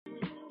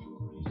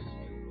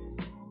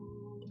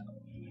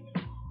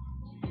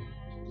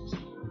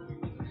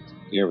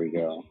Here we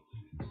go.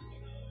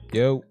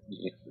 Yo,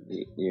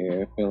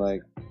 Yeah, I feel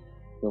like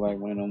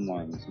one of them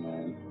ones,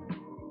 man.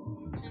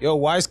 yo,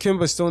 why is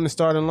Kimba still in the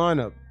starting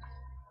lineup?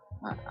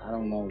 I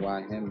don't know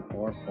why him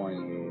or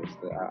Fournier is.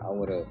 I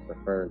would have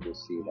preferred to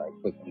see like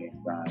Quickly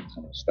and Grimes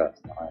in the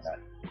starting lineup,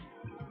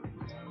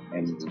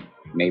 and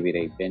maybe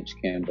they bench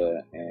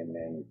Kimba and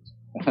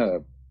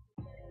then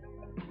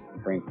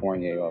bring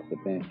Fournier off the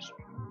bench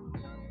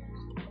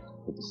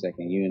with the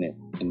second unit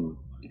and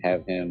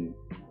have him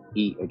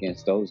eat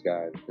against those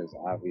guys because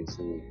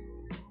obviously,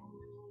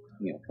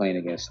 playing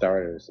against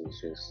starters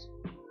is just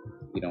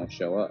you don't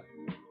show up.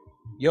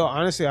 Yo,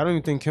 honestly, I don't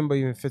even think Kimba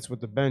even fits with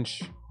the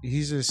bench.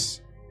 He's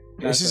just,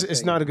 it's That's why just, I it's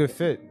say not a good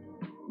fit.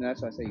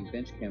 that's why I say you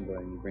bench Kimba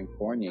and you bring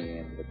Fournier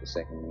in with the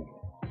second unit.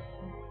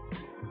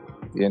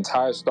 The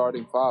entire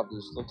starting five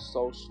just looks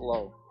so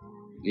slow.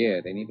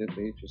 Yeah, they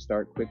should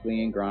start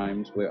Quickly in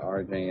Grimes with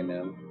RJ and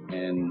them,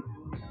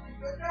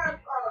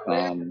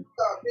 and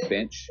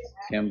bench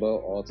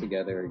Kimba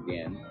altogether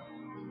again,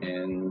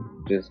 and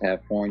just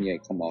have Fournier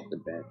come off the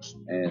bench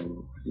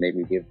and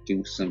maybe give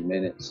Deuce some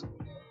minutes.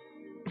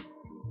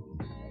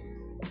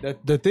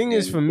 The thing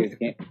is for me,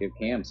 give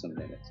Cam some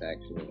minutes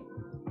actually.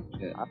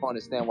 I don't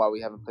understand why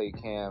we haven't played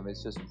Cam.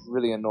 It's just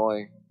really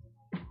annoying.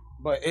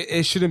 but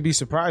it shouldn't be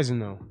surprising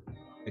though.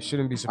 It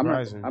shouldn't be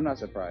surprising. I'm not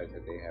surprised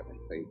that they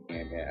haven't played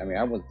Cam yet. I mean,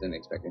 I wasn't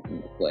expecting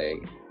him to play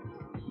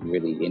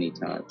really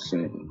anytime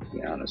soon, to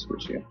be honest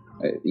with you.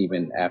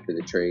 Even after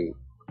the trade,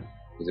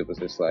 because it was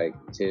just like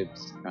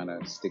Tibbs kind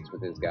of sticks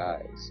with his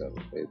guys. So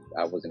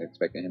I wasn't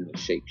expecting him to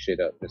shake shit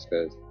up just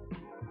because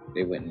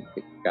they went and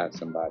got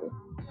somebody.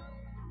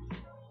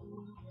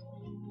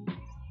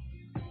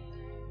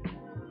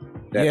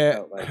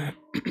 Yeah.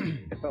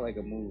 It felt like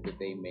a move that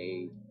they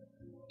made,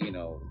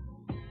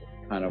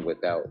 kind of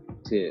without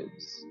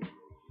Tibbs.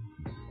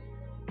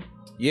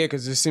 Yeah,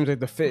 because it seems like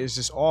the fit is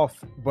just off.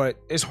 But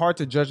it's hard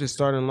to judge the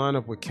starting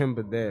lineup with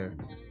Kimba there.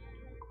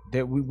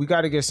 That we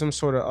got to get some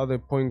sort of other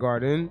point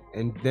guard in,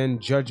 and then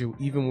judge it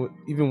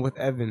even with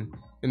Evan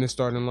in the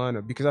starting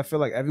lineup, because I feel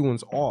like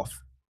everyone's off,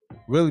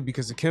 really,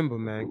 because of Kimba,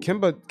 man.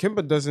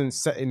 Kimba doesn't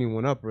set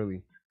anyone up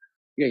really.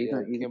 Yeah, he's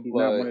not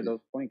one of those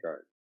point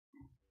guards.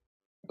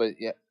 But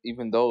yeah,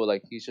 even though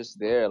like he's just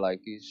there, like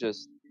he's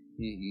just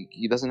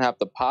he doesn't have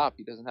the pop,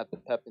 he doesn't have the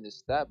pep in his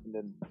step, and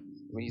then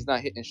when he's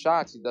not hitting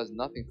shots, he does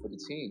nothing for the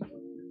team.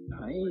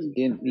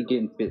 He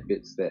getting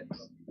Fitbit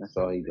steps. That's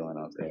all he's doing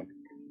out there.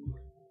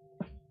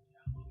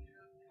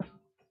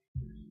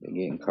 They're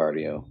getting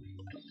cardio,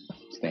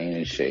 staying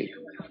in shape.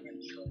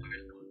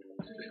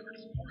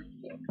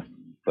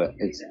 But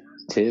it's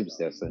Tibbs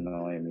that's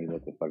annoying me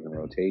with the fucking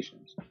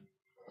rotations.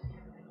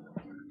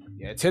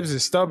 Yeah, Tibbs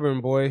is stubborn,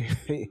 boy.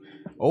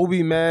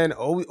 Obi, man,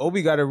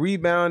 Obi got a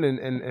rebound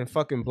and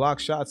fucking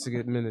block shots to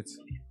get minutes.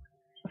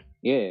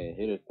 Yeah,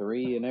 hit a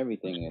three and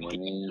everything, and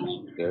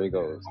then there he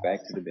goes,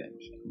 back to the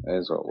bench,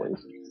 as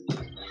always.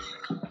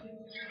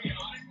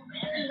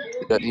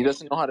 He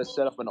doesn't know how to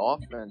set up an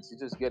offense. He's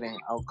just getting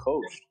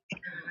outcoached.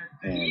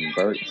 And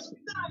Burks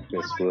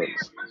just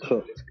looks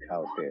cooked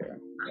out there.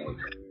 Like,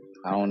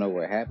 I don't know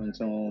what happened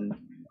to him,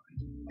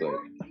 but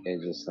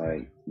it's just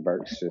like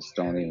Burks just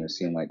don't even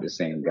seem like the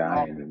same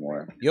guy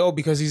anymore. Yo,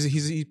 because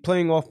he's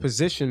playing off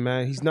position,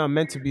 man. He's not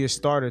meant to be a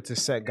starter to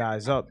set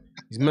guys up.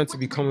 He's meant to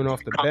be coming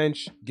off the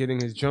bench,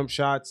 getting his jump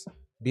shots,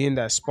 being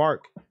that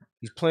spark.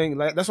 He's playing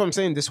like that's what I'm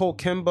saying. This whole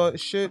Kemba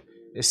shit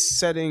is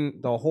setting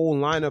the whole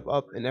lineup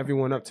up and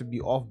everyone up to be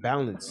off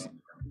balance.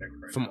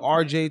 From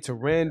RJ to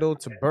Randall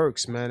to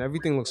Burks, man,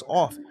 everything looks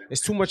off.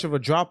 It's too much of a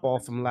drop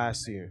off from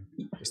last year.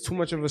 It's too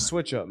much of a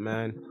switch up,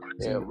 man.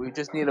 Yeah, we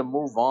just need to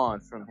move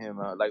on from him.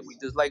 Like we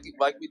just like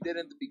we did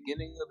in the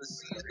beginning of the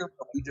season.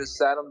 We just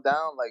sat him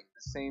down. Like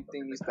the same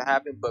thing needs to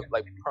happen, but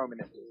like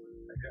permanently.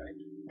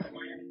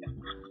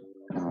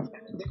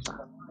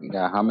 You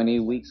got how many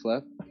weeks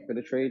left for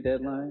the trade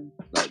deadline?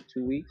 Like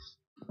 2 weeks?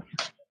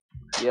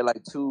 Yeah,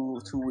 like two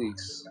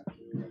weeks.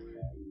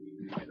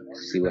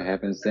 See what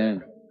happens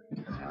then.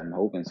 I'm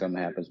hoping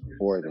something happens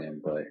before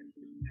then, but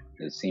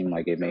it seemed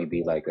like it may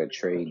be like a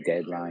trade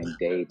deadline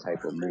day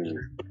type of move.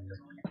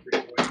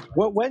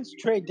 When's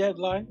trade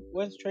deadline?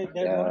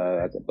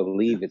 I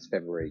believe it's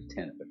February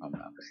 10th, if I'm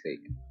not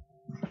mistaken.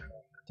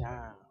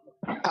 Damn.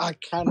 I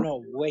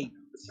cannot wait.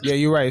 Yeah,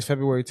 you're right. It's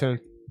February 10th.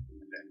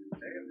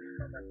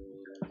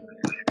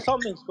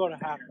 Something's gonna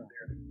happen.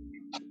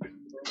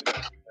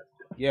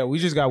 Yeah, we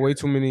just got way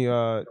too many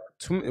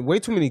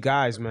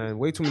guys, man.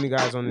 Way too many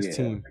guys on this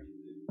team.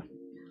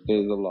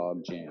 There's a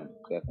log jam,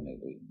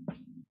 definitely.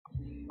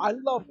 I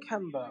love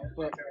Kemba,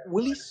 but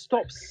will he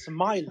stop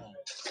smiling?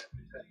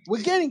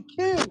 We're getting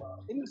killed,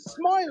 and he's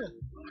smiling.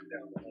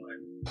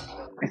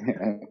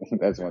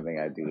 That's one thing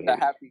I do hate. A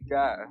happy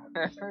guy.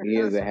 He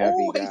is a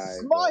happy guy. He's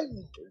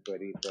smiling. But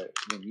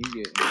when you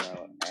get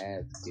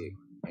ass kicked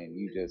and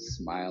you just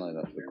smiling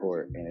up the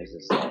court, and it's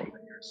just like,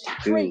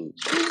 dude,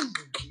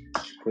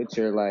 put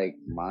your like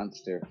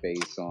monster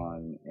face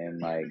on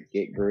and like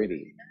get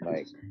gritty,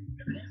 like.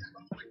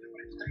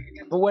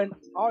 But when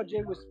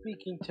RJ was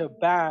speaking to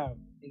Bam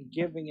in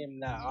giving him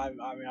that. I mean,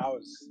 I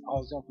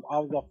was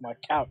off my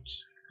couch.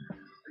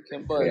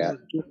 Kimba, Yeah.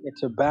 Just giving it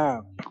to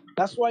Bam.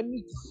 That's what I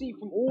need to see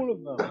from all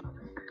of them.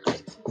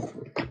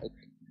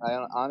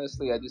 I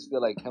honestly, I just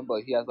feel like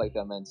Kimba, he has like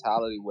that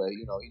mentality where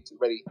he's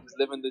ready, he's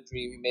living the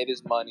dream. He made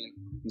his money.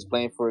 He's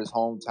playing for his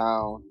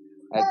hometown.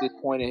 At this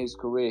point in his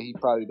career, he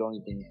probably don't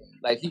even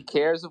he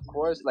cares, of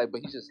course, but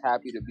he's just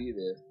happy to be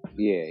there.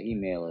 Yeah, he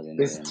nailed it.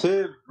 It's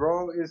Tibbs,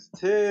 bro. It's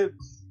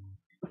Tibbs.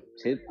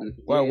 Tibbs.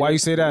 Why you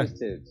say that? It's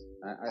Tibbs.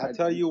 I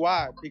tell you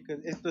why. Because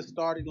it's the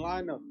starting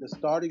lineup. The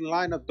starting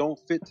lineup don't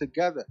fit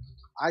together.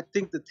 I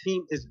think the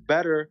team is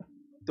better.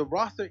 The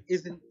roster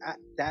isn't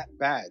that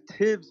bad.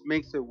 Tibbs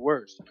makes it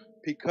worse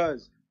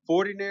because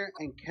Fortinaire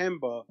and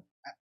Kemba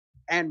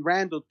and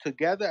Randall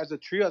together as a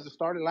trio, as a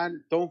starting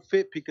line, don't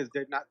fit because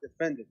they're not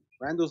defending.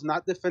 Randall's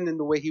not defending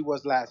the way he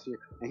was last year,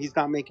 and he's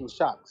not making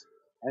shots.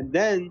 And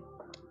then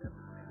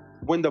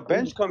when the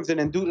bench comes in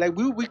and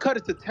we cut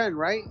it to 10,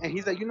 right? And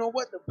he's like, you know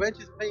what? The bench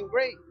is playing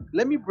great.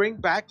 Let me bring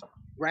back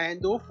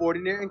Randall,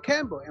 Fortinaire, and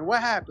Kemba. And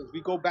what happens?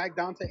 We go back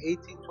down to 18,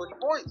 20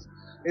 points.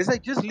 It's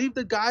like, just leave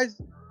the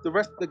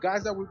rest of the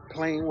guys that were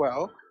playing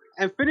well,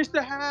 and finish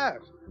the half.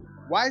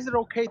 Why is it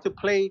okay to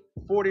play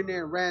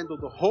Fortinaire and Randall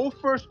the whole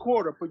first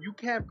quarter, but you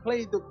can't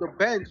play the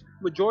bench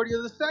majority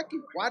of the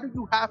second? Why do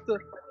you have to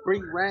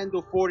bring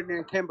Randall, Fortinaire,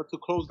 and Kemba to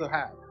close the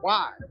half?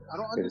 Why? I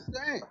don't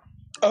understand.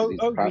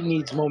 Obi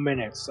needs more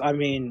minutes. I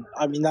mean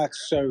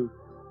that's so.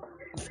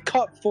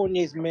 Cut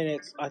Fournier's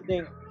minutes. I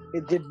think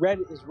it did.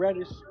 Reddish.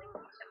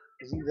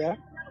 Is he there?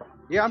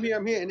 Yeah, I'm here.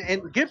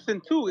 And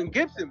Gibson too. And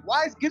Gibson,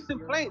 why is Gibson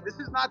playing? This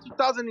is not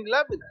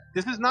 2011.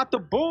 This is not the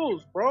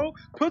Bulls, bro.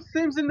 Put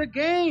Sims in the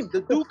game.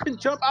 The dude can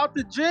jump out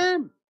the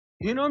gym.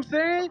 You know what I'm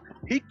saying?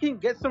 He can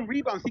get some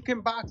rebounds. He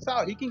can box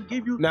out. He can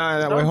give you.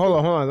 Nah, wait,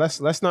 hold on.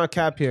 Let's not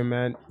cap here,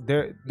 man.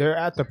 They're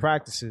at the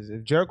practices.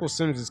 If Jericho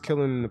Sims is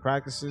killing in the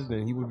practices,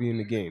 then he would be in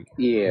the game.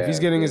 Yeah. If he's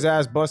getting his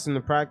ass busted in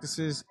the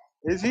practices,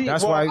 is he?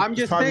 That's well, why. I'm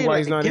just probably saying. Why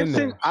he's not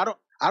Gibson, in there.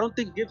 I don't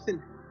think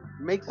Gibson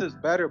makes us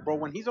better, bro.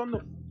 When he's on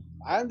the,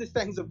 I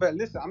understand he's a vet.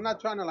 Listen, I'm not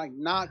trying to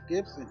knock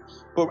Gibson,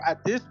 but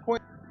at this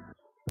point,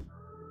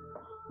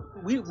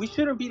 we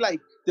shouldn't be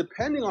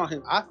depending on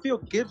him. I feel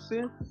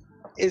Gibson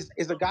is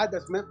a guy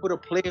that's meant for the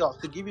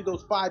playoffs, to give you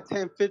those 5,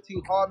 10,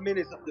 15 hard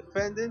minutes of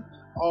defending,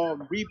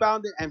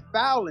 rebounding, and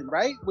fouling,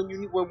 right?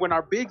 When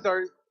our bigs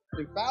are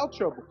in foul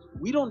trouble.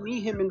 We don't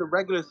need him in the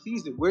regular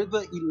season. We're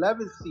the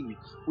 11th seed.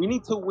 We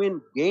need to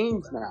win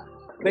games now.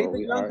 Play the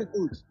younger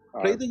dudes.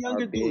 Play the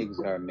younger dudes. Bigs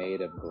are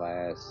made of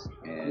glass.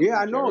 And yeah,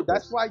 I know.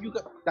 That's why you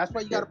got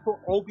to put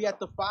Obi at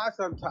the 5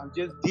 sometimes.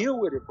 Just deal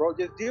with it, bro.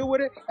 Just deal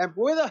with it. And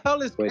where the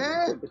hell is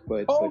Cam?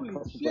 Holy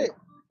shit.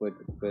 But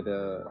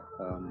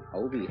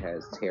Obi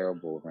has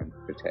terrible rim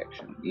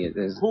protection. Yeah,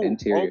 there's Who?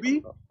 interior.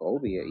 Obi?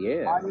 Obi,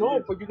 yeah. I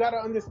know, but you got to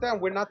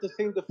understand, we're not the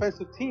same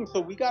defensive team, so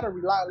we got to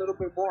rely a little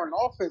bit more on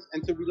offense.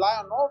 And to rely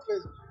on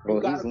offense, we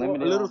got to go a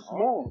little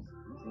small.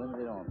 He's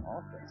limited on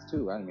offense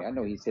too. I mean, I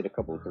know he's hit a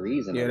couple of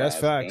threes in the that's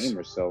last facts. game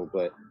or so,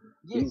 but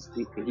he's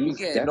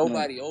getting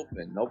nobody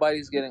open.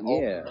 Nobody's getting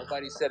open.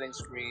 Nobody's setting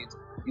screens.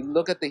 You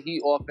look at the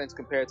Heat offense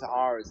compared to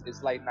ours,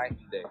 it's like night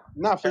and day.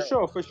 Nah, for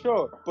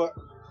sure. But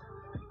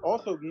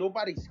also,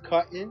 nobody's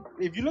cutting.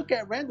 If you look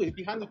at Randall, he's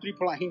behind the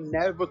 3-point line. He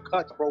never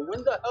cuts, bro.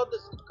 When the hell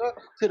does he cut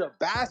to the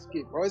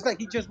basket, bro? It's like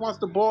he just wants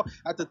the ball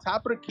at the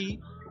top of the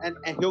key, and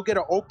he'll get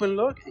an open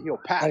look, and he'll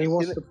pass. And he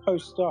wants to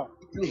post up.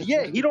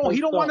 Yeah, he don't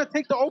want to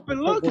take the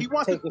open look. He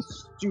wants take to a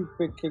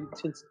stupid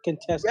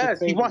contested. Yes,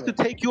 he wants to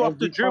take you off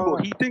the dribble.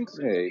 He thinks.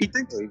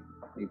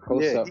 He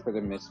posts up for the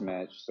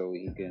mismatch so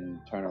he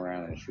can turn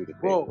around and shoot a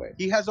fadeaway.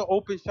 He has an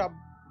open shot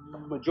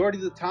majority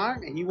of the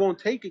time, and he won't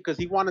take it because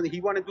he want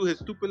to do his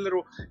stupid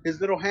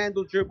little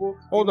handle dribble.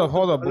 Hold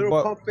up.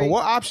 But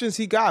what options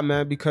he got,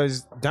 man?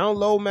 Because down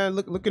low, man,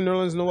 look at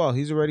Nerlens Noel.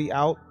 He's already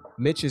out.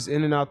 Mitch is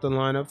in and out the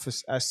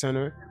lineup as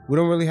center. We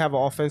don't really have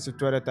an offensive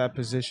threat at that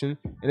position.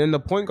 And then the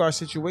point guard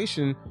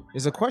situation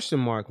is a question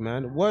mark,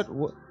 man. What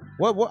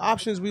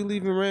options we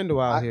leaving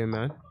Randall out here,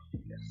 man?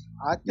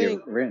 I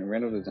think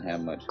Randall doesn't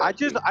have much. I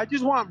just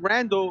want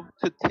Randall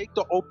to take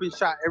the open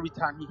shot every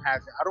time he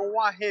has it. I don't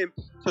want him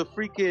to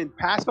freaking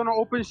pass on an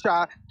open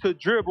shot, to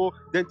dribble,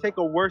 then take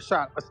a worse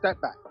shot, a step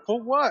back. For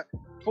what?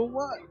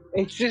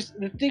 It's just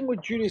the thing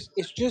with Julius.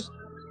 It's just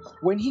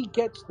when he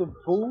gets the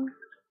ball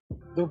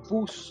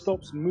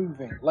stops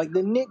moving. Like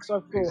the Knicks, I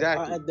feel,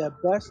 are at their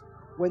best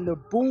when the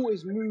ball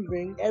is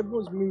moving.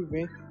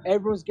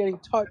 Everyone's getting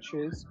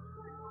touches.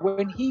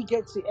 When he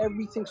gets it,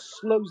 everything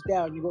slows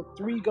down. You got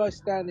 3 guys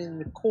standing in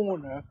the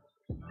corner,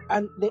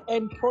 and the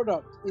end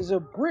product is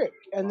a brick.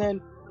 And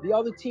then the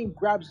other team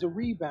grabs the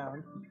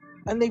rebound,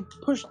 and they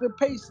push the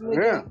pace, and they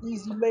get an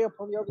easy layup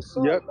on the other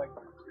side. Yep.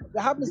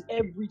 That happens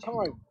every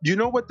time. You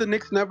know what the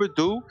Knicks never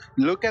do?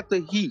 Look at the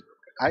Heat.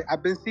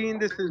 I've been seeing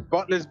this since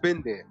Butler's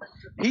been there.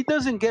 He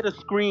doesn't get a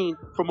screen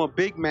from a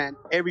big man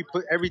every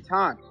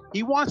time.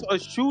 He wants a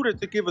shooter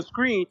to give a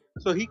screen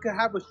so he can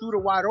have a shooter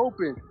wide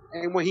open.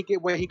 And when he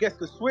gets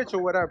the switch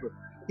or whatever,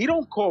 he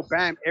don't call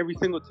Bam every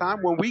single time.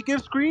 When we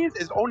give screens,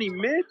 it's only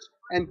Mitch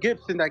and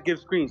Gibson that give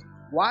screens.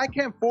 Why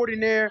can't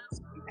Fortinaire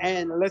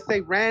and let's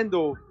say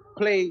Randall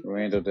play?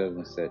 Randall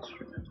doesn't set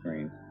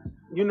screen.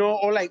 You know,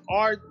 or like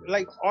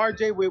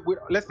RJ with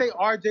let's say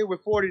RJ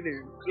with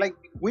Fortinaire. Like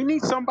we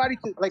need somebody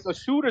to like a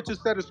shooter to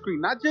set a screen,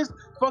 not just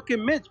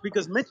fucking Mitch,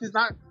 because Mitch is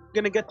not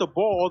gonna get the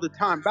ball all the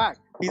time back.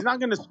 He's not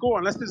gonna score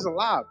unless it's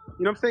allowed.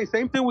 You know what I'm saying?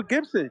 Same thing with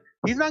Gibson.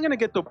 He's not gonna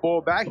get the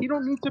ball back. He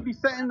don't need to be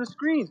setting the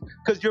screens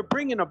because you're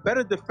bringing a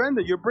better defender.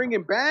 You're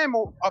bringing Bam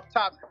up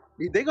top.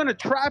 They're gonna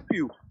trap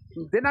you.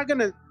 They're not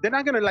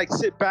gonna like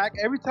sit back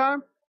every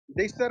time.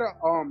 We set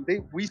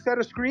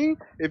a screen.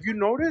 If you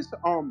notice,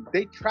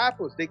 they trap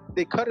us.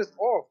 They cut us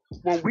off.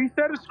 When we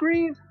set a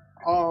screen,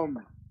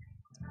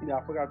 yeah,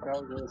 I forgot what I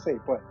was gonna say,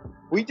 but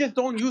we just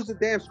don't use the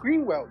damn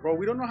screen well, bro.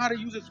 We don't know how to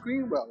use a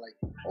screen well, like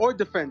or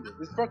defend it.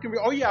 It's fucking.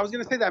 Oh yeah, I was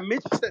gonna say that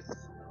Mitch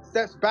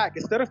steps back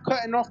instead of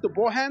cutting off the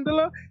ball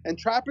handler and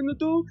trapping the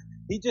dude.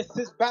 He just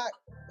sits back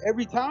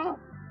every time.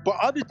 But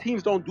other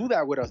teams don't do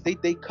that with us.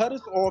 They cut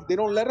us off. They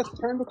don't let us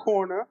turn the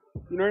corner.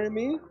 You know what I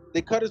mean?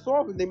 They cut us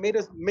off and they make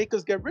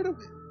us get rid of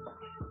it.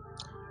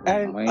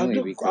 And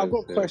Mainly because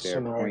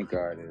their point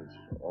guard is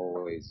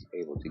always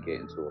able to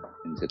get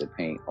into the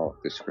paint off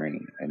the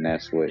screen, and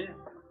that's what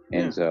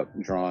ends up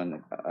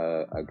drawing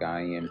a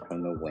guy in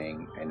from the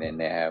wing, and then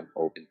they have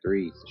open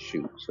threes to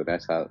shoot. So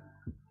that's how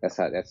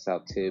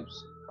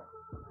Tibbs'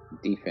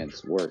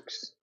 defense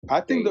works.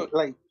 I think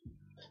like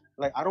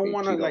I don't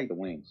want to like the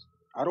wings.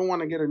 I don't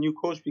want to get a new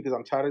coach because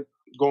I'm tired of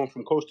going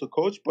from coach to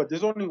coach. But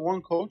there's only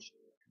one coach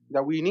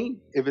that we need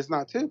if it's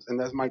not Tibbs, and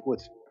that's Mike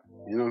Woodson.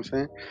 You know what I'm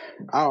saying?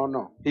 I don't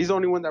know. He's the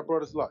only one that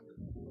brought us luck.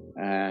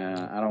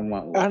 I don't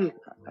want. I've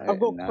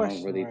got a question. I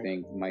don't really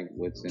think Mike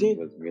Woodson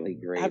was really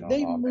great on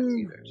offense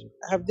either.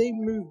 Have they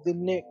moved the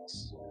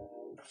Knicks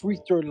free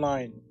throw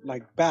line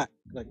back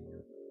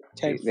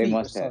 10 feet? They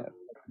must have.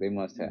 They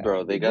must have.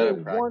 Bro, they gotta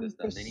practice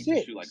them. They need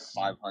to shoot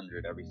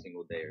 500 every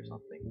single day or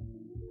something.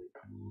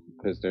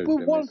 Because they're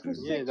 1 for 6.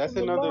 Yeah, that's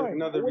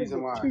another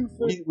reason why. 2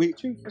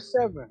 for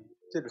 7.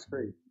 Shit is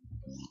crazy.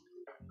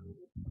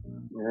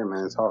 Yeah,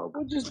 man, it's horrible.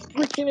 We're just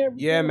freaking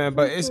everything. Yeah, man,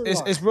 but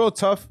it's real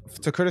tough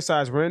to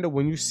criticize Randall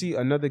when you see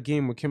another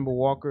game with Kemba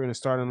Walker in the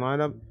starting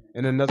lineup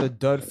and another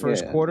dud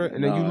first quarter,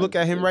 and then you look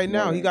at him right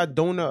now. He got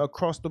donut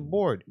across the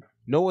board.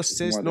 No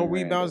assists, no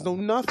rebounds, no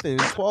nothing in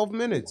 12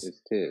 minutes. It's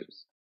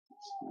Tibbs.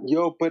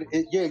 Yo, but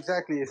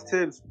exactly, it's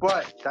Tibbs.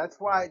 But that's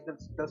why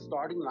the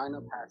starting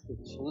lineup has to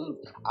change.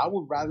 I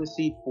would rather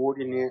see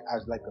Fortinaire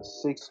as like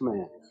a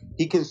 6-man.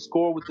 He can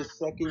score with the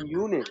second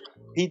unit.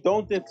 He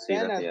don't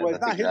defend as well. It's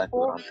not his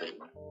fault.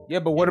 Yeah,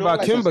 but what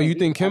about Kemba? You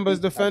think Kemba's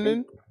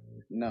defending?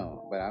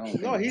 No, but I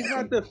don't. No, he's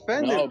not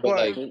defending. No,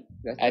 but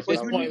at this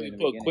point, we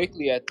put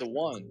Quickly at the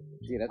 1.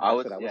 Yeah, that's I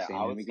what would I was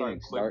saying in the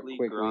beginning. Start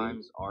quickly,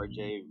 Grimes,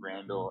 RJ,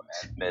 Randall,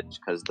 and Mitch,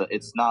 because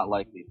it's not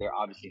likely. They're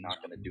obviously not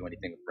going to do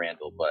anything with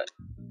Randall, but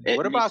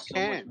what about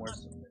Cam?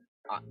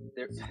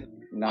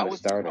 Not a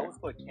starter. I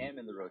would put Cam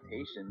in the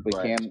rotation,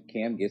 but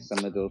Cam gets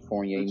some of those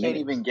Fournier minutes. He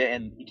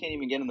can't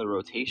even get in the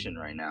rotation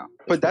right now.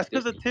 But that's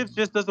because the Tibbs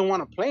just doesn't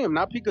want to play him,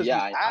 not because he's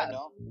I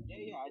know.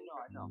 Yeah,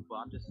 I know. But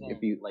I'm just saying,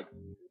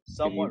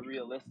 somewhat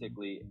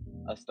realistically,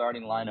 a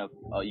starting lineup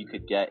you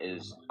could get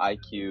is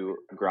IQ,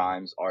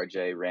 Grimes,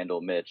 RJ,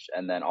 Randall, Mitch,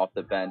 and then off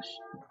the bench.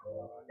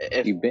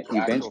 You bench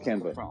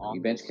Kemba.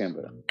 You bench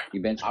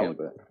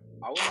Kemba.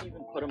 I wouldn't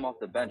even put him off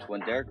the bench.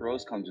 When Derrick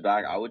Rose comes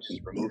back, I would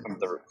just remove him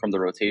from the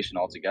rotation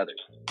altogether.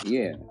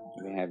 Yeah,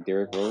 we have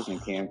Derrick Rose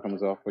and Cam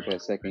comes off with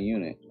that second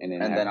unit, and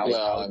then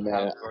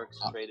I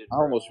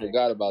almost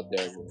forgot about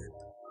Derrick Rose.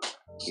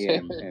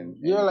 Yeah,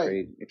 and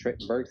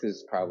Burks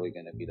is probably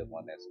going to be the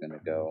one that's going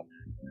to go.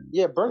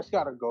 Yeah, Burks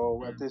got to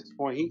go at this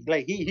point.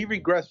 He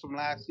regressed from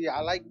last year.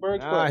 I like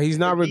Burks. He's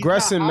not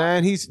regressing,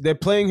 man. They're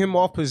playing him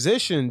off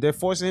position. They're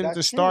forcing him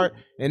to start,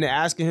 and they're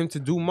asking him to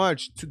do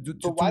much,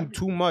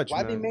 too much.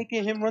 Why are they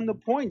making him run the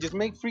point? Just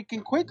make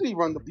freaking Quickly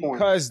run the point.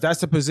 Because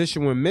that's the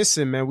position we're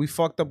missing, man. We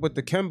fucked up with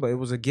the Kemba. It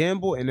was a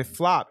gamble, and it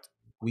flopped.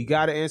 We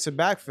got to answer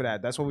back for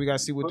that. That's what we got to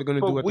see what they're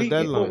going to do at the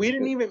deadline. But we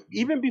didn't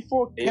even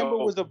before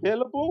Kemba was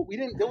available,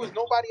 there was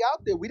nobody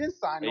out there. We didn't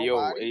sign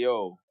nobody.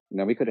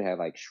 No, we could have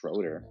had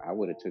Schroeder. I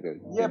would have took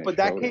a but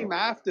that came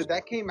after.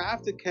 That came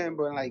after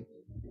Kemba.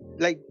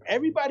 Like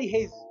everybody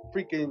hates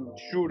freaking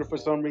Schroeder for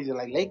some reason.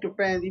 Like Laker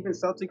fans, even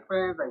Celtic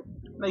fans.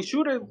 Like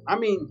Schroeder. I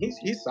mean,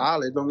 he's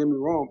solid. Don't get me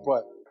wrong,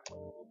 but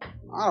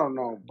I don't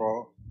know,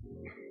 bro.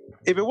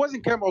 If it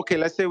wasn't Kemba, okay,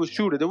 let's say it was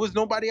Schroeder. There was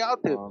nobody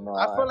out there.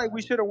 I feel like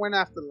we should have went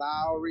after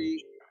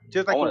Lowry,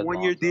 just like a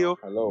 1 year deal.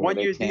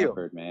 One-year deal,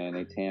 man.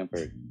 They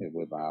tampered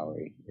with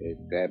Lowry.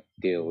 That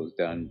deal was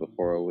done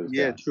before it was.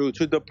 Yeah, done. true.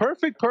 So the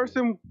perfect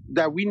person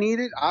that we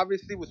needed,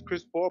 obviously, was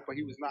Chris Paul, but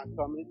he was not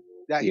coming.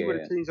 That he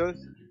would have changed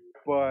us.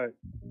 But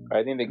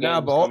I think the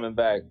game's coming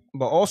back.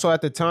 But also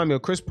at the time,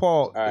 Chris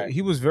Paul,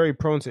 he was very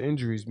prone to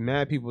injuries.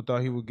 Mad people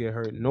thought he would get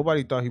hurt.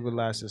 Nobody thought he would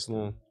last this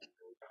long.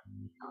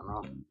 I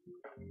don't know.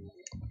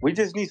 We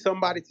just need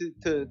somebody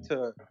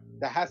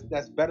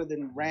that's better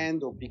than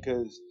Randall,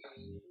 because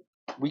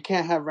we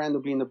can't have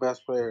Randall being the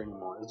best player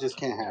anymore. It just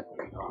can't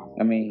happen.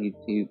 I mean,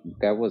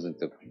 that wasn't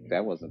the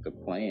that wasn't the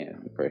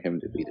plan for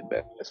him to be the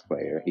best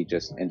player. He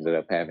just ended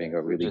up having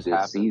a really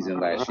good season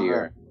last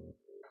year.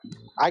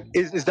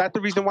 Is that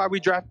the reason why we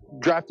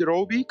drafted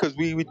Obi? Because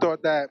we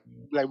thought that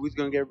like we was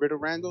gonna get rid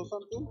of Randall or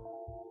something?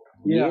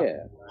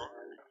 Yeah.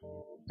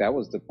 That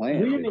was the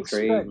plan. We to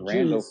trade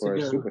Randall for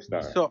a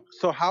superstar.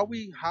 So how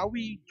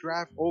we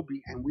draft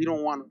Obi and we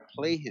don't want to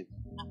play him?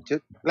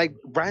 Just like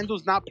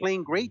Randall's not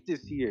playing great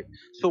this year.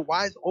 So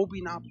why is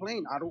Obi not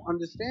playing? I don't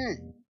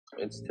understand.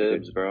 It's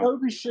Tibbs, bro.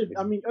 Obi should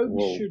be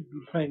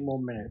playing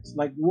more minutes.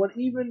 Like what?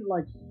 Even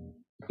like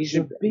he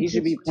should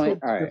be playing.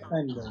 All right.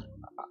 Defender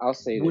I'll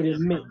say would this.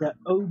 admit that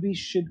Obi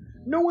should.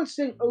 No one's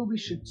saying Obi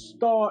should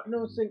start. No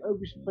one's saying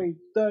Obi should play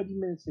 30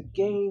 minutes a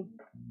game.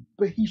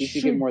 But he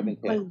should get more than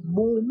 10.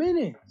 More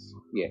minutes.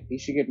 Yeah, he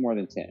should get more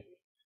than 10.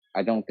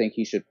 I don't think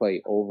he should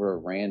play over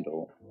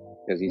Randall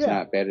because he's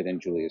not better than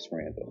Julius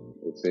Randle.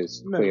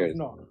 It's clear. He's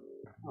not.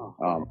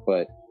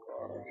 But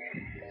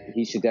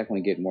he should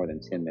definitely get more than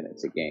 10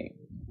 minutes a game.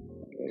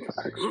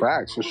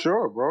 Facts for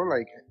sure, bro.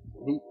 Like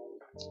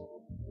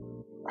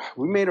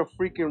we made a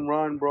freaking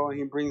run, bro.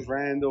 He brings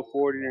Randall,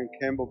 40, and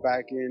Kemba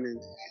back in,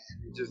 and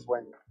it just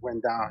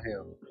went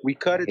downhill. We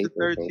cut it to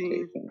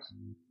 13.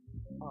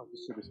 Oh,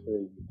 this shit is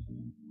crazy.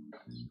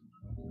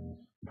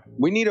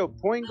 We need a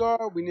point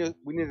guard. We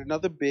need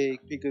another big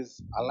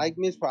because I like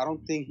Mitch, but I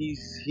don't think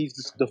he's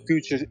the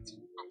future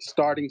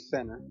starting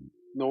center.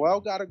 Noel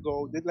gotta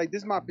go. This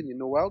is my opinion.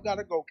 Noel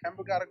gotta go.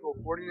 Kemba gotta go.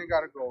 Fournier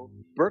gotta go.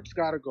 Burks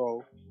gotta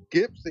go.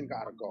 Gibson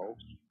gotta go.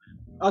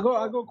 I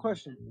got a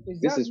question. Is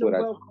that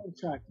Noel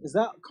contract? Is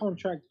that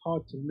contract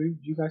hard to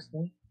move? Do you guys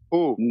think?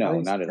 Who?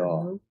 No, not at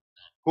all.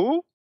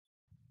 Who?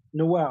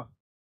 Noel.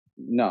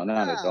 No,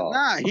 not at all.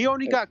 Nah, he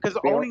only got because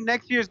only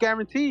next year is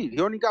guaranteed. He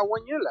only got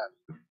 1 year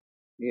left.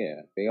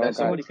 Yeah, they all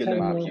got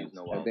team options.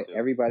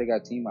 Everybody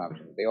got team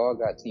options. They all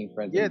got team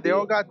friends. Yeah, they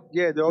all got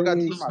team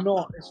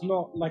options. It's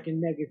not like a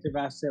negative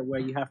asset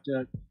where you have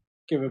to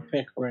give a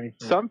pick or anything.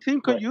 Some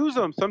team could use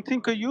them.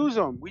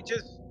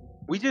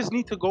 We just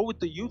need to go with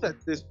the youth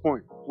at this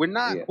point. We're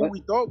not who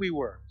we thought we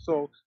were.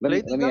 So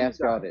let me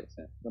ask y'all this.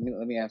 Let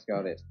me ask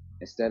y'all this.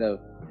 Instead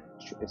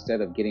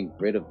of getting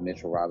rid of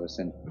Mitchell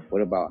Robinson,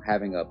 what about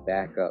having a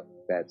backup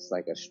that's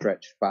like a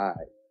stretch 5?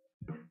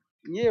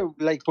 Yeah,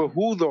 like for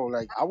who though?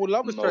 Like I would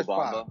love a stretch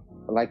 5.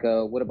 Like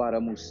what about a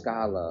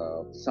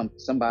Muscala?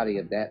 Somebody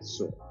of that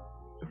sort.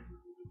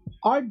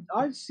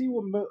 I'd see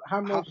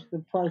how much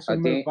the price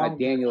of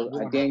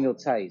Daniel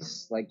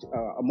Tice, like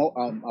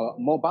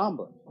Mo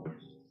Bamba.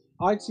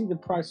 I'd see the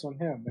price on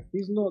him. If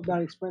he's not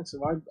that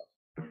expensive,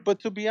 But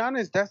to be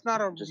honest, that's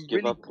not a just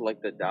give up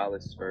like the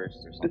Dallas first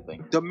or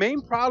something. The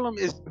main problem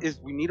is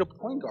we need a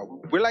point guard.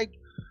 We're like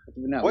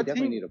we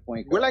definitely need a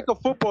point guard. We're like a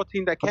football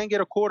team that can't get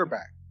a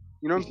quarterback.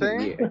 You know what I'm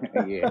saying?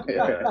 Yeah.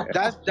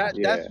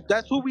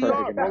 That's who we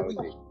are.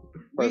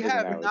 We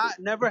have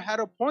never had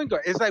a point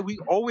guard. It's like we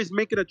always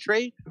making a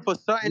trade for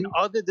something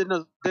other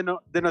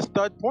than a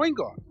stud point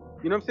guard.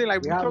 You know what I'm saying?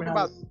 Like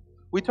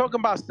we talking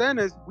about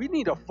centers. We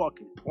need a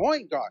fucking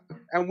point guard,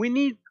 and we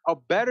need a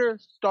better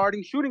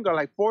starting shooting guard.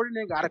 Like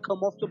Fournier got to come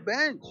off the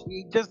bench.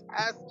 He just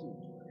has to.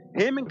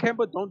 Him and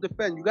Kemba don't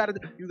defend.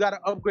 You gotta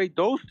upgrade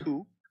those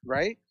two,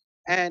 right?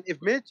 And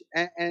if Mitch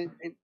and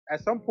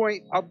at some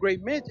point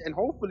upgrade Mitch, and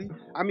hopefully,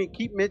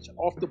 keep Mitch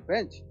off the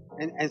bench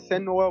and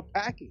send Noel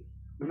packing.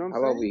 You know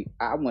what I'm saying?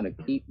 I want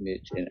to keep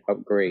Mitch and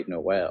upgrade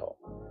Noel.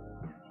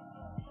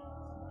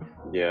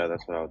 Yeah,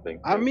 that's what I would think.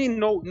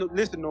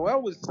 Listen,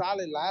 Noel was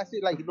solid last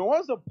year. Like,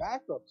 Noel's a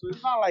backup, so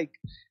it's not like...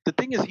 The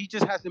thing is, he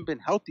just hasn't been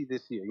healthy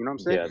this year, you know what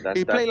I'm saying? Yeah, that's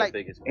the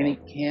biggest and he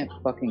can't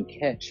fucking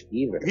catch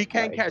either. He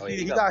can't catch.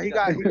 He got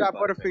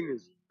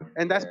butterfingers.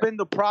 And that's been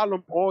the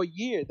problem all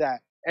year,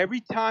 that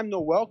every time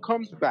Noel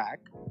comes back,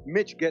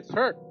 Mitch gets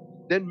hurt.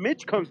 Then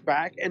Mitch comes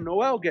back, and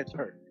Noel gets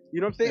hurt. You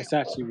know what I'm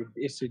saying?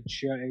 It's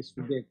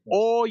ridiculous.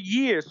 All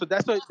year. So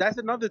that's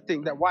another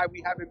thing, that why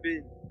we haven't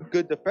been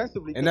good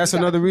defensively. And that's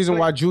another reason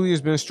why Julius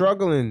been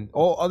struggling.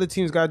 All other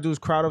teams got to do is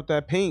crowd up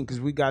that paint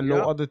because we got no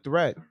other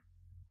threat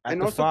at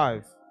the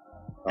 5.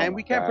 And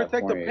we can't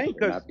protect the paint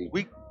because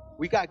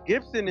we got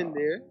Gibson in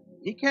there.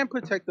 He can't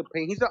protect the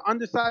paint. He's an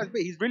undersized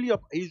big. He's really a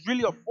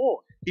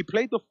 4. He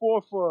played the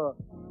 4 for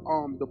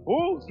the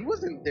Bulls. He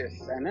wasn't their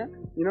center.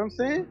 You know what I'm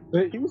saying?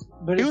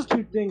 But it's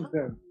two things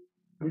though.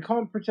 We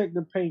can't protect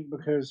the paint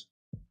because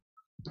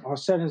our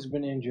center's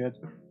been injured,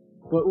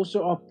 but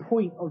also our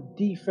point of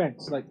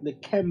defense, like the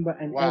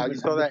Kemba and Wow, Evans,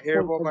 you saw that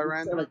air ball by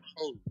Randall?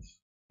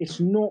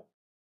 It's not...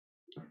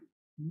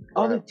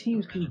 Other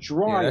teams can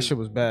drive that shit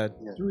was bad.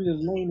 through the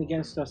lane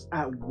against us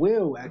at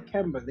will at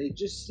Kemba. They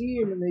just see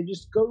him and they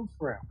just go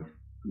for him.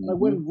 Mm-hmm. Like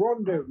when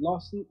Rondo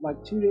last,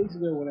 like 2 days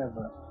ago,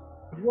 whatever,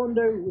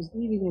 Rondo was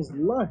eating his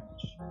lunch.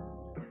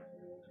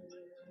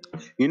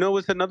 You know,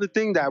 it's another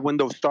thing that when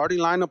the starting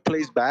lineup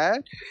plays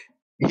bad,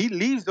 he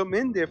leaves them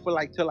in there for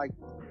till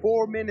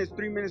 4 minutes,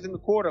 3 minutes in the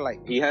quarter.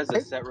 Like he has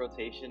a set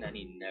rotation and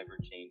he never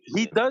changes.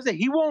 He doesn't.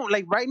 He won't.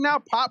 Like right now,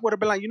 Pop would have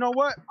been like, you know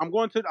what? I'm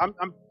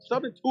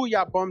subbing 2 of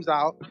y'all bums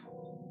out.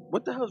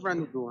 What the hell's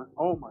Randall doing?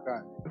 Oh my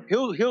God.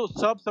 He'll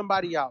sub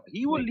somebody out.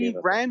 He will leave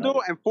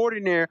Randall and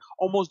Fortner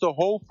almost the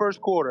whole first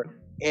quarter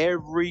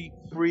every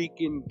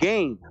freaking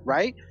game,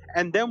 right?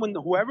 And then when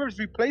whoever's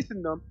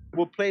replacing them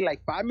will play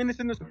like 5 minutes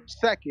in the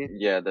second.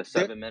 Yeah, the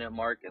 7-minute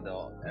mark, and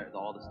all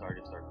the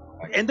starters start.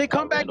 And they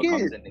come back Randall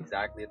comes in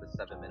exactly at the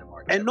 7-minute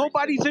mark. And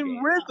nobody's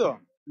in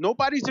rhythm.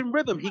 Nobody's in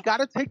rhythm. He got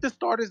to take the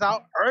starters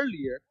out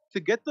earlier to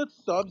get the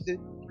subs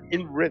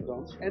in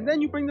rhythm. And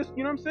then you bring this,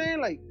 you know what I'm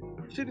saying? Like,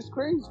 shit is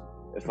crazy.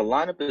 If a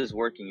lineup is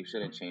working, you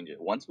shouldn't change it.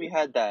 Once we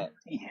had that,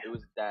 it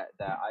was that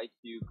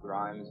IQ,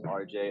 Grimes,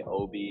 RJ,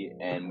 Obi,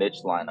 and Mitch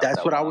lineup.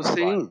 That's what I was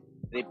saying.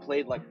 They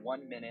played like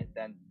 1 minute,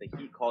 then the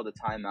Heat called a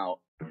timeout,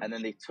 and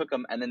then they took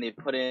them, and then they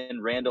put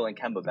in Randall and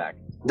Kemba back.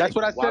 That's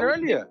what I said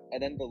earlier.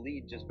 And then the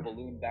lead just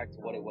ballooned back to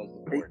what it was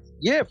before.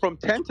 Yeah, from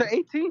 10 to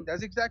 18.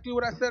 That's exactly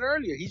what I said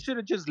earlier. He should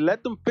have just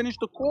let them finish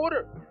the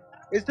quarter.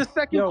 It's the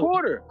second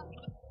quarter.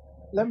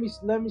 Let me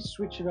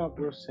switch it up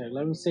real quick.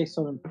 Let me say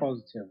something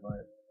positive,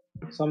 right?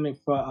 Something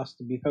for us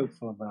to be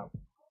hopeful about.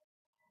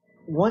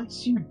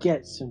 Once you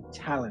get some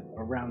talent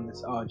around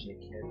this RJ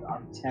kid,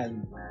 I'm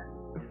telling you,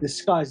 man, the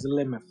sky's the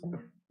limit for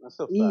him.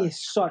 He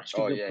is such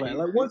a good player.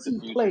 Like once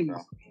he plays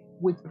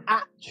with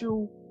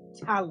actual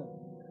talent.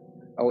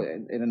 Oh,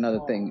 and another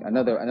thing,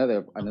 another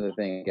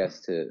thing. I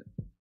guess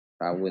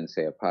I wouldn't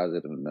say a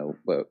positive note,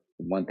 but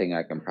one thing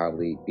I can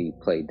probably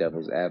play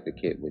devil's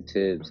advocate with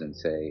Tibbs and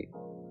say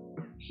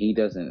he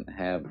doesn't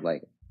have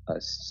like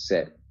a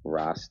set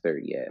roster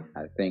yet.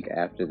 I think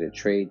after the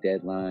trade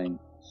deadline,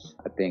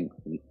 I think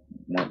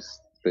once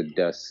the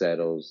dust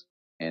settles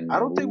and I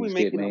don't think we're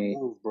making a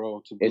move,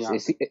 bro. To be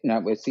honest,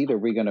 it's either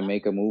we're gonna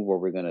make a move or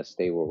we're gonna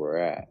stay where we're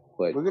at.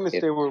 But we're gonna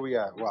stay where we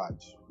at.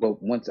 Watch. But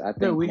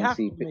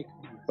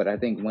I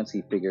think once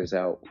he figures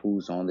out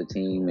who's on the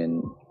team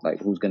and like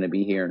who's gonna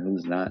be here and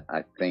who's not,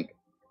 I think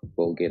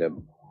we'll get a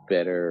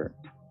better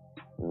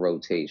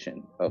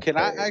rotation. Can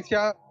I ask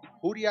y'all?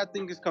 Who do y'all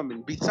think is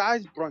coming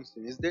besides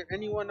Brunson? Is there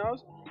anyone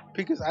else?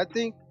 Because I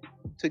think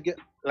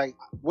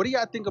what do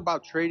y'all think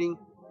about trading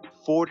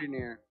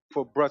Fortner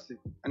for Brunson?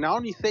 And I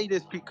only say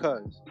this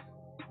because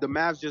the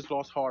Mavs just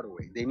lost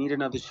Hardaway. They need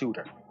another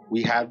shooter.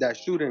 We have that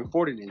shooter in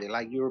Fortner. They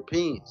like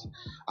Europeans.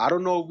 I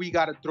don't know if we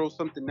got to throw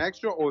something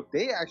extra or if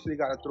they actually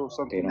got to throw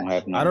something. They don't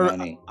have no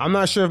money. I'm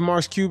not sure if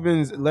Mark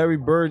Cuban's Larry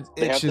Bird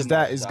itch is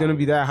going to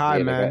be that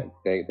high, man.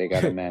 They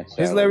got to match.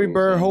 His Larry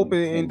Bird hope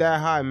it ain't that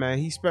high, man.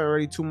 He spent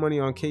already too money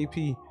on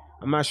KP.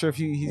 I'm not sure if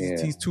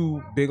he's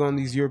too big on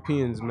these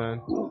Europeans,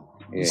 man.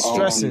 He's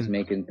stressing. He's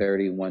making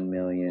 $31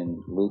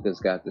 million.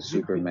 Luka's got the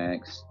super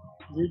max.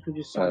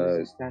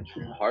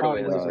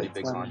 Hardaway has a pretty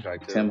big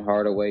contract too. Tim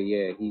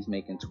Hardaway, he's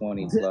making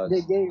 20 plus.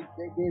 They gave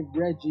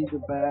Reggie the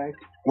bag.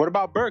 What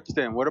about Burks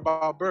then? What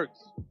about Burks?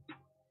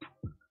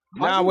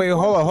 Nah, wait,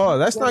 hold on.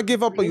 Let's not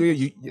give up.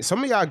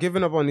 Some of y'all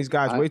giving up on these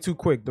guys way too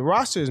quick. The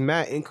roster is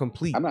mad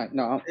incomplete.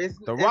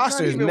 The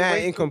roster is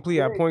mad incomplete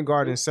at point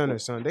guard and center,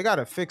 son. They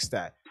gotta fix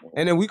that.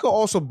 And then we could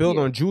also build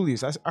on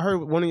Julius. I heard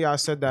one of y'all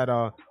said that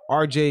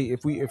RJ,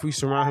 if we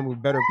surround him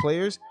with better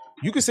players,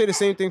 you could say the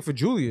same thing for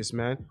Julius,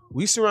 man.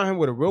 We surround him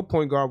with a real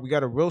point guard. We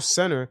got a real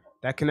center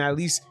that can at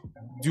least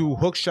do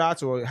hook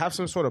shots or have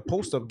some sort of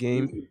post-up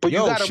game. But you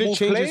gotta move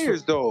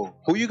players, though.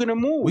 Who you gonna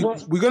move?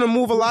 We're gonna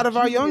move a lot of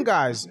our young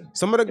guys.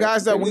 Some of the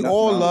guys that we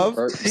all love,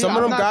 some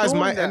of them guys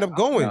might end up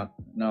going.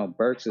 No,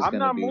 Burks is. I'm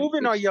not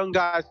moving our young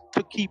guys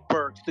to keep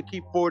Burks, to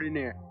keep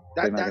Fortner.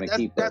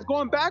 That's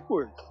going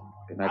backwards.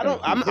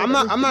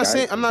 I'm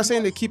not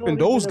saying they're keeping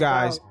those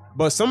guys.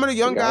 But some of the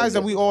young guys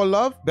that we all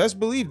love, best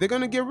believe they're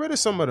gonna get rid of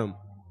some of them.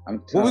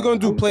 What we gonna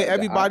do? Play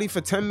everybody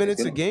for 10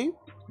 minutes a game?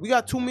 We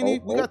got too many.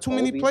 We got too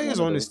many players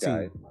on this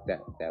team.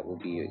 That will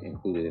be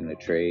included in the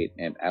trade.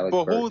 And Alex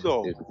for who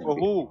though? For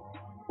who?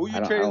 Who you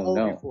trading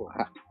Obi for?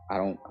 I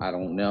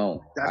don't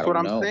know. That's what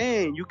I'm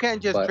saying. You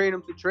can't just trade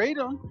him to trade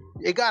him.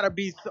 It gotta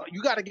be.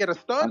 You gotta get a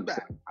stud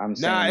back.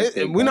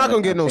 We're not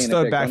gonna get no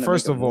stud back.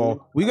 First of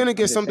all, we're gonna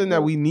get something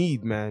that we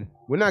need, man.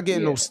 We're not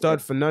getting no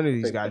stud for none of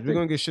these guys. We're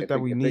gonna get shit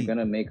that we need. They're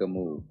gonna make a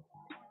move.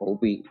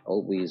 Obi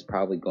is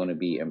probably gonna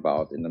be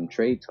involved in them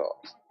trade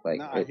talks.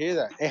 I hear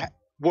that.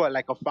 What,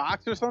 like a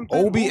Fox or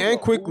something? Obi and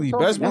Quickly.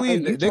 Best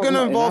believe they're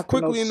gonna involve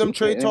Quickly in them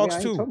trade talks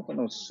too. I'm talking about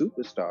no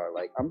superstar.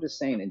 Like I'm just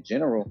saying in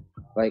general.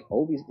 Like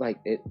Obi's like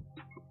it.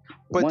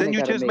 But then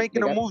you're just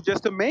making a move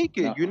just to make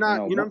it. You're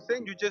not, you know what I'm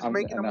saying? You're just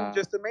making a move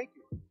just to make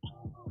it.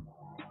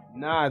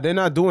 Nah, they're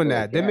not doing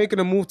that. They're making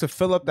a move to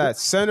fill up that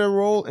center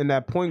role and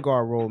that point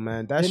guard role,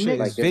 man. That shit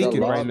is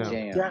vacant right now.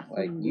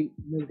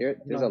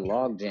 There's a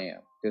log jam.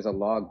 There's a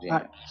log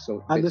jam.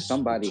 So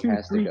somebody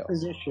has to go.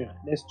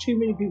 There's too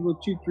many people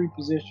 2-3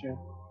 position.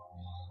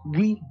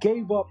 We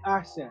gave up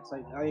assets.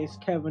 Like it's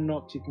Kevin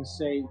Knox, you can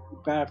say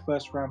bad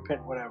first round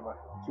pick, whatever.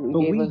 But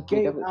we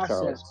gave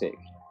assets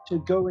to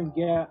go and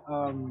get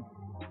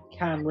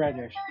Cam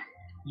Reddish.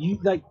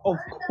 Of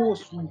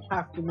course we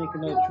have to make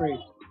another trade.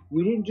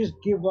 We didn't just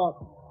give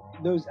up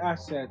those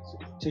assets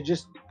to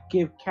just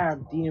give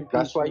Cam DMP.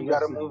 That's why you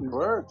gotta move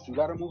Burks. You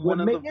gotta move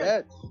one of the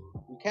vets.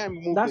 You can't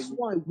move. That's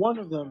why one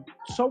of them,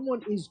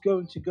 someone is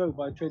going to go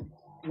by trade.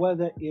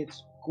 whether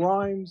it's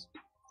Grimes,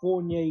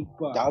 Fournier,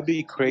 Bucks. That would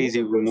be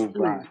crazy if we move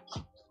Grimes.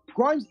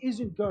 Grimes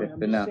isn't going.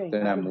 They're not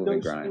moving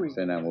Grimes.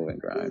 They're not moving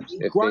Grimes.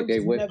 If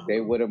they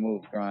would have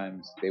moved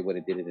Grimes, they would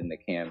have did it in the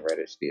Cam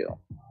Reddish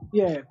deal.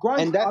 Yeah,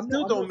 Grimes. And that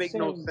still don't make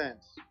no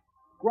sense.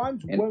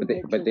 Grimes won't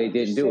but they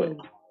didn't do it.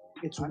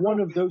 It's one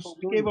of those.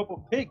 They gave up a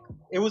pick.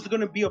 It was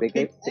going to be a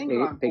pick. They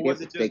gave up pick.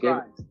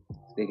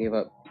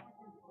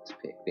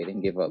 They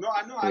didn't give up. No,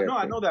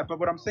 I know that. But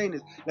what I'm saying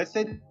is, let's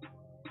say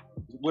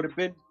would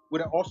it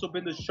also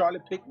been the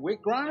Charlotte pick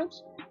with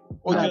Grimes?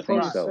 Or I just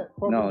think Grimes? so.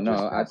 No.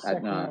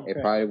 It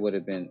probably would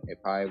have been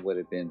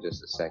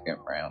just a second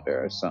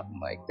rounder or something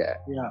like that.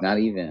 Yeah. Not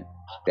even.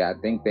 I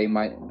think we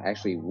might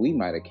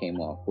have came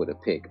off with a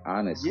pick.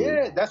 Honestly.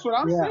 Yeah, that's what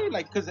I'm saying.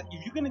 Like, because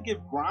if you're gonna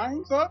give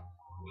Grimes up,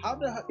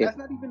 that's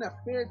not even a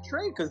fair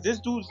trade. Because this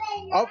dude's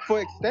up for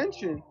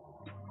extension.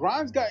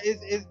 Grimes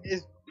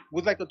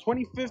was like a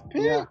 25th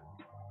pick. Yeah.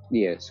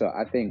 Yeah, so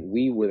I think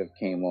we would have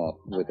came off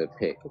with a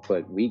pick,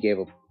 but we gave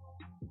up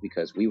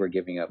because we were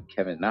giving up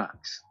Kevin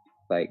Knox.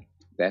 Like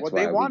that's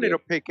why they wanted a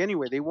pick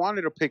anyway. They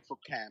wanted a pick for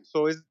Cam,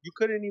 so you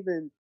couldn't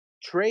even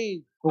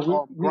trade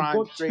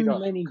Grimes straight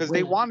up because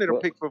they wanted a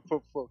pick for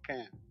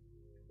Cam.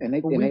 And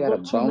they got a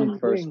bum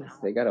first.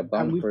 They got a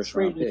bum first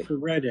round pick for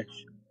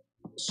Reddish.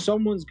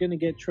 Someone's gonna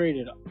get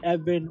traded,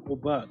 Evan or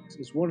Burks.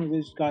 It's one of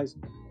those guys.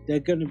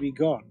 They're gonna be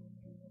gone.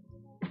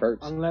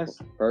 Burks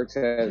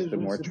has the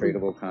more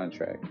tradable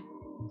contract,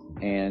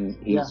 and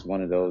he's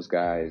one of those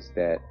guys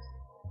that,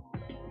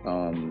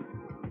 and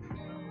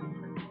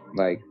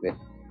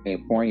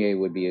Fournier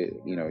would be,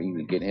 you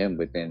could get him,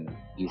 but then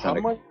he's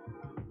on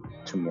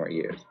 2 more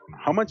years.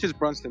 How much is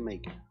Brunson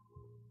making?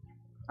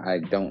 I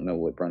don't know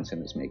what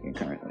Brunson is making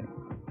currently.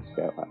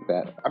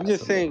 I'm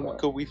just saying,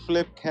 could we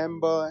flip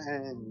Kemba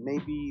and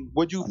maybe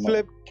would you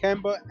flip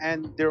Kemba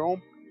and their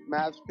own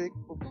Mavs pick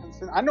for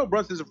Brunson? I know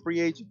Brunson's a free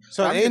agent.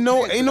 So ain't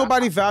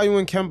nobody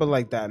valuing Kemba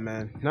like that,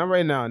 man. Not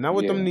right now. Not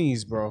with them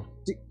knees, bro.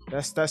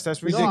 That's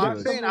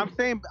ridiculous. No,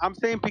 I'm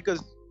saying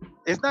because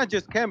it's not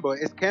just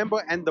Kemba. It's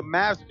Kemba and the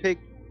Mavs pick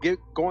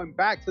going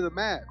back to the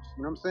Mavs.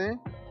 You know what I'm saying?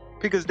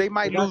 Because they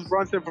might lose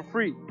Brunson for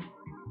free.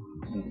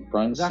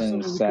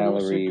 Brunson's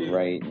salary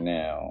right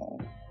now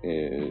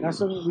is... That's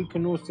something we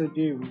can also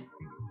do.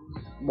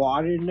 Well,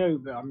 I didn't know,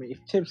 but I mean,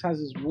 if Tibbs has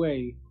his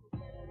way,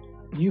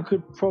 you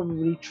could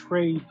probably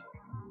trade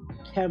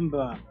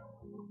Kemba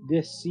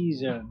this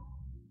season,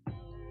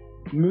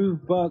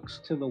 move Bucks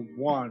to the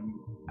 1,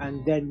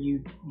 and then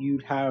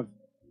you'd have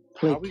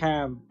play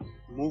Cam.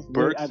 Move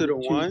Burks to the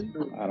 1?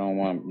 I don't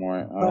want more.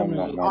 I don't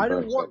want more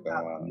Burks at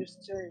that one. I'm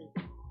just saying,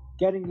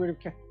 getting rid of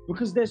Cam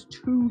because there's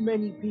too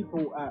many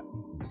people at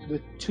the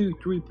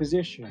 2-3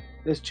 position.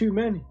 There's too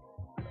many.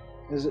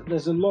 There's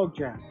a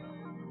logjam.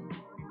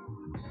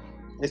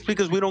 It's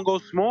because we don't go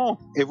small.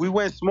 If we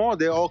went small,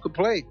 they all could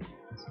play.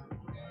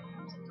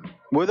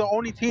 We're the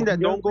only team that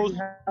don't go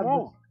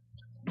small.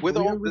 We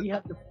don't really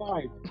have the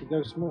 5 to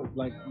go small.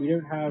 Like we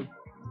don't have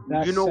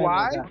that. You know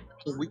why?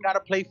 We gotta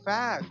play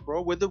fast,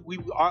 bro.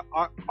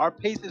 Our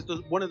pace is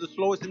one of the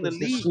slowest in the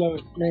league. No,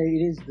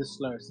 it is the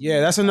slowest. Yeah,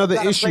 that's another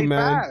issue,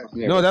 man.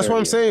 Yeah, no, that's what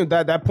I'm saying.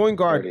 That point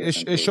guard,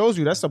 it shows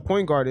you that's a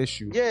point guard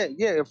issue.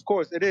 Yeah, of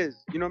course it is.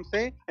 You know what I'm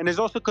saying? And it's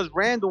also because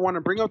Randall want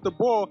to bring up the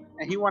ball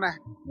and he want to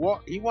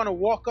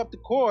walk up the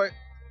court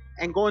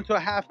and go into a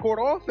half-court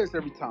offense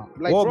every time.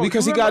 Like, well,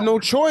 because he got no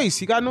choice.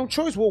 He got no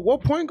choice. Well,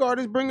 what point guard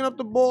is bringing up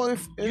the ball and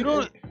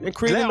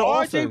creating the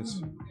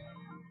offense?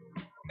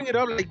 It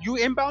up like you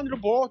inbounded the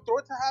ball, throw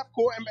it to half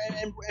court and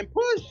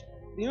push.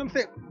 You know what I'm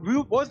saying?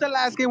 What was the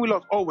last game we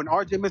lost? Oh, when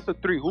RJ missed a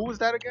 3. Who was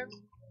that against?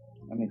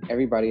 I mean,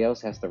 everybody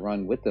else has to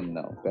run with them,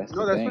 though. That's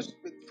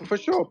for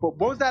sure. But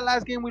what was that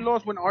last game we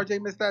lost when RJ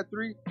missed that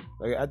 3?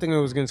 I think it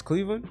was against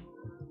Cleveland.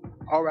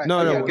 All right,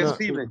 against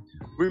Cleveland.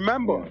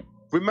 Remember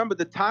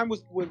the time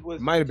was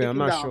might have been. I'm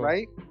not sure.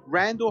 Right?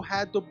 Randall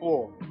had the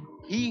ball.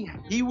 He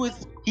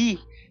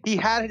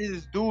had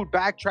his dude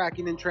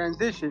backtracking in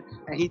transition,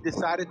 and he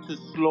decided to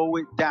slow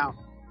it down.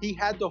 He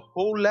had the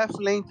whole left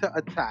lane to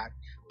attack,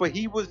 but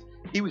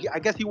I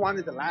guess he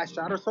wanted the last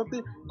shot or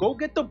something. Go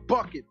get the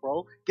bucket,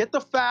 bro. Get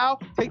the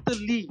foul, take the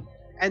lead,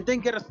 and then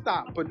get a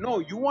stop. But no,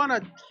 you want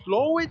to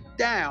slow it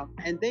down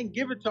and then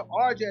give it to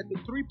RJ at the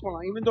 3-point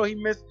line. Even though he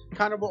missed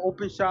kind of an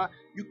open shot,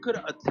 you could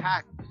have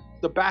attacked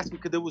the basket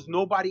because there was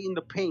nobody in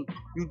the paint.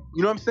 You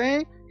know what I'm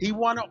saying? He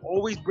want to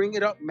always bring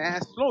it up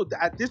mad slow.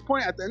 At this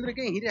point, at the end of the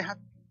game, he didn't have.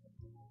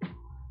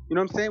 You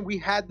know what I'm saying? We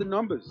had the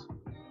numbers.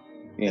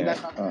 Yeah.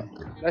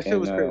 That shit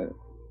was crazy.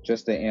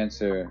 Just to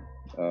answer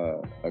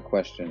a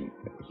question,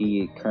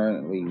 he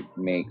currently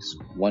makes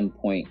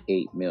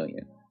 $1.8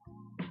 million.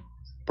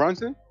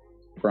 Brunson.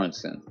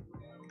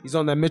 He's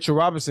on that Mitchell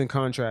Robinson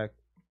contract.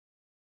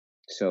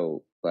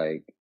 So,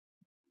 like,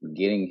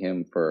 getting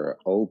him for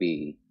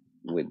Obi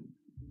would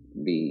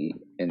be,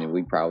 and then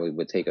we probably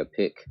would take a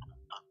pick.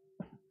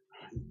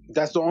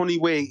 That's the only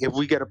way if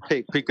we get a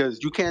pick, because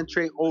you can't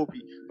trade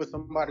Obi, but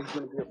somebody's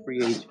going to be a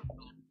free agent.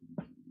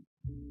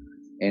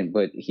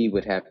 But he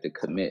would have to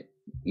commit,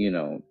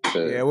 to...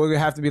 Yeah, it would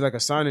have to be like a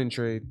sign-in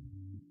trade.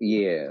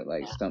 Yeah,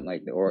 like something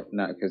like that, or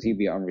not, because he'd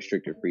be an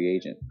unrestricted free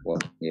agent. Well,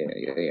 yeah.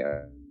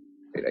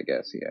 I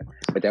guess, yeah.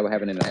 But that would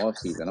happen in the off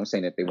season. I'm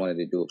saying that they wanted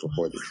to do it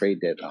before the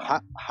trade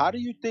deadline. How do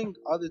you think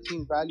other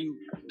teams value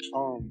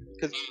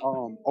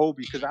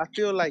Obi? Because I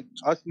feel like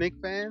us Knicks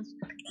fans,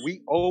 we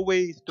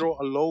always throw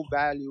a low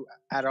value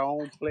at our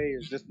own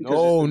players just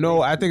because.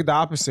 No, I think the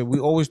opposite. We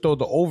always throw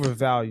the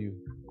overvalue.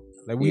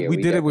 Like we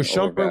did it with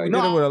Shumpert. We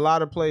did it with a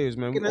lot of players,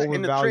 man. We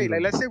in the trade,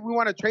 like let's say we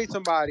want to trade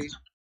somebody,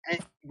 and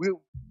we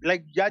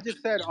like y'all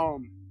just said,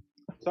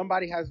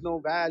 somebody has no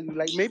value.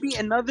 Like maybe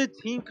another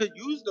team could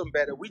use them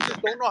better. We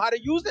just don't know how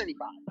to use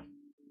anybody.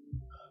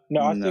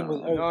 No, I think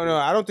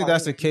I don't think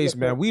that's the case,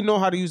 man. We know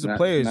how to use the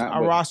players.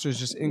 Our roster is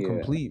just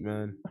incomplete,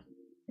 man.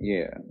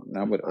 Yeah,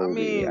 not with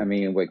Obi. I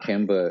mean, with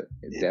Kemba,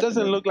 it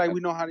doesn't look like we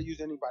know how to use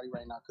anybody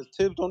right now because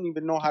Tibbs don't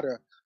even know how to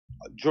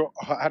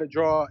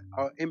draw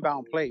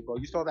inbound play, bro.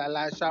 You saw that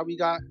last shot we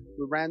got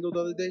with Randall the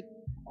other day.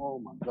 Oh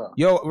my god.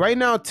 Yo, right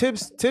now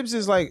Tibbs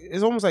is like,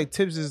 it's almost like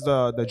Tibbs is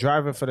the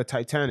driver for the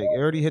Titanic. It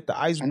already hit the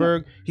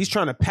iceberg. He's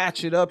trying to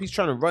patch it up. He's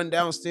trying to run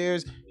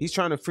downstairs. He's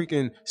trying to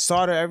freaking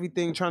solder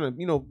everything, trying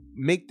to,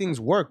 make things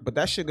work, but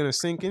that shit gonna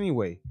sink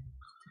anyway.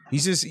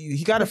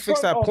 He got to fix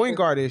that point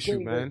guard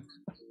issue, man.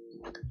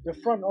 The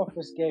front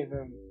office gave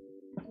him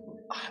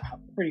a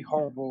pretty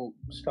horrible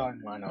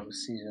starting lineup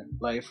this season.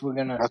 Like, if we're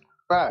gonna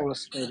call a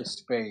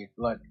spade,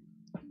 like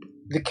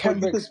the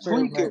Kemba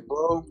experiment, tweak it,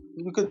 bro.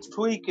 You could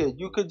tweak it.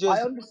 You could just.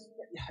 I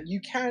understand.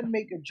 You can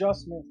make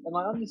adjustments, and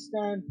I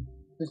understand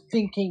the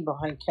thinking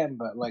behind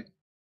Kemba. Like,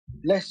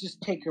 let's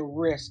just take a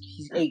risk.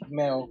 He's $8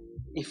 million.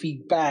 If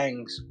he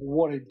bangs,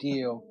 what a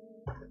deal.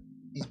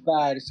 He's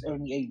bad. It's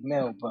only $8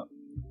 million, but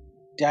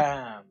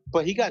damn.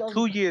 But he got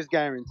 2 years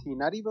guarantee,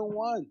 not even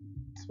 1,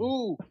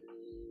 2.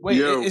 Wait,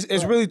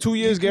 it's really 2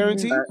 years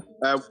guaranteed?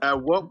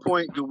 At what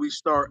point do we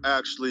start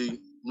actually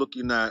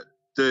looking at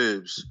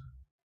Tibbs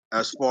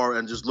as far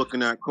as just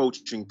looking at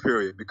coaching,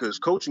 period? Because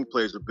coaching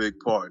plays a big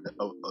part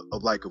of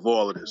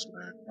all of this,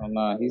 man. Oh,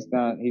 no, he's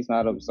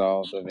not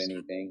absolved of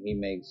anything. He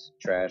makes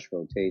trash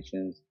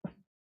rotations.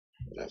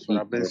 That's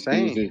what I've been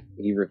saying.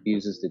 He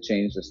refuses to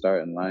change the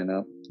starting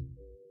lineup.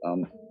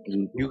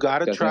 You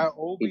gotta try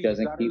Obi. He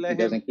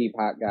doesn't keep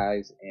hot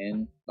guys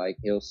in. Like,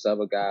 he'll sub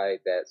a guy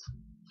that's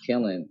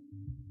killing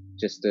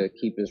just to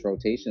keep his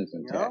rotations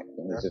intact.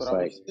 And it's just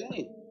like,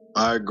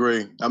 I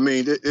agree. I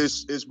mean,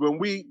 it's when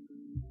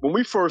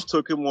we first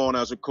took him on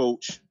as a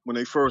coach, when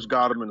they first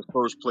got him in the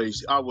first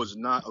place, I was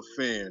not a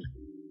fan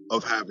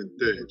of having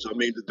Tibbs. I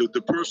mean,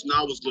 the person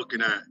I was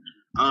looking at,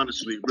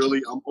 honestly,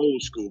 really, I'm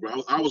old school,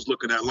 bro. I was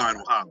looking at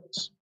Lionel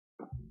Hollins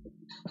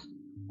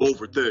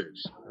over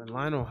Tibbs. And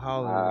Lionel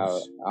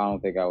Hollins. I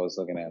don't think I was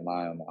looking at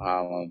Lionel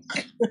Hollins.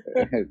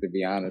 To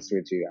be honest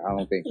with you, I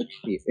don't think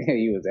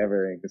he was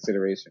ever in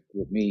consideration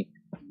with me.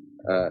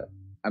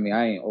 I mean,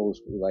 I ain't old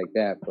school like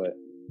that, but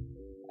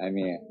I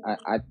mean,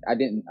 I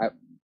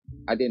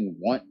didn't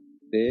want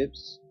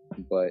Tibbs,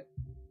 but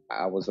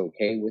I was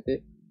okay with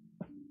it.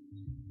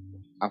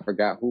 I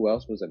forgot who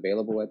else was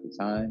available at the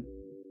time.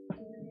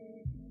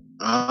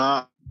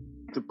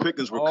 The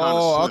pickings were kind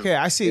of slim. Okay.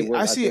 I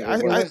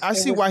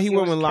see why he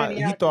went with Lionel.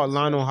 He thought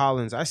Lionel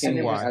Hollins. I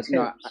see why.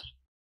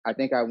 I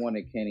think I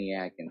wanted Kenny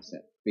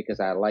Atkinson because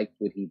I liked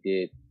what he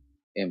did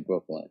in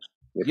Brooklyn.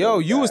 Yo,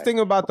 you was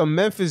thinking about the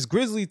Memphis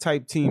Grizzly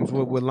type teams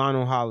with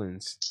Lionel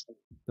Hollins.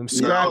 Them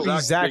scrappy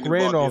Zach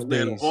Randolph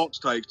days. Hawks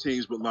type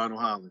teams with Lionel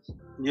Hollins.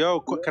 Yo,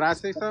 can I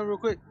say something real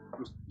quick?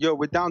 Yo,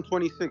 we're down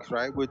 26,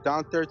 right? We're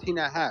down 13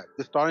 at half.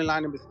 The starting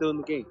lineup is still in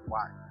the game.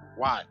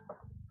 Why?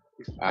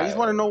 I just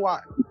want to know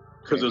why.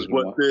 Because it's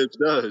what Tibbs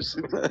does.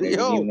 He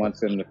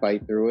wants him to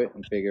fight through it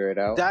and figure it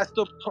out. That's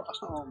the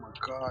oh my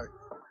god.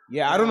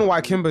 Yeah, I don't know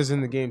why Kemba's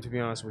in the game, to be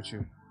honest with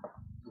you.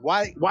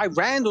 Why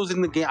Randall's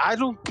in the game? I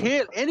don't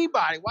care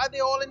anybody. Why they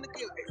all in the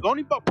game? The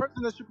only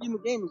person that should be in the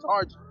game is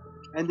Archie.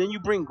 And then you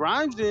bring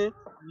Grimes in,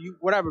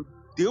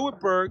 deal with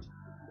Burks,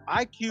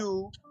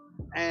 IQ,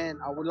 and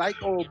I would like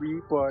Obi,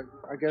 but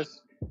I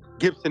guess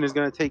Gibson is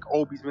gonna take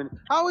Obi's minutes.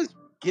 How is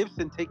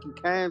Gibson taking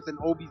Cam's and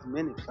Obi's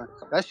minutes?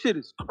 That shit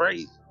is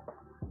crazy.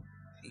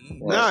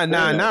 Nah,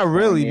 not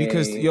really,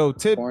 because he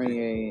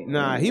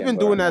been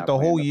doing that the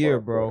whole year,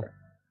 bro.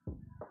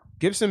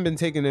 Gibson been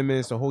taking them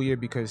minutes the whole year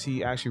because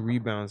he actually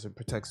rebounds and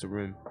protects the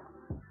rim.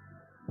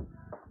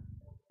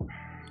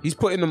 He's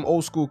putting them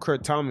old school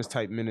Kurt Thomas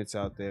type minutes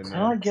out there,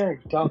 man. I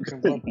get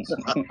Duncan Robinson.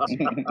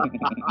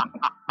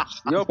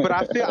 Yo, but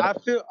I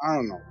feel I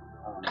don't know.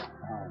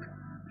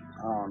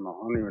 I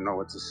don't even know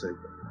what to say.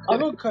 I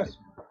have a question.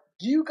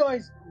 Do you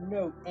guys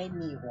know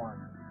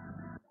anyone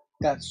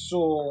that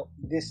saw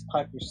this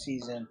type of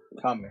season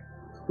coming?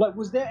 Like,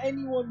 was there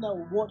anyone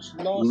that watched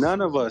last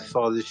None of us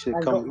saw this shit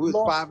coming. It was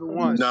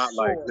 5-1. Not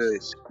like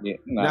this. Yeah,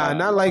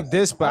 not like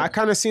this, but I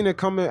kind of seen it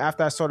coming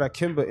after I saw that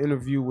Kemba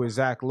interview with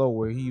Zach Lowe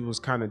where he was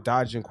kind of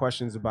dodging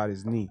questions about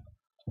his knee.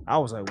 I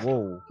was like,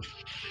 whoa.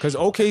 Because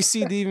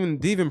OKC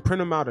didn't even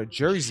print him out a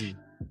jersey.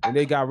 and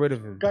they got rid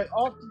of him. Like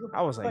after the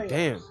I was like, playoffs,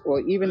 damn.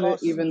 Well, even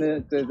last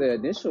the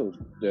initial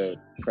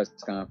press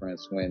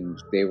conference when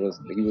he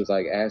was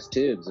like, ask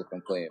Tibbs if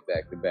I'm playing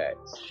back to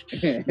backs.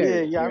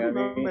 I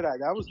remember that.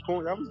 That was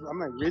cool. I'm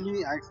like,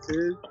 really? Ask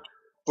Tibbs?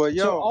 But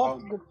yo, so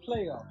after the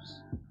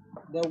playoffs,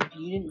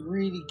 you didn't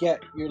really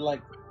get your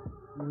like,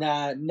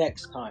 nah,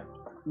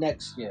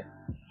 next year.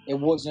 It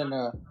wasn't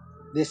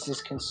this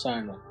is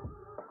concerning.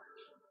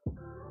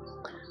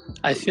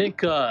 I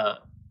think I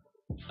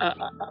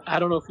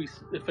don't know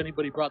if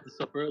anybody brought this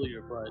up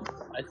earlier, but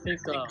I think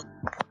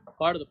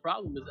part of the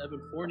problem is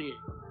Evan Fournier.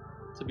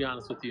 To be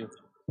honest with you,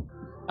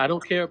 I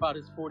don't care about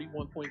his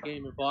 41-point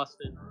game in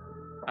Boston.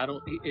 I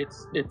don't.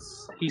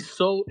 He's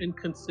so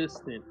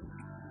inconsistent,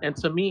 and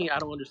to me, I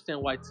don't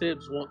understand why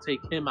Tibbs won't take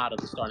him out of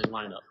the starting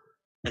lineup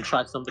and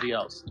try somebody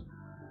else.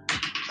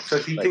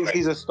 Because he thinks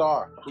he's a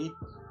star.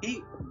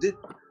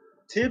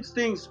 Tibbs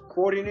thinks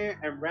Fournier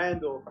and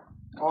Randall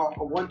are a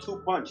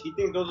 1-2 punch. He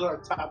thinks those are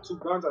top two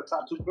guns, or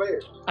top two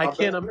players. I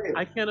can't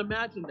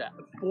imagine that.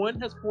 When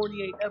has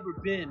Fournier ever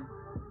been?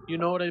 You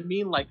know what I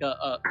mean? Like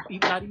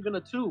not even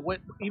a 2.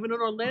 Even in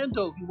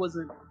Orlando, he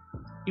wasn't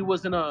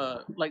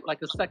a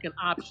like a second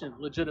option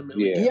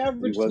legitimately. Yeah,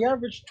 he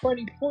averaged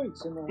 20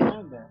 points in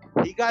Orlando.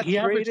 He got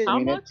traded.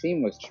 That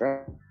team was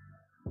trash.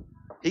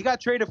 He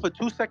got traded for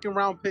 2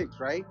 second-round picks,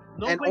 right?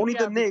 No and way only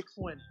the Knicks.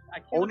 I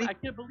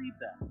can't believe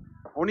that.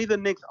 Only the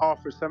Knicks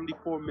offered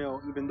 $74 million,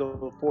 even though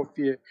the fourth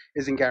year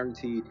isn't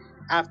guaranteed,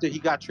 after he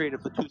got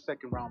traded for 2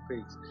 second-round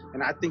picks.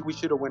 And I think we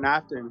should have went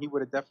after him. He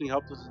would have definitely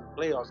helped us in the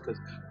playoffs because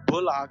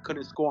Bullock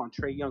couldn't score on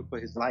Trae Young for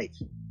his life.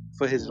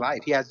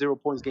 He had 0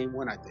 points game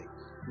 1, I think,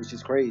 which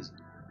is crazy.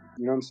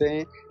 You know what I'm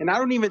saying? And I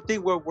don't even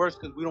think we're worse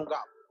because we don't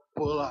got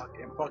Bullock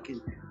and fucking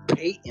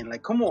Peyton.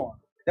 Like, come on.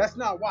 That's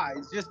not why.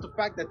 It's just the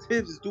fact that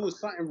Tibbs is doing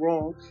something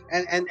wrong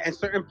and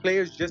certain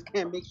players just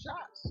can't make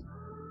shots.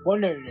 Well,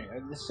 no.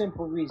 The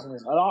simple reason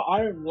is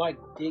I don't like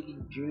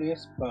digging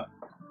Julius, but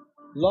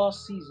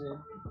last season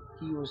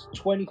he was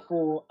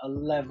 24,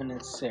 11,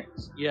 and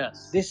 6.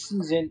 Yes. This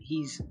season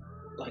he's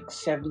like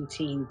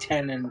 17,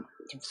 10, and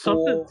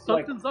 4.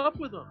 Something's up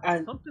with him.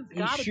 And something's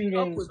got to be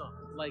up with him.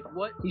 Like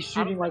what? He's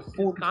shooting like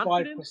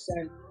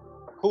 45%.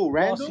 Who,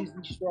 Randall?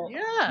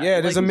 Yeah,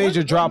 there's a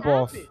major drop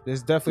off.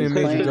 There's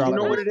definitely a major drop off. You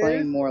know what it is?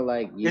 Playing more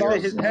like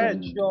his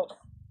head.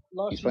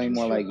 He's playing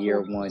more like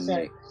year 1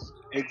 Knicks.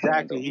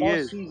 Exactly, he last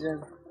is.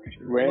 Season,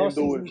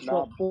 Randall is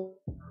not New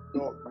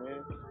York,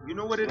 man. You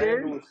know what it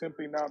Randall is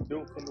simply not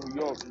built for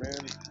New York, man.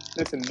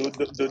 Listen,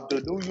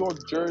 the New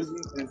York jersey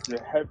is the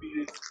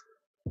heaviest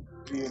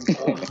in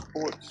all the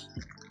sports.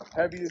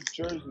 Heaviest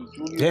jersey.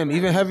 Julius Damn,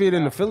 even heavier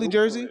than the Philly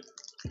jersey?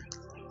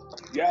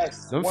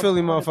 Yes. Them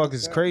Philly motherfuckers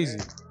is crazy.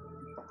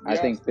 Man. I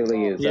think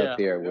Philly is up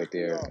there with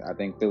their. I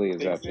think Philly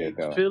is up there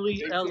though.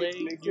 Philly, LA,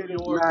 New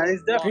York. Nah,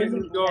 it's definitely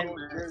New York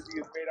jersey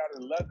is made out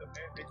of leather,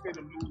 man. They say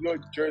the New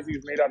York jersey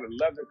is made out of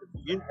leather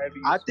because it's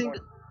heavy.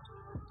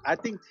 I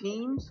think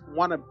teams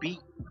want to beat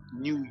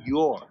New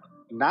York,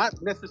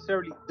 not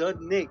necessarily the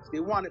Knicks. They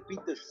want to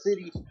beat the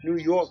city, New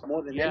York,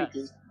 more than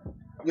anything.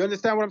 You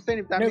understand what I'm saying?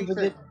 If that makes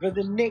sense. But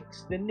the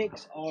Knicks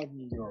are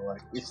New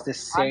York. It's the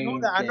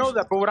same. I know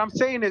that. But what I'm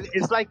saying is,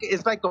 it's like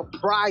a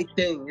pride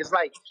thing. It's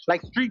like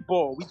street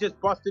ball. We just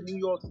busted New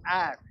York's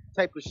ass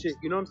type of shit.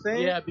 You know what I'm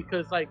saying? Yeah,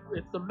 because like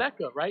it's the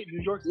Mecca, right?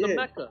 New York's the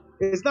Mecca.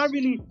 It's not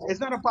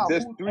about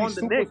There's who's on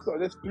the Knicks.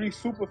 There's 3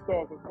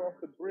 superstars across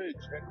the bridge,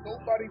 and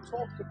nobody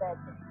talks about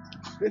them.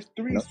 There's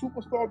 3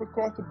 superstars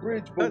across the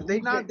bridge, but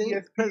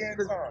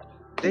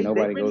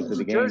nobody goes to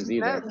the games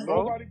either.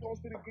 Nobody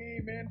goes to the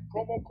game, man.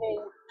 Promo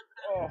code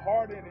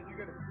Harden, and you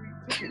get a free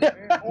ticket,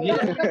 man.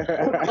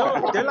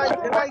 No, they're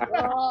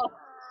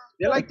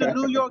like the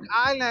New York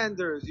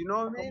Islanders. You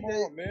know what I mean? Come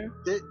on, man.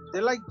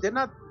 They're like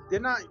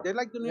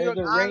the New York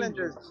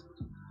Islanders.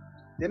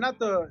 They're not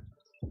the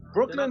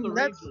Brooklyn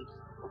Nets.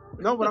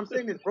 No, what I'm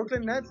saying is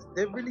Brooklyn Nets.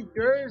 They're really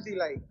Jersey.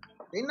 Like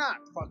they're not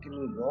fucking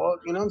New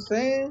York. You know what I'm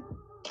saying?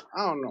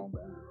 I don't know,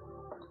 man.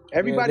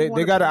 Everybody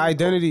they got an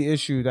identity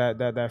issue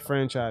that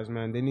franchise,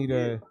 man. They need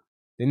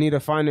to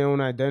find their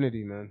own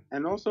identity, man.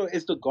 And also,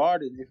 it's the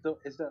Garden. It's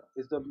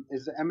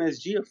the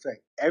MSG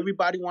effect.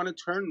 Everybody want to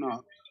turn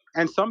up,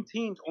 and some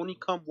teams only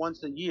come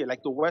once a year.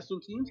 Like the Western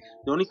teams,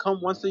 they only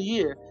come once a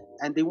year,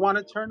 and they want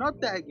to turn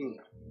up that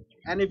game.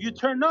 And if you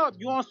turn up,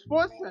 you're on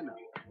Sports Center.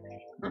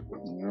 You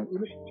know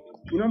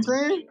what I'm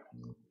saying?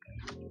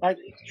 Like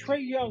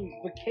Trae Young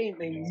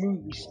became a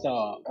movie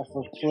star off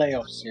a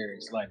playoff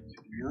series. Like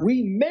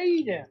we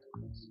made him.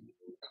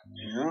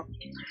 Yeah.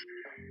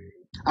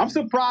 I'm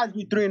surprised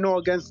we 3-0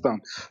 against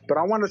them, but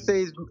I want to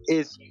say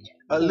it's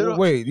a little.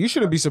 Wait, you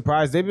shouldn't be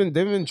surprised. They've been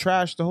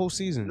trashed the whole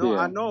season. No,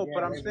 I know,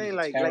 but I'm saying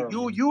like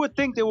you would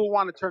think they would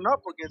want to turn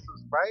up against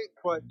us, right?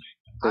 But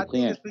I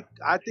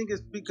think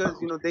it's because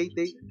they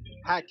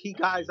had key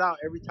guys out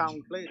every time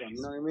we played them.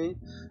 You know what I mean?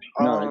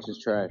 No, it's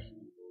just trash.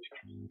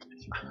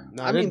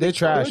 No, I mean, they're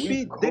trash.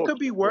 They could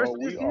be worse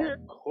this year.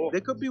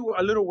 They could be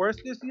a little worse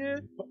this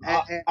year.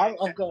 I'm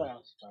gonna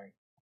ask, sorry.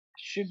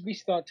 should we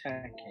start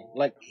tanking?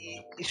 Like,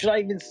 should I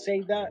even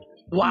say that?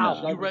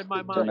 Wow, No. you read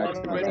my mind.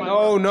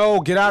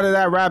 No, get out of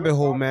that rabbit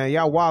hole, man.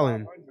 Y'all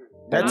wildin'.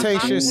 That Have you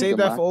tank seen shit, save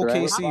the that for mock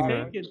draft? OKC,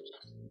 man.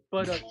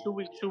 But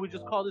should we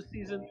just call the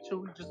season? Should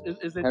we just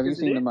is it? Have you is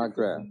it seen the it? mock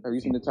draft? Have you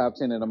seen the top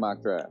 10 in the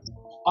mock draft?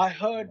 I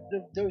heard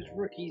those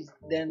rookies,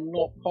 they're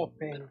not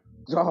popping.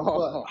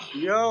 Oh,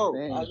 Yo,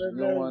 man, I you don't don't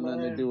know, want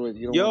nothing to man. do with.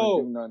 You don't Yo.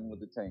 want to do nothing with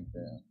the tank,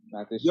 man.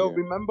 Not this Yo, year.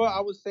 remember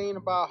I was saying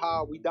about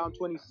how we down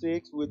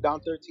 26, we're down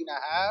 13 and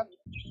a half,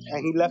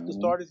 and he left the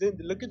starters in?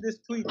 Look at this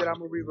tweet that I'm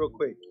going to read real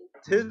quick.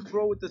 Tibbs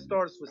rolled with the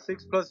starters for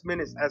 6+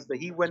 minutes as the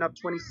Heat went up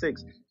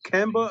 26.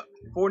 Kemba,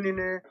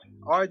 Fournier,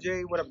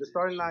 RJ, the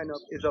starting lineup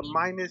is a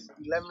minus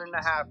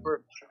 11.5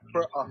 for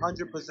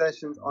 100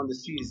 possessions on the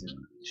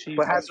season.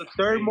 But has the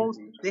third most,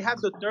 they have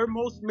the third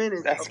most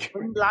minutes of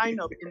any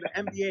lineup in the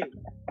NBA.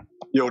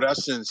 Yo,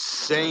 that's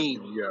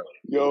insane, yo.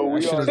 Yo, That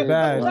we shit are is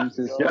bad.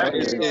 That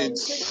is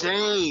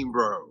insane,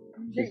 bro.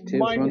 Just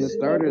tips on the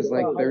starters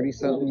like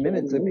 30-something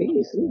minutes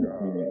apiece.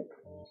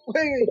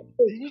 Wait,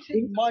 did you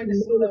say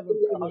minus 11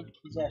 for 100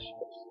 possessions?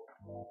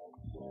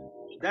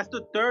 That's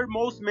the third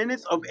most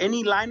minutes of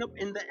any lineup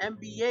in the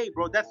NBA,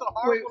 bro. That's a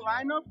horrible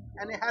lineup,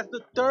 and it has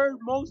the third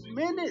most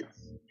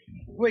minutes.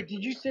 Wait,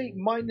 did you say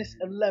minus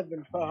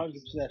 11 per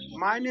 100 possessions?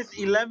 Minus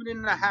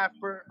 11.5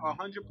 per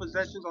 100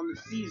 possessions on the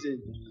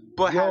season,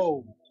 but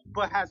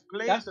has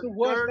played That's the the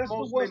worst. third That's the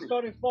most worst minutes.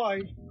 starting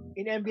five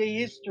in NBA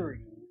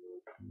history.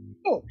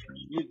 Oh,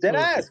 you dead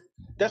ass.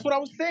 That's what I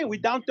was saying. We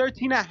down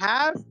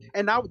 13.5,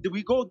 and now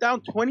we go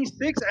down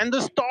 26, and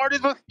the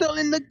starters are still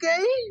in the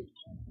game.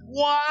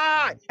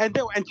 Why? And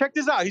check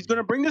this out. He's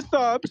gonna bring the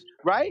subs,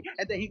 right?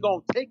 And then he's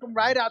gonna take them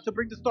right out to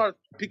bring the starters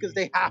because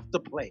they have to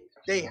play.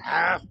 They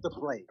have to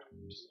play.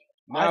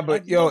 Nah,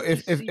 but yo,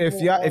 if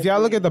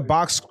y'all look at the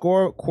box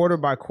score quarter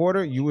by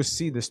quarter, you would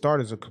see the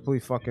starters are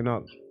completely fucking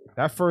up.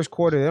 That first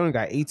quarter, they only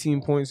got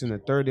 18 points. In the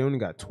third, they only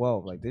got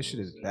 12. Like, this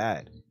shit is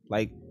bad.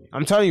 Like,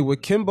 I'm telling you,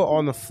 with Kimba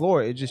on the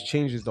floor, it just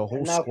changes the whole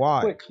And now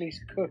squad. Quickly's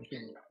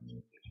cooking.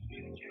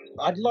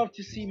 I'd love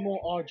to see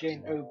more RJ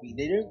and Obi.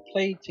 They don't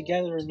play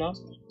together enough.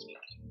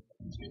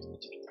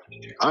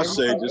 I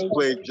say just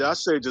play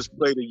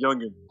the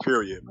youngin.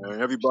 Period,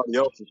 man. Everybody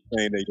else is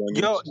playing their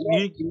youngin. Yo,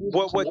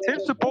 what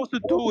Tim's supposed to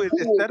do is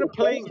instead of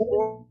playing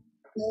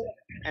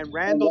and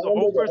Randall the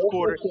whole first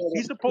quarter,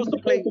 he's supposed to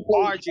play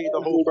RJ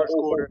the whole first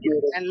quarter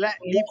and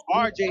leave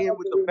RJ in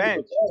with the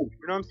bench. You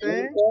know what I'm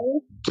saying?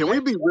 Can we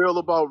be real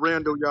about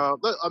Randall, y'all?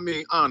 I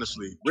mean,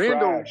 honestly,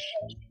 Randall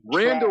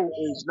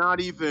is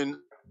not even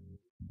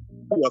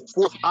a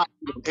fourth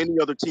option of any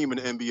other team in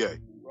the NBA.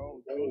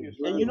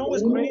 And you know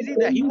what's crazy?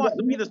 That he wants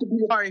to be the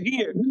star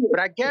here. But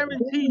I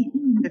guarantee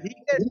if he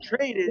gets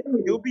traded,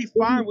 he'll be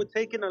fine with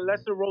taking a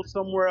lesser role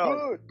somewhere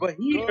else. But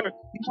here,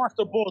 he wants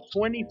the ball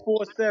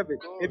 24/7.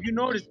 If you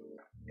notice,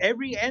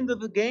 every end of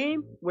the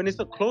game, when it's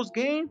a close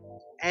game,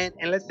 and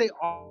let's say,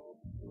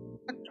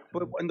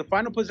 but in the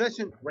final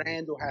possession,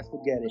 Randall has to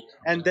get it.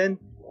 And then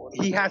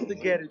he has to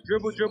get it.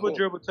 Dribble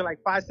till like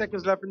 5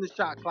 seconds left in the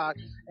shot clock.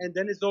 And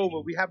then it's over.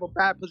 We have a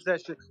bad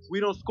possession. We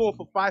don't score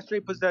for 5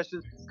 straight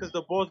possessions because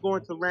the ball's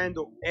going to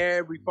Randall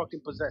every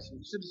fucking possession.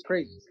 This shit is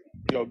crazy.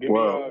 Yo, give me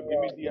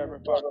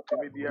De'Aaron Fox. Give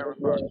me De'Aaron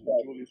Fox.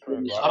 Julius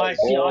Randle.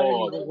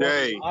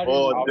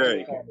 All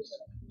day.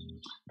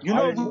 You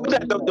know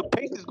that the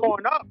pace is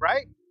going up,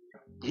 right?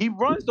 He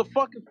runs the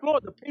fucking floor.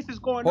 The pace is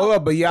going up. Hold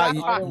up, but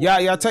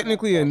y'all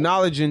technically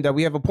acknowledging that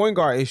we have a point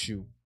guard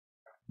issue.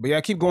 But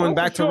y'all keep going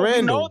back to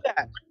Randall. We know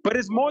that, but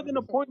it's more than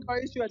a point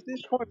guard issue at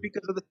this point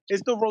because of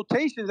it's the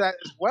rotations as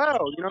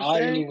well. You know what I'm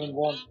saying? I didn't even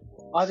want.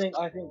 I think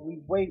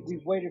we've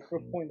waited for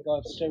a point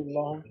guard so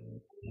long.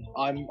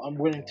 I'm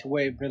willing to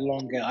wait a bit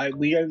longer.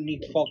 We don't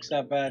need Fox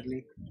that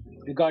badly.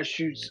 The guy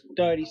shoots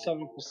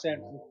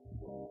 37%.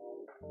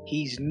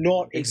 He's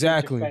not a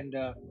good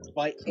defender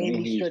by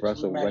any stretch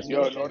of the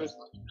imagination.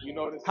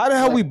 How the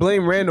hell we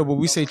blame Randall, but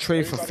we say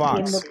trade for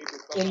Fox?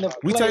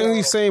 We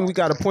technically saying we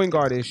got a point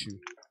guard issue.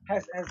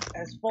 Has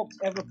Fox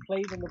ever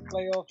played in the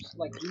playoffs?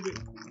 Like he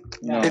didn't.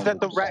 No. It's that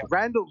the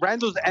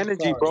Randall's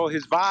energy, bro.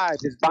 His vibe,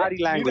 his body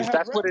language.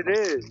 That's what it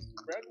is.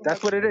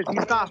 That's what it is.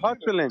 He's not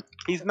hustling.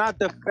 He's not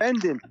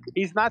defending.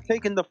 He's not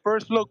taking the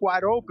first look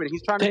wide open.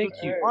 He's trying to do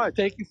too much.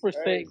 Thank you for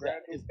saying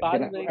that. His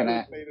body language.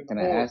 Can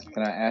I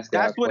ask?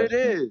 That's what it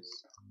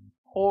is.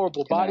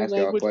 Horrible body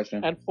language.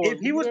 And if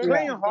he was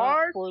playing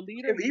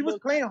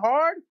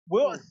hard,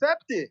 we'll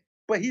accept it.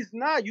 But he's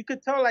not. You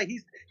could tell like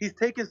he's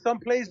taking some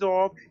plays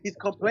off. He's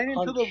complaining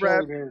to the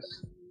ref.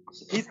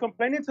 He's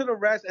complaining to the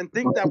refs and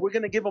think that we're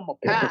gonna give him a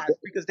pass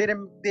because they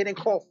didn't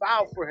call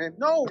foul for him.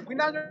 No, we're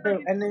not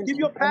gonna give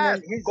you a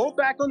pass. Go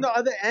back on the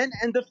other end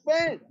and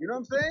defend. You know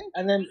what I'm saying?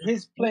 And then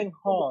his playing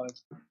hard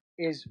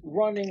is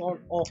running on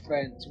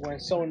offense when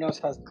someone else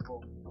has the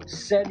ball,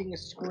 setting a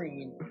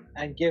screen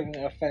and giving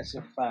an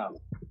offensive foul.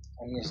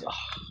 And he's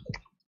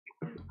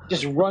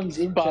just runs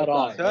into that.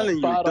 I'm telling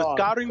you, the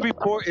scouting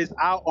report is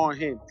out on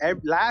him.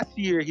 Last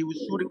year, he was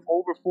shooting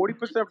over 40%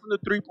 from the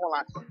three-point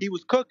line. He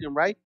was cooking,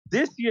 right?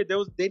 This year,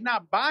 they're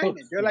not buying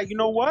it. They're like, you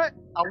know what?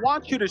 I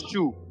want you to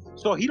shoot.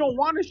 So he don't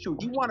want to shoot.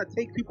 He want to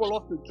take people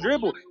off the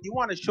dribble. He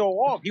want to show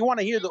off. He want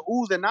to hear the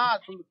oohs and ahs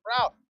from the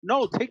crowd.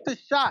 No, take the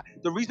shot.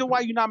 The reason why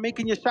you're not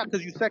making your shot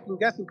because you second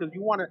guessing because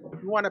you want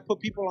to put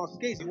people on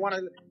skates. You want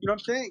to, you know what I'm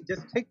saying?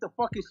 Just take the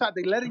fucking shot.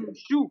 They letting you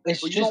shoot,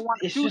 It's but you just don't want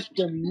to it's shoot. just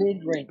the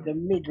mid range. The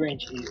mid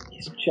range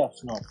is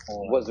just not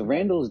for him. Was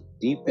Randall's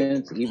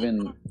defense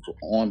even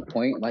on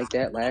point like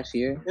that last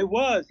year? It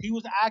was. He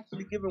was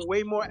actually giving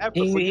way more effort.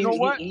 He, but he, you know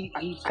what?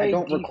 I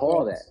don't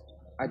recall that.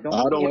 I don't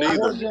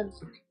either.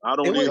 I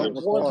don't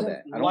recall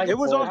that. It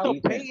was also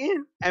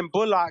Payton and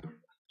Bullock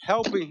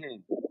helping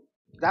him.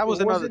 That was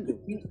another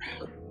thing.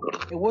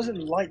 It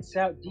wasn't lights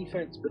out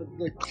defense, but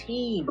the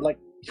team, like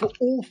for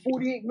all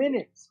 48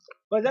 minutes.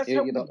 But that's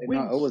how it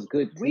was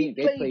good team.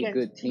 They played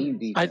good team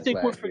defense. I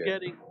think we're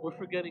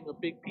forgetting a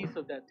big piece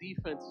of that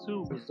defense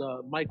too was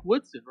Mike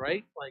Woodson,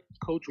 right? Like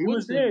Coach He Woodson.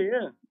 was there,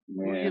 yeah.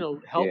 You know,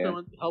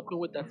 helping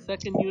with that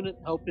second unit,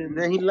 helping. And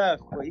then he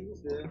left, but he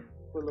was there.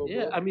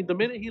 Yeah, I mean, the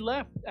minute he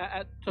left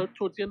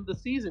towards the end of the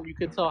season, you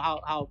could tell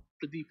how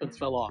the defense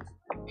fell off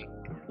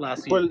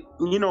last year.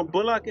 But you know,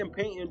 Bullock and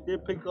Payton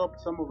did pick up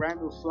some of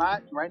Randall's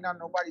slack. Right now,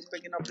 nobody's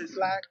picking up his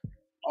slack.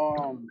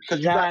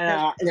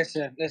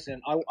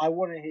 Listen. I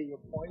want to hear your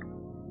point,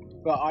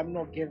 but I'm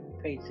not giving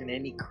Payton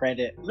any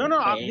credit. No,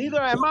 neither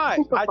am I.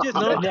 I just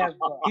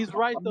he's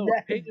right though.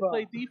 Payton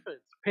played defense.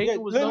 Payton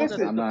was known as a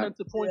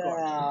defensive point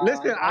guard.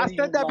 Listen, I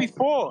said that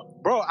before,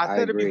 bro. I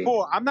said it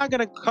before. I'm not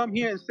gonna come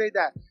here and say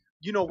that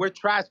we're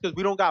trash because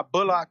we don't got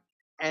Bullock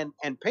and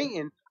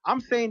Payton.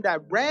 I'm saying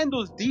that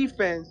Randall's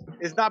defense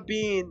is not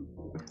being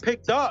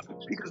picked up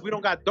because we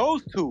don't got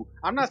those two.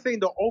 I'm not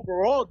saying the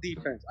overall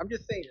defense. I'm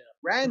just saying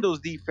Randall's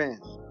defense.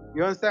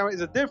 You understand?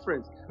 It's a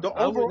difference. The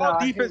overall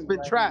defense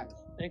been trash.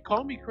 And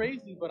call me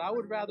crazy, but I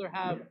would rather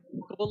have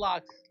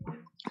Bullock's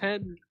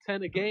 10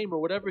 a game or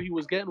whatever he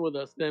was getting with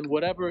us than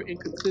whatever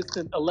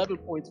inconsistent 11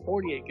 points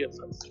Fournier gives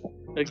us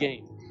a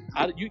game.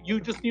 You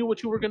just knew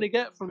what you were going to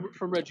get from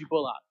Reggie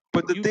Bullock.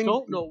 But you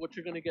don't know what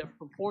you're going to get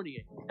from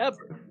Fournier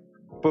ever.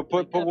 But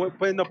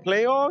in the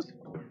playoffs,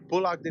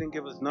 Bullock didn't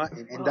give us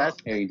nothing, and that's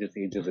he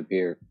just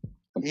appeared.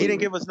 Completely. He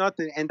didn't give us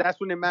nothing, and that's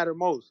when it mattered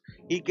most.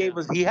 He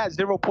had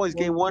 0 points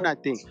game one, I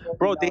think.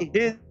 Bro, they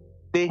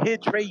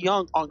hit Trae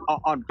Young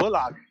on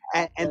Bullock,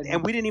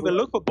 and we didn't even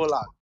look for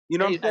Bullock. You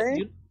know what I'm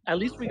saying? At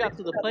least we got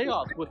to the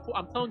playoffs.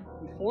 I'm telling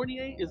you,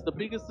 Fournier is the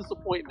biggest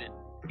disappointment.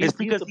 It's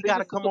because he got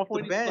to come off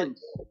the bench.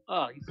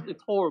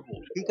 It's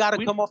horrible. He got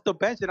to come off the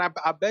bench, and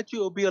I bet you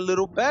it'll be a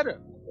little better.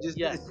 It's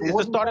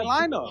a starting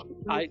lineup.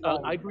 I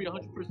agree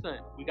 100%.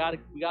 We got to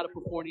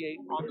put Fournier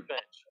on the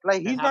bench.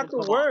 Like he's not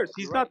the worst.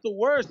 He's not the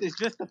worst. It's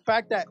just the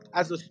fact that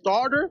as a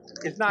starter,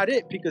 it's not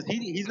it because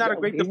he's not a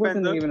great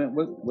defender.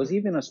 Was he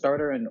even a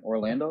starter in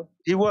Orlando?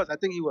 He was. I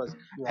think he was.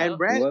 Yeah. And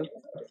Brand.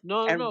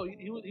 No.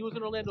 He was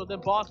in Orlando,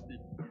 then Boston.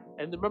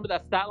 And remember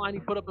that stat line he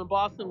put up in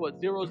Boston? What,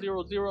 0,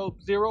 0, 0,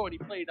 0, and he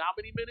played how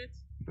many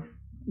minutes?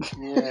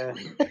 Yeah.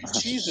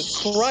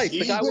 Jesus Christ.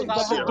 The guy was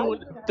out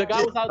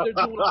there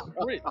doing a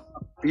sprint.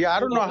 Yeah, I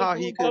don't know how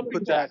he could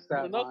put that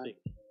stat line.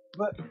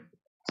 But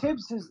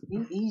Tibbs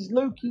he's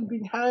low-key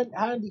been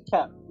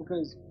handicapped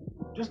because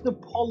just the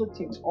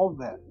politics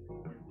of it.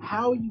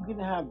 How are you going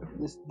to have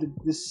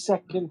the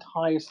second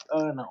highest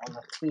earner on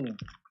the team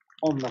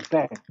on the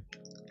bench?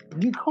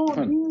 You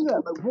can't do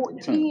that. Like,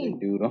 what team?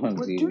 Dude on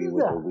TV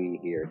with a "We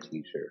Here"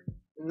 T-shirt.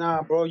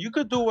 Nah, bro, you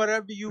could do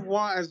whatever you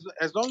want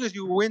as long as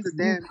you win the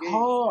damn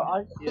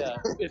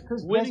game. If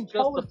winning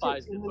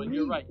justifies it, but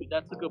you're right.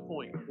 That's a good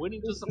point.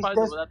 Winning justifies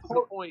it, but that's a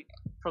good point.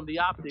 From the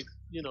optics,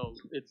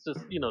 it's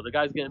just the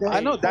guy's getting paid. I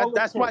know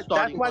that's why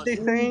they're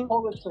saying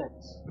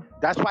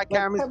that's why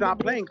Cam is not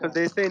playing because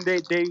they're saying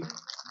they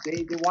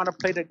want to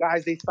play the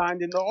guys they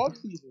signed in the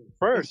offseason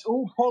first. It's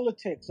all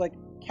politics. Like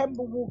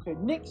Kemba Walker,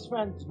 Knicks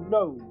fans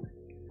know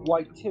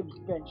why Tibbs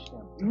benched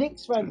him.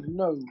 Knicks fans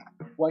know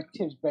why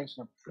Tibbs benched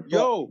him.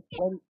 Yo,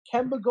 when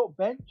Kemba got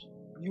benched,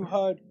 you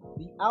heard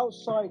the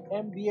outside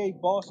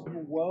NBA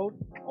basketball world.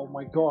 Oh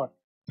my God,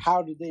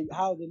 how the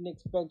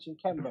Knicks benching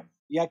Kemba?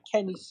 You had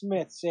Kenny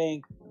Smith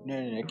saying, no,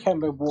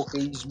 Kemba Walker,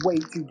 he's way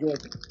too good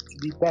to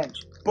be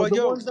benched. But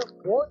the ones that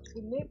watch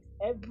the Knicks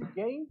every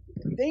game,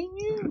 they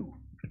knew.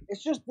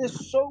 It's just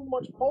there's so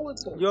much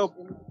politics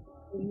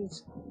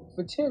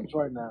for Tibbs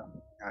right now.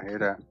 I hear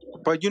that.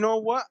 But you know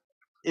what?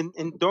 In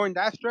during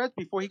that stretch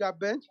before he got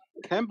benched,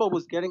 Kemba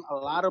was getting a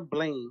lot of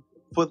blame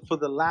for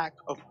the lack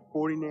of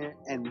Fournier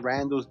and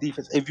Randall's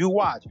defense. If you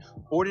watch,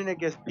 Fournier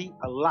gets beat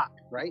a lot,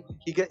 right?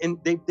 They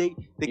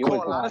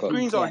call a lot of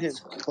screens on him.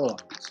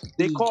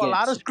 They call a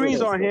lot of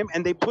screens on him,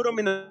 and they put him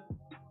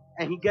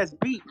and he gets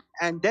beat.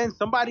 And then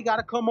somebody got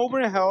to come over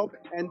and help,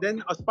 and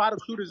then a spot of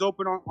shooters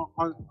open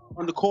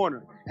on the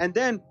corner. And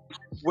then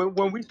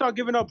when we start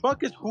giving up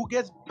buckets, who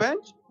gets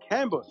benched?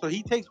 Kemba. So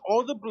he takes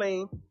all the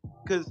blame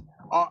because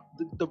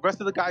the rest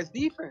of the guys'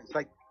 defense,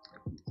 like,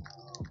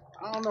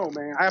 I don't know,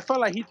 man. I felt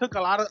like he took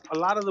a lot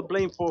of the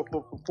blame for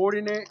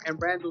Fournier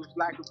and Randall's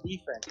lack of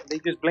defense. They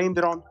just blamed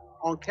it on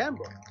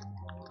Kemba.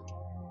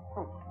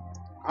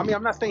 I mean,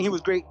 I'm not saying he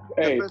was great.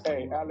 Hey,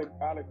 Alec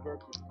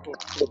Burks is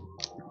cooked too.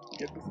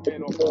 Get this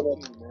man off our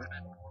team, man.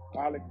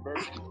 Alec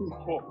Burks is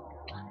cooked.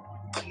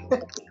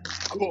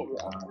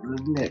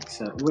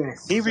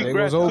 He There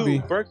regressed goes Obi.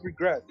 too. Burks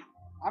regressed.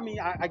 I mean,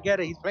 I get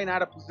it. He's playing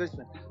out of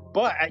position,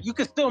 but you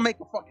can still make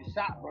a fucking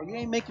shot, bro. You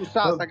ain't making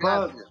shots like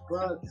last year.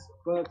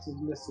 Burks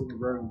is missing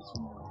Rose.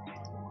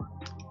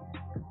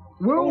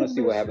 I want to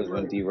see what happens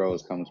when D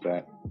Rose comes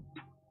back.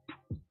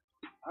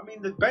 I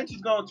mean, the bench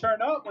is gonna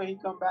turn up when he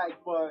come back,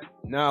 but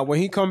Nah, when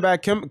he come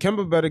back,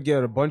 Kemba better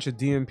get a bunch of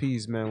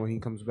DMPs, man. When he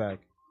comes back.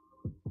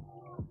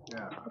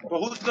 yeah.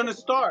 But who's gonna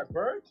start,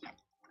 Burks?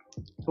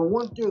 But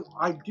one thing,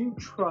 I do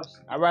trust.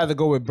 I'd rather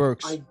go with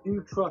Burks. I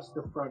do trust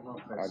the front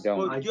office. I don't.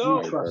 Well, I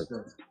yo, do trust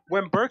them.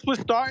 When Burks was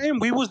starting,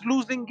 we was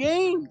losing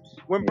games.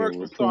 When Yeah, Burks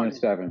we're was 2-7.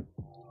 starting,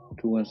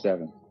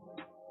 2-7.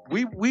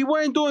 we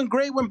weren't doing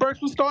great when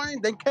Burks was starting.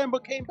 Then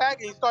Kemba came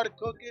back and he started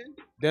cooking.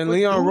 Then But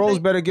Leon dude, Rose they-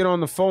 better get on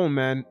the phone,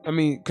 man. I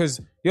mean,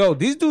 cause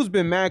these dudes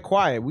been mad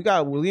quiet. We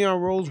got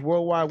Leon Rose,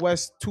 Worldwide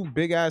West, two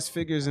big ass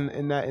figures in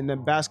the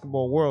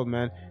basketball world,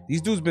 man.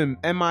 These dudes been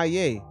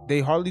MIA. They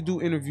hardly do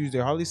interviews. They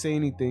hardly say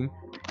anything.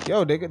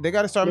 Yo, they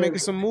got to start making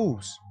some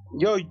moves.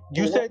 Yo,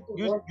 you said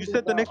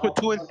the Knicks were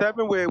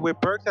 2-7 with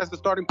Burks as the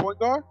starting point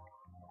guard,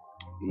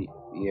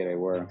 Yeah, they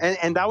were.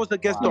 and that was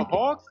against the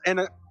Hawks, and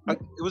it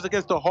was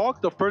against the Hawks.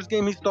 The first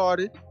game he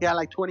started, he had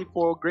like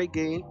 24, great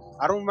game.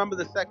 I don't remember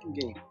the second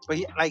game, but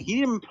he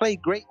didn't play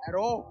great at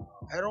all.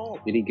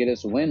 Did he get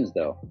us wins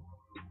though?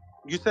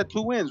 You said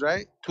 2 wins,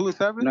 right?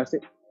 2-7. And I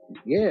said,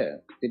 yeah.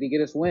 Did he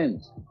get us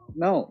wins?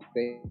 No,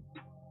 he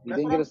That's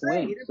didn't what get I'm us saying.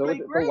 wins. He didn't So,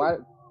 play great. why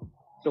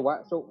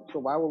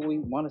would we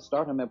want to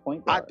start him at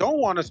point guard? I don't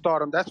want to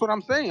start him. That's what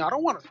I'm saying. I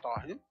don't want to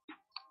start him.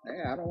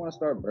 Yeah, I don't want to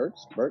start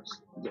Burks.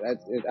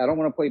 I don't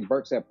want to play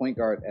Burks at point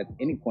guard at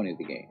any point of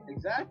the game.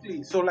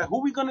 Exactly. So like,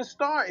 who we gonna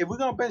start? If we're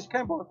gonna bench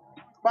Kemba,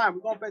 fine,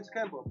 we're gonna bench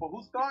Kemba. But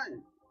who's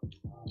starting?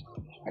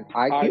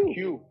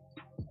 IQ.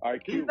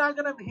 He's not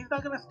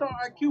gonna start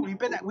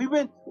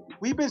IQ.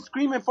 We've been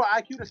screaming for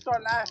IQ to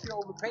start last year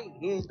over Payton.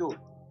 He ain't do it.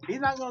 He's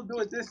not gonna do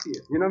it this year.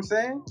 You know what I'm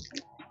saying?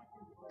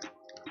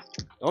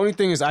 The only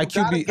thing is gotta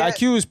get-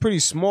 IQ is pretty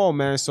small,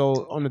 man.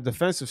 So on the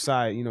defensive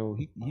side,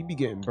 he be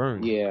getting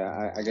burned.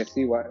 Yeah, I can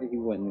see why he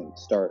wouldn't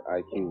start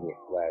IQ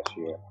last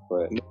year,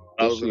 but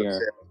I was this gonna year,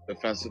 say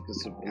defensive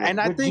discipline. And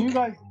I But do think you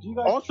guys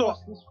also-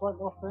 trust this front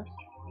office?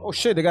 Oh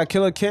shit, they got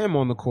Killer Cam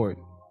on the court.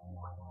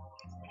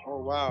 Oh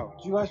wow.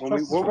 Do you guys What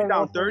trust this we front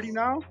down office? 30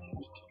 now?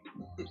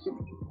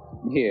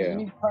 yeah.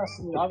 Me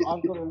personally,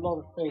 I've got a lot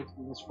of faith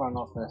in this front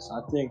office.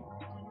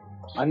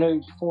 I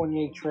know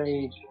Fournier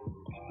trade,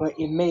 but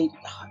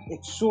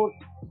it's sort.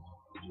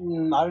 I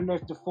don't know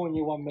if the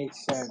Fournier one made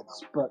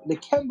sense, but the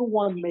Kemba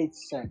one made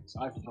sense.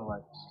 I feel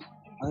like.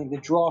 I think the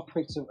draft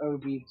picks of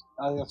Obi,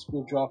 I think that's a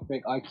good draft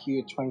pick.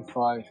 IQ at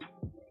 25,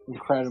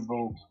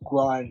 incredible.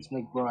 Grimes,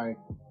 McBride,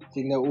 I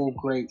think they're all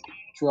great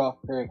draft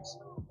picks.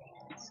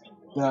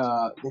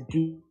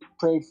 The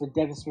trade for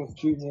Dennis Smith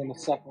Jr. in the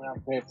second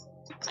round pick,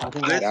 I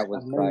think that's That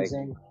was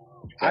amazing.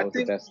 that was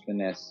the best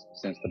finesse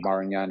since the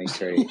Marignani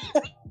trade.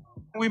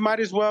 We might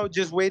as well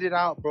just wait it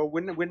out, bro.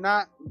 We're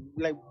not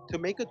like to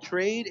make a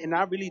trade and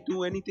not really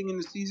do anything in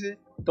the season.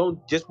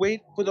 Don't just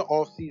wait for the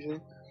off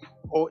season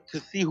or to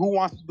see who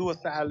wants to do a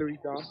salary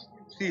dump.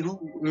 See who,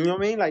 you know what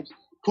I mean? Like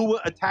who will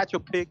attach a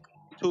pick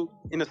to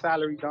in a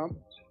salary dump.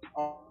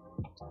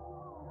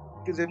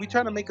 Because if we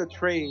try to make a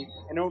trade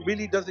and it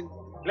really doesn't,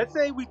 let's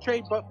say we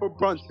trade but for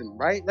Brunson,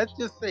 right? Let's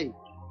just say.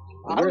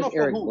 I don't Where's know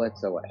for Eric who.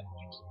 Bledsoe at?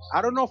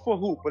 I don't know for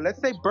who, but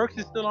let's say Burks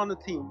is still on the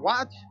team.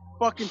 Watch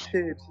fucking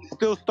Tibbs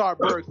still start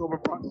Burks over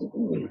Brunson.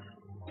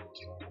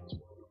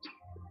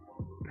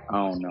 I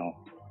don't know.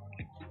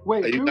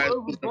 Wait, Are you who guys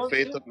over losing Brunson?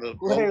 faith in the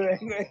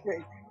Wait.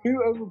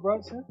 Who over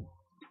Brunson?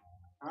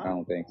 I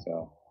don't think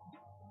so.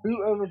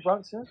 Who over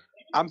Brunson?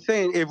 I'm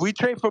saying if we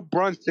trade for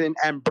Brunson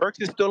and Burks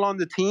is still on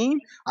the team,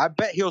 I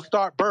bet he'll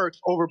start Burks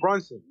over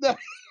Brunson.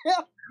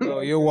 Yo,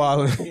 you're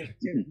wild.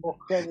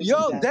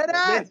 Yo, dead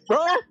ass,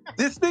 bro.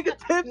 This nigga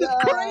Tibbs is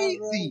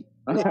crazy.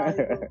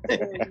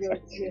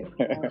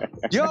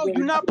 Yo,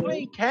 you're not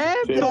playing Cam,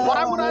 so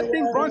why would I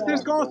think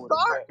Brunson's gonna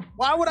start?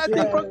 Why would I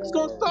think Brunson's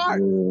gonna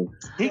start?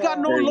 He got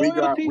no Hey,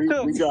 loyalty we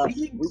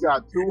to.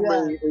 got two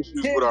main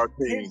issues with our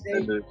team,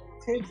 and the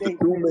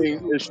two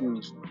main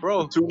issues.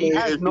 Bro, two he main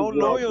has issues no with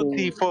our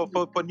loyalty team.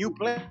 for new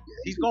players.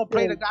 He's gonna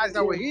play the guys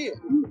that were here.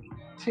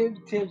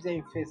 Tibbs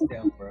ain't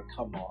Fizdale, bro.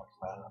 Come on,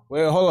 man.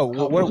 Wait, hold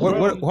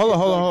on. Hold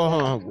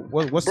on.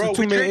 What's Bro, the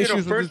two we main traded issues a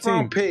with the first team?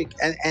 round pick,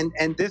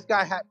 and this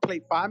guy had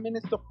played 5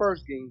 minutes the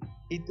first game.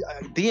 He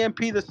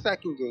DMP the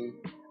second game.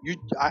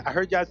 I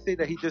heard y'all say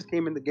that he just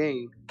came in the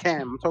game.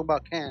 Cam, I'm talking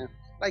about Cam.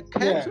 Like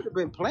Cam should have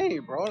been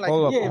playing, bro. Like,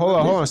 Hold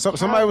on.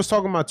 Somebody was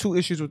talking about two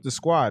issues with the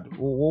squad.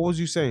 What was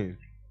you saying?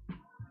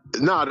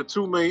 Nah, the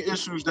two main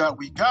issues that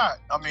we got,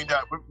 I mean,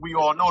 that we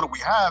all know that we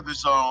have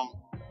is,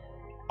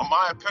 in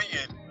my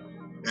opinion,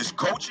 is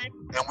coaching,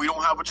 and we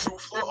don't have a true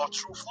floor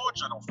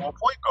general for a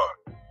point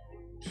guard.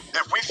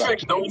 If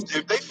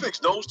they fix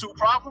those two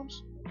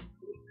problems,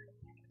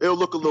 it'll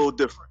look a little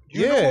different.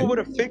 You know what would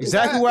have fixed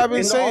exactly that what I've been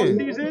in the saying.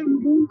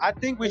 offseason? I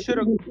think we should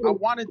have. I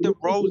wanted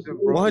DeRozan,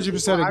 bro.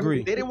 100%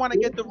 agree. They didn't want to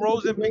get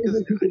DeRozan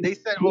because they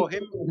said, "Oh,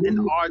 him and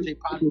RJ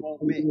probably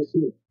won't mix."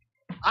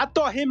 I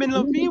thought him and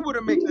Levine would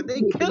have mixed, and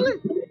they kill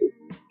it.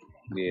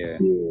 Yeah.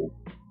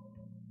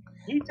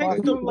 He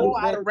takes the ball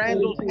out of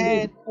Randall's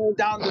hand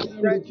down the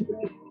stretch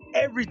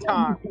every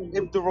time.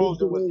 If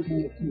DeRozan was,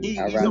 he's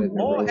a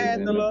ball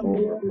handler.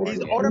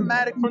 He's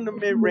automatic from the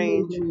mid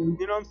range. You know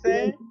what I'm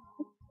saying?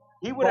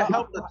 He would have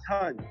helped a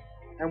ton.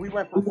 And we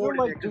went for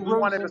 40 because we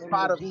wanted a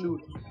spot up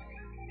shooter.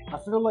 I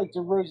feel like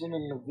DeRozan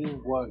and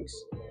Levine works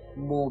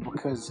more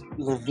because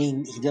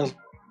Levine,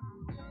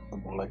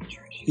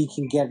 he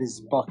can get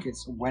his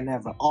buckets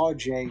whenever.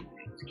 RJ,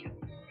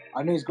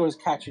 I know he's got his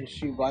catch and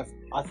shoot, but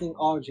I think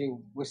RJ,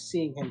 we're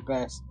seeing him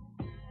best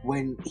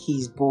when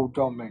he's ball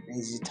dominant and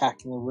he's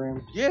attacking the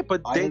rim. Yeah,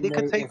 but they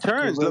could take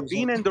turns.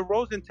 Levine and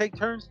DeRozan take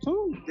turns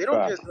too. They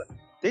don't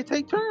they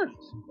take turns.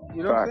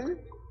 You know what I'm saying?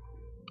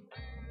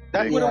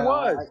 That's what it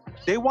was.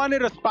 They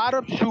wanted a spot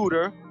up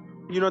shooter.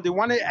 You know, they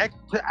wanted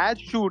to add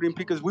shooting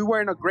because we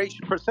were in a great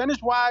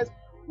percentage-wise.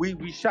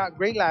 We shot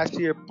great last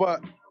year,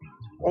 but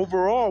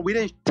overall, we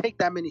didn't take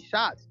that many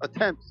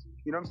attempts.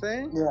 You know what I'm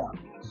saying? Yeah.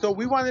 So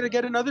we wanted to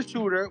get another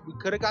shooter. We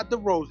could have got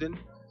DeRozan,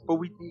 but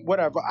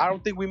whatever. I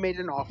don't think we made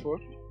an offer,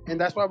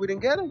 and that's why we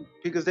didn't get him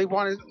because they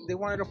wanted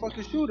a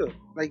fucking shooter,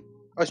 like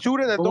a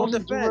shooter that don't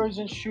defend.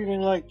 DeRozan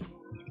shooting like.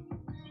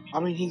 I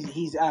mean,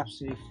 he's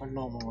absolutely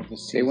phenomenal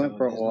this season. They went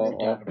for all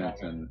offense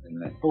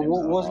but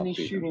wasn't he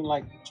shooting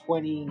like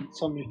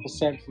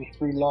 20-something% from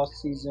three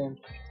last season?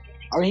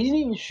 I mean, he didn't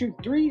even shoot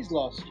threes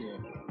last year.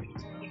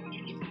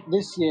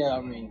 This year,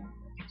 I mean,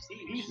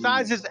 he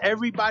sizes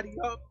everybody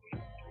up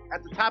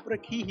at the top of the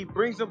key. He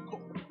brings them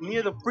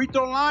near the free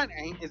throw line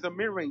and is a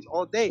mid range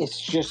all day.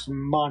 It's just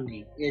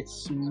money.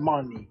 It's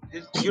money.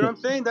 You know what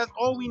I'm saying? That's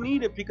all we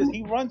needed because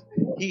he runs.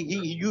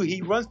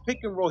 He runs pick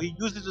and roll. He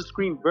uses the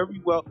screen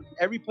very well.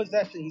 Every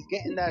possession, he's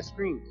getting that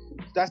screen.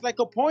 That's like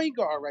a point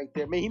guard right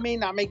there. Man, he may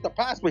not make the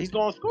pass, but he's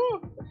gonna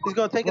score. He's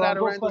gonna take it out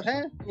of Randall's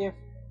hand.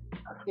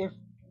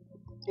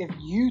 If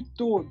you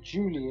thought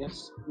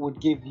Julius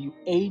would give you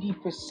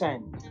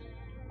 80%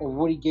 of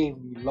what he gave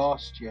you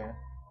last year,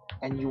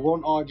 and you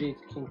want RJ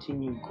to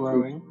continue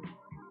growing,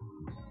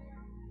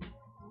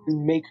 you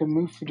make a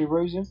move for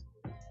DeRozan?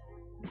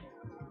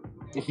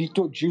 If you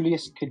thought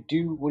Julius could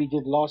do what he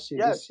did last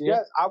year, this year,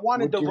 yes, I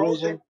wanted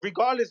DeRozan,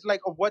 regardless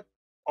of what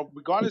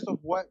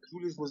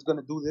Julius was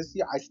gonna do this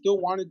year. I still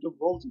wanted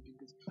DeRozan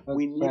because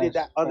we needed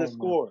that other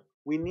score.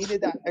 We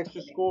needed that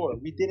extra score.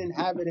 We didn't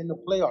have it in the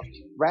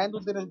playoffs.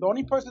 Randall didn't. The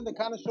only person that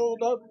kind of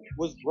showed up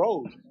was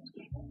Rose.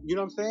 You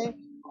know what I'm saying?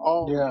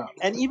 Yeah.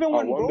 And even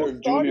when Rose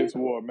started, Julius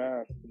wore a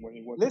mask when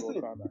he went to go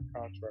sign that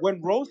contract.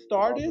 When Rose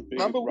started,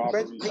 remember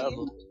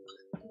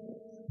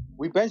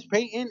we benched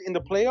Peyton in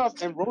the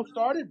playoffs, and Rose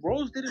started.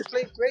 Rose didn't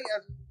play great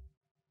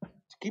to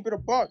keep it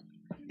apart.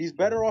 He's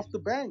better off the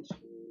bench.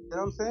 You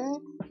know what I'm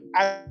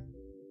saying?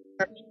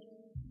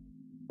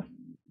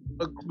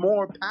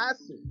 More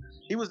passive.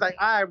 He was like,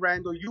 all right,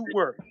 Randall, you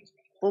work.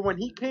 But when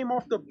he came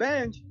off the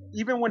bench,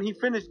 even when he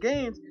finished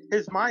games,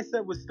 his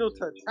mindset was still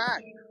to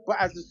attack. But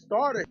as a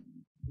starter,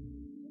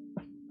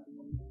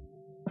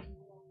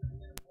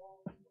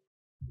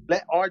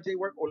 let RJ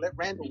work or let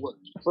Randall work.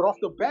 But off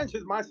the bench,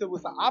 his mindset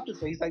was the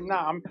opposite. He's like,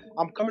 nah,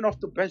 I'm coming off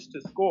the bench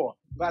to score.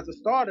 But as a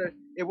starter,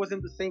 it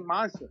wasn't the same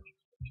mindset.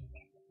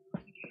 I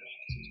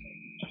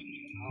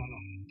don't know.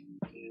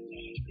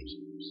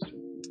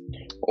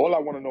 All I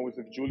want to know is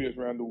if Julius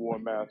Randle wore a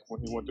mask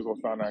when he went to go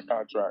sign that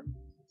contract.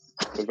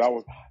 Because that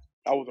was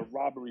a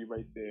robbery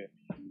right there.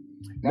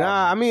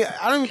 Nah, I mean,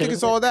 I don't even think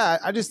it's all that.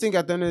 I just think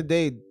at the end of the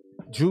day,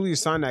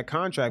 Julius signed that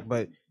contract,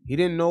 but he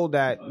didn't know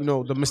that,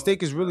 the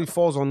mistake really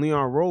falls on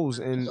Leon Rose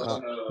and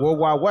World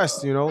Wide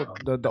West. The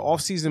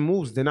offseason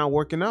moves, they're not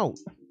working out.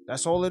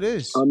 That's all it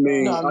is. I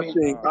mean, I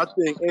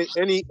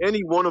think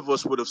any one of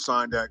us would have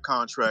signed that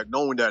contract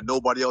knowing that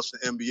nobody else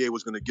in the NBA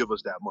was going to give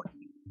us that money.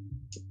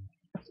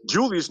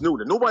 Julius knew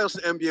that nobody else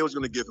in the NBA was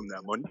going to give him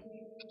that money.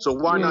 So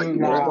why not?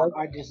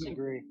 I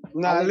disagree.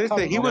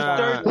 Listen, he was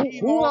third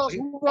team. Who else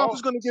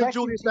was going to give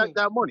Julius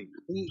that money?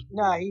 He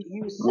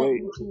was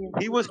second team.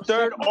 He was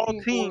third all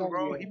team,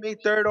 bro. He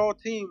made third all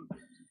team.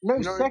 No,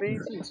 you know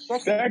second team.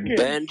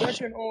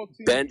 Second all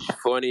team. Bench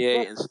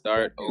Fournier and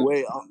start.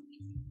 Wait,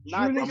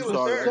 Julius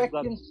was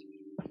second.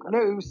 No,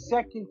 it was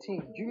second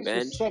team.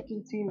 Julius was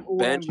second team All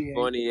Bench NBA.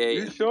 Fournier.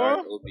 You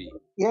sure?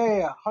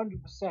 Yeah,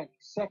 100%.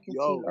 Second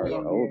team All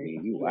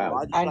NBA.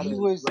 Wow. And he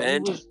was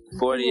bench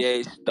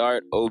Fournier,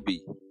 start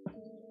Obi.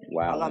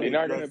 Wow. They're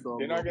not gonna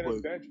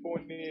bench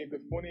Fournier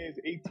because Fournier is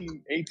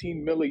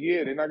 18 mil a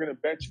year. They're not gonna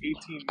bench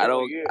 18 mil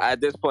a year.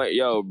 At this point,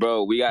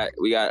 bro, we got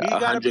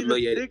 100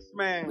 million.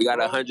 We got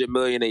 100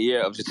 million a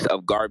year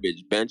of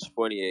garbage. Bench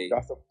Fournier.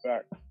 That's a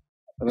fact.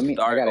 I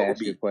gotta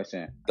ask you a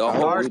question. The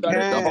whole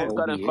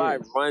starting five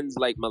runs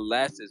like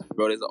molasses,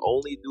 bro. There's the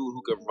only dude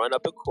who can run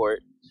up the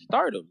court.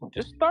 Start him.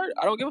 Just start.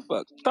 I don't give a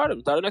fuck. Start him.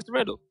 Start him next to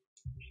Randall.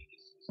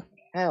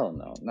 Hell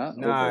no.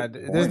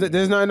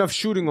 There's not enough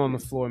shooting on the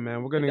floor,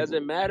 man. It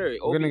doesn't matter.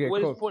 We're gonna get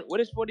cooked.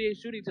 What is 48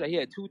 shooting today? He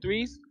had 2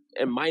 threes.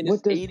 and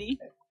minus 80.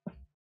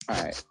 All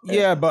right.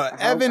 Yeah,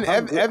 but Evan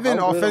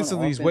how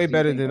offensively is way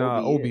better than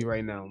Obi Obi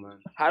right now, man.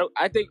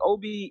 I think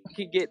Obi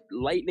can get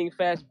lightning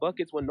fast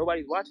buckets when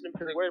nobody's watching him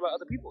because they're worried about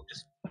other people.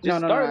 Just no.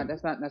 start.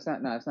 That's not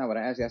what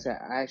I asked you.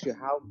 I asked you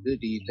how good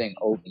do you think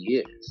Obi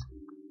is?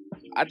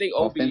 I think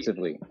Obi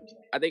offensively.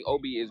 I think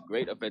Obi is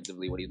great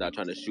offensively when he's not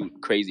trying to shoot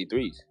crazy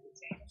threes.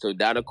 So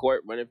down the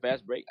court, running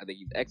fast break, I think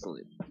he's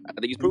excellent. I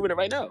think he's proving it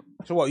right now.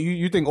 So what?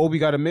 You think Obi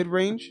got a mid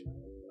range?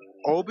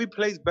 Obi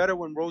plays better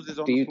when Rose is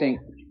on the floor.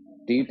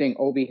 Do you think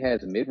Obi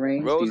has mid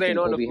range? Rose ain't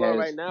on the floor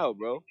right now,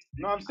 bro.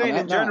 No, I'm saying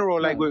in general,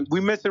 like we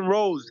missing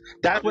Rose.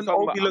 That's when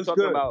Obi looks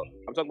good. I'm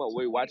talking about what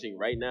we're watching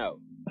right now.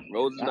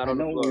 Rose is not on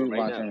the floor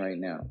right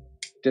now.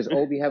 Does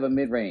Obi have a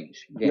mid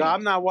range? Yo,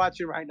 I'm not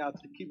watching right now.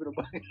 To keep it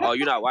away. Oh,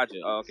 you're not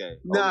watching? Oh, okay.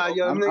 Nah,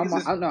 yo, I'm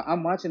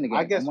watching the game.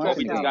 I guess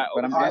Obi just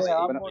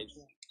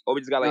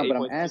got like 8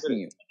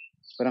 points.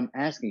 But I'm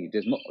asking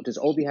you, does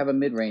Obi have a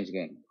mid range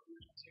game?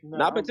 No.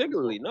 Not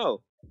particularly,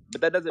 no.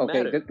 But that doesn't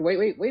matter.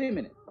 Wait a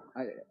minute.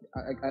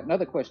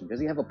 Another question. Does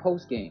he have a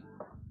post game?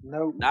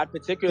 No, not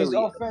particularly.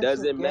 It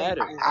doesn't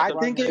matter. I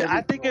think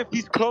if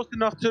he's close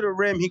enough to the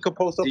rim, he could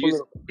post up a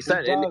little.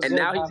 And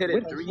now he's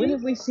hitting threes. When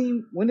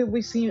have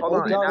we seen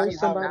Obi post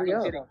somebody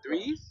else? Hitting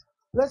threes?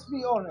 Let's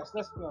be honest.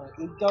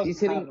 He does. He's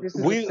hitting. This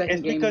is the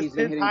second game he's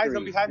been hitting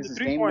threes. This is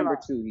game number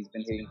 2. He's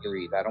been hitting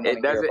threes. I don't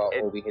want to hear about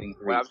Obi hitting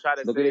threes. What I'm trying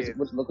to say is,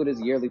 look at his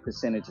yearly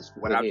percentages.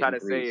 What I'm trying to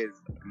say is,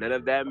 none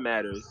of that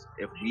matters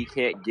if we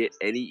can't get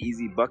any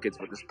easy buckets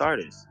with the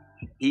starters.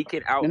 He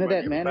can outrun none of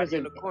that matters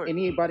if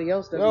anybody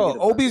else doesn't. Yo,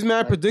 Obi's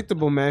mad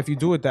predictable, man. If you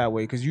do it that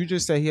way, because you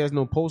just said he has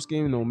no post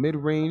game, no mid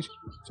range,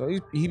 so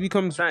he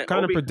becomes kind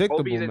of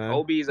predictable, man.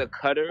 Obi's a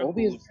cutter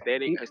who's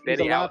standing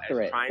out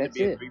and trying to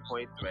be a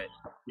 3-point threat.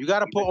 You got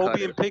to put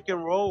Obi in pick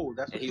and roll.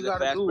 That's what you got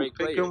to do.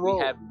 Pick and roll.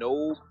 We have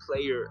no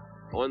player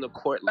on the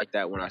court like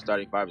that when our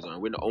starting five is on.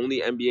 We're the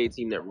only NBA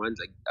team that runs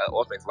an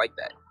offense like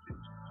that.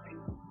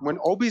 When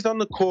Obi's on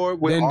the court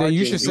with then RJ,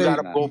 you should say,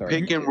 gotta go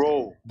pick and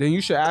roll. Then you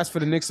should ask for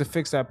the Knicks to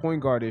fix that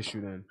point guard issue.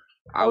 Then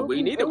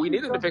we needed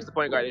to fix the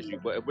point guard issue.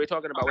 But if we're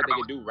talking about what they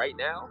can do right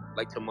now,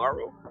 like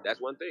tomorrow,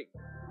 that's one thing.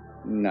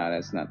 No,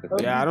 that's not the thing.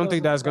 Yeah, I don't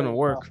think that's gonna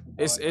work.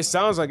 It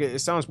sounds like it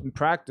sounds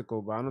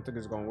practical, but I don't think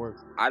it's gonna work.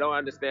 I don't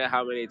understand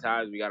how many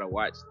times we gotta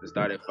watch the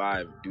starting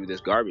five do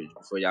this garbage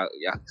before y'all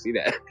see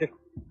that.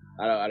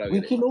 I don't.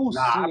 We can all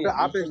see it.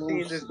 I've been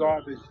seeing this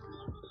garbage.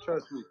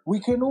 Trust me. We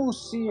can all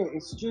see it.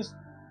 It's just.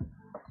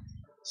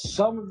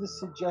 Some of the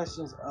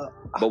suggestions are.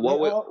 But what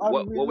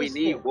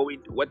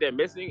they're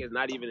missing is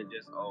not even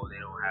just they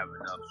don't have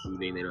enough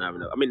shooting, they don't have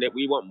enough. I mean,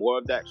 we want more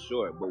of that,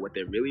 sure. But what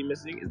they're really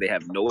missing is they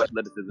have no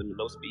athleticism and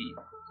no speed.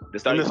 The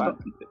starting five.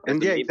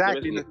 And yeah,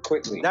 exactly.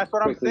 That's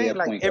what I'm saying.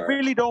 Like, it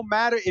really don't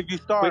matter if you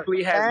start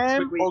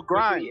Cam or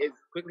Grimes.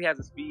 Quickly has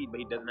the speed, but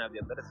he doesn't have the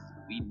athleticism.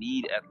 We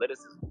need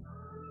athleticism.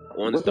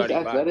 What's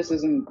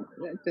athleticism?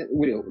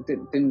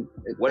 Then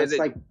what is it?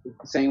 Like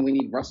saying we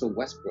need Russell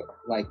Westbrook.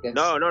 Like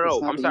no.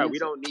 I'm sorry. We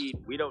don't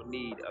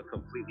need a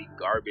completely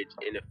garbage,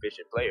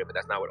 inefficient player. But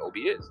that's not what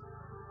Obi is.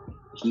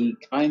 He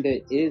kind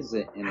of is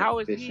an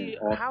inefficient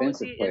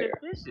offensive player.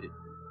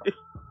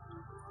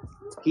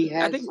 He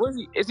has. I think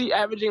is he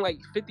averaging like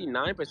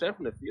 59%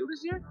 from the field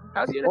this year?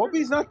 How's he?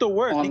 Obi's not the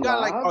worst. He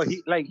got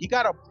he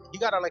got a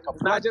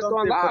It's not just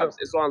on lobs.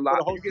 It's on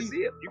lobs. You can see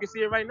it. You can see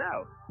it right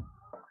now.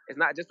 It's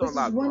not just on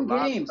lobs. This is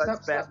one game.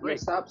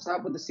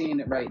 Stop with the seeing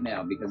it right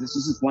now because this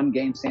is just one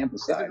game sample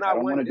size. This is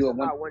not one game. That's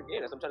what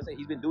I'm trying to say.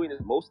 He's been doing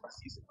this most of the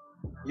season.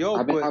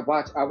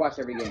 I watch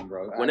every game,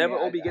 bro. Whenever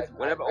Obi gets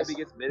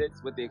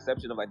minutes, with the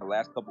exception of like the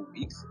last couple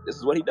weeks, this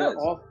is what he does.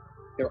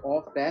 They're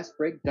all fast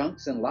break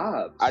dunks and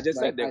lobs. I just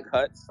said they're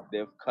cuts,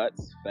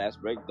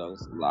 fast break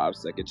dunks,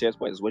 lobs, second chance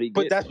points. That's what he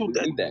gets. But that's what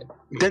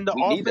then the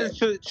offense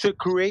should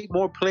create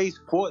more plays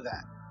for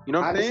that. You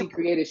know what I'm saying? How does he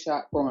create a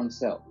shot for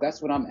himself?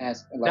 That's what I'm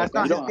asking. Like, that's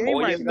not his game.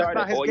 All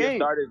your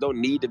starters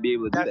don't need to be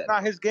able to do that. That's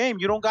not his game.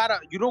 You don't gotta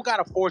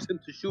force him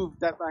to shoot if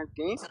that's not his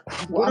game.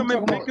 Put him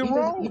in pick and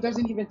roll. He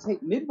doesn't even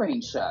take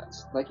mid-range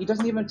shots. Like he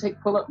doesn't even take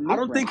pull-up. I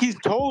don't think he's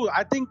told.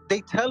 I think they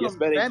tell him. He's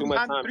spending too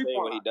much time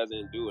saying what he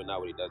doesn't do and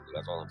not what he does do.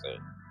 That's all I'm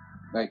saying.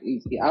 Like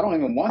I don't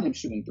even want him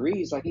shooting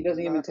threes. Like he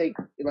doesn't even take.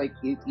 Like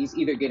he's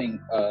either getting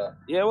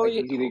he's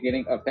either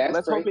getting a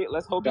fast break.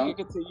 Let's hope he can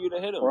continue to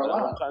hit him. What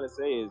I'm trying to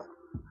say is.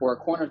 Or a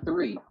corner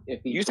three,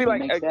 if he you see,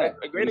 like a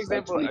great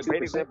example is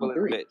Mitch.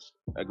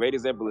 A great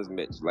example is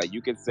Mitch. Like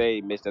you could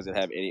say Mitch doesn't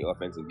have any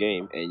offensive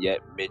game, and yet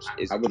Mitch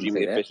is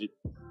extremely efficient.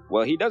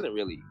 Well, he doesn't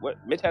really. What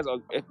Mitch has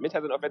an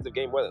offensive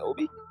game more than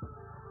Obi.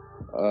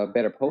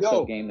 Better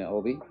post-up game than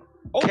Obi.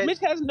 Mitch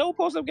has no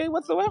post-up game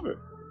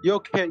whatsoever. Yo,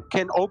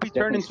 can Obi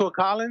turn into a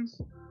Collins?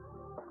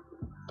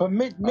 But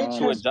Mitch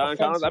has John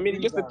Collins. I mean, he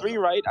gets the three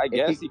right. I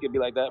guess he could be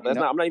like that. But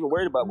I'm not even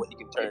worried about what he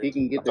can turn. If he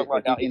can get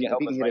if he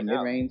can hit a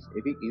mid-range,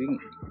 if he can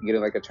get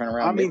like a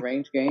turnaround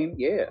mid-range game,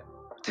 yeah.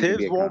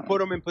 Tibbs won't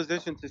put him in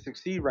position to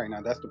succeed right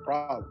now. That's the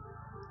problem.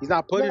 He's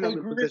not putting him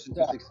in position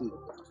to succeed.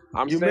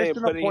 You're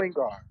missing a point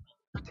guard.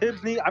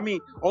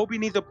 Obi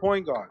needs a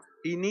point guard.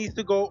 He needs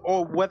to go,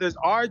 or whether it's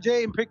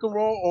RJ in pick and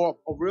roll or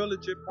a real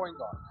legit point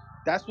guard.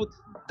 That's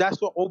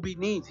what Obi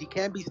needs. He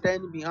can't be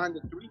standing behind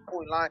the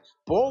 3-point line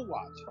ball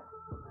watching.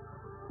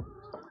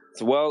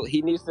 Well,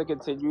 he needs to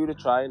continue to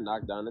try and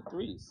knock down the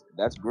threes.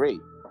 That's great.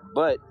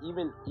 But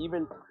even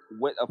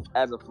with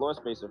as a floor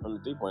spacer from the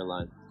 3-point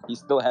line, he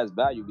still has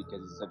value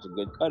because he's such a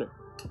good cutter.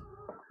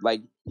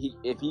 Like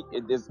if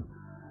there's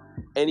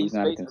any he's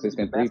not a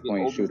consistent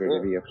 3-point shooter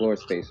to be a floor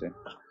spacer.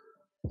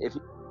 That's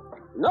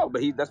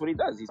what he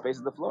does. He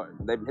spaces the floor.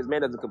 His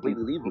man doesn't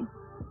completely leave him.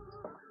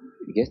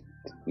 Yes,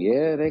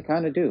 yeah, they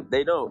kind of do.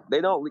 They don't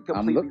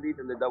completely leave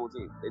him to double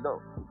team. They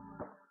don't.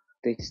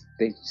 They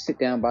sit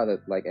down by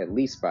at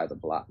least by the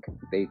block.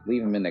 They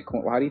leave him in the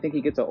corner. How do you think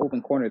he gets an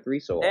open corner 3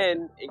 so often?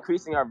 And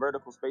increasing our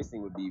vertical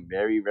spacing would be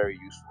very, very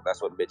useful. That's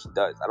what Mitch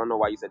does. I don't know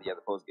why you said he has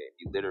a post game.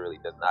 He literally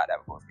does not have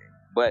a post game.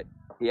 But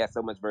he has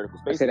so much vertical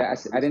spacing. I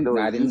did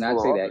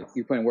not say that.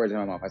 You're putting words in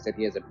my mouth. I said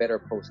he has a better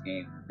post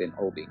game than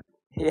Obi.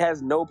 He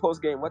has no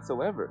post game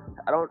whatsoever.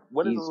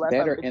 When is the last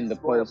time Mitch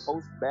scored a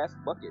post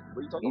bucket? What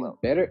are you talking about?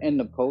 He's better in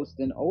the post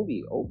than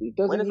Obi. Obi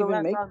doesn't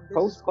even make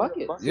post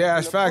buckets. Yeah,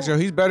 that's facts, yo.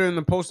 He's better in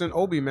the post than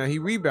Obi, man. He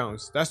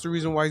rebounds. That's the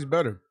reason why he's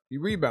better. He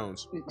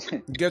rebounds. He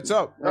gets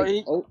up. No,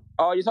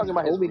 you're talking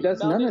about Obi does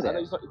none of that.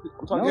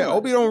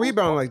 Obi don't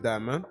rebound like that,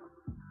 man.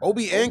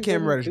 Obi and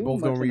Cam Reddish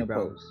both don't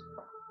rebound.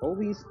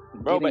 Obi's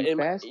getting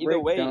fast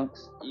break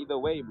dunks. Either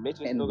way,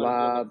 Mitch is and still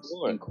lobs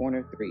and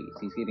corner threes.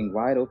 He's hitting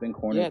wide open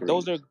corner threes. Yeah,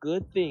 those are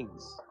good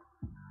things.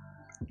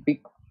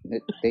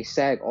 They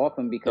sag off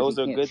him because those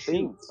are good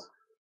things.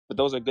 But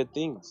those are good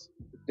things.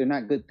 They're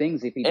not good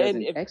things if he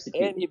doesn't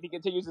execute. And if he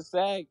continues to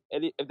sag,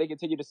 and if they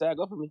continue to sag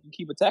off him, he can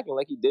keep attacking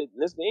like he did in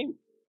this game.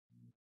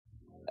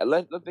 And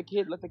let the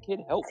kid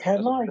help.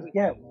 Can I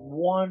get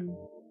one?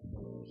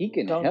 He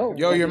can help.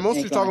 Yo, you're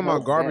mostly talking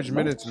about garbage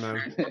minutes,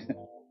 man.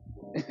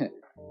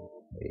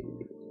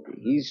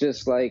 He's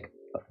just like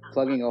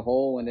plugging a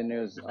hole and then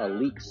there's a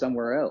leak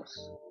somewhere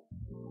else.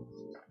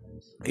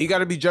 He got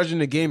to be judging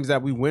the games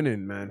that we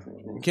winning, man.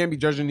 We can't be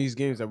judging these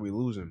games that we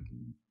losing.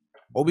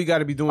 Obi got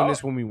to be doing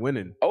this when we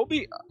winning.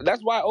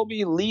 That's why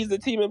Obi leads the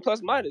team in plus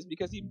minus,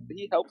 because he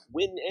helps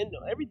win and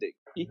everything.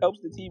 He helps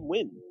the team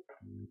win.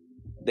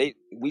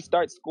 We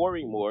start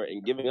scoring more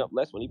and giving up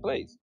less when he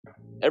plays.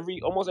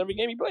 Almost every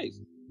game he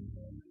plays.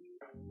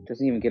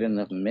 Doesn't even get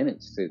enough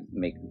minutes to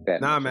make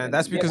that. Nah, man,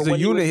 that's because the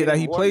unit that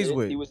he plays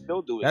with. He was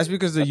still doing. That's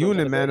because the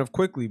unit, man, of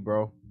Quickly,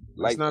 bro.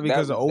 That's not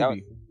because of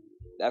Obi.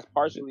 That's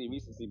partially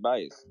recency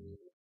bias.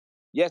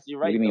 Yes, you're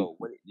right. Though.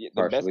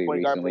 Partially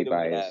recency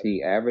bias.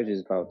 He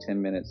averages about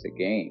 10 minutes a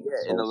game.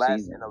 Yeah, in the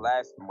last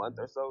month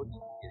or so, he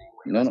was getting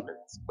way less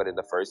minutes. But in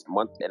the first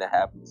month and a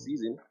half of the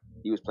season,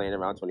 he was playing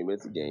around 20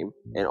 minutes a game,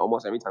 and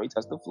almost every time he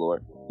touched the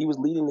floor, he was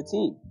leading the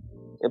team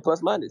in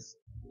plus minus.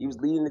 He was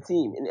leading the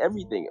team in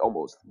everything,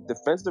 almost.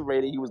 Defensive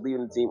rating, he was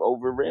leading the team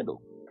over Randall.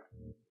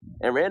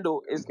 And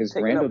Randall is because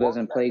Randall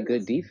doesn't play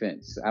good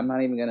defense. I'm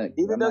not even gonna.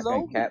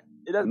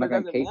 I'm not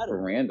gonna cape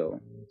for Randall.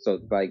 So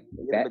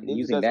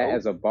using that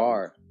as a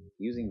bar,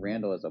 using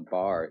Randall as a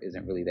bar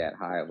isn't really that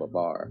high of a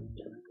bar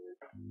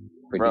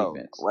for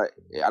defense.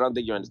 I don't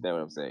think you understand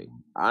what I'm saying.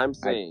 I'm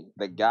saying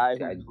the guy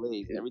who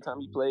plays every time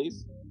he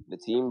plays, the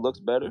team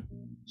looks better.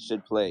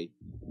 Should play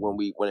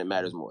when it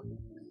matters more.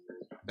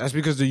 That's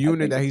because the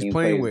unit that he's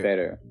playing with.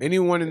 Better.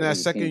 Anyone in that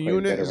second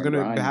unit is going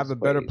to have a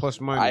better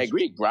plus minus. I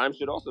agree. Grimes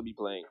should also be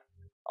playing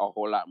a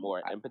whole lot more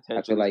and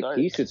potentially. I feel like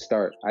he should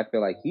start.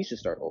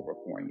 Over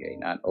Fournier,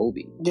 not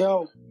Obi.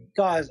 Yo,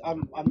 guys,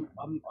 I'm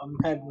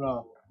heading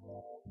off.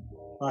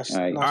 All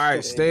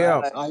right, stay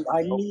up.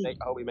 I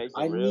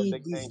need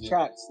these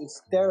chats.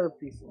 It's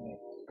therapy for me.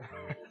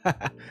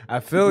 I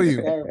feel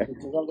you. Therapy,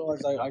 because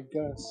otherwise I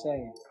gotta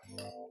say.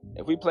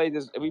 If we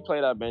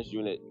played our bench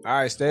unit, all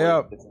right, stay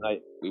up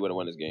tonight, we would have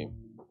won this game.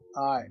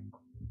 All right.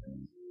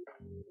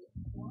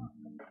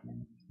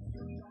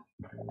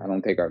 I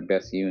don't think our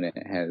best unit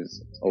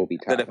has Obi.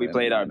 But if we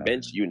played our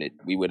bench unit,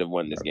 we would have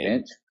won this game.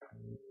 Bench?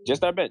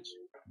 Just our bench.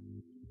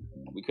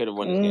 We could have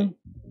won this game.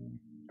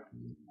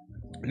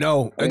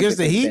 No, against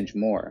the Heat. Bench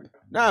more.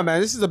 Nah,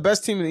 man, this is the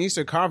best team in the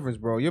Eastern Conference,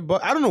 bro.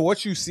 I don't know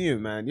what you seeing,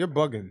 man. You're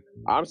bugging.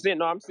 I'm seeing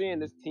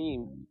this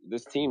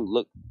team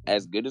look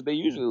as good as they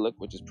usually look,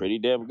 which is pretty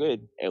damn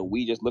good, and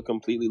we just look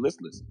completely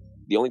listless.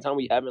 The only time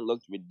we haven't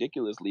looked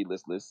ridiculously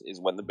listless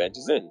is when the bench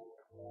is in.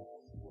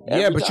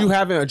 You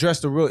haven't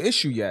addressed the real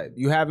issue yet.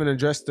 You haven't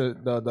addressed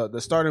the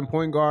starting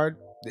point guard,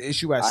 the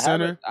issue at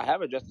center. I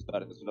have addressed the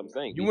starter. That's what I'm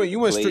saying. You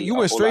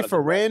went straight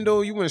for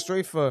Randall. You went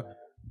straight for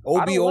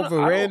Obi over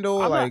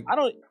Randall.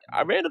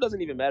 Randall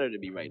doesn't even matter to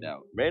me right now.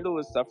 Randall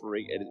is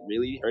suffering and it's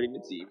really hurting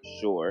the team,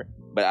 sure,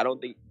 but I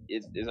don't think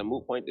it's a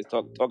moot point to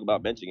talk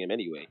about benching him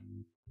anyway.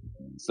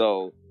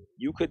 So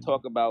you could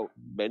talk about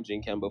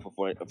benching Kemba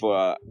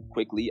for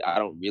Quickly. I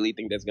don't really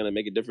think that's gonna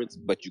make a difference,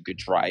 but you could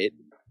try it.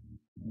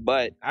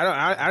 But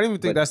I don't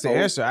even think that's the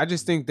answer. I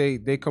just think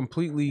they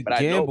completely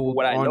gambled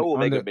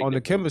on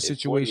the Kemba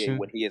situation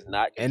when he is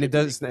not, and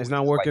it's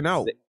not working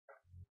out.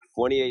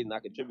 Fournier is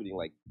not contributing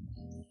like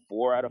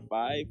 4 out of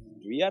 5,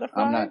 3 out of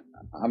 5.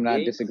 I'm not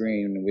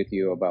disagreeing with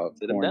you about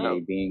Fournier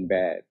being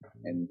bad,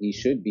 and he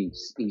should be.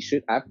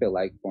 I feel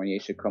like Fournier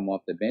should come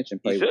off the bench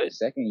and play with the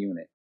second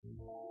unit,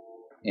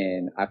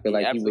 and I feel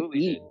like he would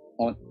eat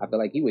on. I feel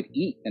like he would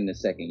eat in the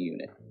second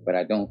unit, but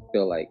I don't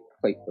feel like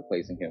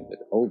replacing him with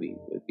Obi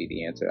would be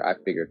the answer. I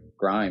figured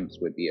Grimes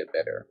would be a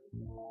better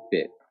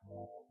fit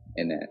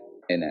in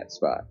that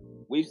spot.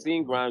 We've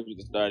seen Grimes with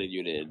the starting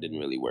unit, it didn't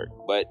really work,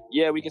 but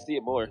yeah, we can see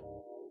it more.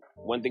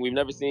 One thing we've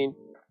never seen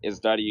is a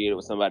starting unit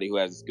with somebody who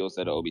has the skill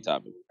set of Obi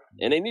Toppin,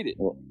 and they need it.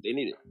 They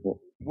need it.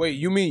 Wait,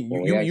 you mean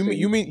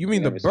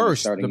the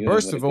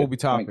burst of Obi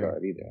Toppin?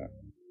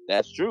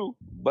 That's true,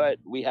 but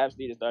we have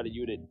seen a starting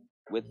unit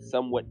with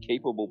somewhat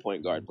capable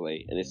point guard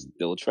play, and it's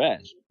still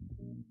trash.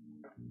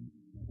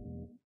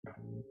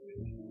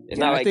 It's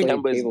not like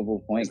Kemba's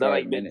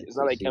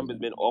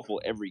been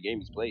awful every game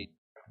he's played.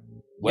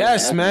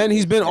 Yes, man,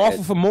 he's been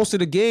awful for most of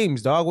the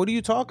games, dog. What are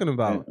you talking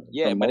about?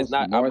 Yeah, but it's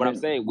not what I'm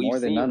saying. We've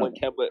seen when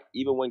Kemba,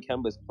 even when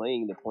Kemba's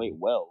playing the point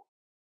well,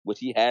 which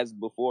he has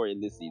before in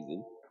this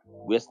season,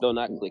 we're still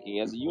not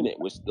clicking as a unit.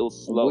 We're still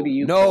slow.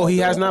 No, he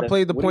has not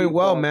played the point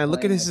well, man.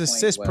 Look at his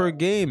assists per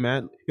game,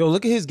 man. Yo,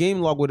 look at his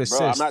game log with assists.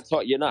 Bro, I'm not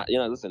talking. You're not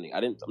listening.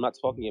 I'm not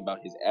talking about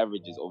his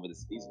averages over the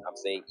season. I'm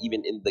saying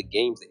even in the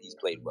games that he's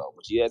played well,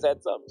 which he has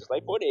had some, just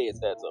like Fournier has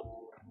had some.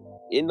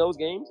 In those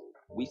games,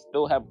 we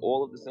still have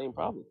all of the same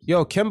problems.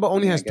 Yo, Kemba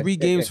only has 3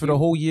 games for the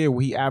whole year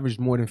where he averaged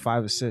more than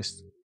 5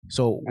 assists.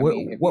 So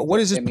what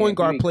is this point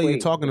guard play you're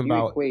talking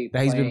about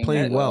that he's been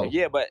playing well?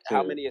 Yeah, but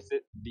how many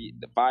assists? The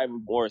 5 or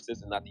more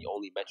assists is not the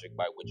only metric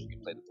by which you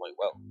can play the point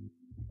well.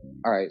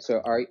 All right,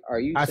 so are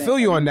you? I feel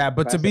you on that,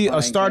 but to be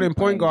a starting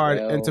point guard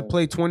and to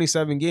play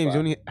 27 games, you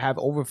only have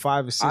over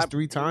 5 assists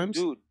 3 times.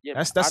 Dude,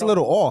 that's a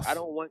little off. I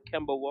don't want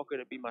Kemba Walker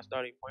to be my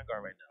starting point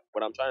guard right now.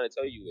 What I'm trying to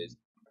tell you is,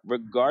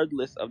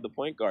 regardless of the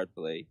point guard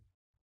play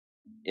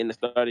in the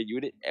starting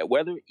unit,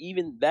 whether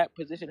even that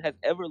position has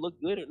ever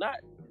looked good or not,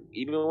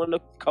 even when a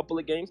couple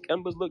of games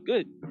Kemba's looked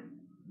good,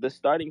 the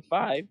starting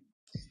 5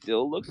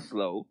 still looks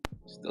slow,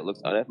 still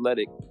looks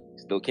unathletic,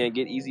 still can't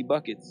get easy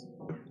buckets.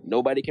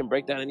 Nobody can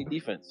break down any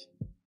defense.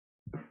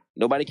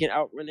 Nobody can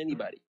outrun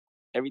anybody.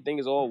 Everything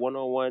is all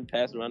one-on-one,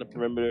 pass around the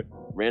perimeter,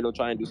 Randall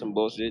try and do some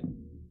bullshit.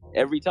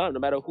 Every time, no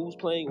matter who's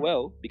playing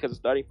well, because the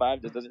starting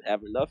 5 just doesn't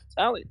have enough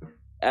talent.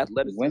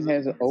 Athleticism.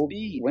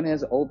 When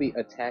has Obi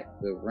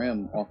attacked the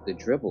rim off the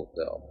dribble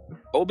though?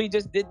 Obi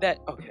just did that.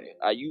 Okay,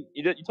 you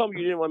told me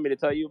you didn't want me to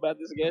tell you about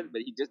this again,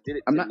 but he just did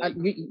it.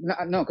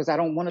 No, because I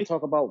don't want to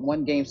talk about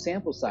 1 game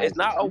sample size. It's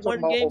not a 1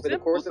 game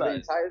sample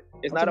size.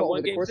 It's not a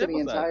 1 game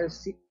sample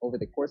size. Over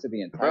the course of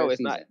the entire season. Bro, it's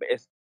not.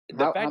 It's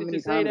the fact that you're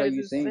saying that is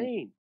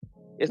insane.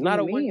 It's not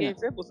a 1 game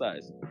sample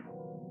size.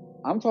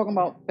 I'm talking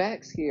about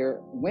facts here.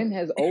 When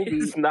has Obi?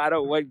 It's not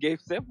a 1 game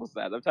sample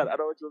size. I don't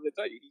know what you want me to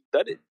tell you. He's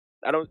done it.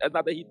 It's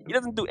not that he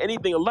doesn't do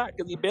anything a lot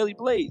because he barely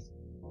plays,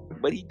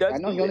 but he does. I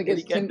know he only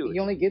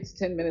gets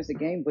 10 minutes a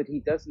game, but he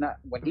does not.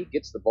 When he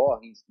gets the ball,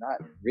 he's not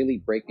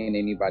really breaking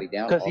anybody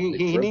down. Because he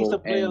needs to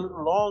play a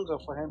little longer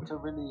for him to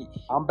really.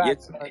 I'm back.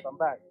 I'm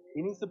back.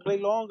 He needs to play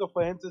longer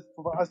for us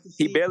to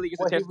see. He barely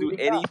gets a chance to do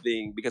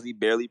anything because he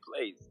barely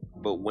plays.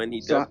 But when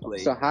he does play,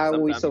 so how are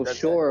we so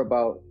sure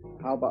about?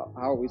 How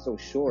are we so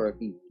sure if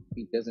he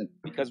doesn't?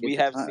 Because we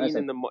have seen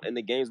in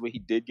the games where he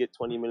did get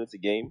 20 minutes a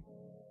game.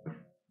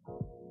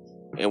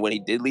 And when he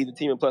did lead the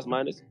team in plus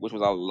minus, which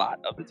was a lot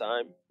of the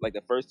time, like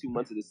the first 2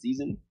 months of the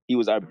season, he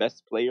was our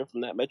best player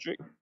from that metric.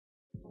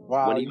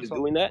 Wow. When he was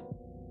doing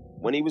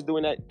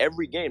that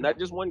every game, not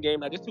just 1 game,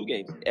 not just 2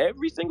 games,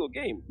 every single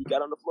game he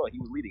got on the floor, he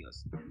was leading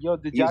us. He was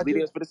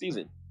leading us for the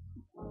season.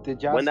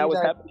 Did y'all when that was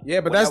happening?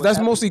 Yeah, but that's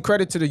mostly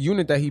credit to the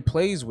unit that he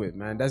plays with,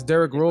 man. That's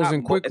Derrick Rose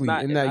and Quickly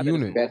in that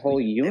unit. That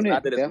whole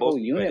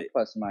unit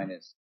plus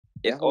minus.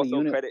 It's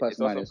also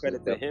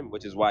credit to him,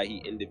 which is why he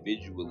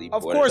individually.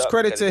 Of course,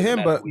 credit to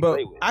him, but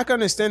I can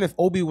understand if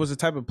Obi was the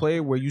type of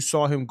player where you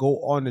saw him go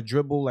on the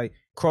dribble, like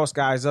cross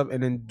guys up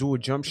and then do a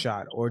jump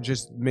shot or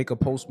just make a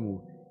post move.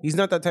 He's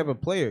not that type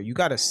of player. You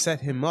got to set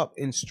him up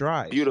in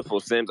stride. Beautiful,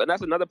 Sims, and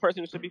that's another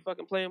person who should be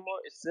fucking playing more.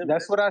 It's Sims.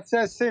 That's what I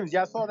said, Sims.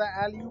 Y'all saw that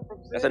alley-oop from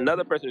Sims? That's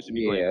another person who should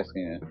be playing.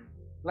 Yeah.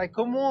 Like,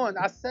 come on!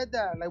 I said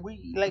that.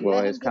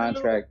 Well, his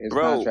contract.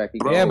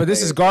 Yeah, but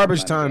this is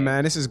garbage time,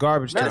 man. This is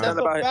garbage time. That's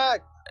a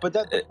fact. But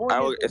that's the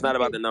point. It's not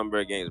about the number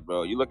of games,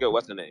 bro. You look at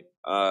what's the name?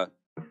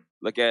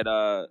 Look at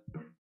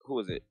who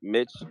is it?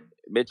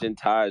 Mitch and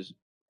Taj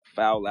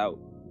foul out,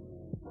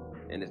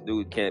 and this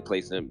dude can't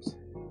play Sims.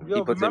 Yo,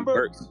 he puts in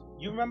Burks.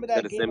 You remember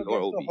that game against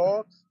the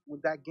Hawks?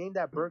 With that game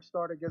that Burks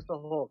started against the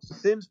Hawks,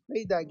 Sims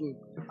played that game.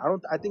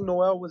 I think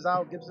Noel was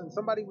out. Gibson,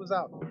 somebody was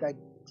out. That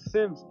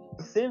Sims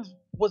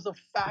was a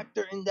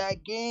factor in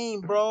that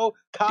game, bro.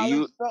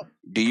 Do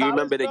you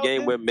remember the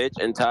game where Mitch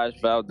and Taj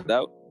fouled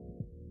out?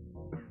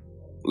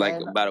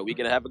 About a week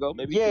and a half ago,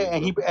 maybe. Yeah,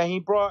 and he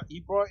brought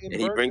in.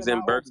 And he brings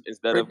in Burks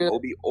instead of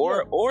Obi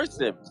or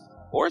Sims.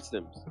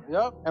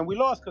 Yep, and we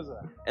lost because of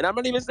that. And I'm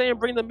not even saying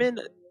bring them in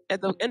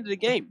at the end of the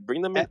game.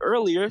 Bring them in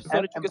earlier so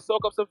that you can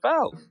soak up some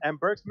fouls. And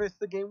Burks missed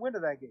the game winner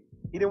that game.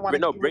 He didn't want to.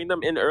 No, bring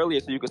them in earlier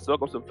so you can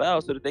soak up some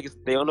fouls so that they can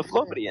stay on the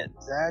floor for the end.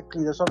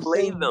 Exactly. That's what I'm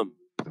Play saying. them.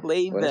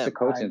 Play them. It's a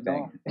coaching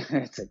thing.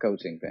 It's a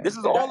coaching thing. This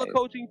is all a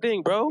coaching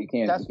thing, bro. You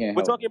can't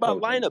We're talking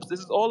about coaching. lineups. This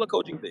is all a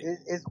coaching thing.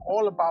 It's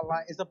all about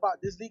line. It's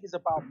about this league is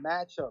about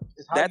matchups.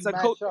 It's how That's you a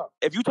match up.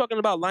 If you're talking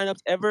about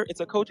lineups ever,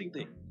 it's a coaching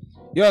thing.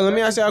 Yo, let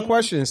me ask y'all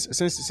questions.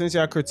 Since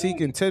y'all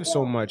critiquing Tibbs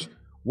so much,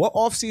 what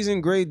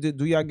offseason grade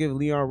do y'all give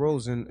Leon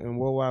Rose in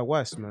Worldwide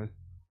West, man?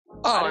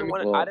 I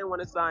didn't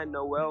want to sign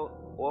Noel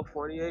or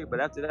Fournier, but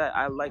after that,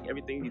 I like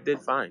everything he did.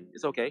 Fine,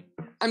 it's okay.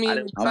 I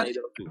mean,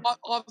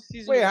 off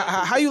season. Wait,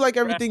 how you like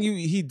everything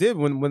he did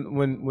when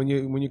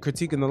you're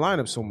critiquing the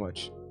lineup so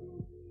much?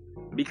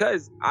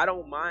 Because I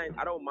don't mind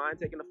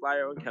taking a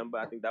flyer on Kemba.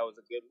 I think that was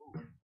a good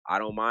move. I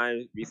don't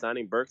mind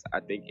re-signing Burks. I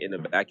think in a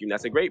vacuum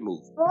that's a great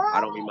move. I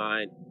don't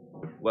mind.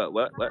 What?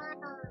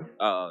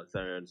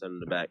 Son in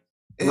the back.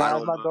 My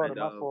daughter,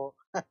 my fault.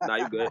 Nah,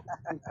 you good.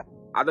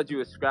 I thought you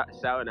were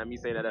shouting at me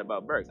saying that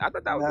about Burks. I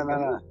thought that was a good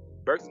move.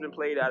 Burks has been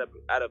played out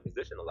of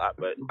position a lot,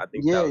 but I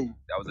think that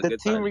was a good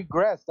team sign.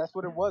 regressed. That's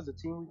what it was. The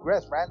team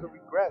regressed. Randall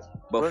regressed.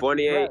 But Burks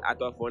Fournier, regressed. I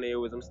thought Fournier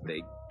was a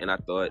mistake, and I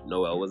thought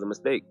Noel was a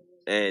mistake.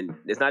 And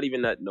it's not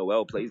even that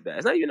Noel plays bad.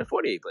 It's not even that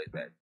Fournier plays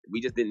bad.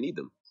 We just didn't need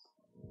them.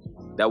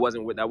 That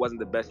wasn't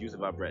the best use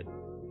of our bread.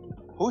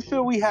 Who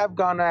should we have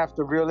gone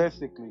after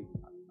realistically?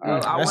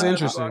 That's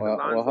interesting.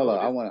 Well, hold on.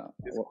 I want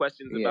to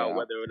questions about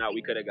whether or not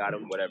we could have got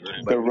him, whatever.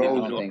 But I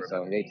don't think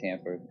so. They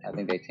tampered. I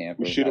think they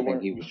tampered. I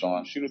think he was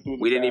gone.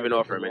 We didn't even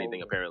offer him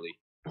anything, apparently.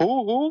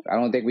 Who? I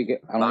don't think we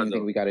even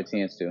think we got a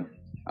chance to.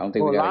 I don't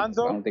think we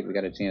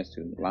got a chance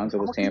to. Lonzo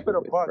was tampered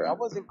with. I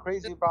wasn't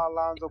crazy about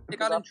Lonzo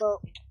because I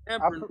felt.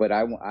 But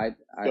I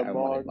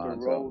wanted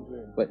Lonzo.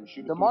 But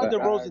DeMar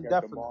DeRozan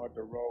definitely.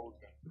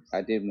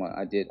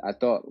 I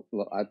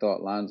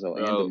thought Lonzo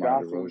and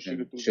DeMar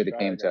DeRozan should have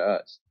came to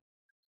us.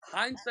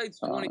 Hindsight's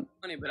 20/20,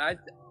 but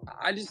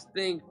I just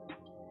think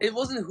it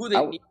wasn't who they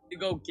needed to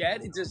go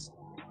get. It just,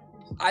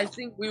 I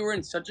think we were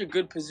in such a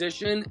good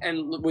position,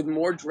 and with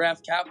more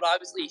draft capital,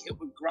 obviously hit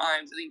with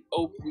Grimes. I think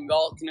we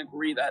all can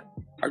agree that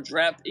our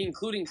draft,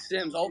 including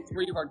Sims, all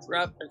three of our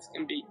draft picks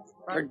can be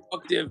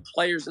productive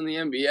players in the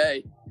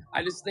NBA.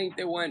 I just think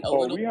they went a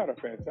little. We had a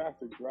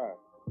fantastic draft.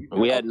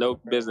 We had no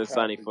business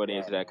signing Fournier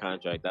into that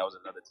contract. That was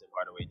another Tim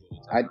Hardaway.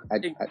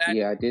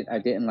 I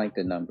didn't like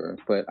the number,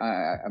 but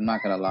I'm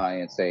not gonna lie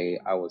and say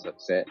I was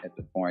upset at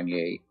the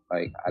Fournier.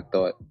 Like I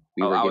thought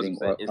we were getting.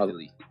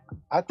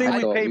 I think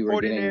we paid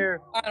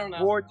Fournier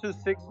 $4 to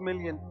 $6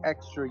 million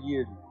extra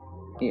yearly.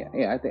 Yeah.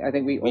 I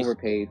think we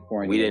overpaid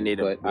Fournier. We didn't need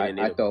him. But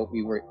I thought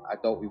we were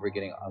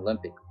getting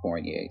Olympic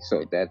Fournier,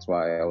 so that's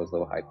why I was a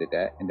little hyped at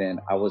that. And then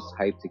I was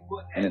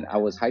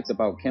hyped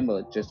about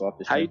Kemba just off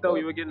the. How you thought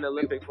we were getting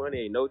Olympic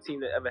Fournier? No team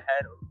that ever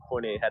had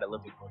Fournier had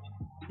Olympic Fournier.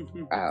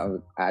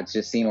 I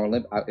just seen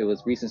Olympic. It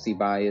was recency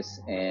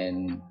bias,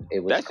 and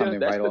it was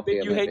coming right off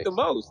the Olympics. That's the thing you hate the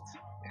most.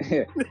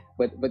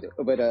 but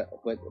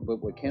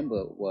what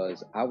Kemba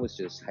was, I was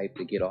just hyped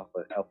to get off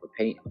of Elfrid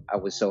Payton. I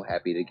was so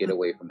happy to get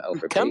away from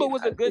Elfrid Payton. Kemba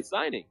was a good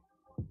signing.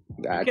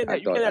 You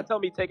cannot tell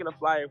me taking a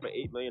flyer for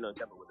 $8 million on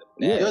Kemba was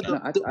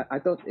a I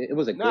thought it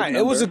was a good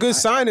it was a good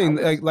signing.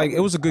 Like it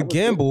was a good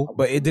gamble,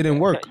 but it didn't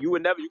work. You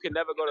can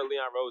never go to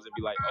Leon Rose and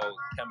be like, "Oh,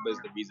 Kemba's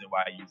the reason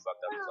why you fucked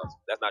up."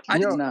 That's not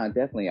true. Nah,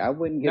 definitely. I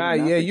wouldn't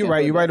give. You're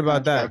right. You're right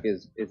about that.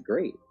 Is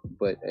great,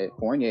 but at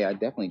Fournier, I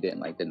definitely didn't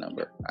like the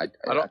number. I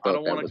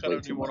don't want to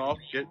cut anyone off.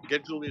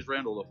 Get Julius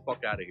Randle the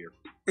fuck out of here.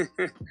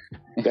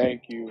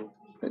 Thank you.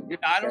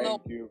 I don't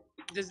know.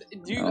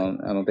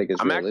 I don't think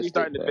it's. I'm actually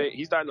starting to think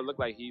he's starting to look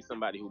like he's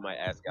somebody who might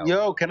ask out.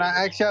 Yo, can I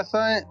ask y'all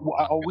something?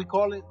 Are we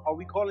calling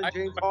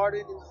James Harden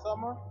in the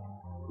summer?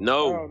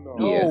 No.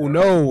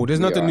 No.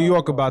 There's nothing New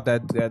York about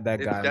that guy,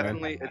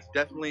 man. It's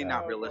definitely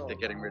not realistic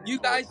getting rid of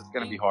him. It's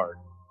going to be hard.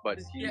 But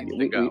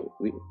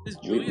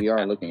we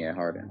are looking at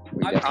Harden.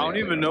 I don't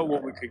even know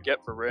what we could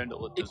get for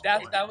Randall at this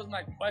point. That was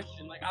my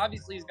question. Like,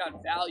 obviously he's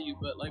got value,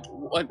 but like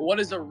what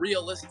is a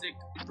realistic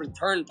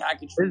return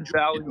package for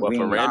value? Well,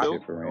 for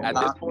Randall, at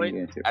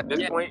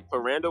this point,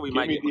 for Randall, we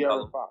might get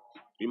McCollum.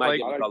 We might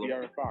get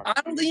McCollum.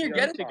 I don't think you're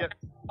getting to get.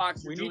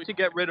 We need to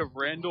get rid of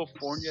Randall,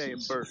 Fournier,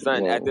 and Burks.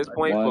 Son, at this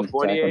point for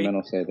Fournier,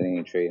 Sacramento said they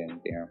ain't trading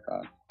De'Aaron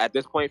Fox. At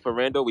this point for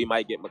Randall, we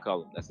might get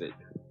McCollum. That's it.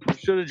 We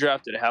should have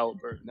drafted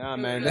Halliburton. Nah,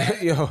 man.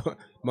 Yo,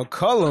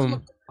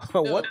 McCollum.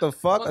 What the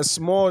fuck? A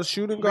small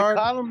shooting guard?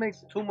 McCollum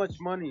makes too much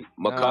money.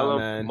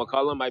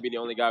 McCollum might be the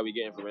only guy we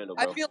getting for Randall,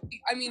 bro.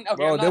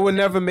 Bro, they would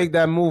never make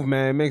that move,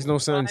 man. It makes no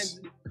sense.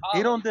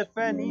 He don't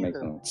defend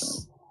either.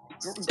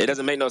 It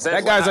doesn't make no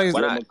sense.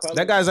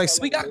 That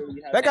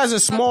guy's a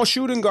small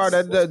shooting guard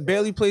that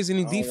barely plays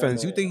any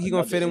defense. You think he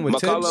gonna fit in with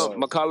Tibbs?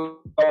 McCollum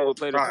will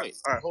play the point.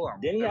 All right, hold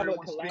on. Didn't he have a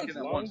collapse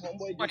long,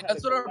 homeboy?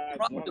 That's what our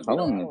problem is.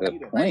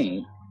 The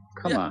point?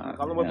 Come on.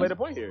 McCollum will play the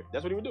point here.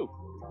 That's what he would do.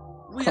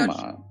 Come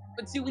on.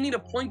 But see, we need a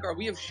point guard.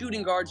 We have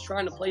shooting guards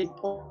trying to play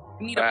point.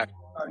 We need a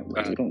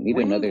You don't need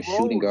another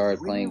shooting guard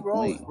playing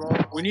point.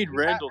 We need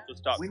Randall to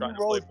stop trying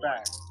to play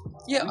point.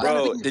 Yeah,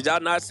 bro. Did y'all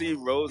not see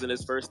Rose in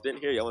his first stint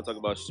here? Y'all want to talk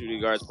about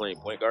shooting guards playing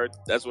point guard?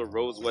 That's what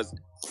Rose was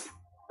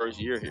first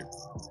year here.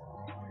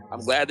 I'm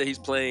glad that he's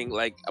playing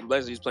like a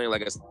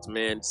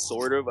man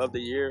sort of the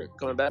year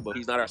coming back, but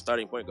he's not our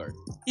starting point guard.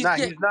 He's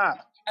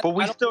not. But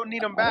we still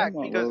need him back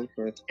because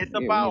it's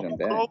about who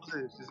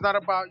closes. It's not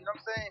about, you know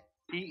what I'm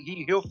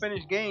saying? He'll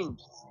finish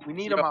games. We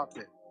need him out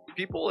there.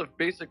 People have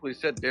basically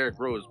said Derrick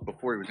Rose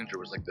before he was injured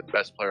was like the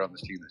best player on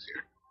this team this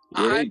year.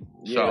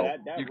 You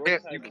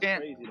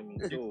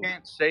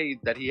can't say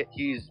that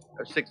he's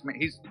a 6 man.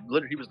 He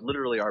was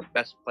literally our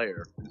best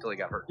player until he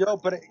got hurt. Yo,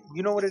 but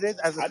you know what it is?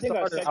 As a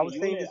starter, I was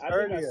saying this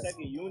earlier.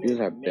 He was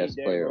our best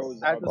player.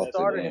 As a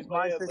starter,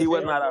 he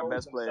was not our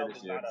best player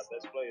this year.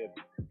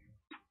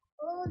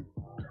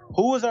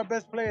 Who was our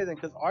best player then?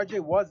 Because RJ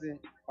wasn't.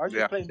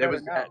 RJ plays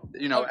better now.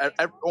 You know,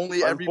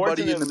 only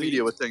everybody in the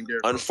media was saying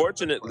Derrick.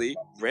 Unfortunately,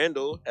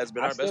 Randall has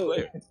been our best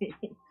player.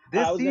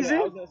 This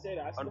season?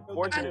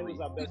 Unfortunately.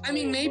 I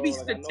mean, maybe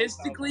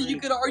statistically you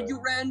could argue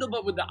Randall,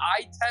 but with the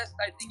eye test,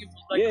 I think it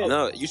was like.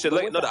 No, you should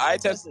look. No, the eye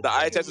test. The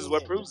eye test is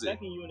what proves it.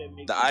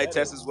 The eye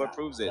test is what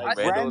proves it.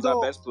 Randall is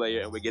our best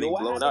player, and we're getting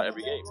blown out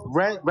every game.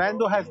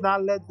 Randall has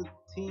not led the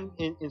team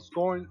in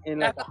scoring in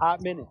like a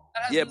hot minute.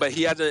 Yeah, but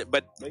he hasn't.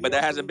 But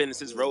that hasn't been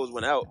since Rose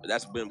went out.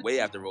 That's been way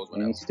after Rose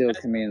went out. And he still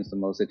commands the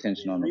most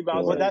attention on the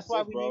floor. But that's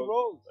why we need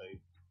Rose.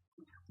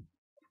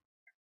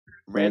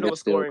 Randall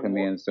still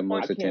commands the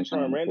most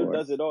attention. Randall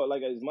does it all.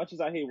 Like, as much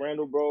as I hate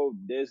Randall, bro,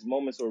 there's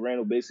moments where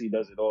Randall basically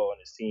does it all on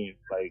his team.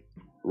 Like,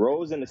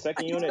 Rose in the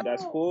second unit,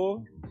 that's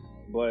cool,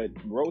 but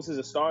Rose as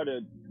a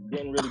starter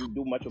didn't really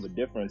do much of a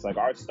difference. Like,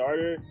 our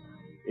starter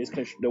is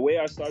the way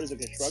our starters are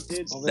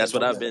constructed. That's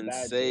what I've been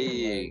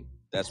saying.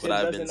 That's what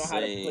I've been saying. Doesn't know how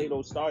to play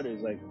those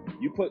starters. Like,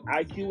 you put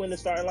IQ in the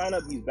starting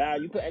lineup, he's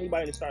bad. You put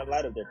anybody in the starting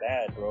lineup, they're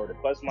bad, bro. The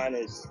plus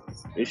minus,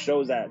 it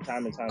shows that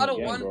time and time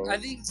again, bro. I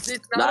think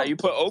you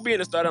put Obi in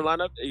the starting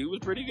lineup, he was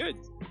pretty good.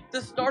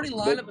 The starting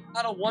lineup is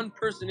not a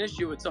one-person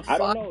issue. It's a I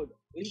don't know.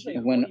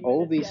 When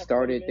Obi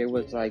started, there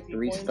was like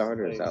 3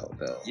 starters out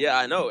though. Yeah,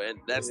 I know, and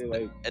that's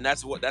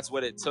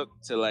what it took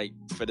to like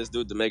for this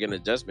dude to make an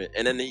adjustment.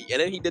 And then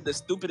he did the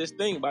stupidest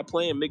thing by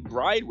playing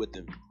McBride with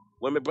him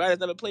when McBride has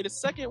never played a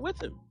second with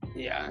him.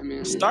 Yeah, I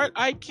mean, start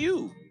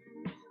IQ.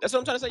 That's what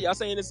I'm trying to say. Y'all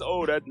saying it's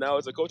now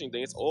it's a coaching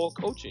thing. It's all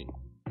coaching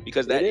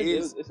because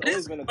it's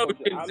always been a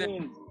coaching. I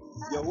mean,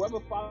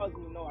 whoever follows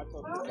me know I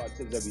talk about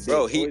Tibbs every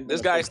day. Bro,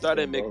 this guy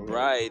started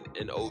McBride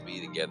and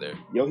Obi together.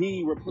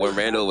 He replaced when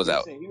Randall was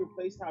out. He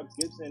replaced Hobbs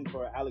Gibson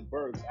for Alec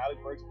Burks.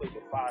 Alec Burks played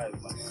the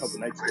 5 like a couple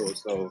nights ago.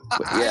 So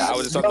I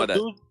was just talking about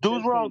that.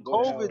 Dudes were on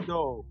COVID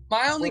though.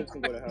 My only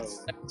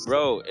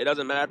bro, it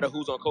doesn't matter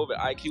who's on COVID.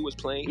 IQ was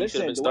playing. He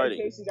should have been starting.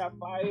 Listen, Casey got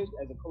fired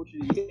as a coach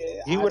of the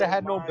year. He would have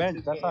had no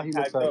bench. That's how he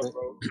looks at it.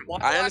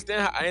 I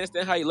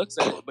understand how he looks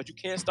at it, but you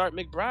can't start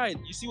McBride.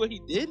 You see what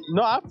he did?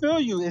 No, I feel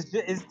you. It's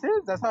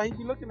Tibbs. That's how he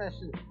be looking at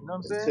shit. You know what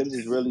I'm saying? Tibbs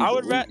is really. I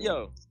would I don't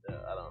know.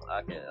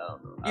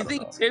 You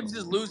think Tibbs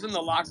is losing the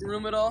locker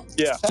room at all?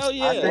 Yeah. Hell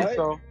yeah. I think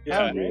so.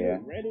 Yeah.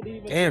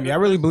 Damn, y'all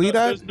really believe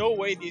that? There's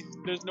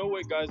no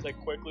way guys like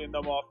Quickly and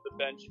them off the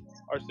bench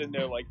are sitting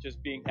there like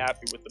just being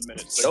happy with the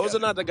minutes. Those are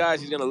not the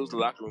guys he's gonna lose the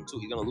locker room to.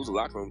 He's gonna lose the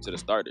locker room to the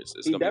starters.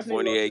 It's gonna be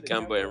Fournier,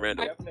 Kemba, and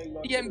Randall.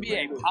 The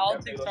NBA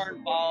politics are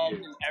involved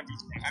in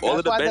everything. All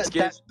of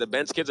the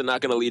bench kids are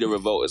not gonna lead a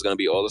revolt. It's gonna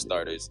be all the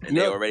starters, and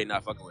they're already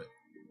not fucking with.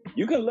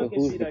 You can look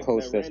who's the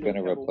coach that's going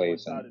to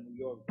replace him?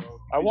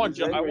 I want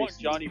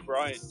Johnny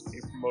Bryant to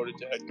be promoted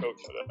to head coach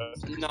for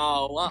that.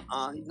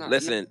 No, he's not.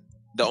 Listen,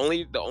 the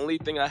only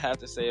thing I have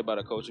to say about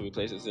a coach who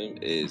replaces him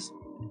is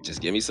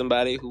just give me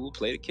somebody who will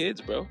play the kids,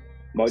 bro.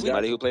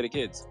 Somebody who play the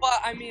kids. Well,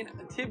 I mean,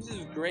 Tibbs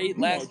is great.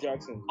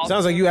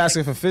 Sounds like you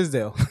asking for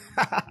Fizdale.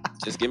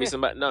 Just give me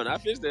somebody. No,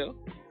 not Fizdale.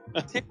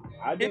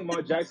 I think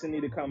Mark Jackson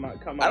need to come out.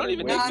 I don't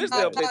even think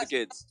Fizdale played the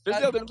kids.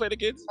 Fizdale didn't play the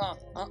kids.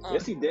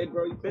 Yes, he did,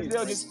 bro.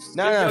 Fizdale just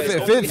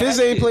Fizz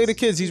ain't play the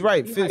kids. He's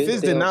right.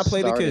 Fizz did not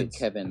play the kids.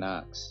 Kevin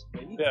Knox.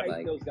 He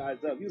hyped those guys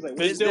up. He was like,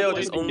 Fizdale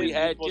just only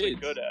had kids.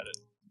 Good at it.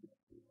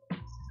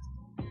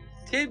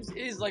 Tibbs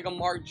is like a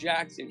Mark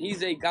Jackson.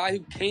 He's a guy who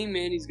came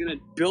in. He's gonna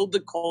build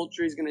the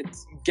culture. He's gonna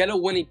get a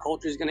winning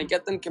culture. He's gonna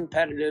get them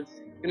competitive.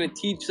 He's gonna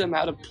teach them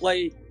how to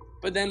play.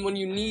 But then when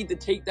you need to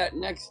take that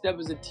next step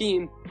as a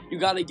team, you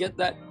got to get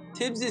that.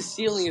 Tibbs'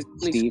 ceiling is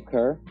Steve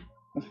Kerr.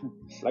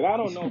 Like, I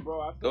don't know,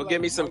 bro. Go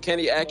get me some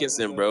Kenny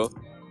Atkinson, bro.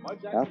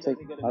 I'll take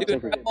I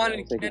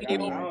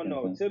don't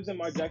know. Tibbs and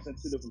Mark Jackson,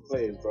 2 different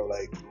players, bro.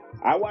 Like,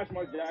 I watch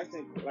Mark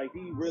Jackson. Like,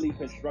 he really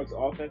constructs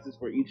offenses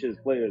for each of his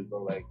players,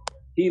 bro. Like,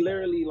 he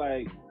literally,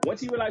 like,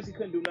 once he realized he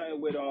couldn't do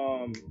nothing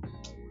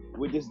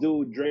with this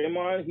dude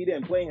Draymond, he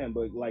didn't play him.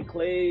 But like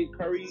Clay,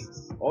 Curry,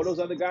 all those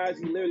other guys,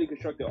 he literally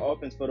constructed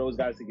offense for those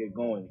guys to get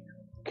going.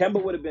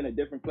 Kemba would have been a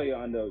different player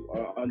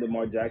under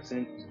Mark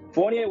Jackson.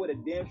 Fournier would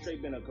have damn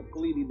straight been a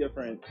completely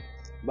different,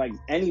 like,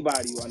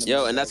 anybody.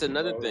 And that's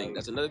another thing.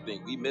 That's another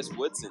thing. We miss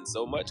Woodson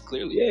so much,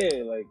 clearly.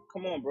 Yeah, like,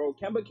 come on, bro.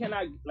 Kemba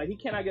cannot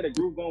get a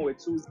groove going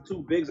with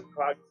two bigs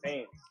across the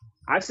paint.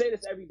 I say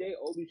this every day.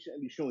 Obi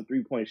shouldn't be shooting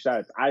 3-point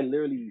shots. I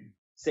literally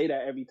say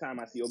that every time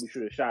I see Obi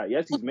shoot a shot.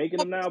 Yes, he's making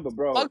them now, but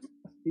bro,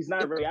 he's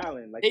not Ray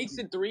Allen. Like takes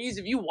the threes.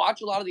 If you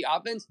watch a lot of the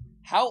offense,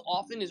 how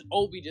often is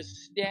Obi just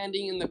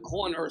standing in the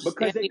corner?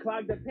 Because they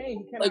clog the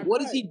paint. He like,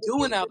 what is he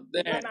doing out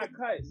there? He cannot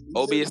cut.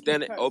 Obi is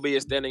standing. Obi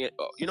is standing.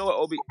 You know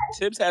what?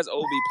 Tibbs has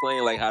Obi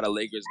playing like how the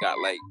Lakers got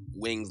like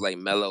wings like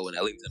Melo and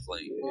Ellington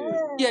playing.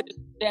 Yeah, just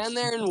stand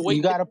there and wait.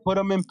 You got to put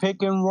him in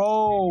pick and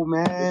roll,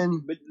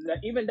 man. But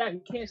even that, he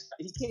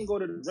can't go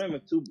to the rim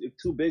if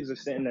two bigs are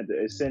sitting in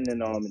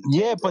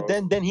Yeah, but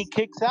then he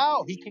kicks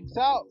out.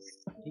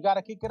 He got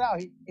to kick it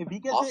out. If he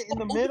gets it in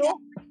the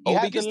middle, he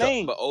has the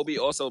lane. But Obi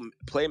also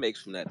play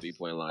makes from that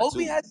 3-point line.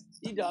 Obi has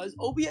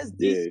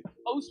decent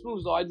post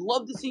moves though. I'd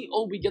love to see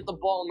Obi get the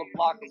ball in the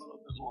block a little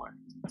bit more.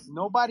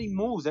 Nobody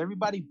moves.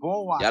 Everybody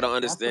ball wise. Y'all don't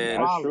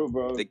understand. That's true,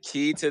 bro. The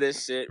key to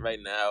this shit right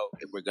now,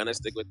 if we're gonna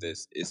stick with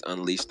this, is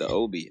unleash the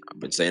Obi. I've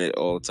been saying it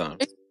all the time.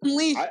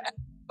 Unleash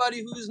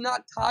everybody who's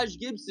not Taj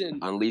Gibson.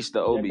 Unleash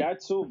the Obi. Yeah,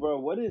 that too, bro.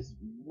 Why is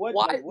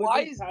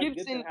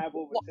Gibson?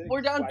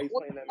 We're down 25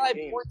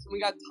 points and we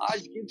got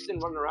Taj Gibson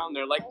running around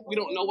there. Like we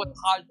don't know what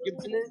Taj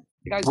Gibson is.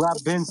 Bro,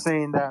 I've been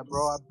saying that,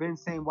 bro. I've been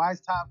saying why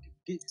is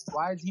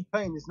he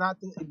playing?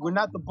 We're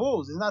not the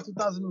Bulls. It's not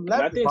 2011.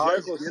 I think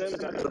Jericho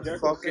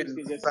Sims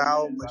can get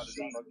foul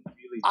machine.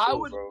 I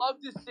would love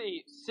to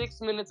see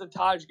 6 minutes of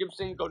Taj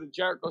Gibson go to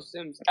Jericho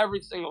Sims every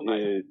single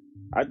night. Yeah,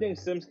 I think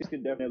Sims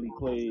could definitely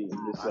play in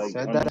this like.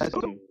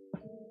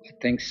 I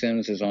think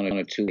Sims is on a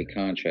 2-way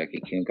contract.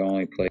 He can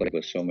only play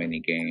with so many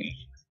games.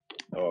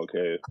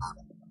 Okay.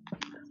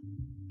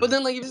 But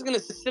then, like, if he's gonna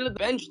sit at the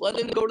bench, let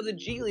him go to the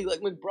G League,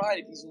 like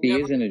McBride. He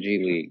is in the G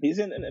League. He's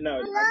in. No,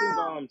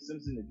 I think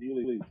Sims in the G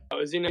League. Oh,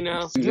 is he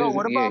now? Yo,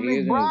 what about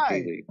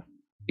McBride?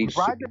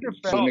 McBride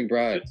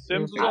and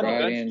Sims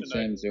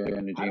are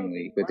in the G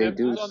League, but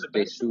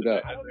they suit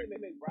up. I don't think they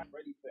make McBride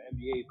ready for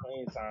NBA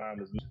playing time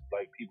as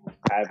like people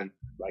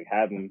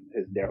having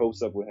their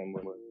hopes up with him.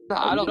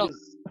 I don't know.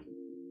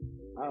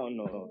 I don't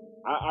know.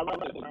 I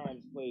rather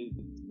Grimes play.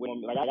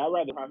 I'd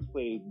rather Grimes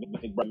play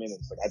McBride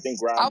minutes. Like I think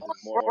Grimes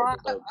is more.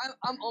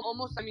 I'm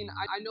almost. I mean,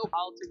 I know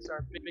politics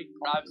are big.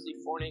 Obviously,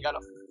 Fournier got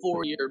a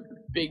 4-year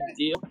big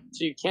deal,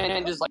 so you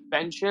can't just like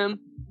bench him.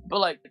 But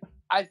like,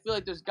 I feel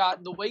like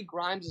the way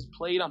Grimes is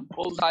played on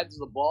both sides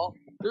of the ball.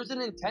 There's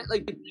an intent.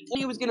 Like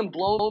he was getting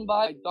blown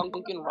by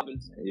Duncan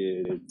Robinson.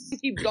 Yeah.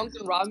 Keep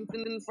Duncan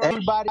Robinson in front.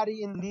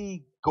 Everybody in the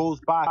league goes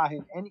by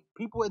him. Any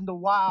people in the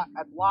Y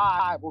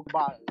will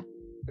buy him.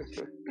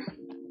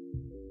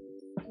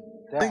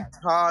 I think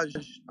Taj,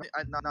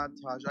 not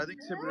Taj. I think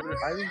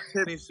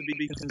Tibb needs to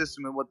be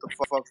consistent with what the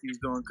fuck he's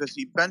doing because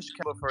he benched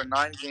Kemba for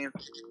 9 games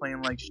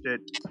playing like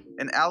shit,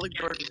 and Alec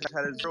Burks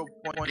had a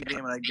 0-point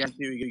game, and I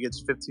guarantee you he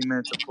gets 15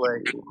 minutes of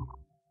play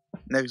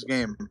next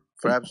game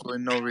for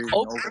absolutely no reason.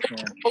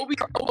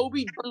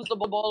 Obi turns the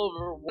ball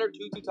over 1 or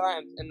 2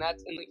 times, and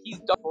he's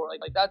done for it.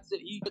 Like that's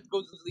it. He just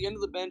goes to the end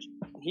of the bench,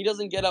 and he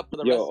doesn't get up for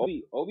the rest.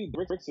 Obi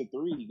bricks a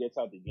 3, he gets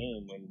out the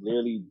game, and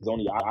literally his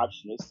only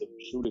option is to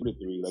shoot a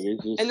 3. Like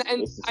it's just.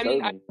 It's I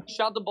mean, I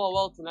shot the ball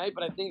well tonight,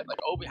 but I think like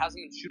Obi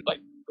hasn't shoot like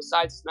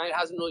besides tonight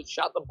hasn't really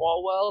shot the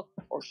ball well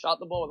or shot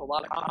the ball with a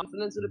lot of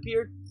confidence. It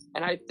appeared,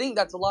 and I think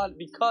that's a lot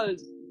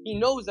because. He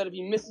knows that if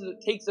he misses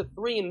it, takes a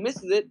 3 and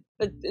misses it,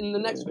 that in the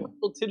next one,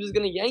 Tibbs is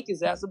going to yank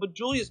his ass and put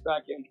Julius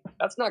back in.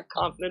 That's not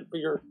confident for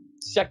your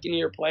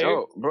second-year player.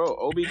 Oh, bro,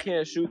 Obi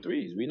can't shoot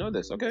threes. We know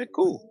this. Okay,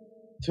 cool.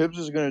 Tibbs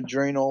is going to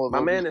drain all of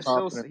my man is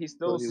he's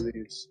still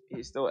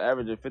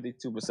averaging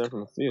 52%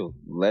 from the field.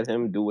 Let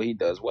him do what he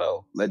does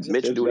well. Let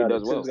Mitch do what he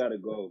does well. Tibbs got to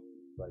go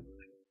like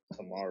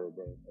tomorrow,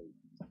 bro.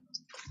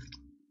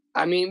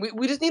 I mean,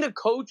 we just need a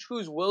coach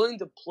who's willing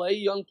to play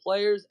young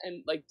players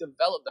and, like,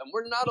 develop them.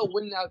 We're not a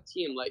win-now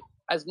team. Like,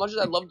 as much as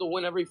I'd love to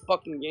win every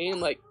fucking game,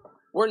 like,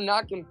 we're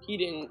not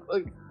competing.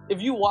 Like, if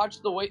you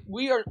watch the way...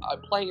 We are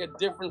playing a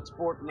different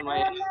sport than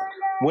Miami.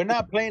 We're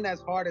not playing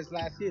as hard as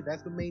last year.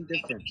 That's the main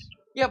difference.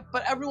 Yeah,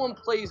 but everyone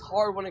plays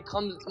hard when it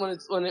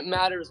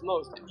matters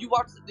most. If you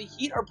watch... The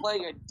Heat are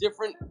playing a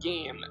different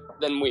game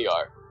than we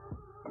are.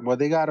 Well,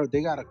 they got a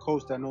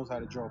coach that knows how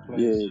to draw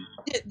plays.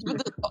 Yeah,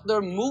 but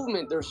their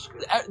movement, that's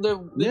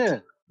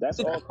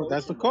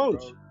the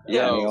coach.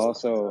 Who's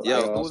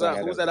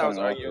that I was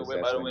arguing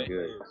with, by the way?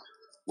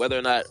 Whether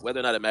or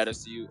not it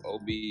matters to you,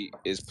 Obi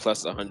is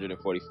plus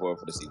 144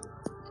 for the season.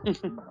 It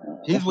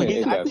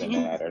doesn't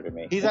matter to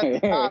me. He's at the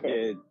top.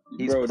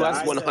 He's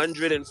plus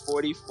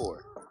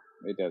 144.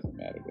 It doesn't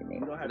matter to me.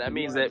 That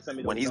means that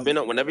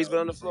whenever he's been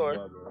on the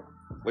floor,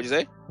 what'd you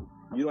say?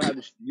 You don't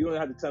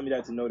have to tell me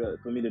that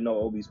for me to know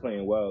Obi's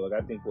playing well. Like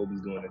I think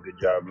Obi's doing a good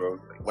job, bro.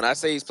 Like, when I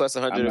say he's plus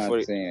 140, I'm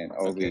not saying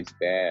Obi's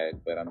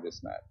bad, but I'm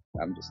just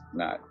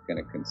not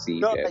gonna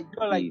concede that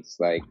he's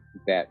like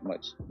that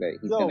much that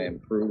he's gonna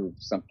improve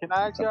something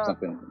like the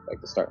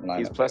starting lineup.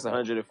 He's plus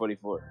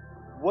 144.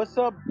 What's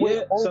up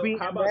with Obi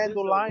and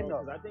Randall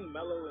lineup? I think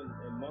Melo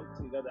and Monk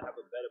together have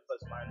a better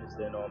plus minus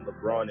than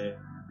LeBron and.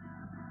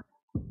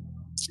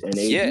 and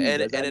AD. Yeah,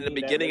 and in the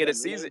beginning of the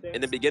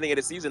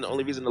season, the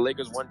only reason the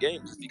Lakers won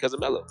games is because of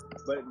Melo.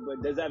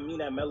 But does that mean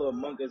that Melo and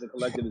Monk as a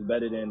collective is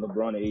better than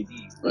LeBron and AD?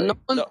 Like,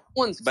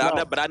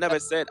 I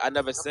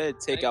never said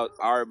take out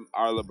our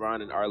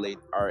LeBron and our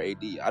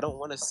AD. I don't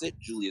want to sit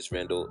Julius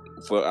Randle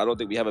for. I don't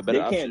think we have a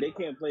better option. They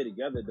can't play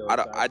together though.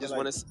 I just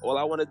want to. All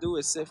I want to do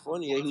is sit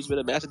Fournier, who's been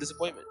a massive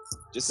disappointment.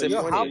 Just sit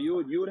Fournier.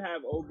 You would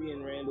have Obi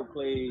and Randle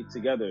play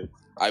together.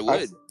 I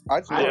would.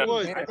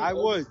 I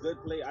would.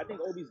 Good play. I think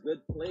Obi's good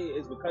play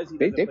is because he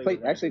they play.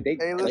 Actually,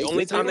 the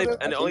only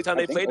time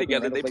they played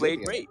together, they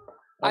played great.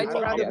 I'd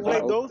rather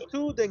play those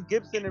two than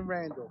Gibson and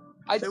Randle.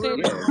 I'd say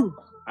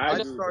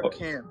I'd start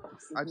Cam.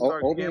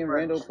 Obi and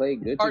Randle play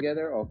good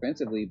together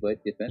offensively,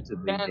 but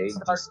defensively,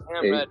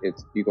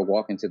 you can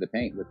walk into the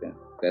paint with them.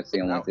 That's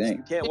the only thing.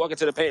 You can't walk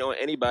into the paint on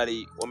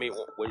anybody. I mean,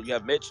 when you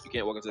have Mitch, you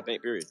can't walk into the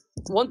paint. Period.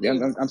 One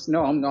thing.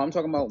 I'm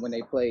talking about when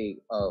they play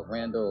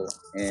Randle.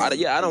 And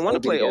I don't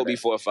want to play Obi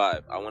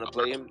 4-5. I want to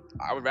play him.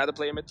 I would rather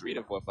play him at 3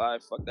 than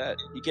 4-5. Fuck that.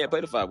 He can't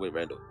play the 5 with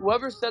Randle.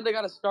 Whoever said they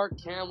got to start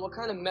Cam, what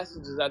kind of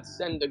message does that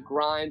send to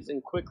Grimes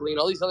and Quickly and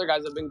all these other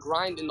guys have been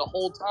grinding the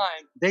whole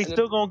time? They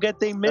still gonna get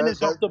their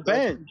minutes off the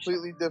bench.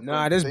 Completely different.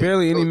 Nah, there's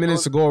barely any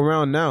minutes to go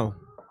around now.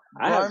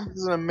 Grimes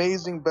is an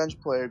amazing bench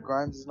player.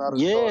 Grimes is not a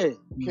starter.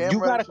 Cam You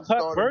gotta Reddish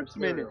cut Burks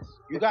minutes.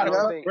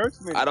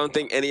 I don't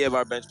think any of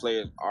our bench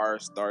players are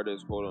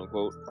starters, quote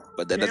unquote.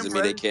 But that doesn't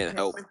mean they can't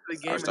help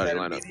our starting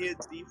lineup. Immediate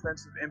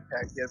defensive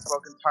impact. He had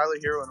fucking Tyler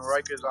Hero and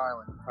Rikers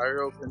Island. Tyler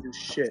Hero can do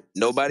shit.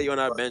 Nobody on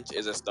our bench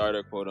is a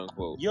starter, quote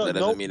unquote. That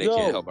doesn't mean they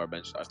can't help our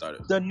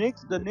starters. The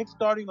Knicks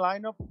starting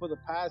lineup for the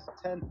past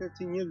 10,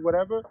 15 years,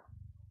 whatever,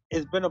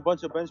 it's been a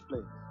bunch of bench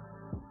players.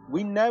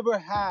 We never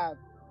have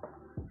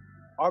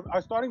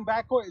our starting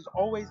backcourt is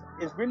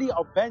really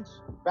a bench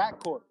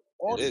backcourt.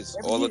 It is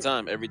all the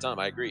time, every time.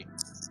 I agree.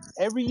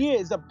 Every year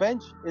is a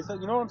bench. You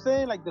know what I'm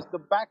saying? Like the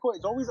backcourt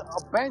is always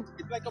a bench.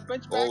 It's like a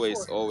bench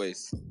backcourt.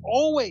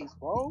 Always,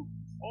 bro.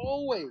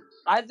 Always.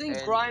 I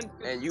think Grimes.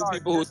 And you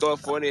people who thought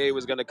Fournier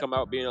was gonna come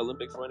out being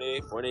Olympic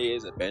Fournier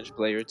is a bench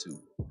player too.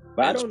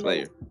 But I don't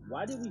know.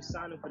 Why did we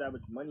sign him for that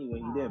much money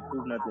when he didn't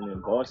prove nothing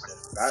in Boston?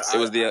 It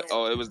was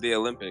the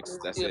Olympics.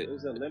 That's it. It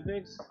was the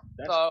Olympics.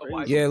 That's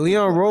crazy. Yeah,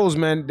 Leon Rose,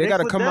 man, they got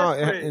to come out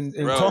and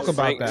talk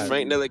about that.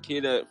 Frank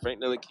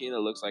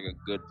Ntilikina looks like a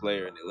good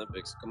player in the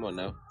Olympics. Come on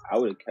now. I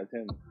would have kept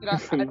him.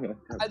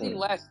 I think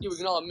last year we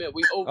can all admit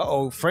we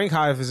over. Frank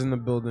Hive is in the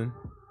building.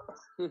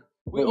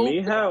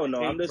 Me? Hell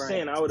no. I'm just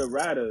saying I would have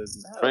rather.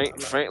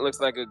 Frank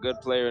looks like a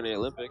good player in the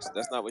Olympics.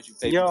 That's not what you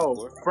paid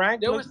for.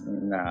 Frank looks...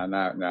 Nah.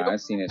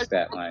 I've seen his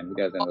stat line. He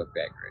doesn't look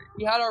that great.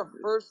 We had our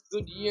first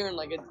good year in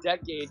like a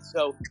decade.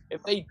 So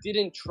if they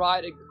didn't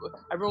try to,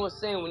 everyone was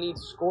saying we need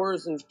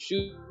scorers and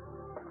shoot.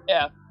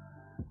 Yeah,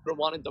 they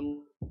wanted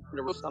them to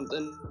do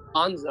something.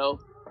 Lonzo,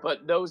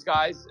 but those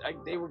guys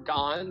they were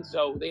gone,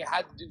 so they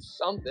had to do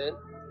something,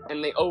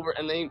 and they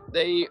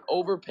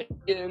overpaid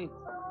him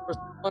for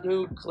someone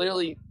who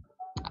clearly.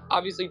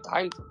 Obviously,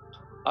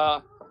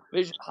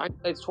 vision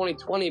hindsight's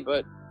 20/20,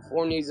 but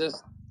Fournier's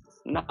just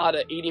not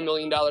an $80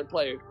 million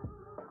player.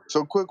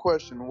 So, quick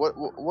question: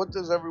 what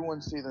does everyone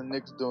see the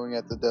Knicks doing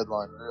at the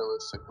deadline,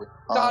 realistically?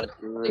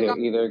 They're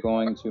either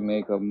going to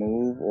make a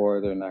move or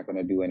they're not going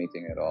to do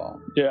anything at all.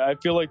 Yeah, I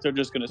feel like they're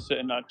just going to sit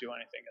and not do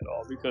anything at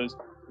all because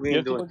you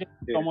have to look at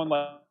someone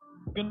like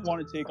you didn't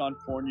want to take on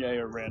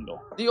Fournier or Randle.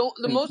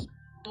 The most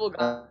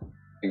guy.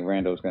 I think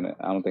Randall's gonna.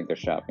 I don't think they're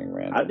shopping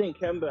Randle. I think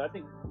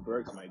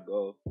Burks might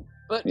go.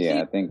 But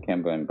I think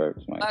Kemba and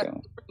Burks might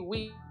go.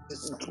 We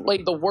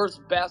played the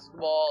worst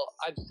basketball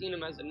I've seen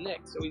him as a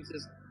Knick, so he's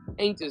just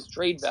ain't his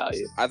trade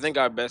value. I think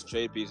our best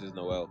trade piece is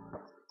Noel.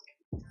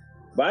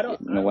 But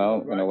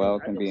Noel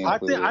can be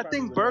included. I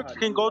think Burks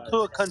can go to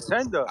a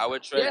contender. I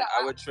would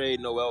trade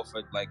Noel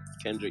for like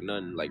Kendrick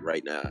Nunn like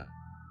right now.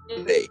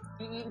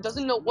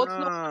 Doesn't know what's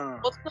Noel.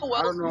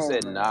 You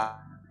said nah.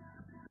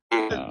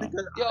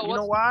 Because, you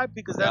know why?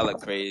 Because that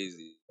look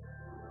crazy.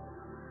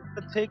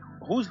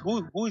 Who's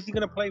he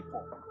gonna play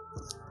for?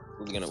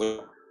 Who's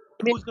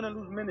gonna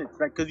lose minutes?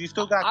 Like, because you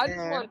still got Cam. I just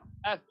want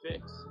that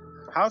fix.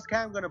 How's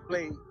Cam gonna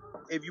play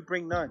if you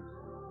bring Nunn?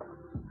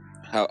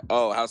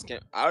 How's Cam?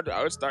 I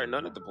would start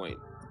Nunn at the point.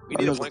 We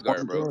need a point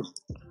guard, bro.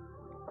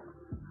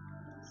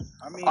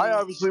 I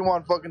obviously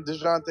want fucking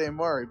DeJounte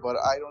Murray, but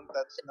I don't.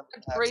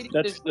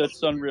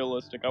 That's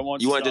unrealistic.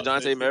 You want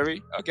DeJounte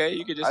Murray? Okay,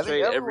 you could just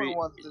trade every.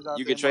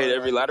 You could trade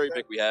every lottery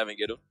pick we have and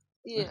get him.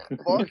 Yeah.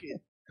 Fuck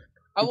it.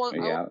 I want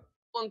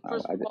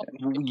Chris Paul.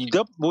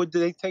 Would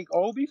they take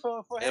Obi for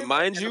him? And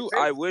mind you,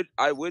 I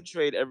would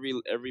trade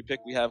every pick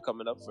we have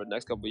coming up for the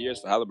next couple of years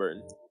for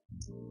Halliburton.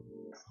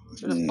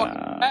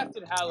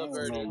 Drafted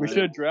Halliburton. We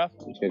should have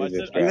drafted.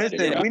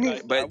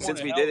 But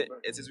since we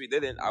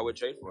didn't, I would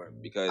trade for him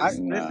because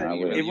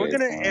if we're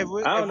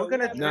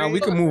gonna we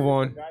can move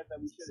on.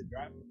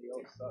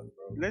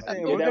 Listen,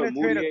 if we're gonna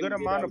trade a good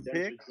amount of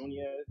picks.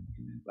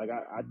 Like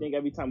I think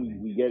every time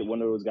we get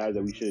one of those guys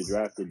that we should have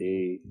drafted,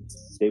 they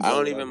I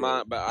don't even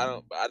mind, but I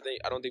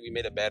don't think we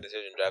made a bad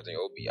decision drafting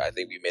Obi. I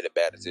think we made a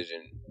bad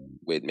decision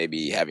with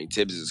maybe having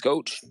Tibbs as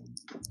coach.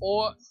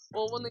 Or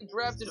when they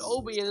drafted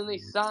Obi and then they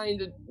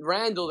signed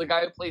Randall, the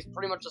guy who plays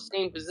pretty much the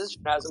same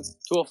position as him,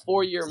 to a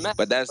 4-year max.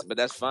 But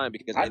that's fine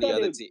because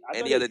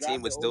any other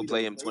team would still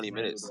play him 20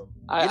 minutes.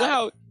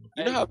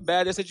 You know how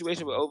bad the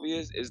situation with Obi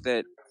is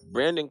that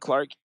Brandon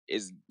Clark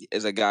is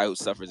a guy who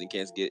suffers and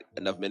can't get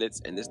enough minutes,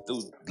 and this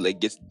dude like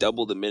gets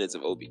double the minutes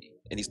of Obi,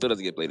 and he still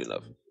doesn't get played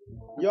enough.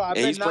 And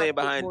he's playing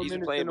behind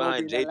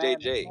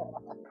JJJ,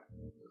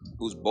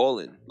 who's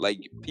balling. Like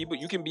people,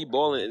 you can be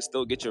balling and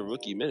still get your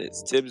rookie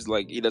minutes. Tibbs,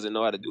 like he doesn't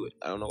know how to do it.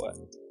 I don't know why.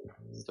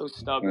 So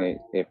stubborn. Right.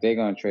 If they're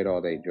gonna trade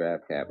all their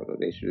draft capital,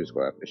 they should just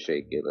go after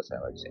Shea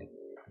Gilgeous-Alexander.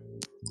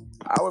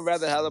 I would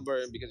rather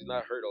Halliburton because he's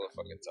not hurt all the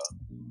fucking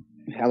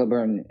time.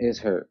 Halliburton is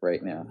hurt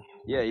right now.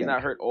 Yeah, he's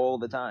not hurt all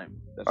the time.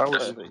 I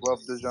would love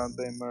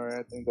DeJounte Murray.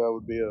 I think that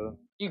would be a.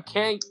 You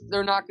can't.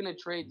 They're not going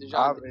to trade DeJounte.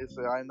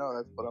 Obviously, I know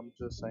that, but I'm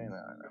just saying that.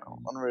 I know.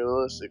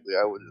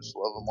 Unrealistically, I would just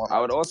love him. I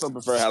would also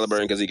prefer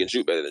Halliburton because he can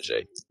shoot better than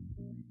Shea.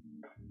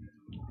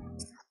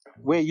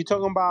 Wait, you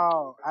talking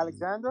about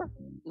Alexander?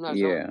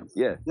 Yeah.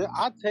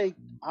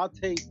 I'll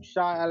take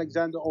Shai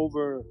Alexander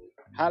over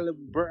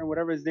Halliburton,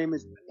 whatever his name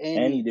is,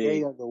 any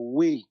day of the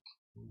week.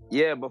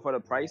 Yeah, but for the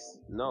price,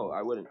 no,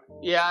 I wouldn't.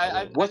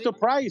 Yeah, what's the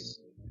price?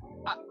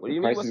 What do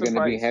you Price mean? What's is the going to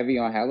price? be heavy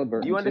on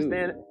Halliburton. You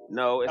understand? Too.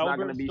 No, it's not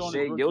going to be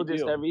Shea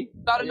Gilgeous heavy.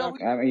 I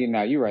mean,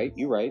 no, you're right.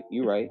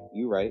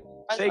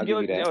 Shea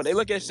Gilgeous, they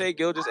look at Shea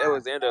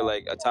Gilgeous-Alexander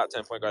like a top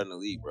 10 point guard in the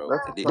league, bro.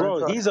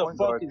 Bro, he's a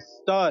fucking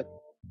stud.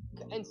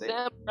 And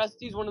Sam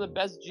Presti's one of the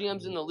best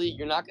GMs in the league.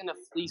 You're not going to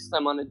fleece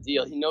them on a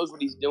deal. He knows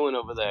what he's doing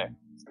over there.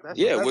 That's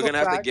we're going to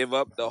have to give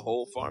up the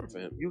whole farm for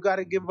him. You got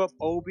to give up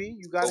Obi.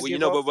 You got to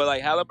give up. But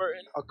like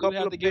Halliburton, a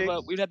couple of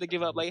picks. We'd have to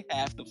give up like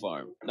half the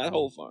farm, not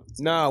whole farm.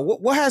 Nah,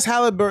 what has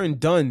Halliburton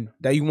done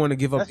that you want to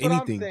give up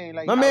anything?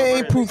 Like, my man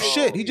ain't proved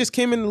shit. He just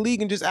came in the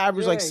league and just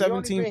averaged like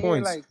 17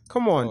 points. Like,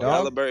 come on,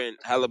 dog.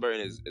 Halliburton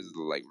is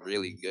like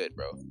really good,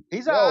 bro.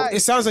 He's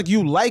it sounds like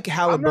you like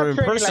Halliburton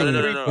personally.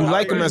 No. You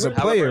like him as a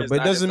player, but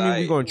it doesn't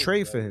mean we're going to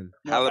trade for him.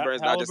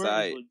 Halliburton's not just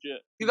side.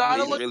 You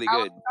gotta look. Really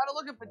good. You gotta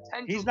look at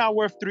potential. He's not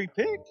worth 3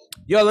 picks.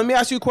 Yo, let me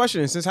ask you a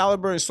question. Since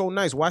Halliburton is so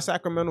nice, why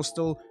Sacramento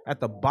still at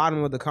the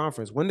bottom of the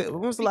conference? When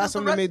was the last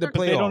time they made the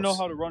playoffs? They don't know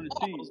how to run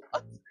a team,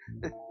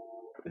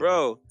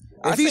 bro.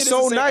 If he's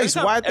so nice,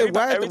 why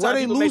are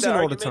they losing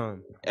all the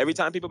time? Every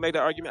time people make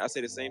that argument, I say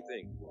the same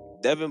thing.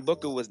 Devin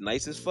Booker was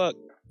nice as fuck.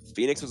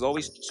 Phoenix was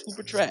always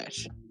super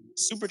trash.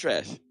 Super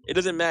trash. It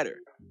doesn't matter.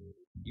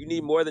 You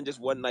need more than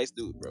just one nice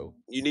dude, bro.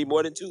 You need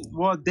more than two.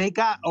 Well, they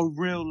got a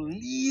real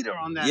leader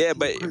on that. Yeah,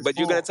 team, but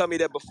you're gonna tell me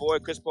that before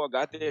Chris Paul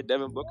got there,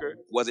 Devin Booker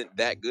wasn't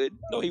that good?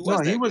 No, he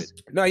was. He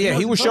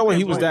was showing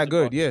he was that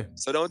good. Yeah.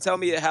 So don't tell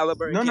me that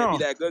Halliburton can't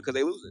be that good because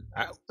they losing.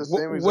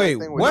 Wait,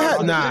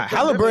 what? Nah,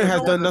 Halliburton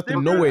has done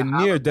nothing nowhere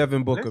near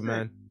Devin Booker,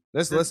 man.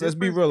 Let's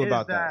be real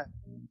about that.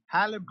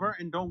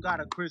 Halliburton don't got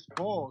a Chris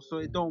Paul, so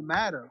it don't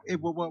matter.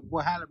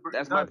 What Halliburton.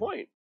 That's my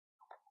point.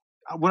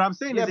 What I'm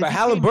saying is, but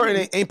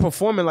Halliburton ain't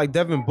performing like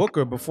Devin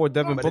Booker before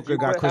Devin Booker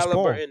got Chris Paul.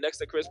 Halliburton next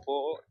to Chris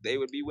Paul, they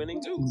would be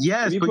winning too.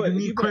 Yes, but you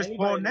need Chris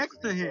Paul next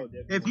to him.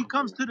 If he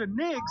comes to the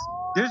Knicks,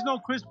 there's no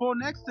Chris Paul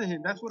next to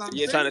him. That's what I'm saying.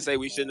 You're trying to say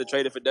we shouldn't have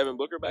traded for Devin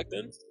Booker back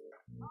then?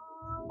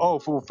 Oh,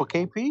 for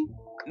KP?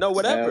 No,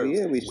 whatever.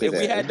 Yeah, if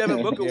we had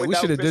Devin Booker we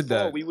without should have Chris did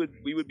Paul, that. we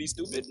would be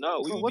stupid.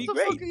 No, we would what be the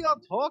great. fuck are y'all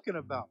talking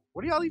about?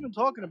 What are y'all even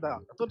talking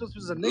about? I thought this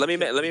was a Knicks Let me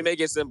show. make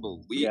it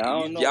simple.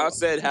 Y'all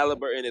said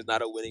Halliburton is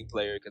not a winning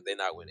player because they're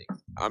not winning.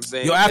 I'm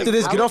saying. Yo, after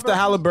this, get off the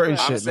Halliburton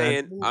shit,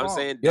 man. I'm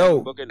saying.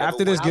 Yo,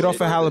 after this, get off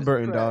of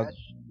Halliburton, dog.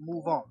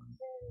 Move on.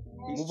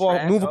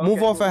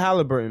 Move off of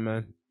Halliburton,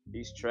 man.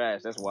 He's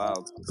trash. That's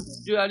wild.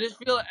 Dude, I just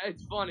feel like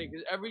it's funny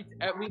because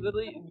we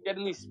literally get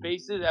in these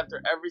spaces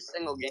after every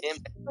single game.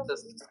 It's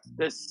just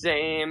the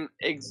same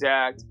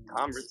exact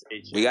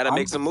conversation. We got to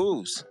make some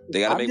moves. They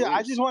got to make moves.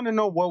 I just want to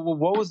know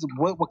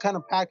what kind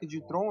of package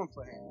you throwing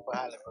for him for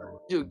Halliburton.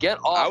 Dude, get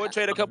off. I would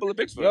trade a couple of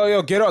picks for him.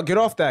 Yo, get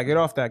off that.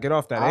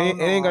 It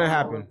ain't gonna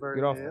happen.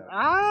 Get off that.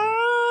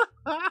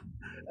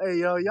 Hey,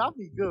 yo, y'all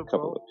be good, bro.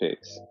 Couple of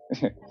picks.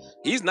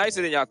 He's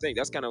nicer than y'all think.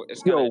 That's kind of.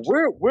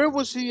 Where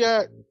was he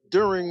at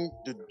during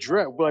the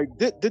draft? Like,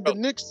 did the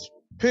Knicks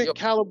pick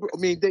Halliburton?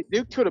 I mean,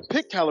 they could have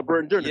picked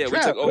Halliburton during the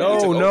draft.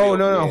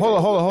 No.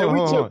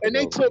 Hold on. And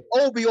they took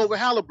Obi over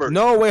Halliburton.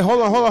 No, wait,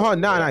 hold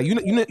on. Nah.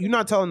 You're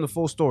not telling the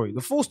full story.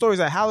 The full story is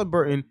that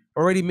Halliburton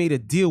already made a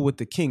deal with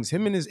the Kings.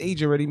 Him and his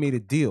agent already made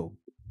a deal.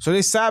 So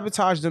they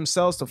sabotaged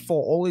themselves to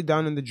fall all the way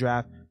down in the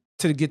draft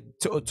to get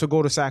to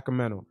go to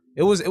Sacramento.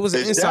 It was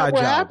an inside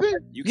job. Happened?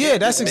 Yeah,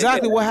 that's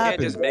exactly what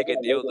happened. Just make a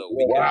deal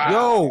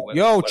though.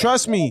 Yo,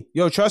 trust me.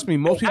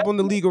 Most people in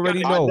the league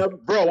already know.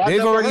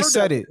 They've already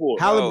said it.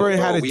 Halliburton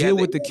had a deal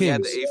with the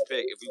Kings. We had the 8th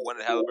pick. If we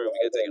wanted Halliburton, we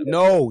could take him.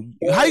 No,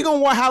 how you gonna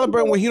want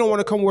Halliburton when he don't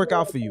want to come work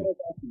out for you?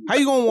 How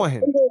you gonna want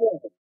him?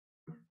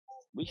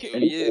 We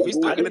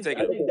still gonna take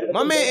him.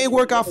 My man ain't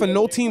work out for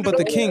no team but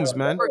the Kings,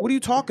 man. What are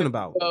you talking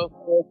about?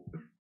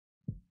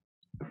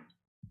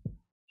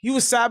 He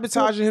was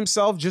sabotaging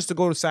himself just to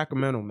go to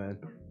Sacramento, man.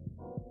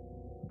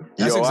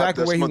 That's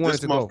exactly where he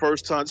wanted to go.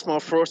 It's my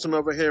first time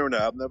ever hearing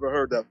that. I've never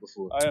heard that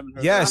before. I haven't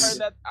heard yes.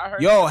 that. I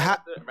heard yo,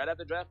 that right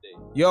after draft day.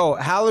 Yo,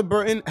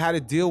 Halliburton had a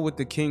deal with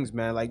the Kings,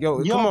 man. Like,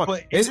 yo come on.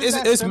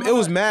 It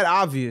was mad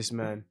obvious,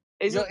 man.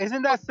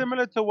 Isn't that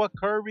similar to what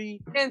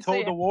Curry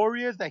told the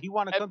Warriors that he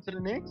want to come to the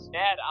Knicks?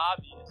 Mad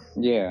obvious.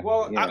 Yeah.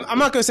 Well, yeah. I'm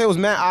not gonna say it was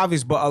mad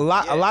obvious, but a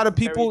lot of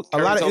people, a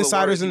lot of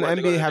insiders in the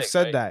NBA have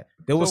said that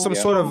there was some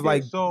sort of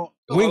like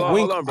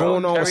wink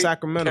going on with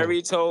Sacramento.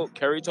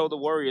 Curry told the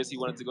Warriors he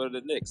wanted to go to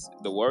the Knicks.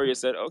 The Warriors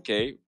said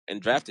okay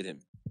and drafted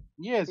him.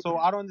 Yeah, so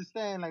I don't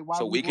understand like why.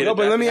 So we no,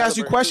 but let me ask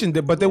you a question.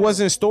 But there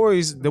wasn't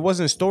stories. There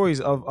wasn't stories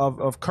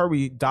of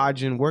Curry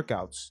dodging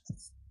workouts.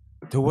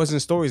 There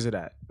wasn't stories of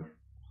that.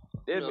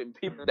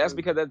 That's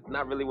because that's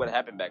not really what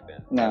happened back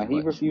then. Nah, he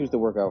refused to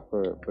work out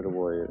for the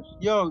Warriors.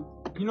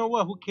 Yo, you know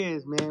what? Who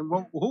cares, man?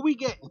 Who we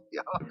getting?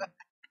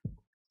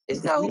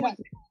 It's not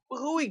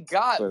who we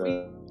got.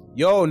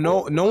 Yo,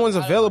 no one's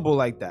available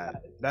like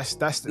that. That's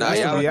the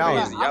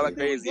reality. Y'all are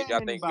crazy if y'all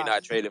think we're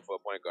not trading for a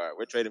point guard.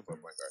 We're trading for a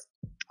point guard.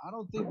 I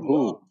don't think we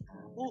Who?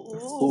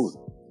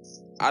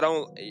 I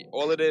don't.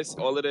 All of this.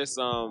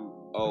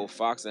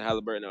 Fox and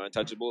Halliburton are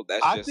untouchable.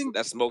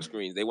 That's smoke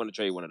screens. They want to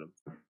trade one of them.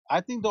 I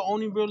think the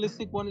only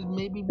realistic one is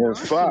maybe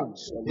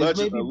Fox.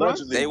 Allegedly.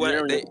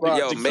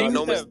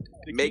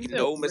 Make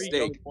no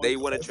mistake. They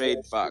want to trade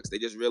Fox. They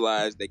just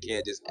realized they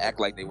can't just act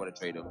like they want to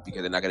trade him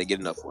because they're not going to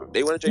get enough for him.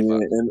 They want to trade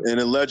Fox. And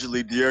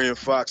allegedly, De'Aaron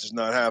Fox is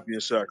not happy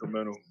in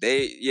Sacramento.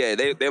 They're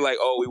like,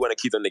 oh, we want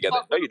to keep them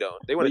together. No, you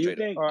don't. They want to trade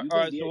him. All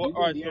right. So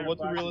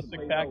what's a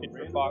realistic package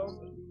for Fox?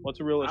 What's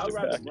a realistic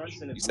package?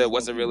 You said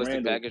what's a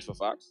realistic package for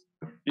Fox?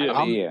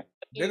 Yeah.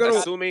 They're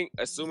gonna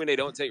assuming they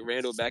don't take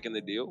Randall back in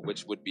the deal,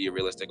 which would be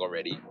realistic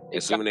already.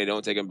 Assuming they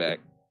don't take him back,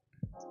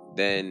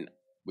 then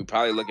we're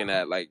probably looking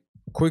at like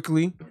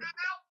Quickly.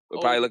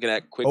 We're probably looking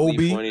at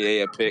Quickly,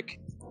 Fournier, a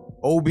pick.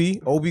 Obi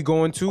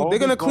going too. They're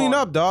gonna clean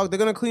up, dog. They're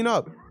gonna clean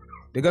up.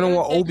 They're gonna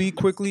want Obi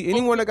Quickly.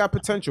 Anyone that got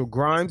potential,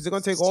 Grimes. They're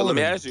gonna take all of them.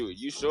 So let me ask you: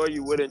 you sure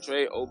you wouldn't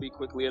trade Obi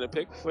Quickly in a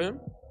pick for him?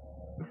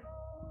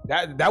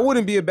 That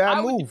wouldn't be a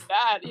bad move.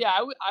 Yeah,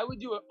 I would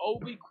do it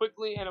Obi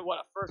Quickly and a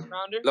first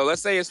rounder. No,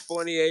 let's say it's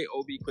Fournier,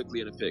 Obi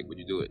Quickly in a pick. Would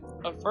you do it?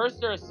 A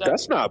first or a second?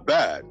 That's not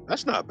bad.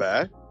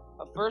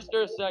 A first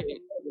or a second?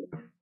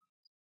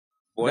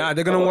 Nah,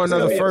 they're gonna want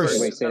another first.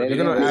 They're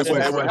gonna ask for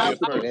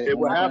it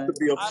would have to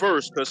be a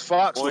first because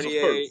Fox was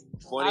a first.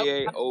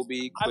 Fournier,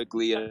 Obi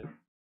Quickly.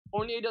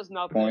 Fournier does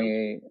nothing.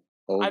 Fournier,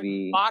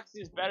 Obi. Fox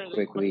is better than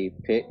Quickly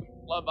pick.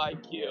 Love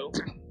IQ.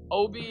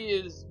 Obi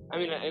is. I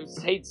mean, I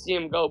hate to see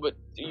him go, but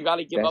you got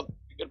to give up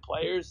good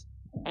players.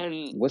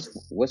 And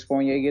what's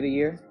Fournier get a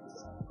year?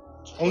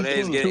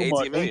 Fournier's getting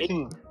 18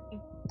 million.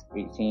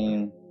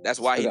 18. That's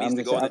why he needs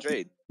to go on the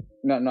trade.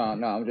 No.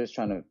 I'm just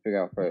trying to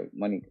figure out for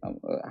money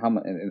how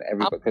much and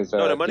everybody because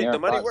the money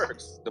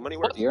works. The money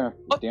works.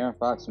 De'Aaron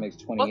Fox makes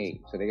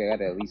 28, so they got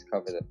to at least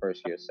cover the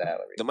first year's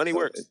salary. The money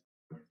works.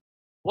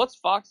 What's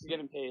Fox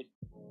getting paid?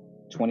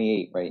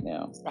 28 right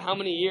now. For how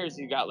many years?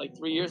 You got like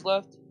 3 years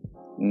left?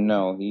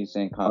 No, he's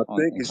in contract I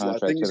think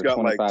he's got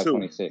 25, like 2.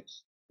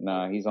 26.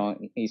 Nah, he's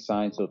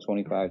signed till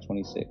 25,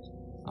 26.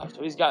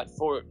 So he's got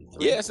 4.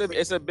 Yeah,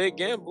 it's a big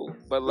gamble,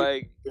 but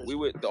like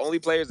the only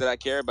players that I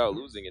care about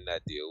losing in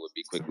that deal would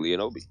be Quickly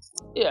and Obi.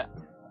 Yeah.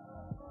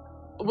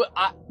 Well,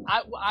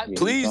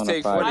 please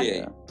take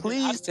Fournier.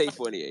 Please take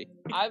Fournier.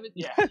 I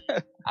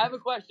have a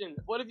question.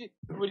 Would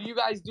you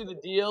guys do the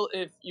deal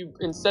if you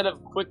instead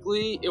of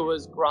Quickly it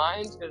was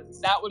Grimes?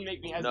 Because that would make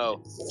me hesitate.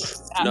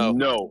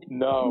 No.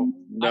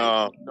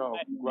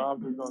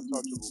 Grimes is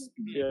untouchable.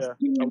 Yeah,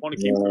 I want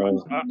to keep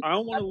Grimes. I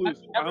don't want to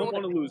lose. I don't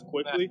want to lose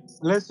Quickly.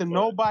 Listen,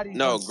 nobody's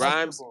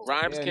Grimes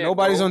can't.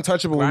 Nobody's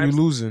untouchable when you're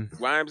losing.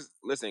 Grimes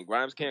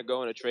can't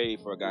go in a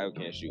trade for a guy who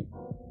can't shoot.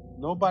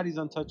 Nobody's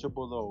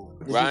untouchable though.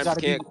 Grimes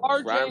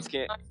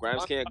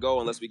can't go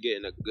unless we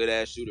get a good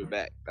ass shooter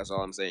back. That's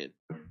all I'm saying.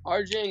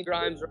 RJ and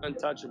Grimes are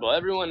untouchable.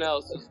 Everyone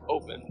else is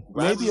open.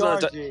 Grimes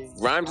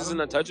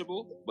isn't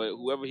untouchable, but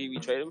whoever we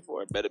trade him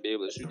for better be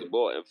able to shoot the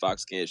ball, and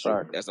Fox can't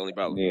shoot. That's the only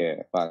problem. Yeah,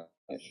 Fox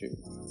can't shoot.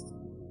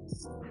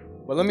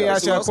 But let me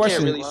ask you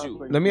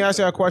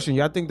a question.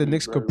 Y'all think the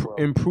Knicks could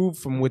improve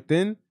from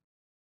within?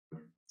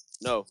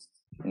 No.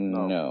 I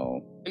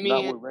mean,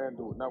 not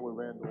with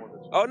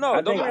Randall. Oh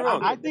no! Don't get me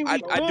wrong. I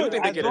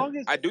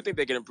do think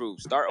they can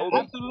improve. Start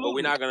Obi, but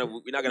we're not gonna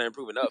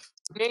improve enough.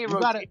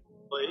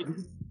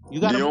 You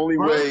got the only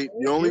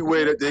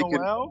way that they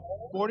can.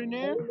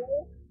 Fournier,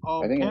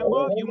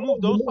 Kemba, you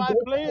move those 5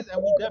 players,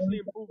 and we definitely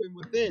improving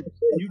within.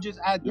 You just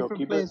add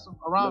different players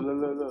around.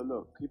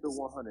 Look. Keep it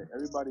 100.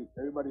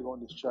 Everybody on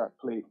this track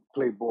play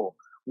ball.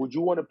 Would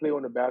you want to play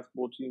on a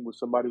basketball team with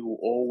somebody who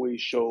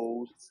always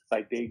shows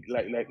like they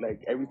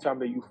like every time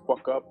that you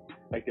fuck up,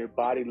 like their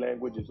body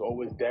language is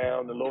always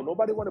down and low?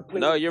 Nobody want to play.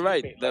 No, you're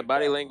right. The like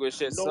body that. language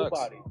shit sucks.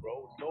 Nobody,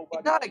 bro.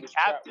 Nobody on this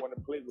track want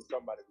to play with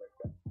somebody like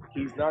that.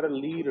 He's not a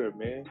leader,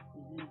 man.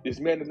 This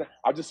man is not.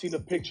 I just seen a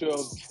picture of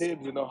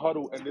Tibbs in a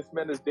huddle, and this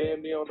man is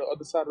damn near on the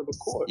other side of the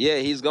court. Yeah,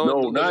 he's going.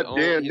 No, through not his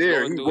damn own,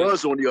 near. He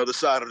was on the other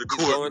side of the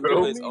He's court, going bro.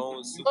 through his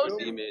own super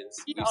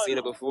demons. We've seen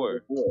it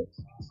before.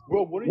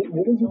 Bro, what are you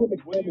gonna tell me?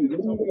 What are you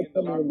gonna tell me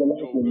in the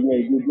locker room?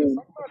 Yo, because I'm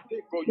not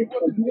there, bro. You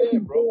wasn't there,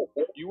 bro.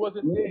 You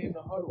wasn't there in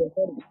the huddle.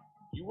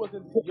 You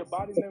wasn't. Your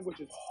body language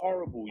is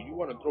horrible. You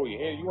want to throw your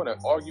hand. You want to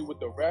argue with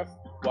the ref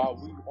while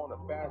we on a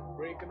fast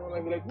break and all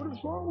that. Like, what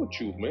is wrong with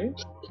you, man?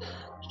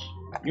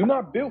 You're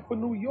not built for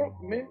New York,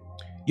 man.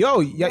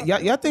 Yo,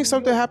 y'all think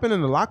something happened in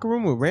the locker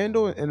room with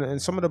Randall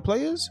and some of the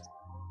players?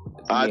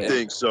 I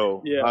think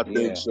so. Yeah. I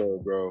think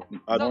so, bro.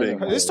 I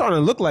think It's starting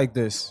to look like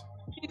this.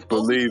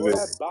 Believe it.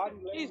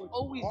 He's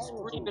always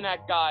screaming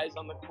at guys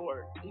on the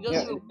court. He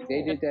doesn't even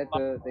They did that.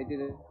 They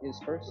did it his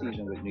first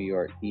season with New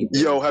York.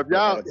 Yo, have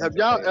y'all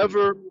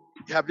ever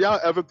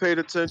paid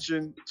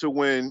attention to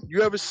when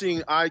you ever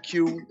seen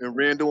IQ and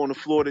Randall on the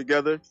floor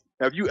together?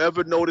 Have you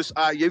ever noticed?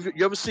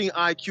 You ever seen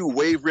IQ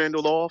wave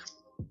Randall off?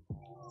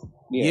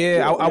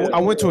 Yeah, I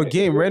went to a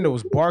game. Randall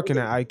was barking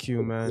at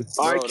IQ, man.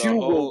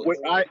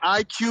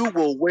 IQ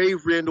will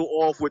wave Randall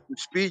off with the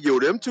speed. Yo,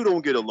 them two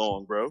don't get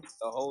along, bro.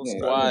 The whole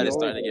squad is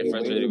starting to get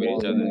frustrated with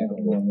each other.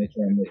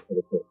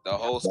 The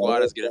whole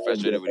squad is getting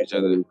frustrated with each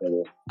other.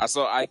 I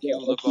saw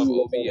IQ look off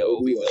Obi, and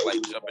Obi was like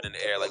jumping in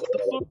the air, like, what the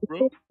fuck,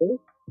 bro?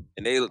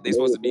 And they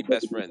supposed to be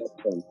best friends.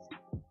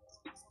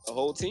 The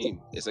whole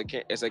team. It's a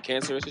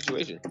cancerous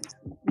situation.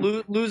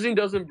 Losing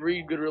doesn't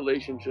breed good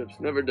relationships.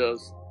 Never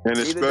does. And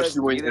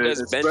especially neither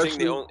does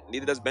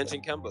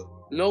benching Kemba.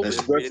 No,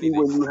 especially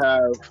when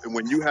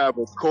you have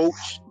a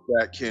coach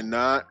that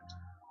cannot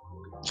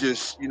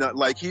just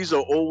like he's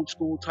an old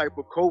school type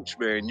of coach,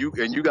 man. You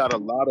got a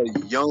lot of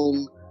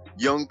young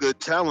good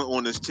talent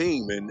on this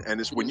team, and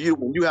it's when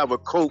you have a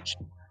coach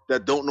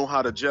that don't know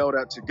how to gel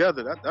that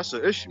together, that's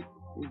an issue.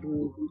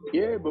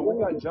 Yeah, but we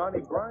got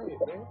Johnny Bryant,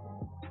 man.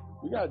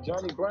 We got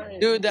Johnny Bryant.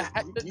 Dude, the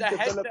head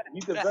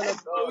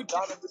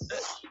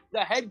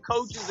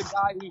coach is the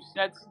guy who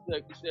sets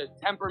the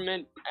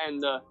temperament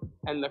and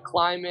the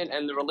climate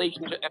and the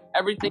relationship and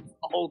everything for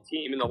the whole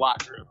team in the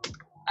locker room.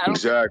 I don't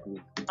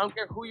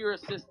care who your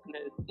assistant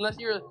is, unless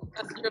your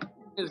assistant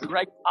is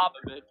Greg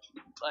Popovich.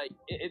 Like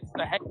it's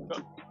the head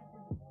coach.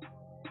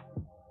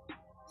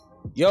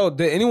 Yo,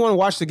 did anyone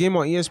watch the game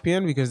on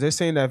ESPN? Because they're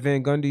saying that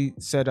Van Gundy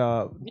said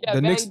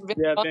Knicks.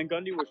 Van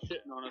Gundy was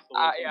shitting on us.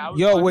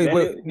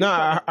 Wait.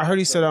 Nah, I heard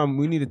he said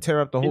we need to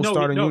tear up the whole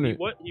starting unit.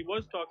 He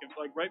was talking,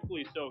 like,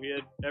 rightfully so. He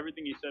had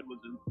everything he said was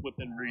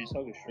within reason.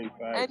 That was straight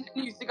facts.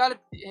 And you got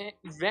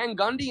Van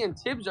Gundy and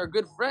Tibbs are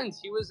good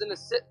friends. Tibbs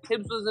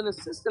was an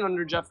assistant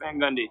under Jeff Van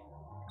Gundy,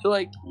 so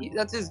like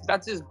that's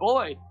his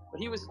boy.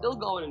 But he was still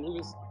going and he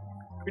was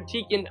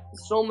critiquing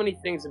so many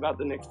things about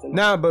the Knicks tonight.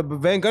 Nah, but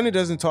Van Gundy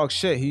doesn't talk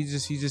shit.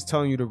 He's just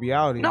telling you the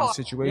reality of the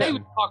situation. He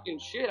was talking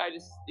shit.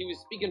 He was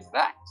speaking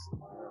facts.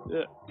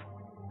 Yeah.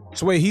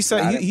 So wait, he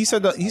said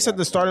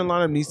the starting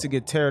lineup needs to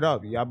get teared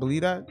up. Y'all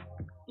believe that?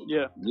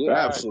 Yeah.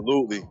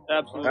 Absolutely.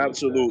 I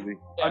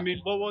mean,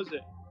 what was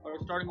it? Our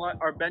starting line,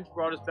 our bench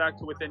brought us back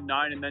to within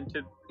 9, and then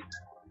to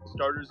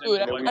starters and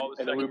like all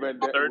the second,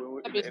 third.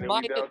 It's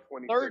minus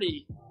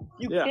 30.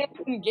 You can't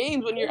win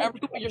games when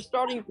you're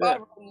starting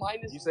 5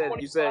 minus. You said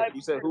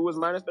who was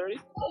minus 30?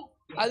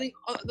 I think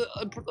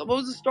what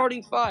was the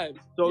starting 5?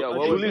 So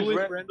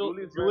Julius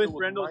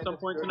Randle at some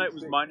point tonight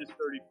was minus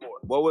 34.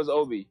 What was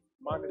Obi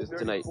minus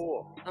tonight?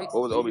 What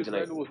was Obi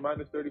tonight? Randle was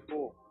minus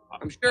 34.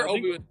 I'm sure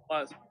Obi was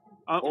plus.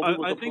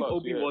 I think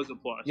Obi was a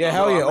plus. Yeah,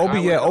 hell yeah.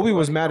 Obi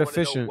was mad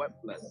efficient.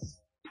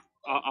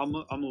 I'm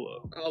a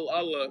look.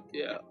 I'll look.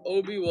 Yeah,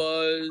 Obi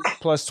was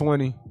plus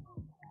 20.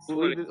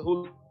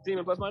 Who team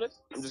in plus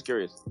minus? I'm just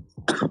curious.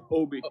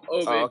 Obi.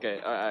 Oh, okay.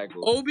 All right,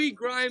 cool. Obi,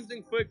 Grimes,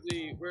 and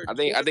Quickly. I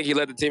think he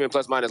led the team in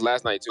plus minus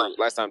last time too.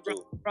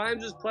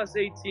 Grimes was plus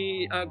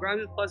 18.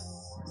 Grimes was plus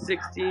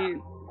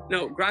 16.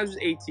 No, Grimes was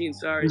 18.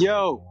 Sorry.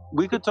 Yo,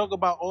 we could talk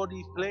about all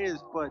these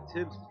players, but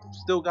Tibbs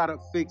still gotta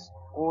fix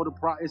all the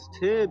It's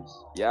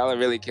Tibbs. Y'all are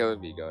really killing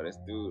me, though. This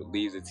dude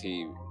leads the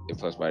team in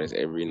plus minus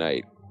every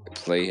night.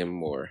 Play him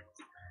more.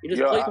 That's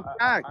a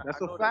fact.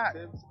 That's a fact.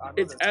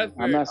 It's effort.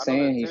 I'm not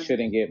saying he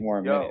shouldn't get more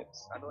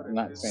minutes. I'm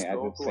not saying.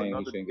 I'm just saying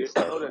he shouldn't get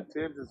started. I know that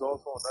Tibbs is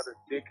also another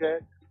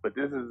dickhead, but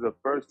this is the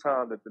first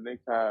time that the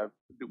Knicks have.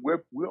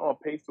 We're on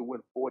pace to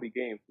win 40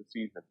 games this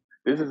season.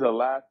 This is the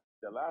last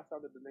time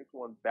that the Knicks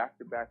won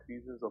back-to-back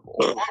seasons of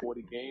over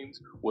 40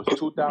 games was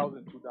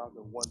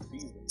 2000-2001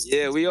 season.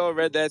 Yeah, we all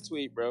read that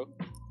tweet, bro.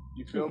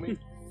 You feel me?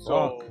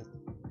 So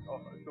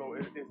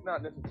it's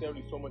not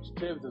necessarily so much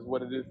Tibbs as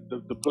what it is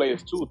the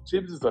players too.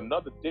 Tibbs is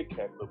another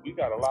dickhead, but we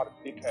got a lot of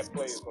dickhead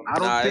players on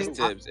it's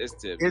Tibbs.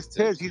 It's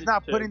Tibbs. He's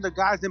not putting the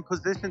guys in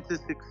position to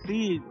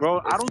succeed,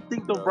 bro. I don't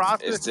think the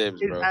roster is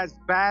as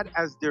bad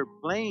as they're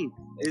playing.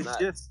 It's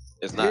Tibbs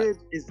is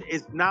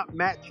not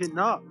matching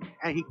up,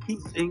 and he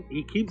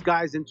keeps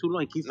guys in too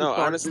long.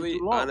 Honestly,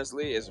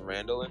 it's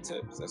Randall and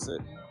Tibbs. That's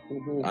it.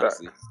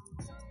 Honestly.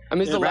 I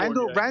mean,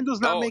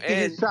 Randall's not making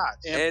his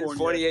shots. And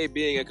Fournier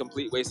being a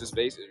complete waste of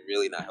space is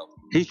really not helping.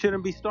 He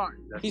shouldn't be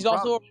starting. He's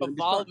also a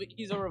revolving.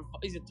 He's a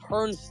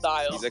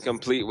turnstile. He's a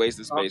complete waste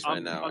of space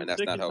right now, and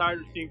that's not helping. I'm sick and tired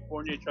of seeing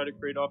Fournier try to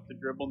create off the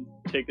dribble, and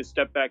take a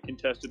step back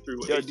contested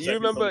through. Yo, do you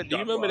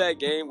remember that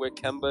game where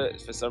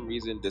Kemba, for some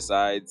reason,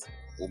 decides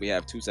when we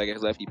have 2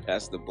 seconds left, he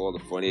passes the ball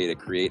to Fournier to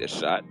create a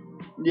shot?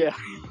 Yeah.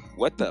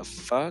 What the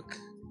fuck?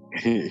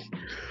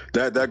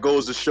 that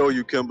goes to show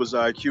you Kemba's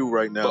IQ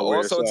right now. But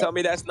also tell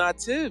me that's not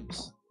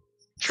Tibbs.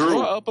 True.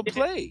 Draw up a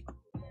play.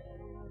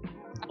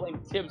 I blame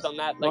Tibbs on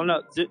that. Like,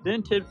 no.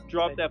 Didn't Tibbs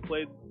drop that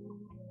play?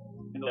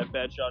 That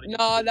bad shot. No,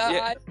 I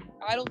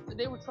don't.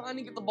 They were trying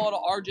to get the ball to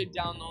RJ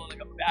down low on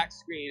like a back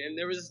screen, and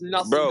there was just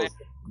nothing. Bro,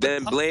 there.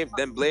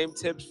 then blame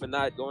Tibbs for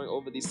not going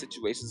over these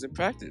situations in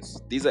practice.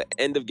 These are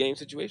end of game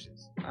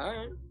situations. All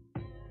right.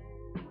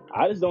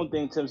 I just don't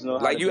think Tibbs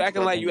knows. Like you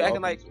acting like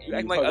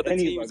other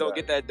teams don't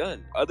get that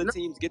done. Other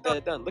teams get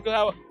that done. Look at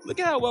how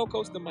well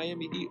coached the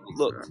Miami Heat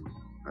looked.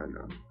 I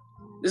know.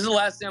 This is the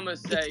last thing I'm gonna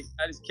say.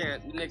 I just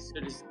can't. The Knicks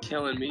are just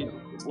killing me.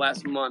 It's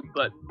last month,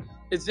 but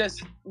it's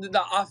just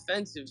the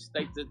offensive,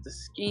 like the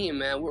scheme,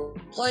 man. We're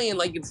playing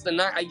like it's the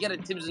night. I get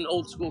it. Tibbs is an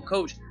old school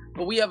coach,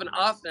 but we have an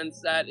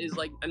offense that is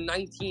like a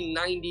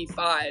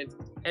 1995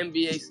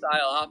 NBA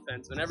style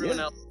offense, when everyone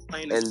else is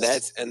playing. And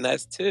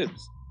that's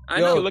Tibbs. I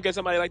know. You look at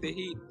somebody like the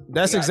Heat.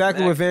 That's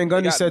exactly what Van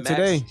Gundy said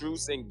today.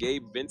 Strus and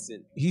Gabe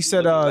Vincent. He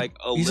said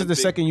the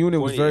second unit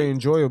was very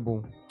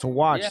enjoyable to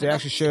watch. They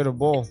actually share the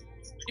ball.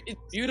 It's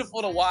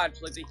beautiful to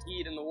watch, like the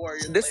Heat and the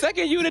Warriors. The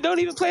second unit don't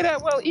even play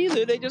that well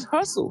either. They just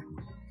hustle.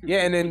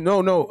 Yeah, and then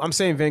no, I'm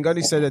saying Van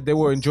Gundy said that they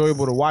were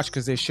enjoyable to watch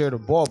because they share the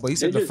ball, but he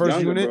said the first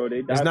unit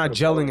is not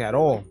gelling at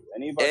all.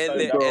 And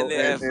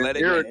they're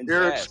athletic.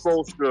 Eric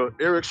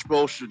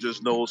Spoelstra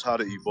just knows how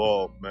to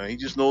evolve, man. He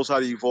just knows how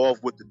to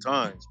evolve with the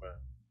times, man.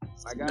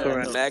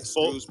 Max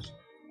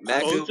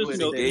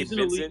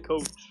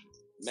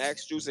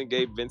Strus and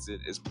Gabe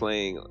Vincent is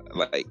playing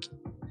like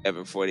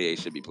Evan Fournier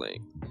should be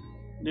playing.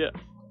 Yeah.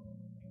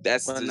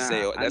 That's to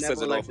say that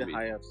says it all for me.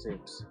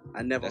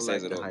 I never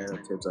liked the higher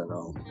up Tibbs at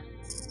all.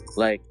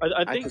 Like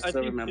I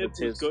still remember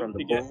Tibbs from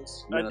the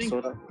Bulls,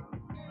 Minnesota.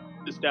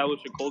 Establish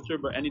a culture,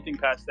 but anything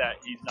past that,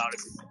 he's not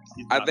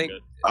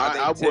good.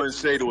 I wouldn't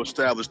say to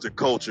establish the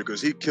culture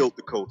because he killed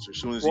the culture as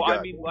soon as he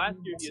got it. Last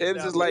year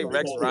Tibbs is like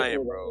Rex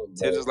Ryan, bro.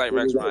 Tibbs is like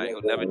Rex Ryan.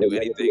 He'll never do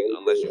anything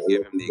unless you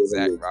give him the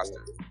exact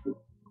roster.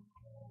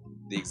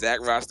 The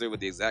exact roster with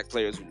the exact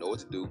players who know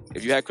what to do.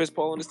 If you had Chris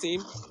Paul on this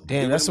team,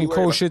 damn, that's some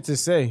cold shit to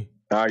say.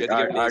 I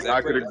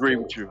could agree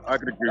with you.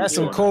 That's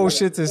some cold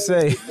shit to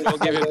say.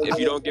 If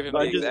you don't give him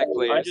the exact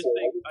players, I just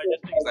think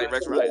he's like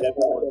Rex Ryan.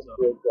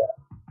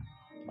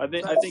 I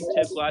think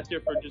Tibbs last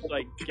year for just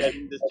like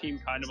getting this team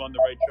kind of on the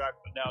right track,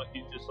 but now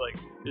he's just like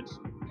it's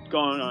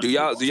going on. Do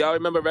y'all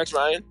remember Rex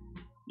Ryan?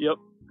 Yep.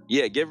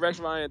 Yeah, give Rex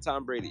Ryan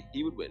Tom Brady.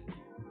 He would win.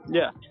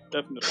 Yeah,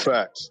 definitely.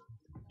 Facts.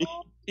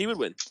 He would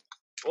win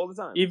all the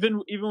time.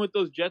 Even with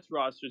those Jets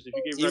rosters, if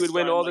you gave Rex would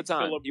win Ryan, all the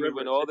time. Phillip He would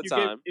win all the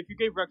time. If you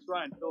gave Rex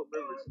Ryan Phillip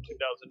Rivers in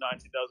 2009,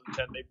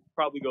 2010, they'd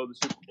probably go to the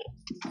Super Bowl.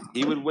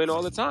 He would win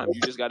all the time.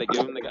 You just got to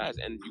give him the guys,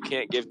 and you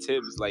can't give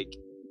Tibbs like,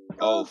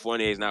 oh,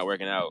 Fournier's not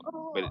working out,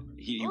 but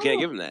you can't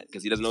give him that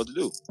because he doesn't know what to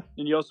do.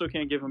 And you also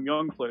can't give him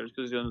young players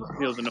because he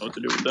doesn't know what to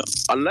do with them.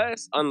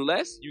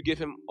 Unless you give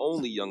him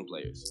only young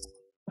players.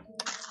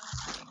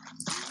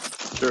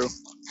 True.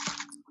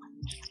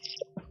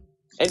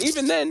 And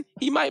even then,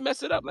 he might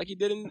mess it up like he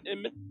did in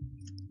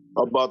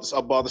I'm about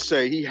to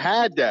say he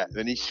had that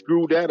and he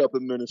screwed that up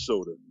in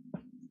Minnesota.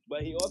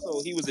 But he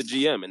was a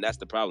GM, and that's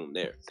the problem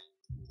there.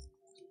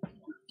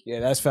 Yeah,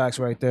 that's facts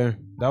right there.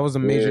 That was a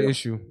major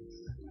issue.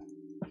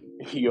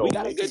 Yo, we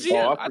got a good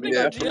GM. I think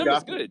our GM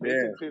is good.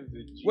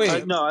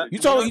 Wait, no, you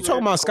talking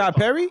about Scott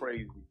Perry?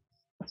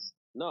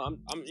 No,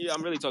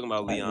 I'm really talking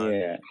about Leon.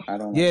 Yeah, I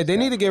don't. Yeah, they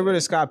need to get rid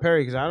of Scott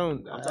Perry because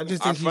I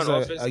just think he's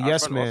a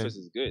yes man. Our office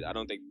is good. I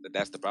don't think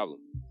that's the problem.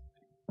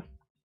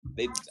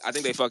 I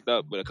think they fucked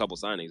up with a couple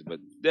signings, but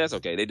that's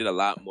okay. They did a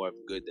lot more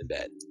good than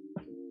bad.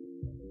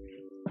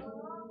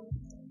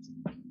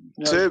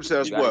 Tibbs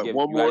has what?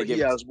 One more. He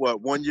has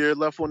what? 1 year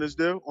left on his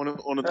deal on a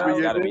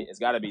 3-year deal. It's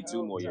got to be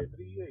 2 more years.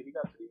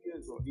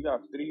 He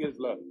got 3 years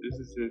left. This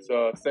is his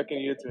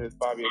second year to his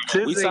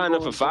 5-year. We signed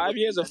up for 5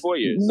 years or 4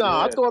 years.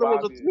 Nah, I thought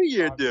it was a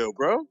 3-year deal,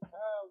 bro.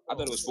 I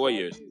thought it was 4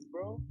 years.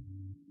 Bro.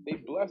 They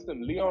blessed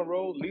him. Leon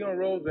Rose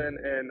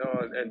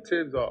and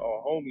Tibbs are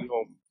homie.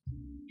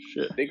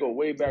 Shit, they go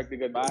way back. They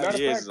got 5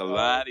 years is a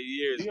lot of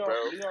years, bro.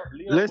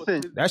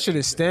 Listen, that shit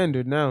is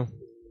standard now.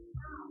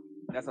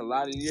 That's a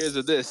lot of years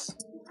of this.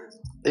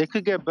 It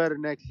could get better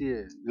next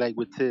year, like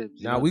with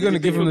Tibbs. Now we're gonna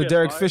give him the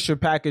Derek Fisher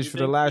package for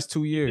the last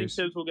 2 years.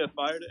 Tibbs will get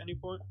fired at any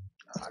point.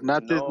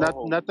 Not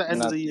the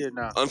end of the year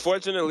now.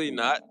 Unfortunately,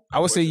 not. I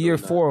would say year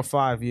 4 or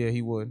 5. Yeah,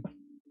 he would.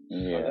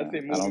 Yeah, I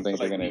don't think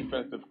they're gonna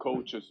defensive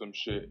coach or some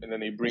shit, and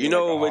then they bring. You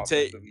know what would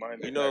take?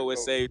 You know what would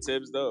save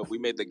Tibbs though? If we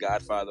made the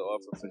Godfather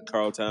offer for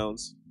Karl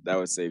Towns, that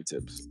would save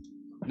Tibbs.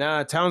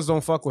 Nah, Towns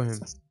don't fuck with him.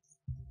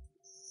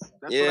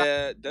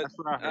 That's that's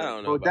what I heard. I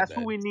don't know So about that's that.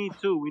 who we need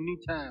too. We need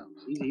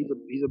Towns.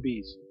 He's a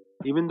beast.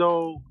 Even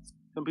though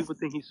some people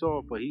think he's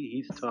soft, but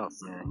he's tough,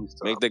 man. He's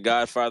tough. Make the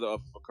Godfather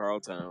offer for Karl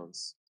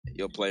Towns.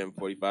 He'll play him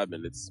 45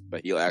 minutes,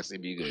 but he'll actually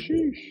be good.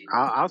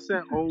 I'll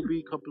send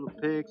Obi a couple of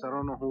picks. I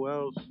don't know who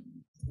else.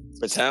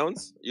 For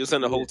Towns? You'll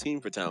send the whole team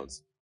for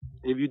Towns.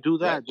 If you do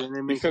that, then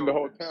it makes send the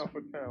whole town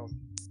for Towns.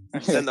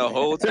 Send the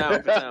whole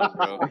town for Towns,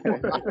 bro.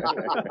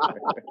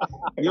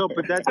 Yo,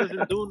 but that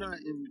doesn't do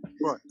nothing.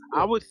 Bro,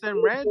 I would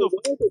send Randall.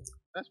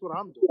 That's what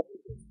I'm doing.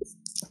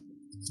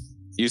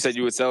 You said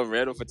you would sell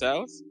Randall for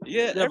Towns?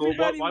 Yeah, but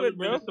everybody why would, would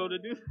bro. Minnesota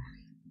do?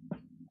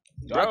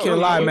 I can't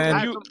lie,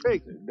 man.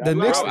 The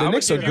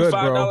Knicks are good, bro.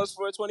 $5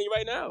 for a 20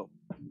 right now.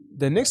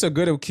 The Knicks are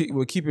good at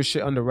keeping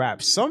shit under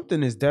wraps.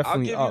 Something is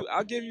definitely up.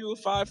 I'll give you a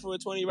 5 for a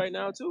 20 right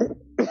now too.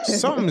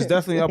 Something's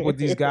definitely up with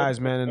these guys,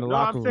 man, in the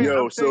locker room.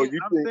 I'm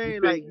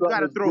saying like you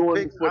gotta throw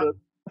picks.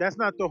 That's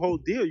not the whole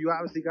deal. You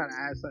obviously gotta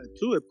add something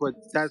to it, but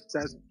that's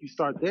you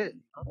start there.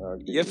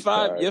 You're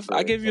 5.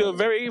 I give you a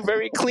very,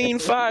 very clean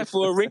 5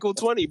 for a wrinkled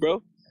 20,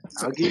 bro.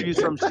 I'll give you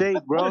some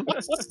shake, bro.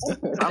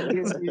 I'm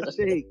giving you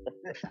shake.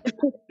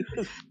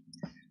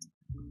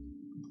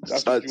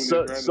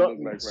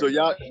 So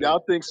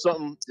y'all think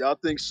something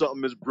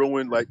is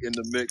brewing like in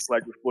the mix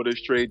like before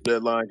this trade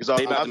deadline? Because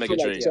they about to make a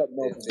trade.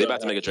 They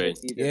about to make a trade.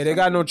 Yeah, they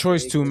got no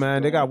choice to,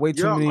 man. They got way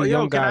too many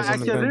young guys on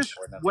the bench.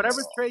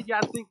 Whatever trade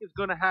y'all think is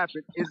gonna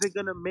happen, is it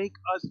gonna make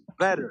us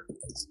better?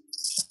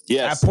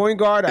 Yes. At point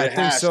guard, I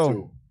think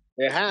so.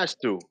 It has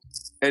to.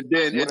 And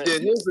then here's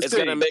the it's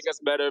thing. gonna make us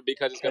better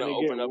because it's gonna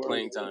open up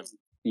playing time.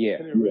 Yeah,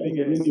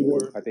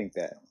 I think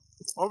that.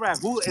 All right,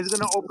 who is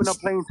gonna open up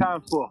playing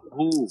time for?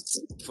 Who?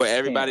 For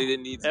everybody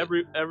that needs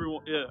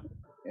everyone. Yeah.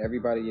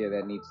 Everybody,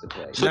 that needs to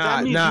play. So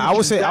I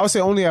would say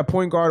only at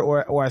point guard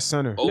or at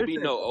center.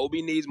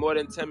 Obi needs more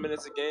than 10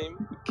 minutes a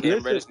game.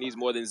 Cam Reddish needs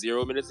more than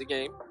 0 minutes a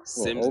game.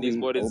 Sims needs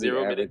more than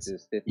 0 minutes.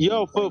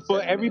 Yo,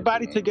 for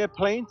everybody to get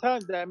playing time,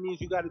 that means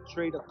you got to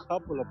trade a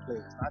couple of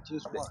players, not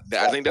just one.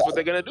 I think that's what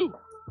they're gonna do.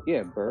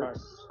 Yeah,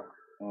 Burks.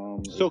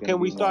 So can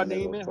we start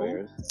naming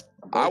who?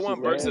 I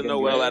want Burks and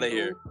Noel out of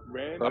here.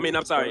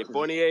 I'm sorry,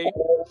 Fournier,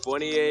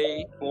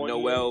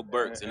 Noel,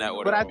 Burks in that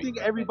order. But I think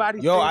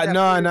everybody.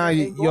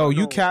 Yo,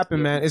 you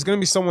capping, man. It's gonna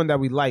be someone that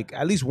we like.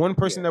 At least one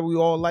person that we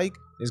all like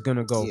is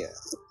gonna go. Yeah.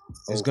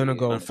 It's gonna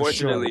go.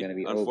 Unfortunately,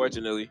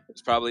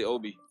 it's probably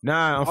Obi.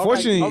 Nah,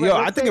 unfortunately,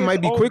 I think it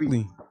might be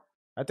quickly.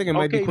 I think it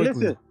might be quickly.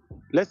 Listen,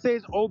 let's say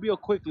it's Obi or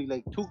quickly,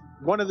 like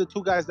one of the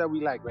two guys that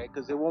we like, right?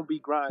 Because it won't be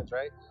Grimes,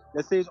 right?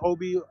 Let's say it's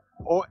Obi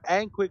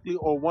and quickly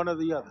or one or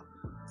the other.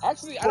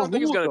 Actually, I don't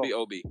think it's gonna be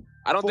Obi.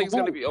 I don't think it's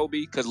gonna be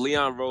Obi because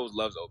Leon Rose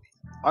loves Obi.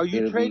 Are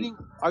you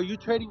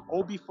trading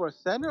Obi for a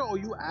center, or are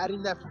you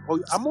adding that?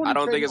 I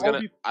don't think it's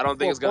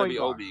gonna be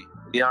Obi.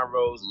 Leon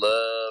Rose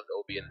loved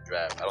Obi in the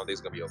draft. I don't think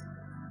it's gonna be Obi.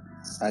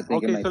 I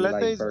think so let's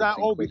say it's not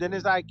Obi, then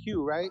it's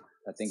IQ, right?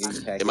 I think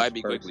it might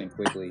be quickly.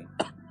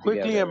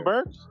 Quickly and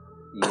Burks.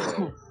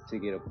 Yeah, to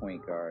get a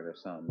point guard or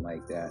something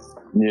like that.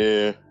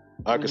 Yeah,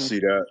 I can see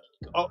that.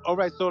 All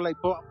right, so like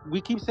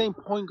we keep saying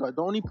point guard.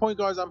 The only point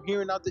guards I'm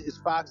hearing out there is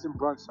Fox and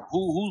Brunson.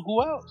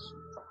 Who else?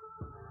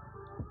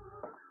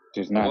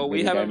 Just not. Well,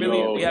 we have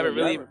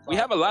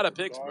a lot of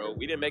picks, bro.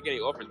 We didn't make any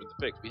offers with the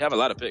picks. We have a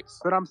lot of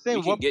picks. But I'm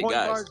saying, what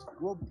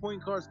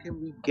point guards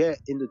can we get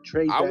in the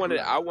trade? I wanted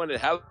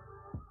Hal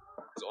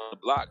on the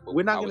block, but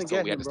we're not gonna get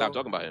him. We had to stop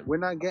talking about him. We're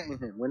not getting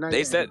him.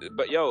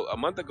 But a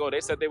month ago they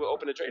said they were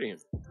open to trading him.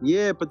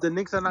 Yeah, but the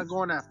Knicks are not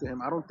going after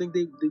him. I don't think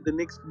the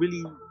Knicks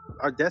really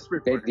are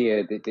desperate for him.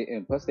 Yeah,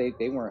 and plus they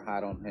weren't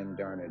hot on him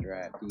during the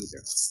draft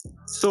either.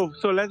 So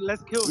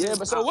let's kill him. Yeah,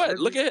 but so what?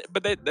 Look at it.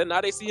 But now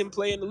they see him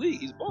play in the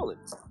league. He's balling.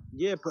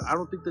 Yeah, but I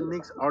don't think the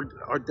Knicks are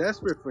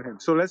desperate for him.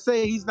 So let's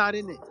say he's not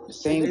in it.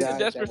 He's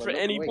desperate for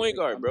any point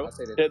guard, bro.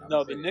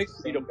 No, the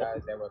Knicks need a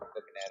guys that were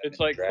looking at him. It's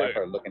like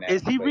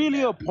is he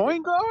really a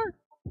point guard?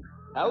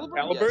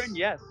 Halliburton,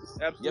 yes,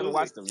 absolutely. You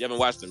haven't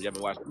watched him.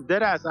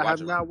 Deadass, I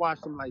have not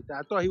watched him like that.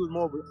 I thought he was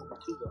more of a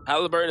two-guard.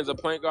 Halliburton is a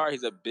point guard.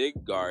 He's a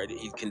big guard.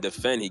 He can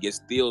defend. He gets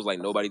steals like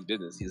nobody's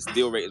business. His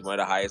steal rate is one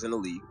of the highest in the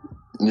league.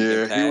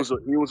 Yeah,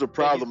 he was a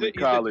problem in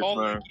college,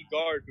 man.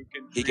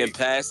 He can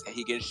pass.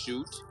 He can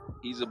shoot.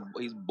 He's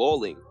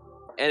balling.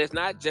 And it's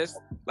not just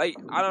like,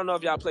 I don't know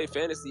if y'all play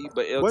fantasy,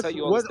 but it'll tell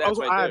you all the stats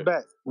right there. I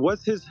bet.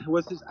 What's his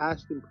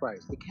asking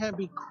price? It can't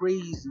be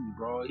crazy,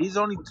 bro. He's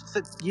only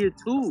year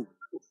 2.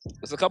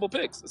 It's a couple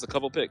picks.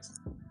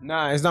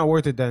 Nah, it's not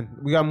worth it then.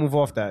 We gotta move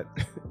off that.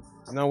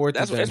 It's not worth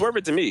it. It's worth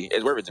it to me.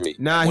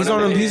 Nah, he's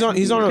on a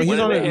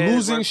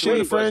losing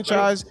shit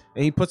franchise,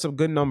 and he puts up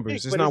good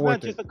numbers. It's not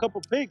worth it. Just a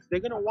couple picks. They're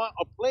gonna want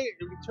a player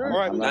in return.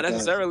 Right, not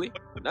necessarily.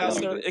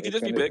 It could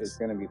just be picks.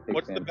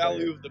 What's the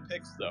value of the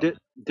picks, though?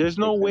 There's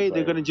no way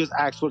they're gonna just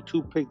ask for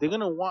 2 picks. They're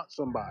gonna want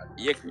somebody.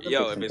 Yeah,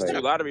 if it's 2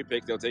 lottery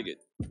picks, they'll take it.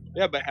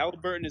 Yeah, but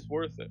Halliburton is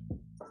worth it.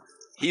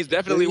 He's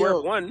definitely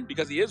worth 1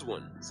 because he is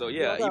 1. So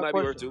yeah, he might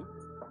be worth 2.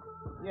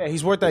 Yeah,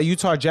 he's worth that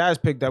Utah Jazz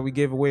pick that we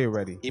gave away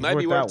already. He might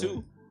be worth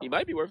 2. He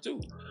might be worth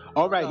 2.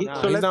 All right, he's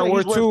not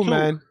worth 2,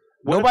 man.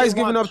 Nobody's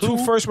giving up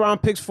 2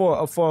 first-round picks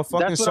for a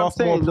fucking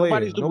sophomore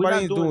player.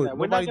 Nobody's doing that.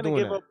 We're not gonna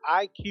give up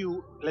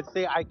IQ. Let's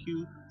say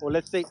IQ, or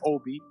let's say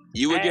Obi.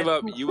 You would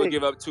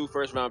give up 2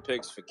 first-round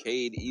picks for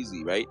Cade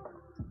easy, right?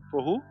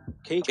 For who?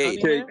 Cade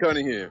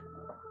Cunningham.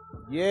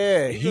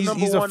 Yeah,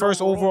 he's a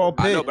first overall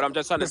pick. I know, but I'm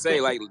just trying to say,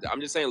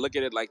 look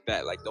at it like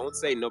that. Like, don't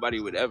say nobody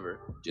would ever.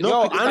 Just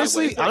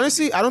honestly,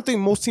 I don't think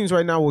most teams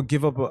right now will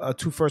give up a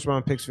 2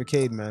 first-round picks for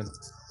Cade, man.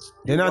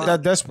 They're not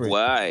that desperate.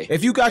 Why?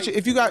 If you got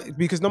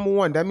because number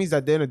one, that means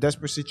that they're in a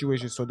desperate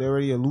situation, so they're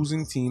already a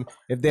losing team.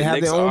 If they have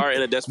their own,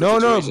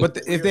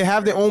 if they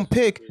have their own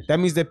pick, that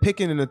means they're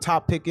picking in the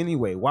top pick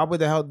anyway. Why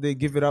would the hell they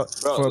give it up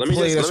for a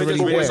player that's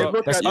already there?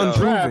 That's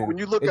unproven. When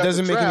you look it at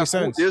doesn't the make any draft,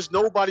 sense. There's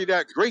nobody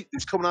that great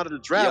that's coming out of the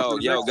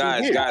draft. Yo,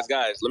 guys.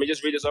 Let me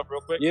just read this up real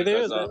quick. Yeah, there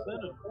is.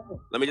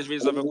 Let me just read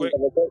this up real quick.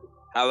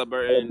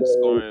 Halliburton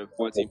scoring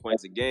 14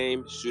 points a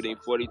game, shooting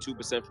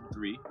 42% from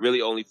 3.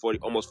 Really only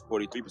almost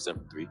 43%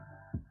 from 3.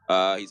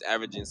 He's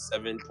averaging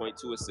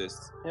 7.2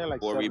 assists,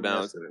 4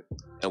 rebounds,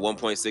 and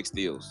 1.6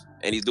 steals.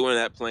 And he's doing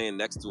that playing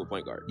next to a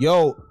point guard.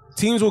 Yo,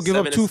 teams will give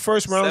up 2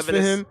 first rounds for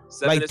him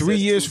like 3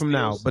 years from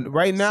now. But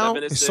right now,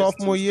 his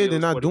sophomore year, they're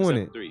not doing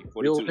it.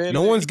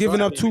 No one's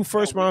giving up 2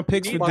 first-round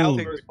picks for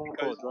dude.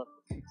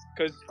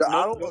 Because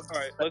all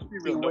right, let's be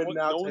real.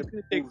 No one's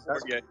going to take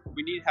Ford yet.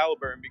 We need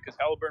Halliburton because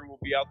Halliburton will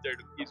be out there.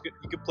 He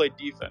can play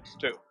defense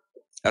too.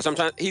 That's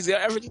sometimes he's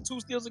averaging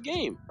 2 steals a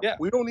game. Yeah,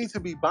 we don't need to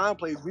be buying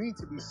plays. We need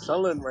to be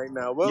selling right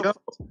now. Well, bro.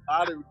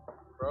 All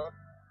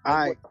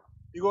right,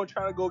 you gonna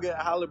try to go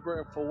get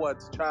Halliburton for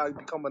what? To try to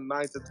become a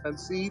 9 to 10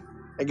 seed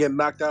and get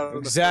knocked out?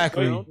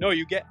 Exactly. No,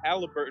 you get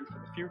Halliburton for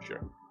the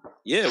future.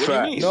 Yeah, what do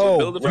you mean?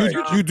 No,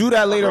 you do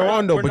that later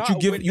on though. But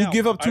you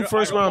give up 2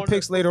 first-round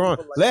picks later on.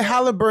 Let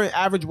Halliburton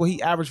average what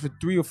he averaged for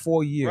 3 or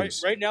 4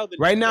 years. Right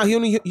now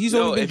he's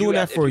only been doing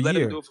that for a year. If you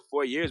let him do it for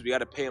 4 years, we got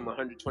to pay him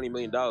 $120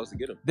 million to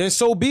get him. Then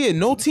so be it.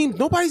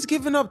 Nobody's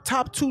giving up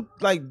top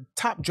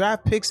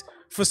draft picks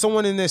for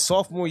someone in their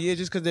sophomore year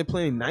just because they're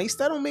playing nice.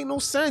 That don't make no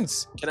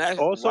sense. Can I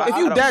also, if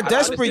you that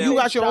desperate, you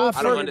got your own.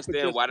 I don't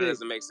understand why that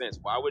doesn't make sense.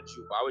 Why would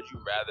you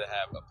rather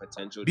have a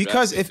potential?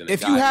 Because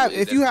if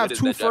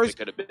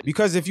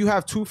you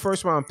have 2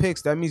 first-round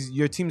picks, that means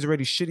your team's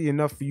already shitty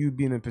enough for you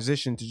being in a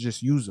position to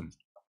just use them.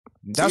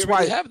 That's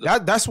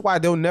why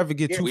they'll never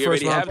get 2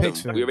 first-round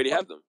picks. We already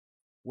have them.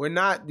 We're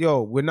not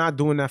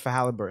doing that for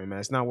Halliburton, man.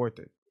 It's not worth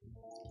it.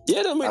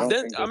 Yeah, I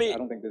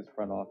don't think this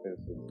front office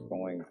is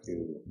going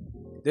to.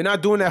 They're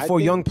not doing that for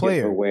a young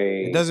player.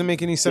 It doesn't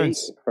make any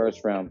sense.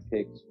 First round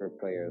picks for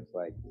players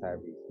like Tyrese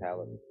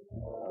Halliburton.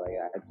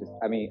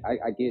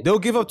 I get. They'll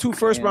give up 2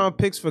 first-round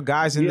picks for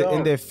guys in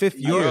their 5th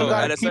year.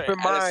 At a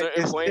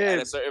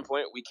certain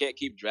point, we can't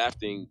keep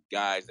drafting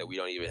guys that we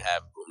don't even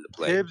have room to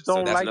play.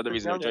 So that's another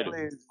reason we're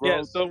trading.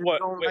 Yeah. So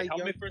what? Wait, how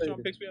many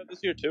first-round picks we have this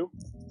year? 2.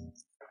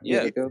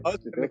 Yeah. So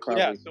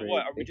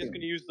what? Are we just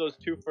going to use those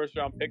 2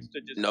 first-round picks to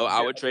just? No,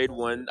 I would trade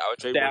one. I would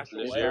trade one for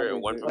this year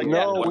and one for we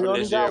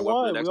only got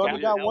one. We only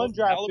got one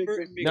draft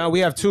pick. Now we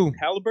have 2.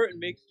 Halliburton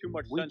makes too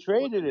much sense. We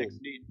traded it.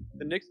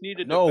 The Knicks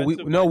needed.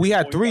 We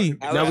had 3.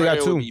 Now we got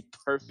 2. Would be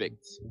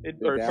perfect.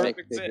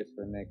 Perfect fit.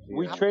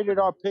 We traded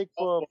our pick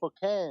for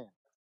Cam.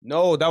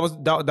 No, that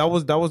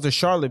was the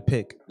Charlotte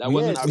pick.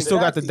 We still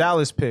got the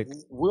Dallas pick.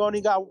 We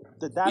only got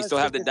the Dallas. We still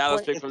have the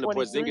Dallas pick from the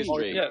Porzingis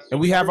trade, and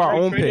we have our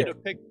own pick.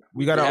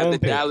 We got our own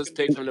pick. Dallas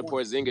pick from the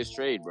Porzingis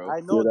trade, bro.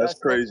 I know that's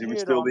crazy. We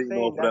still eating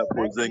off that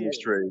Porzingis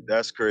trade.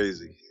 That's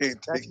crazy.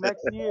 That's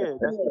next year.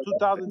 That's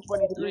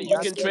 2023. You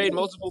can trade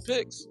multiple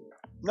picks.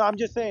 No, I'm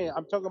just saying.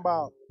 I'm talking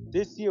about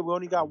this year. We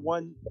only got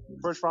 1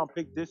 first-round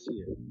pick this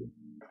year.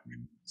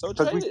 So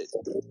trade it.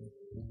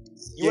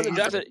 You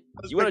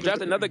want to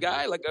draft another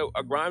guy like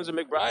a Grimes or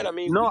McBride? I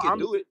mean, we can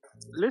do it.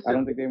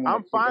 Listen,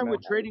 I'm fine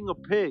with trading a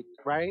pick,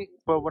 right?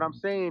 But what I'm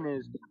saying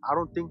is, I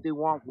don't think they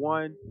want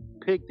 1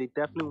 pick. They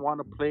definitely want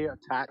a player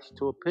attached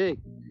to a pick.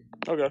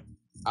 Okay.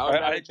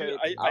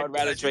 I would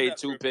rather trade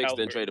 2 picks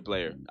than trade a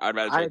player. I'd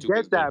rather trade 2 picks.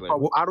 I get that,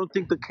 but I don't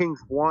think the Kings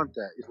want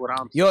that. Is what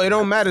I'm saying. Yo, it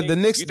don't matter. The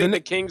Knicks. You think the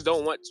Kings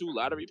don't want 2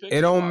 lottery picks?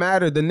 It don't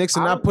matter. The Knicks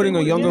are not putting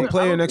a younger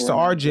player next to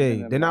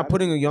RJ. They're not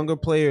putting a younger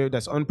player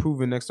that's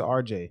unproven next to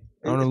RJ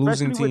on a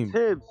losing team.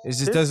 It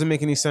just doesn't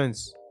make any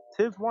sense.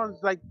 Tibbs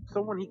wants like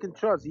someone he can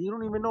trust. You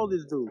don't even know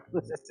this dude.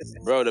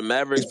 Bro, the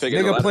Mavericks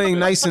picking nigga playing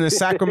nice in the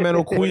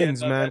Sacramento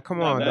Queens, man.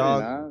 Come on,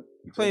 dog.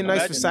 You playing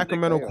nice for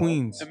Sacramento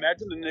Queens.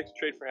 Imagine the Knicks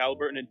trade for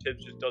Halliburton and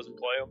Tibbs just doesn't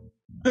play him.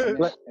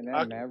 And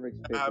that Mavericks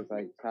pick is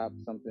like top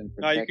something.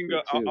 No, you can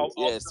go.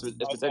 It's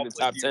protected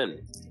top 10.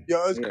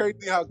 Yo, it's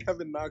crazy how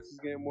Kevin Knox is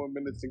getting more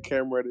minutes than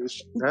Cam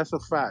Reddish. That's a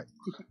fact.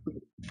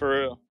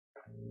 For real.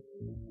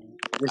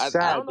 I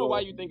don't know why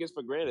you think it's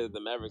for granted that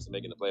the Mavericks are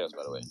making the playoffs,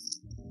 by the way.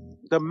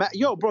 The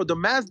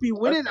Mavs be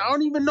winning. I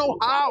don't even know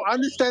how. I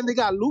understand they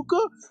got Luka,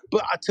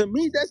 but to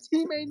me, that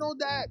team ain't know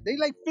that. They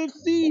like 5th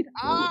seed.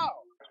 How?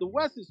 The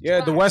West is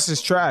trash. The West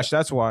is trash.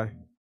 That's why.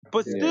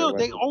 But still,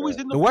 they always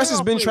in the West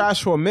has been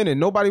trash for a minute.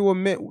 Nobody will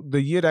admit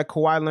the year that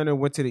Kawhi Leonard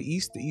went to the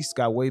East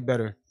got way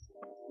better.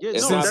 Yeah,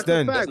 It's no, not, that's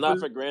a fact. it's not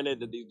But, for granted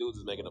that these dudes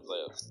is making the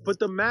playoffs. but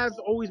the Mavs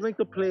always make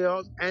the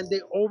playoffs, and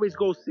they always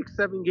go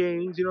 6-7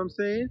 games. You know what I'm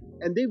saying?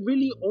 And they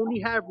really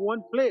only have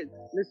one player.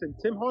 Listen,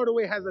 Tim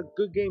Hardaway has a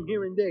good game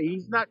here and there.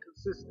 He's not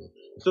consistent.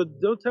 So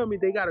don't tell me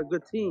they got a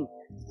good team.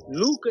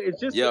 Luka is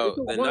just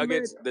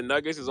The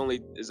Nuggets is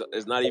only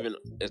is not even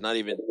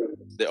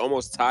they're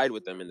almost tied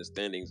with them in the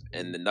standings,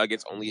 and the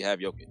Nuggets only have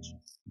Jokic.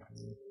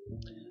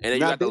 And then you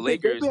got the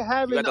Lakers. You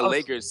got the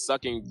Lakers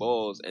sucking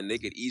balls, and they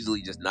could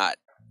easily just not.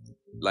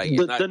 Like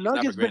the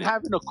Nuggets been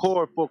having a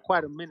core for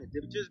quite a minute.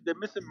 They're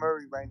missing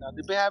Murray right now.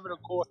 They've been having a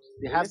core.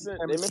 They're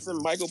missing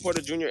Michael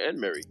Porter Jr. and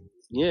Murray.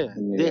 Yeah,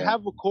 they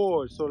have a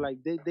core. So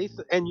like they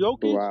and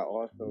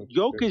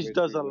Jokic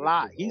does a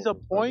lot. He's a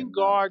point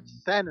guard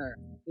center.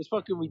 It's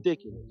fucking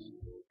ridiculous.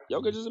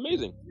 Jokic is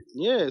amazing.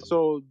 Yeah,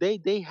 so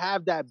they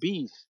have that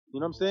beast. You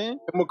know what I'm saying?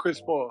 I'm a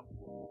Chris Paul.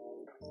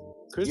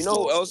 You know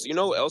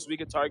who else we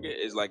could target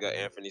is like a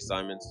Anthony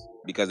Simons,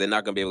 because they're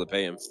not gonna be able to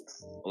pay him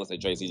unless they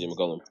trade CJ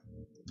McCollum.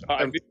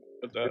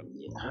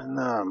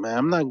 Nah, man,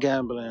 I'm not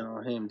gambling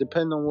on him.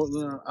 Depending on what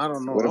I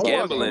don't know.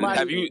 Gambling?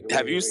 Have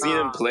you seen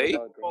him play?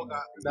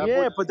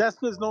 Yeah, but that's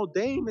because no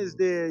Dame is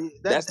there.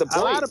 That's the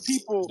point. A lot of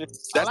people.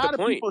 That's the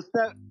point. People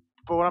step.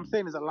 But what I'm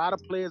saying is, a lot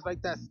of players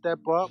like that step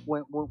up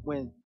when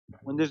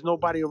there's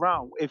nobody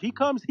around. If he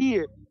comes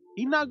here,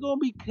 he's not gonna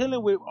be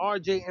killing with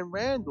RJ and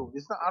Randall.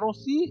 It's not. I don't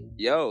see it.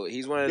 Yo,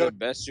 he's one of the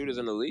best shooters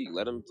in the league.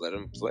 Let him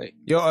play.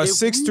 Yo, a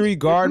 6'3"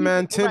 guard,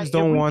 man. Tibbs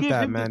don't want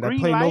that, man. That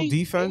play no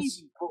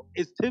defense.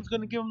 Is Tibbs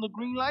gonna give him the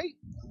green light?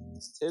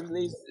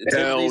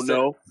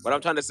 No. What I'm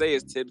trying to say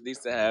is Tibbs needs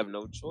to have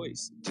no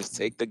choice. Just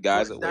take the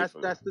guys away from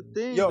him. That's the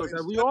thing. Yo,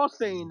 we all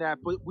saying that,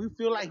 but we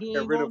feel like he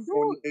ain't gonna do it. Get rid of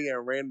Fournier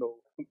and Randall.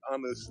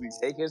 Honestly,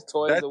 take his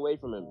toys away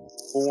from him.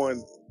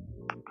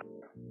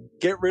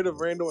 Get rid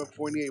of Randall and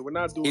Fournier. We're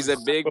not doing. He's a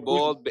big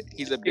bald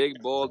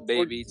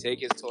baby. Take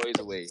his toys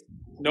away.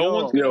 The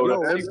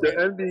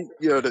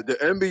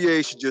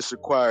NBA should just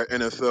require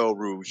NFL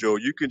rules. Yo,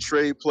 you can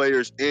trade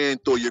players and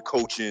throw your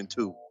coach in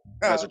too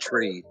as a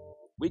trade.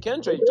 We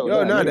can trade coaches.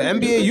 Yo, no, the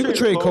NBA you can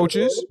trade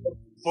coaches.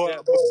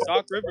 But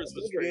Doc Rivers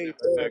was traded.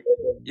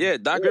 Yeah,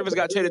 Doc Rivers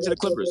got traded to the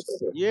Clippers.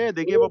 Yeah,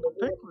 they gave up a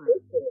pick for him.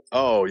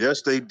 Oh,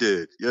 yes, they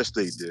did.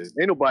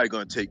 Ain't nobody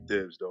gonna take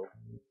Tibbs though.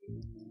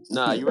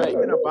 Nah, you're right.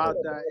 Even about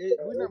that,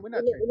 we're not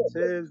trading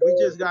Tibbs. We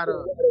just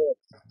gotta.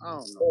 I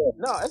don't know.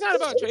 No, it's not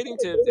about trading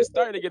Tibbs. It's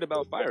starting to get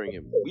about firing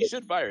him. We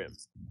should fire him.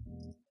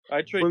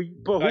 But who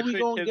we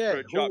gonna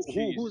get?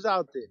 Who's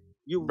out there?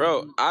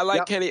 Bro, I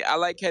like Kenny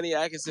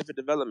Atkinson for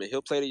development.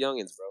 He'll play the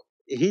youngins, bro.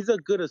 He's a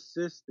good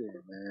assistant,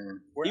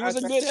 man. He was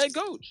a good head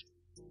coach.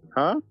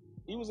 Huh?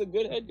 He was a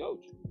good head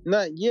coach.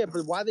 Yeah,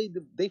 but why they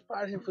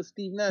fired him for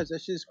Steve Nash?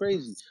 That shit's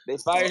crazy. They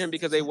fired him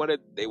because they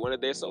wanted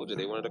their soldier.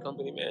 They wanted a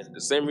company man.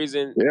 The same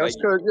reason. Yeah,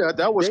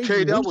 that was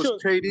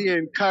KD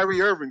and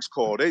Kyrie Irving's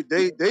call. They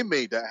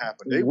made that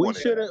happen.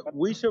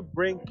 We should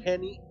bring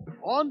Kenny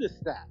on the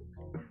staff.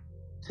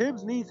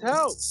 Tibbs needs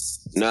help.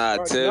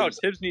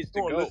 Tibbs needs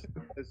to go.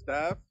 The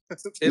staff.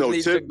 Tibbs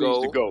needs to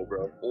go,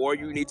 bro. Or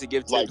you need to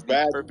give Tibbs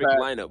the perfect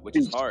lineup, which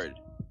is hard.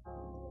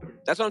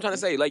 That's what I'm trying to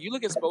say. Like, you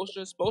look at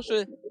Spoelstra.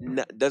 Spoelstra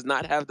does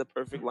not have the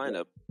perfect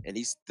lineup, and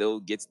he still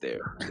gets there.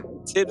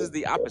 Tibbs is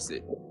the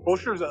opposite.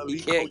 He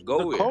can't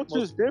go with. The coach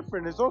is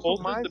different. It's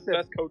also mindset. The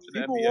best coach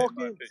in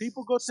NBA,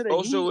 people go to the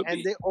Heat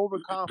and they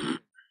overconfident.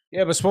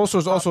 Yeah, but Spoelstra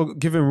was also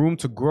given room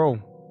to grow.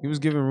 He was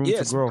given room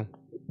to grow.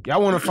 Y'all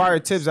want to fire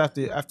Tibbs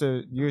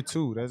after year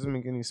 2? That doesn't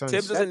make any sense.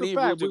 Tibbs doesn't need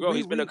room to grow.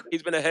 He's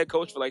been a head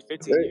coach for like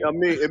 15 years. I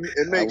mean,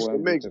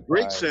 it makes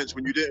great sense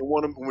when you didn't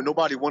want him, when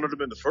nobody wanted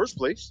him in the first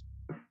place.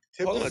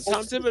 Hold on,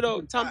 Tom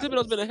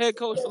Thibodeau's been a head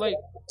coach for like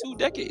 2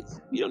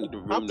 decades. You don't need the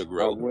room to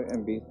grow. I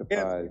wouldn't be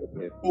surprised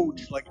if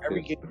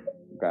every game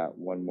got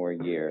one more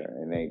year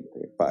and they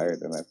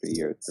fired him after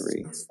year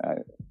 3.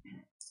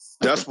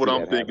 That's what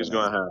I'm thinking is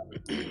going to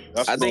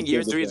happen. I think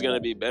year 3 is going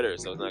to be better,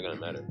 so it's not going to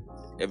matter.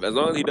 As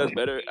long as he does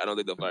better, I don't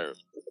think they'll fire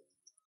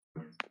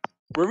him.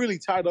 We're really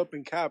tied up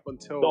in cap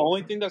until the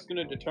only thing that's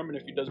going to determine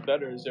if he does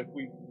better is if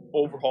we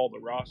overhaul the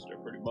roster,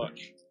 pretty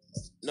much.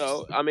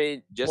 No, I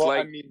mean just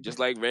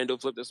like Randall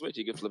flipped the switch,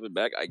 he could flip it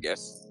back, I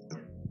guess.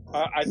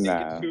 I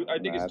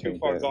think it's too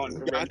far gone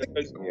for Randall.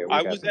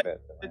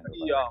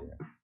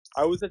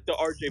 I was at the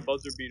RJ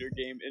buzzer beater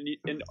game, and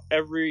in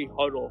every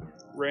huddle,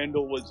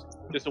 Randall was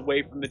just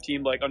away from the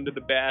team, like under the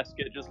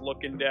basket, just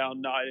looking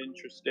down, not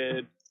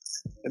interested.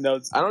 And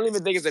I don't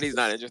even think it's that he's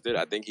not interested.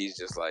 I think he's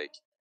just like,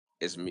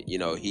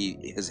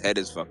 his head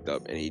is fucked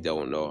up, and he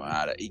don't know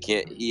how to.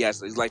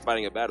 He's like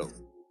fighting a battle.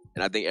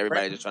 And I think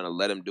everybody's just trying to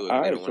let him do it.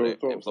 They don't want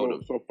to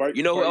implode him.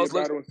 You know who else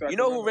looks? You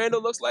know who Randall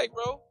looks like,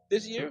 bro?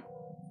 This year,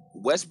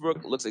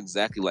 Westbrook looks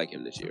exactly like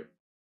him this year.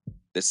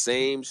 The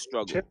same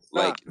struggle.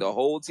 Like the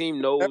whole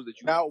team knows that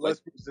you. Now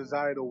Westbrook's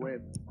desire to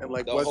win, and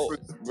like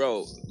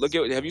bro, look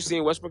at. Have you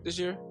seen Westbrook this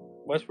year?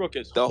 Westbrook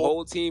is the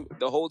whole team.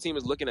 The whole team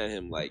is looking at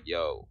him like,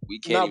 yo, we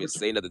can't even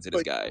say nothing to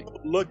this guy.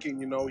 Looking,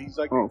 he's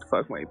like, oh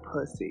fuck my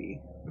pussy.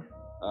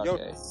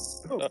 Okay.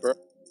 Bro.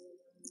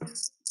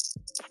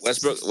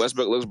 Westbrook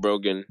looks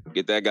broken.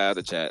 Get that guy out of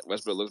the chat.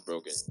 Westbrook looks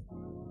broken.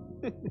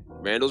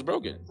 Randall's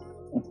broken.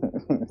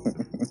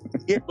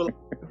 Yeah, but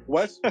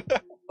Westbrook,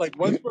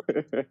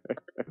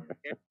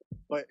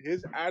 but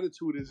his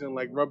attitude isn't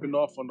like rubbing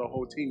off on the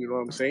whole team. You know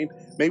what I'm saying?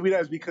 Maybe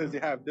that's because they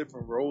have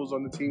different roles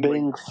on the team.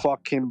 Bing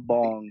fucking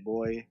bong,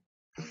 boy.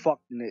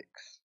 Fuck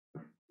Knicks.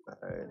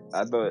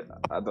 I thought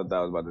that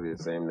was about to be the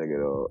same nigga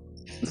though.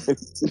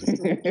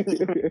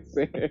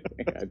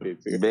 I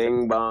did too.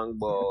 Bing bong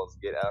balls,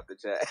 get out the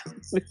chat.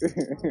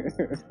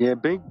 Yeah,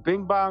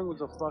 Bing bong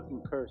was a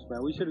fucking curse,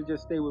 man. We should have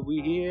just stayed where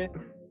we here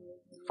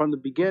from the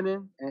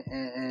beginning,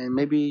 and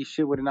maybe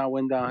shit would have not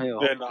went downhill.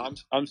 Yeah, no,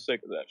 I'm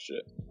sick of that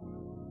shit.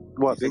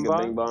 What, Bing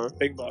bong? Bing bong?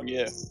 Bing bong,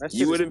 yeah.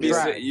 You wouldn't be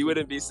sick. You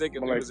wouldn't be sick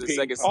if it was a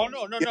second. Oh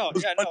no,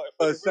 yeah, no.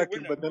 A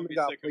second, but then it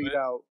got played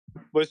out.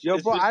 But yo,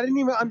 bro, I didn't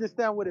even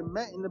understand what it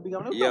meant in the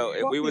beginning. Yo,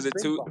 if we was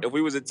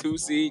a 2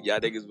 seed, y'all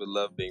niggas would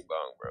love Bing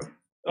bong, bro.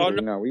 Oh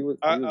no, we was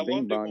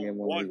Bing bonging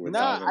when we were.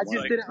 Nah, I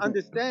just didn't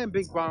understand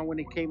Bing bong when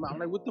it came out. I'm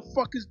like, what the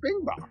fuck is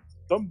Bing bong?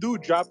 Some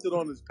dude dropped it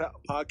on his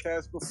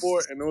podcast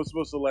before, and it was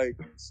supposed to like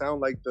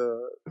sound like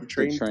the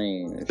train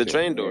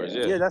doors.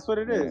 Yeah, that's what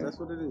it is. Yeah. That's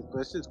what it is.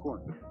 But it's just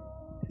corny.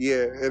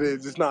 Yeah, it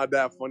is. It's not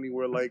that funny.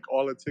 Where like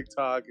all the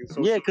TikTok and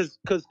social. Yeah, because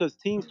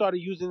teams started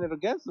using it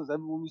against us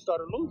when we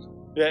started losing.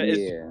 Yeah. As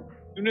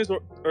soon as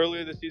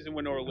earlier this season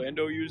when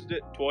Orlando used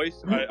it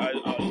twice, I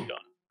was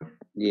done.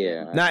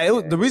 Yeah.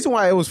 Nah, the reason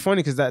why it was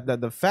funny because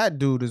that the fat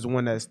dude is the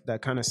one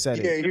that kind of said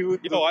it.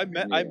 Yeah, I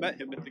met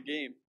him at the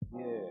game.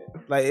 Yeah,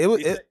 like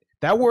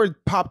that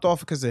word popped off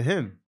because of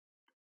him.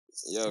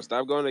 Yo,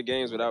 stop going to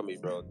games without me,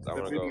 bro. I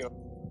want to go.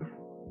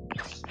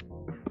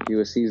 You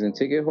a season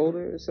ticket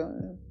holder or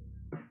something?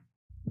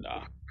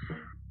 Nah.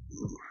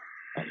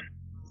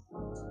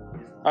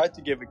 I had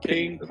to give a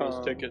king for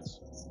those tickets.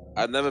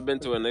 I've never been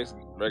to a Knicks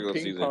regular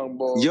season.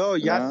 Yo,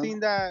 y'all seen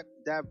that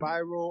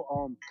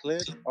viral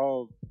clip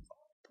of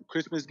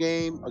Christmas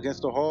game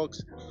against the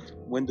Hawks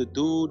when the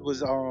dude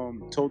was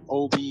told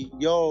Obi,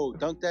 yo,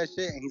 dunk that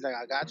shit, and he's like,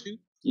 I got you?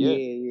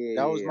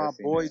 Yeah. That was my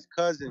boy's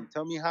cousin.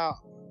 Tell me how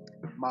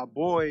my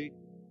boy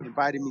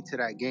invited me to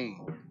that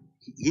game.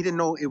 He didn't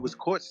know it was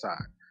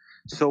courtside.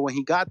 So when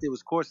he got there, it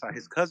was courtside.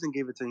 His cousin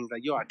gave it to him. He's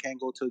like, yo, I can't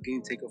go to a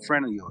game, take a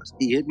friend of yours.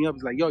 He hit me up.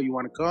 He's like, yo, you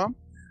want to come?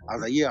 I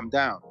was like, yeah, I'm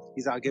down.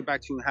 He's like, I'll get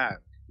back to you in half.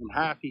 In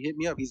half, he hit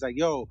me up. He's like,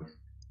 yo,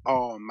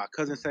 my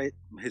cousin said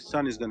his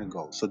son is going to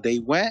go. So they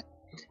went,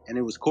 and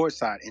it was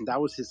courtside. And that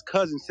was his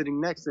cousin sitting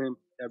next to him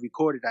that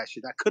recorded that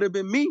shit. That could have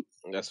been me.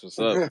 That's what's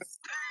up.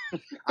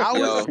 I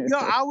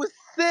was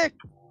sick.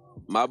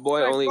 My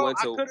boy only went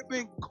to... I could have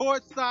been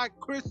courtside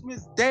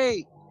Christmas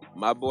Day.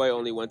 My boy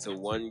only went to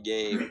one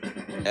game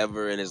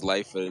ever in his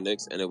life for the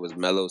Knicks, and it was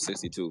Melo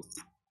 62.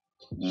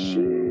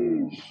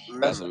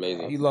 That's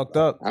amazing. He lucked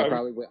up. I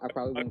probably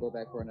wouldn't go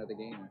back for another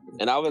game.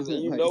 And I was,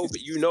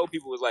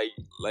 people was like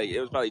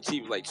it was probably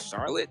cheap. Like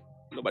Charlotte,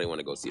 nobody want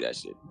to go see that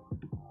shit.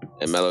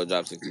 And Melo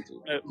dropped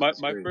 62. My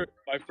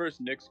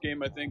first Knicks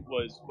game, I think,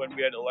 was when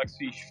we had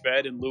Alexei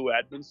Shved and Lou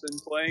Atkinson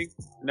playing,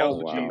 and that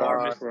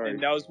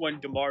was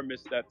when DeMar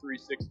missed that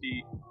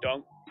 360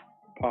 dunk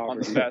on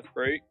the fast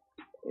break.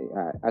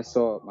 I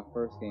saw my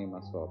first game. I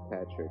saw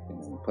Patrick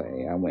and him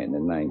play. I went in the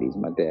 '90s.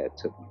 My dad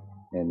took me,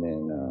 and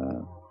then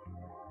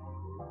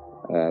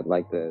I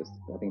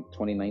think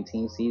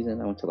 2019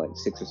 season, I went to like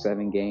 6 or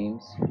 7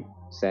 games.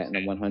 Sat in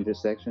the 100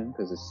 section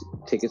because the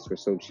tickets were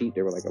so cheap.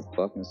 They were like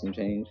 $1 and some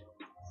change.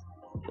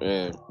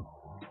 Man,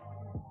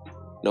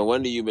 no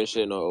wonder you've been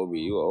shitting on Obi.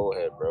 You an old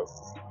head, bro.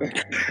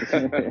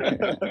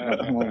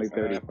 I'm only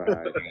 35.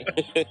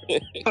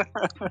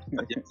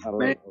 I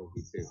like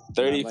Obi too.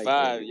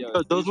 35,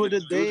 yo. Those were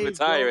the days.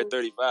 Retire at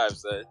 35,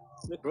 son.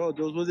 Bro,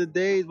 those were the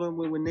days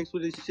when Knicks were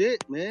the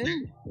shit, man.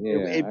 Yeah,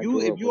 if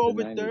you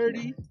over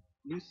 30,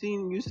 you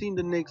seen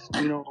the Knicks,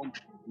 the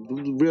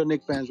real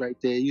Knicks fans right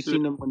there. You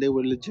seen them when they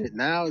were legit.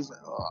 Now it's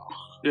like, oh.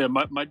 Yeah,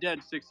 my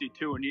dad's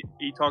 62, and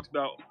he talks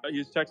about. He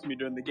was texting me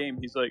during the game.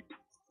 He's like,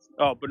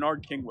 "Oh,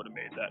 Bernard King would have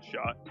made that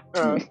shot."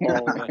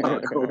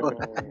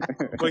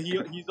 But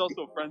he's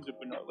also friends with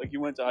Bernard. Like he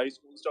went to high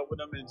school and stuff with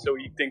him, and so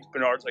he thinks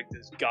Bernard's like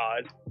this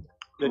god.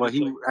 Well,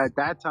 at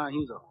that time he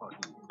was a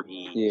fucking.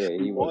 Yeah,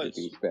 he was a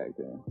beast back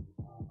then.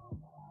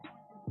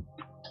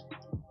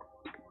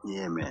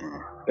 Yeah,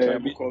 man. Hey,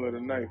 we call it a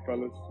night,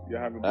 fellas. You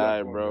have a all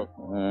right, bro.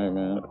 All right,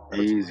 man.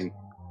 Easy.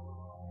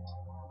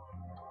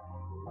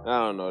 I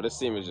don't know. This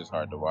team is just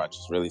hard to watch.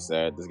 It's really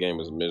sad. This game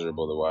was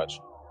miserable to watch.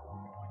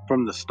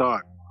 From the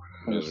start.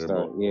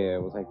 Miserable. Yeah,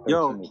 it was like.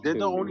 Yo, they're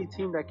the only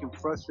team that can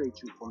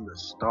frustrate you from the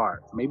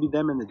start. Maybe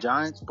them and the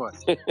Giants, but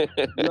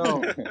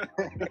yo,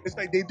 it's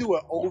like they do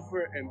it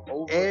over and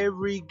over.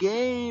 Every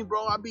game,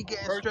 bro. I be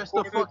getting stressed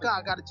the fuck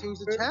out. I gotta change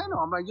the channel.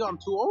 I'm like, yo, I'm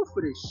too old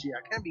for this shit.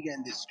 I can't be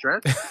getting this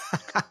stressed.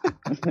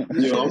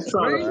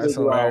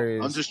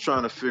 I'm just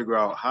trying to figure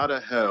out how the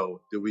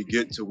hell did we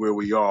get to where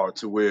we are,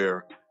 to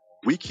where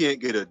we can't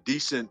get put a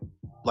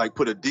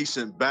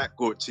decent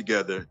backcourt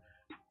together.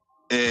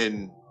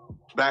 And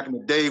back in the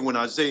day when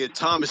Isaiah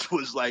Thomas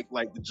was like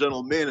the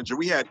general manager,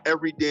 we had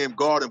every damn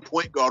guard and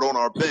point guard on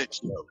our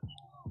bench.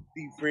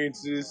 Steve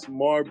Francis,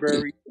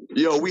 Marbury,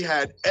 Yo, we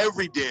had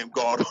every damn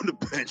guard on the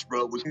bench,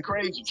 bro. It was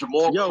crazy.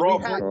 Jamal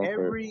Crawford.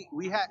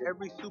 We had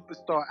every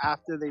superstar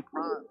after they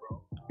prime,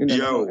 bro.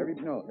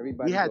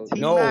 Everybody. We had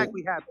T-Mac,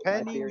 we had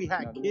Penny, we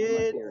had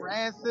Kid,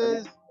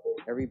 Francis.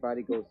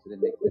 Everybody goes to the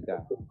Knicks to die.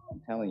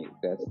 I'm telling you,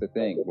 that's the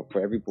thing.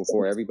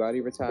 Before everybody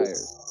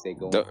retires, they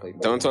go.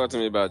 Don't talk to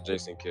me about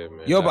Jason Kidd,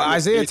 man. Yo, but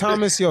Isaiah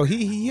Thomas, yo,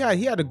 he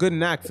had a good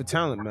knack for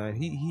talent, man.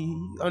 He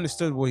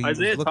understood what he was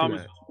looking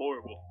Thomas at. was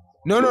horrible.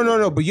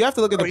 No. But you have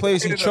to look at the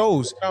players he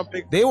chose.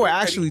 They were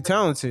actually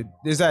talented.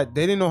 Is that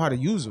they didn't know how to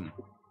use them.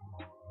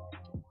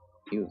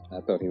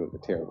 I thought he was a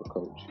terrible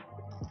coach.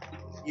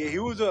 Yeah, he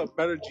was a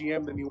better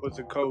GM than he was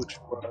a coach.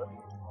 But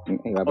I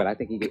think I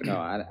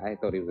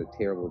thought he was a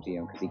terrible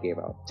GM because he gave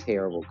out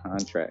terrible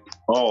contracts.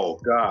 Oh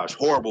gosh,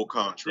 horrible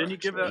contracts. Didn't you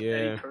give out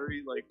Eddie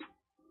Curry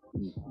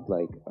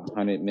like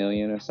 $100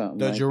 million or something?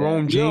 The like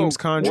Jerome that? James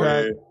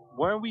contract.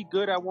 Weren't we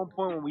good at one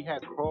point when we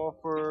had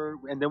Crawford,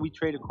 and then we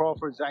traded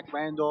Crawford, Zach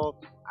Randolph?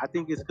 I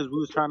think it's because we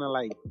was trying to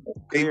like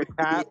clear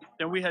cap.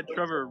 Then we had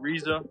Trevor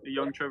Ariza, the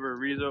young Trevor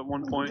Ariza at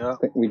one point. I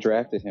think we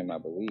drafted him, I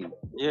believe.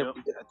 Yeah,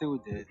 I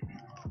think we did.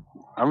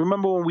 I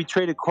remember when we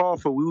traded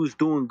Crawford, we was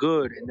doing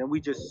good, and then we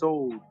just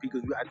sold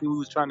because I think we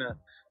was trying to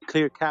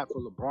clear cap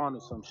for LeBron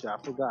or some shit. I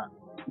forgot.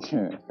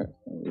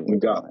 We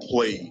got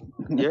played.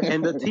 Yeah,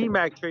 and the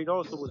T-Mac trade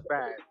also was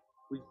bad.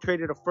 We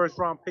traded a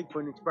first-round pick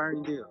for an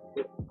expiring deal.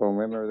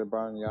 Remember the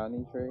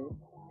Bargnani trade?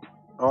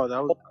 Oh,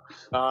 that was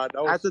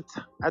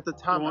at the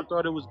time. I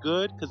thought it was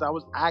good because I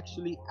was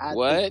actually at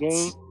the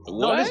game.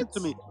 No, listen to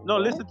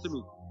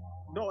me.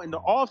 No, in the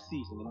off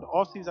season. I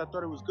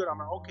thought it was good. I'm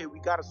like, okay, we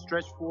got a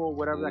stretch for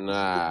whatever.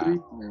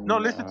 No,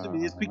 listen to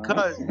me. It's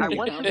because I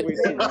went to the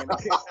game.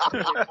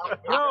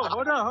 Yo,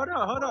 hold on.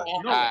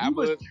 No, he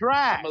was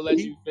trash. I'm gonna let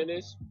you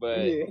finish, but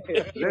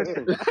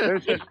listen.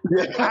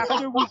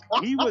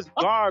 He was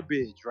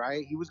garbage,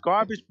 right? He was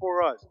garbage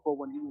for us. But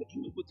when he was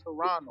used with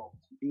Toronto,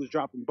 he was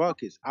dropping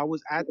buckets. I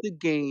was at the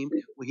game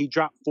when he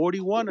dropped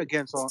 41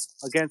 against us,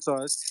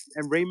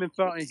 and Raymond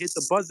Felton hit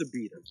the buzzer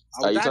beater.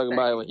 Are you talking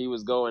about when he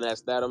was going at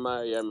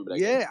Stoudemire? Yeah, I remember that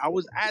game. I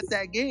was at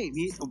that game.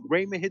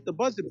 Raymond hit the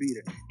buzzer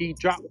beater. He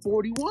dropped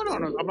 41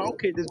 on us. I'm like,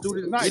 okay, this dude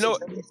is nice.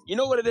 You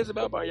know what it is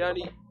about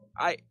Bargnani?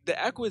 The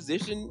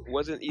acquisition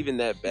wasn't even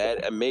that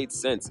bad. It made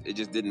sense. It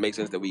just didn't make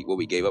sense that what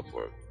we gave up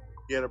for him.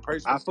 Yeah, the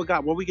price. I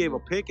forgot what we gave a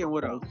pick and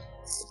what else.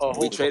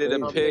 We traded a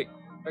pick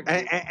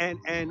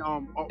and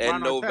Novak.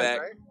 Artest,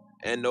 right?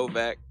 And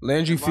Novak.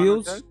 Landry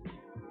Fields?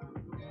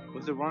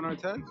 Was it Ron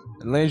Artest?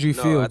 Landry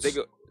Fields. I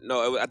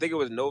think it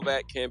was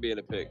Novak, Camby, and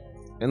a pick.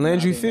 And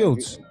Landry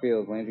Fields.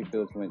 Landry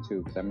Fields went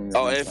too. And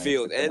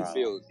Fields.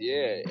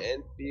 Yeah,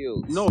 and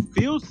Fields. No,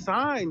 Fields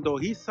signed though.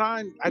 He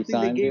signed. I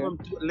think they gave him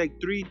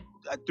like 3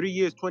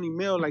 years, 20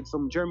 mil, like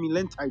some Jeremy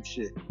Lin type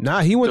shit.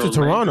 Nah, he went to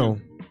Toronto.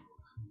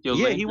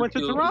 He went to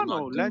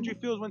Toronto. Landry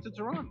Fields went to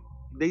Toronto.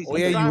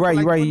 You're right.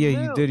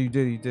 Yeah, he did.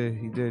 He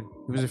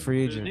was a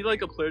free agent. Isn't he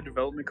like a player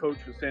development coach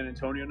for San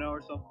Antonio now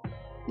or something?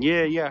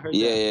 Yeah, I heard that.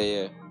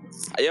 Yeah.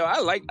 Yo, I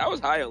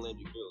was high on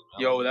Landry Fields.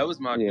 Yo, that was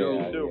my dude.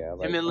 Yeah,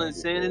 Him and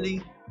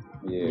Linsanity.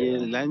 Yeah,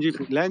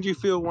 Landry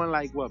Field won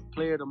like what,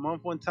 Player of the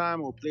Month one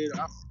time or Player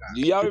of the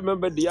Do y'all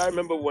remember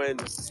when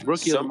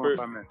Rookie of the Month?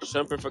 I meant.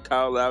 Shumpert for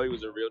Kyle Lowry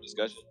was a real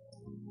discussion?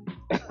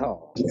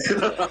 Oh. it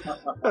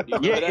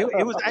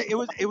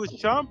was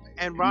Shump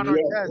and Ron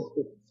Artest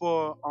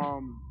for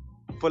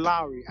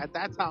Lowry. At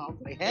that time, I was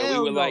like,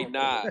 hell we were no.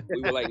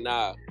 like,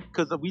 nah.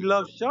 Because we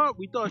love Shump.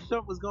 We thought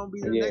Shump was gonna be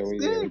the next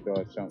thing.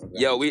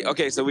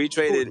 So we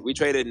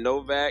traded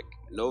Novak,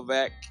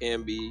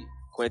 Camby,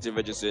 Quentin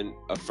Richardson,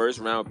 a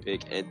first-round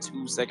pick, and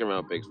 2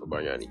 second-round picks for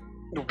Bargnani.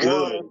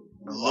 Good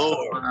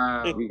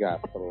Lord. We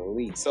got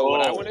police. So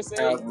what I want to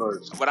say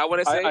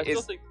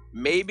is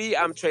maybe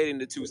I'm trading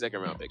the 2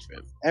 second-round picks for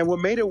him. And what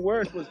made it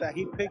worse was that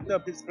he picked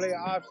up his player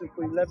option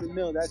for 11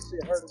 mil. That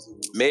shit hurt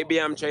him.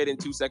 Maybe I'm trading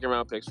 2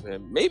 second-round picks for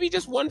him. Maybe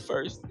just 1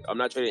 first. I'm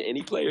not trading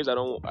any players. I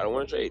don't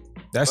want to trade.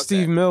 That's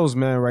Steve Mills,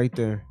 man, right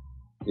there.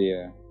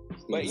 Yeah.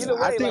 But either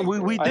way, I think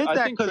we did that.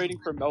 I think trading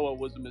for Melo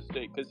was a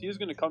mistake because he was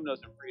going to come to us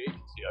in free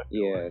agency.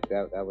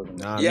 That was a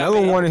mistake.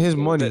 Melo wanted his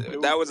money.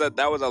 That was a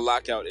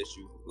lockout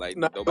issue. Like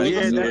nobody.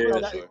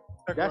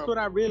 That's what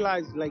I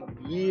realized like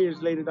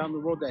years later down the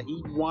road that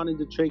he wanted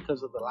to trade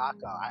because of the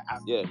lockout.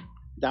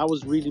 That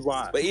was really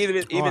wild. But even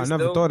I still,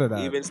 never thought of that.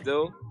 Even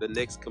still, the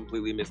Knicks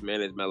completely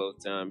mismanaged Melo's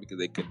time because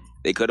they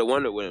could have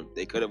won it with him.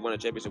 They could have won a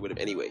championship with him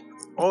anyway.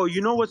 Oh,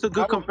 you know what's a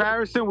good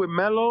comparison with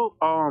Melo?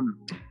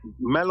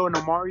 Melo and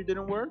Amari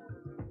didn't work.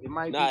 It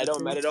might. It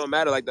don't matter. It don't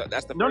matter. Like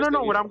that's the. No.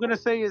 What I'm gonna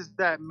say is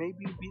that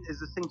maybe it's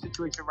the same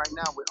situation right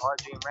now with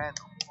RJ and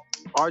Randall.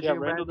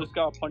 Randall just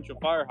got a punch a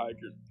fire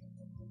hydrant.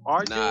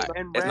 RJ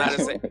and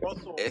Randall.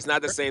 It's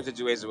not the same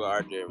situation with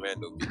RJ and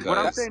Randall. What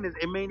I'm saying is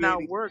it may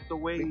not work the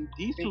way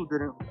these two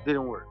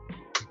didn't work.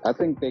 I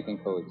think they can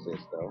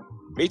coexist though.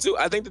 Me too.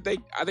 I think that they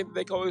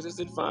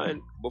coexisted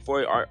fine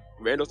before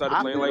Randall started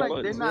playing like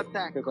buns. They're not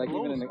that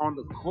close on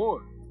the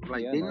court.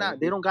 Like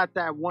they don't got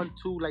that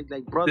 1-2 like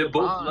brother. They're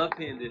both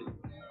left-handed.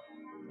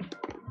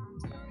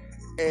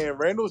 And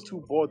Randall's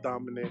too ball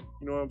dominant.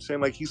 You know what I'm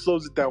saying? Like he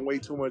slows it down way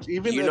too much.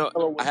 Even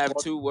I have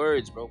 2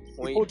 words, bro.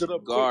 Point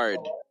guard.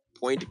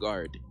 Point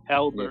guard.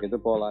 Halliburton. Yeah, get the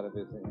ball out of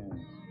his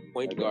hands.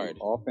 Point guard.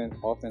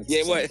 Offense.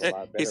 Yeah, what?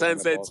 His son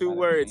said 2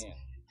 words.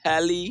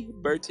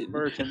 Halliburton.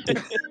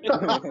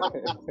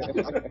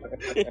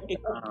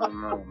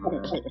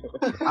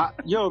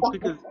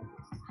 Because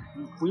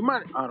we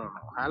might, I don't know,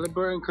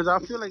 Halliburton, because I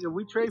feel like if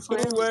we trade for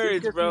him, 2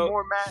 words,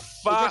 bro.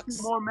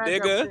 Fox,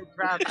 nigga.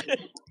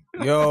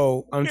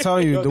 Yo, I'm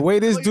telling you, the way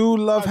this dude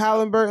love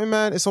Halliburton,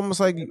 man, it's almost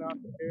like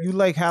you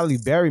like Halle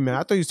Berry, man.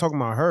 I thought you was talking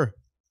about her.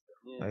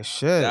 Like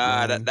shit.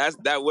 Nah,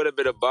 that would have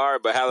been a bar,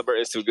 but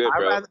Halliburton's too good,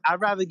 bro. I'd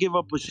rather give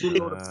up a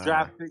shitload of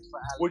draft picks for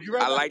Halliburton. Would you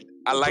rather?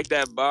 I like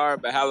that bar,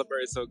 but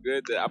Halliburton's so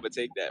good that I'm gonna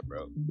take that,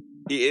 bro.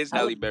 He is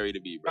Halle Berry to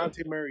be, bro.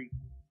 Dante Murray.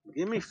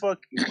 Give me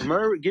fucking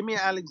Murray. Give me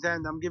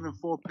Alexander. I'm giving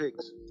 4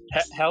 picks.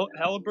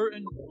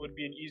 Halliburton would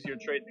be an easier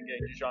trade than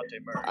getting DeJounte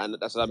Murray.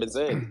 That's what I've been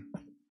saying.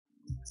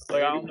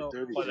 Like I don't know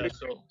why that's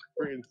so.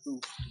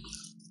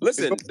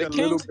 Listen, the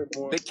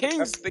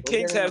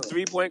Kings have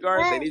 3 point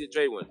guards. They need to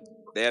trade one.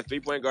 They have 3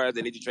 point guards.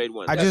 They need to trade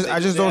one. I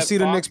just don't see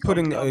the Knicks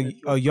putting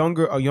a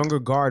younger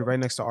guard right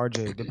next to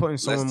RJ. They're putting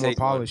someone more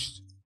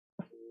polished.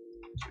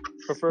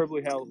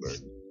 Preferably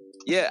Halliburton.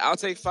 Yeah, I'll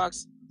take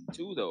Fox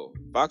too, though.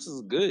 Fox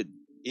is good.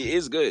 He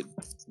is good.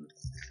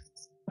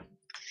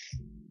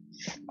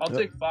 I'll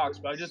take Fox,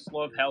 but I just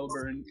love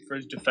Halliburton for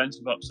his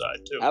defensive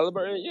upside too.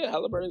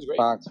 Halliburton's great.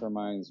 Fox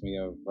reminds me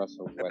of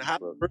Russell Westbrook.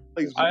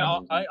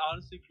 I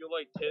honestly feel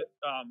like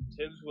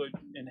Tibbs would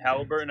and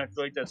Halliburton. I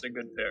feel like that's a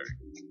good pairing.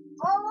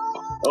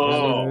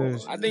 Oh,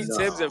 I think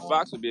Tibbs and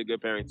Fox would be a good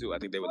pairing too. I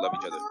think they would love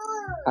each other.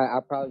 I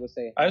probably would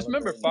say. I just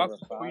remember Fox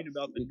tweeting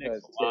about the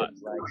Knicks a lot.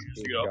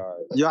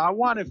 Yeah, I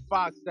wanted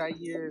Fox that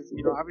year.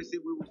 You know, obviously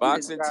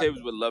Fox and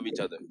Tibbs would love each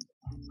other.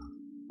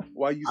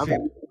 Why you say?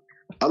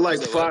 I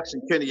like Fox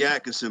and Kenny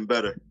Atkinson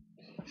better.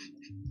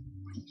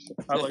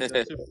 I like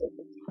that too.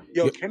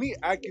 Yo, Kenny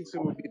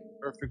Atkinson would be the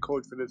perfect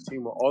coach for this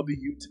team with all the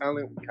youth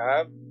talent we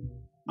have.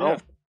 Yeah.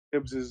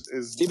 Tibbs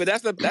is See, but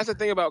that's the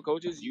thing about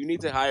coaches. You need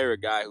to hire a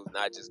guy who's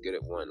not just good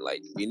at one.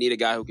 Like we need a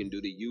guy who can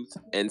do the youth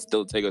and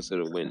still take us to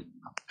the win.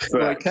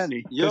 Like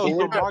Kenny. Yo,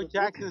 so Mark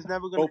Jackson's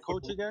never gonna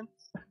coach again?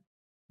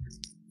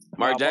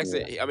 Mark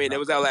Jackson. I mean, it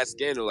was that last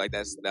scandal, like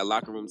that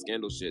locker room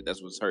scandal shit.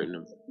 That's what's hurting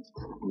him.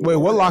 Wait,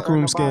 what locker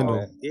room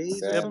scandal?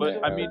 Yeah,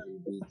 but I mean,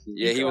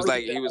 yeah, he was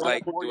like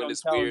doing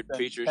this weird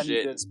preacher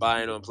shit,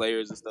 spying on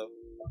players and stuff.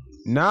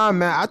 Nah,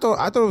 man, I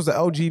thought it was the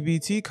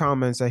LGBT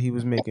comments that he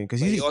was making because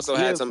he also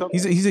had some.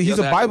 He's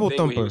a Bible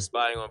thumper. He was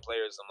spying on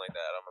players, something like that.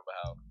 I don't remember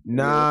how.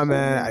 Nah,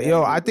 man,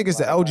 yo, I think it's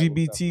the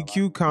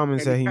LGBTQ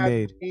comments that he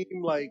made.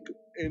 Team like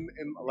in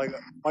like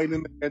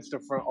fighting against the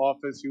front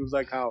office. He was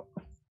like how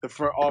the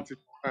front office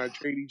trying to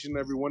trade each and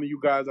every one of you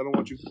guys. I don't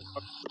want you to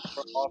come to the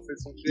front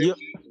office and shit. Yep.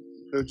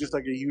 It was just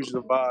like a huge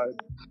divide.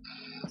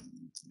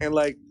 And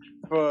like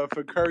for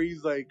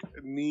Curry's like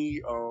knee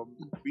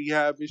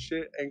rehab and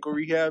shit, ankle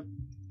rehab,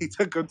 he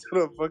took him to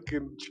the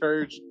fucking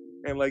church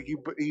and like he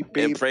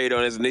and prayed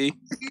on his knee.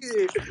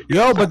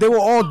 Yo, but they were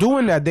all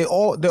doing that. They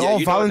all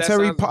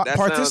voluntary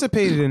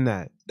participated in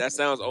that. That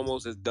sounds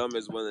almost as dumb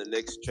as when the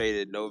Knicks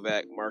traded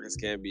Novak, Marcus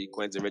Camby,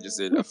 Quentin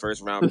Richardson, a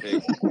first round pick,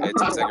 and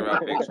 2 second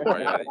round picks for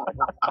Bargnani.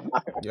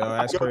 Yo,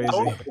 that's crazy.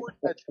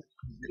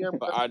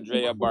 For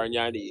Andrea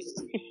Bargnani.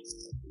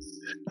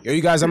 Yo,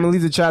 you guys, I'm gonna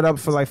leave the chat up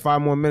for like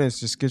 5 more minutes.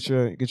 Just get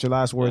your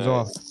last words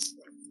off.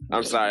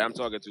 I'm sorry, I'm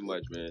talking too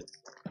much, man.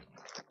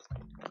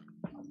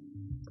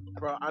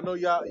 Bro, I know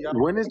y'all.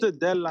 When is the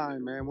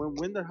deadline, man?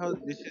 When the hell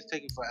this is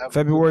taking forever?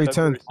 February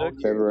 10th.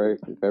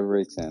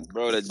 February 10th.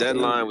 Bro, the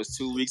deadline was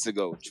 2 weeks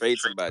ago. Trade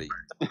somebody.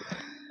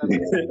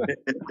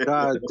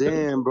 God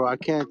damn, bro, I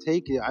can't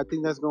take it. I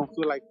think that's gonna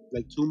feel like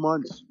 2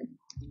 months.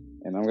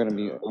 And I'm gonna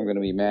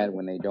be mad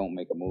when they don't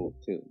make a move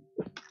too.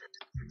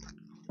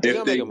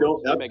 If they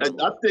don't,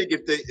 I think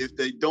if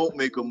they don't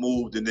make a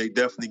move, then they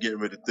definitely getting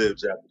rid of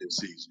Tibbs after this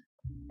season.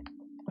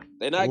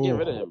 They're not getting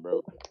rid of him,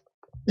 bro.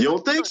 You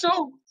don't think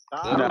so?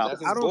 That's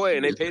his boy,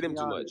 and they paid him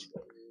too much.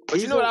 But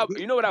you know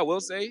what I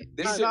will say?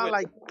 This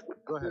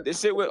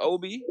shit with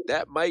Obi,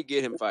 that might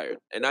get him fired.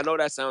 And I know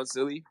that sounds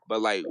silly,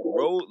 but like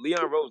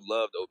Leon Rose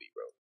loved Obi,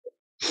 bro.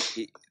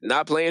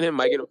 Not playing him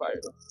might get him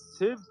fired.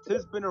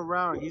 Tibbs been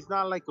around. He's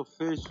not like a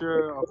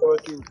Fisher or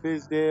fucking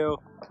Fizdale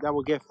that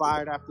will get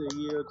fired after a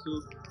year or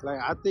two. Like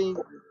I think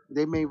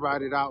they may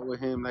ride it out with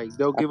him. Like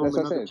they'll give him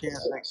another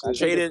chance next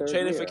year.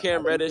 Trading for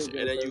Cam Reddish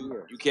and then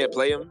you can't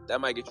play him.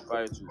 That might get you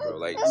fired too, bro.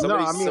 Like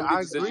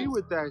I agree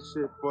with that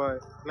shit,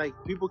 but like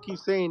people keep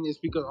saying it's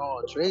because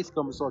Trey's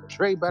coming, so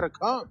Trey better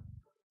come.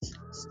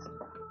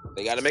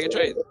 They got to make a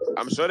trade.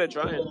 I'm sure they're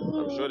trying.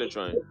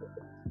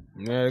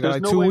 Yeah, they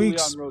got like 2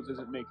 weeks. Leon Rose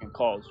isn't making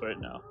calls right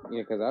now.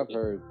 Yeah, because I've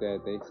heard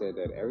that they said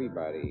that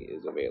everybody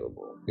is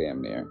available,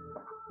 damn near.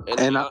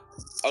 And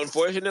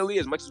unfortunately,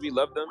 as much as we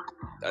love them,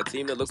 a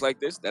team that looks like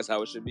this, that's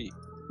how it should be.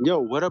 Yo,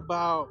 what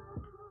about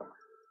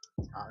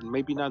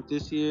maybe not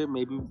this year,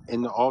 maybe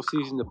in the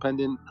offseason,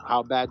 depending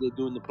how bad they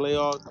do in the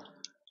playoffs,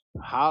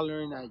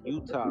 hollering at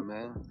Utah,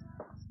 man.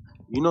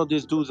 You know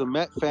this dude's a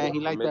Met fan. He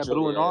like that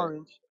blue and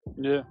orange.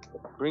 Yeah.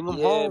 Bring him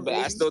Yeah, home, but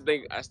baby. I still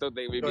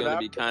think we'd be gonna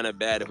be kind of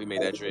bad if we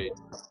made that trade.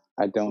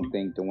 I don't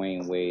think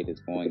Dwayne Wade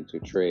is going to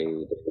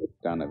trade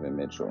Donovan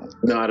Mitchell.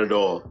 Not at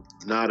all.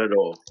 Not at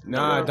all.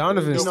 Nah,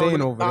 Donovan's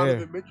staying over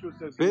there.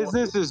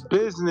 Business is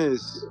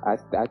business.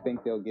 I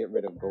think they'll get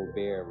rid of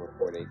Gobert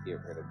before they get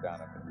rid of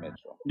Donovan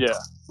Mitchell. Yeah.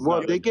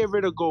 Well, if they get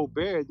rid of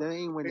Gobert, they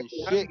ain't winning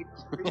shit.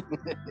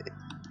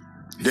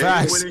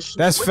 Facts.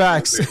 That's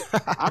facts.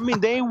 I mean,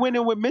 they ain't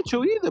winning with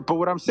Mitchell either. But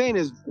what I'm saying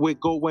is, when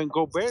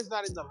Gobert's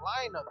not in the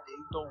lineup, they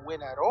don't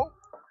win at all.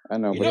 I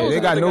know, but they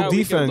got no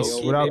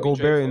defense without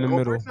Gobert in the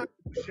middle.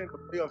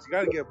 You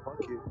gotta get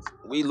buckets.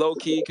 We low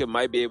key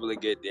might be able to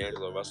get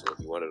D'Angelo Russell if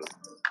we wanted him.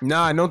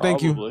 Nah, no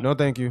thank you. No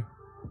thank you.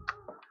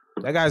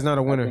 That guy's not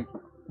a winner.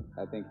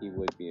 I think he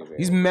would be a very.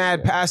 He's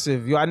mad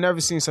passive. Yo, I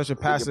never seen such a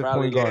passive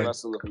point guard.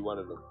 Russell if we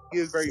wanted him. He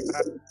is very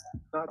passive.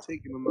 Not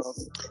taking him off.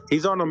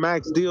 He's on a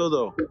max deal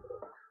though.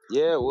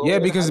 Yeah, well, yeah,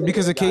 because of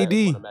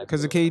KD.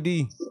 Because of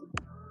KD.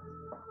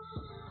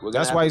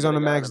 That's why he's on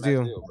a max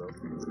deal.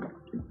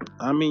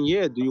 I mean,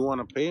 yeah. Do you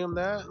want to pay him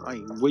that?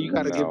 Like, what you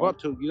got to give up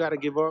to? You got to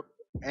give up,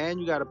 and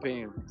you got to pay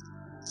him.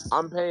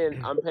 I'm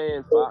paying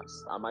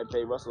Fox. I might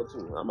pay Russell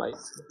too. I might.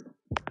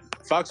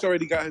 Fox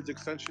already got his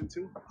extension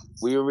too.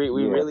 We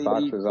really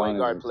need point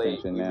guard play.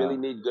 We really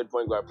need good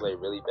point guard play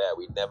really bad.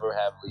 We never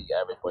have league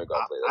average point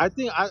guard play. I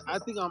think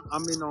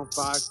I'm in on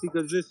Fox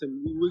because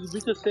listen, we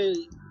could say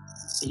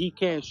he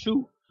can't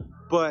shoot,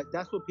 but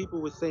that's what people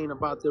were saying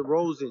about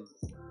DeRozan.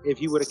 If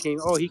he would have came,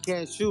 he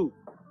can't shoot.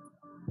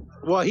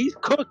 Well, he's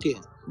cooking,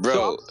 bro.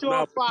 So I'm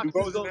sure Fox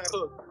is gonna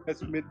cook.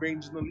 That's mid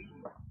range in the league.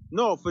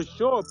 No, for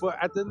sure. But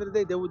at the end of the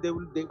day, they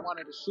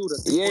wanted to shoot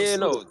us. Yeah,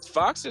 no.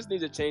 Fox just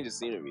needs to change the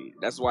scenery.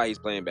 That's why he's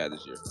playing bad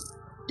this year.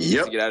 He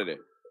needs to get out of there.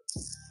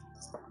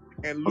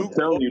 And I'm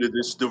telling you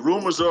that the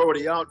rumors are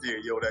already out there,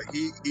 yo,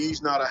 that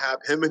he's not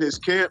him and his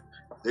camp.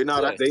 They're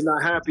not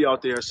happy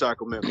out there in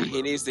Sacramento.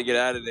 He needs to get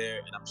out of there,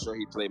 and I'm sure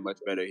he'd play much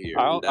better here.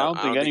 I don't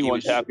think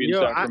anyone's happy in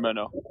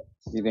Sacramento.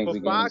 You think we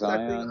Fox, get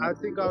Zion? I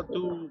think I'll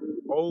do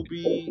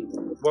Obi.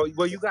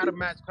 Well, you got to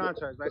match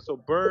contracts, right? So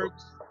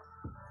Bergs,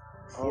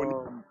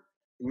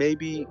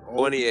 maybe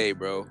Fournier,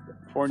 bro.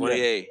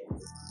 Fournier.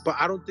 But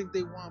I don't think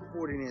they want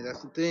Fournier.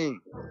 That's the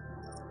thing.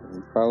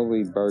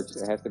 Probably Burks.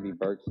 It has to be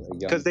Burks.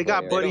 Because they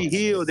got Buddy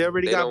Hield. They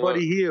already got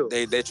Buddy Hield.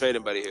 They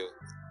trading Buddy Hield.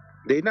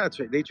 They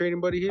trading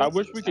Buddy Hield. I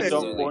wish we could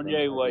dump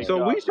Fournier like.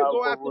 So we should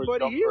go after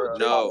Buddy Hield.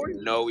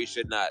 No, we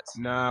should not.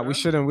 Nah, we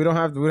shouldn't. We don't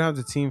have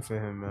the team for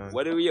him, man.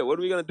 What are we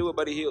gonna do with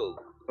Buddy Hield?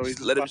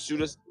 Let him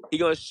shoot us. He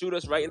gonna shoot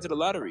us right into the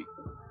lottery.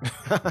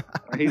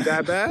 He's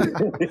that bad?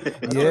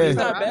 Yeah, he's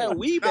not bad.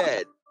 We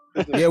bad.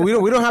 Yeah, we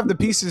don't have the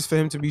pieces for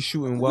him to be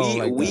shooting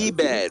well. We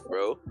bad,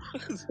 bro.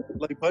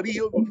 Like Buddy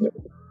Hield,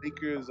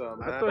 Lakers.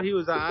 I thought he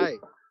was alright.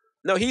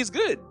 No, he's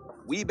good.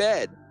 We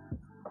bad.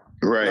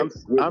 Right. I'm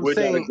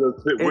saying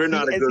we're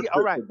not a good fit.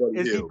 All right.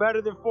 Is he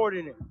better than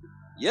Fournier?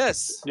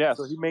 Yes. Yes.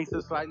 So he makes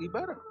us slightly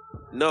better.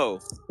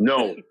 No.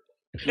 No.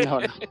 No.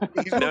 No.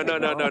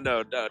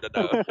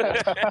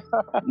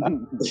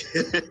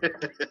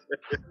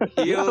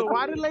 So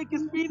why the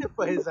Lakers feed it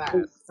for his ass?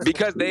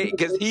 Because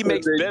he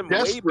makes them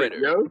way better.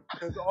 Yo.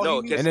 No,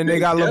 and then they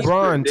got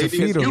LeBron to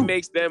feed him. He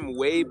makes them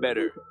way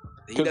better.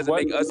 He doesn't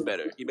make us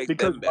better. He makes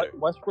them better.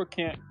 Westbrook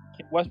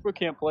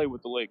can't play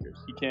with the Lakers.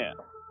 He can't.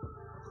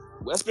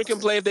 Westbrook can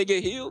play if they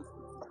get healed.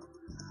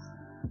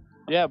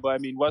 Yeah, but I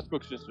mean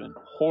Westbrook's just been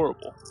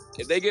horrible.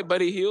 If they get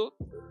Buddy Hield,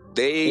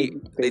 they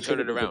turn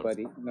it around.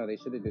 No, they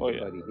should have did Buddy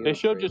Hield. They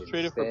should have just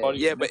traded for Buddy.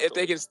 Yeah, but if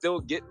they can still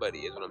get Buddy,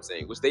 is what I'm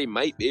saying, which they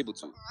might be able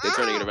to. They're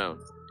turning it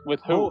around.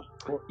 With who?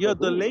 Yo,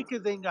 the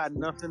Lakers ain't got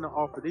nothing to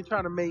offer. They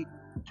trying to make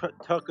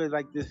Tucker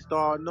like this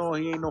star. No,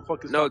 he ain't no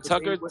fucking. No,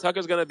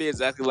 Tucker's gonna be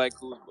exactly like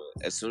Kuzma.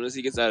 As soon as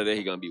he gets out of there,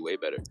 he's gonna be way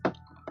better.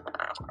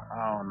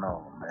 I don't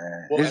know,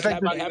 man. Well, it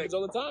happens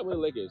all the time with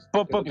the Lakers.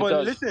 But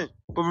listen.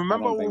 But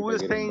remember what we were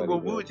saying.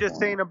 What we were just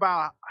saying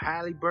about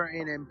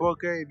Halliburton and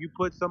Booker. If you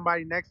put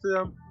somebody next to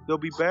them, they'll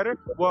be better.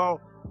 Well,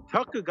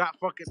 Tucker got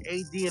fucking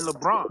AD and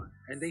LeBron,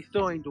 and they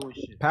still ain't doing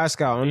shit.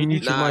 Pascal,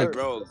 unmute your mic,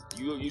 bro.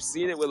 You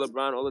seen it with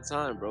LeBron all the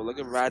time, bro. Look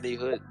at Rodney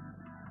Hood.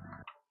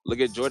 Look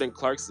at Jordan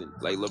Clarkson.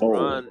 Like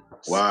LeBron. Oh,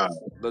 wow.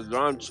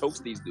 LeBron chokes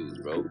these dudes,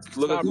 bro.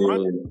 Look at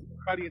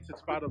everybody into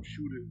spot up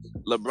shooters.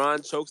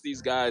 LeBron chokes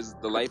these guys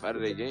the life out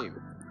of their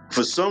game.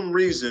 For some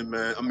reason,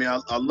 man. I mean,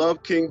 I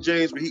love King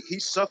James, but he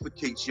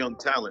suffocates young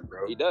talent,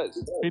 bro. He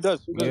does.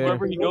 Because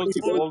wherever he goes,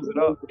 he blows it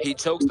up. He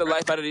chokes the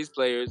life out of these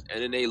players,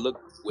 and then they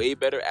look way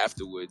better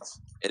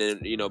afterwards. And then,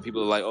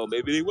 people are like, oh,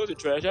 maybe he wasn't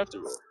trash after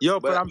all. Yo,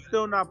 but I'm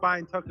still not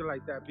buying Tucker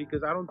like that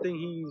because I don't think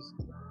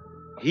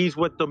he's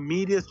what the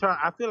media's trying.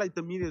 I feel like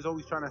the media is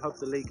always trying to help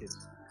the Lakers.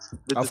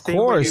 Of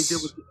course.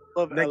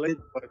 Love LA,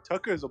 but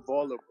Tucker is a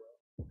baller,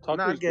 bro.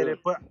 I get it,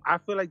 but I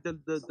feel like the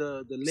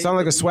Lakers sound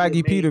like a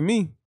swaggy P to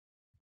me.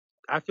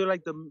 I feel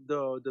like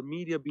the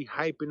media be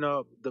hyping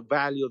up the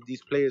value of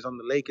these players on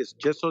the Lakers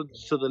just so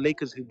the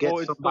Lakers could get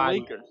somebody.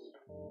 The Lakers.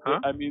 Huh?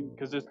 I mean,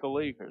 because it's the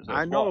Lakers.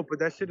 I know, but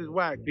that shit is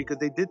whack because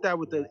they did that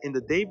in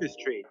the Davis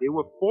trade. They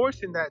were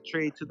forcing that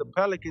trade to the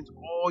Pelicans.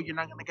 Oh, you're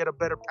not gonna get a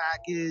better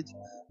package.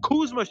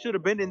 Kuzma should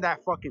have been in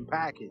that fucking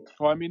package.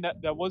 Well, I mean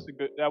that was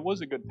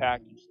a good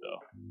package though.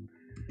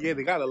 Yeah,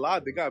 they got a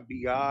lot. They got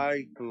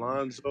Bi,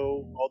 Alonzo,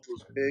 all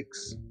those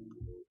picks.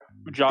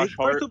 Josh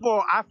Hart. First of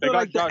all, I feel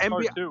like the Josh NBA.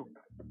 Hart too.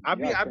 I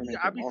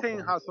be saying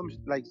how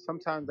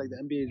sometimes the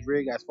NBA is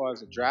rigged as far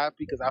as the draft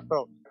because I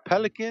felt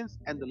Pelicans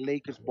and the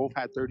Lakers both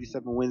had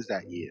 37 wins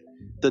that year.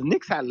 The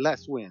Knicks had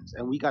less wins,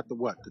 and we got the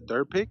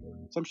third pick,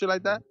 some shit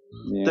like that.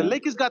 Yeah. The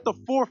Lakers got the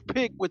fourth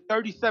pick with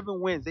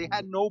 37 wins. They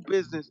had no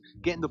business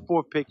getting the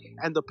fourth pick,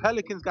 and the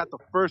Pelicans got the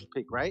first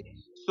pick, right?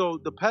 So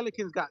the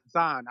Pelicans got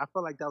Zion. I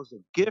felt like that was a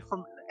gift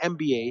from the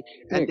NBA,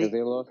 and because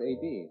they lost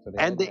AD.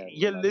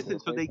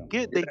 So they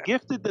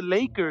gifted the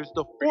Lakers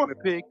the fourth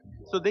pick,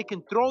 so they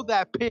can throw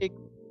that pick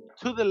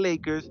to the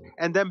Lakers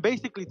and then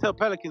basically tell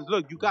Pelicans,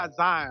 look, you got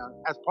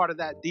Zion as part of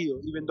that deal,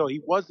 even though he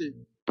wasn't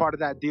part of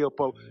that deal.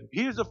 But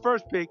here's the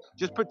first pick.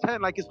 Just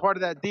pretend like it's part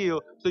of that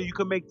deal so you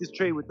can make this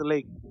trade with the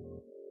Lakers.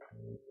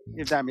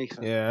 If that makes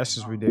sense. Yeah, that's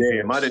just ridiculous.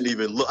 Damn, I didn't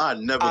even look. I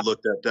never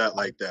looked at that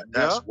like that.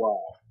 That's wild.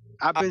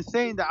 I've been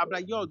saying that. I'm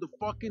like, yo, the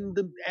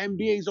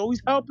NBA is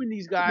always helping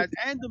these guys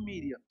and the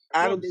media.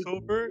 Adam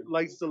Silver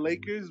likes the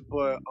Lakers,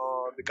 but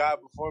the guy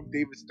before him,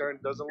 David Stern,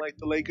 doesn't like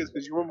the Lakers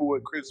because you remember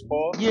what Chris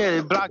Paul? Yeah,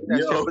 they blocked that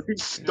shit. But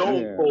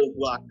Stone Cold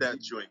blocked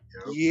that joint.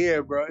 Yo.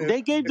 Yeah, bro.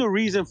 They gave the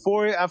reason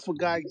for it. I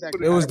forgot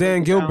exactly. It was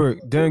Dan Gilbert.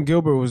 Dan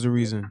Gilbert was the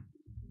reason.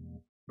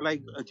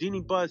 Like a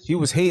Genie Bus. He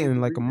was hating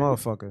like a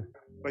motherfucker.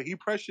 But he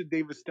pressured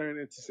David Stern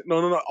into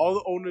no. All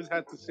the owners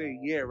had to say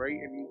yeah, right?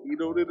 And he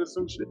did or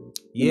some shit.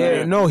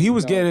 Yeah, no, he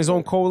was getting his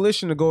own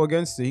coalition to go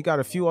against it. He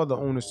got a few other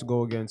owners to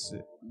go against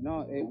it.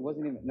 No, it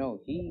wasn't even.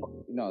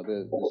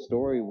 The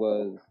story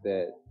was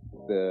that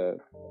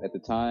at the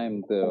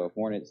time the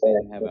Hornets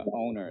didn't have an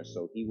owner,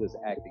 so he was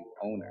acting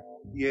owner.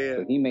 Yeah.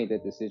 So he made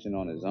that decision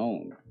on his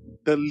own.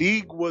 The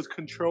league was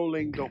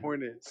controlling the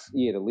Hornets.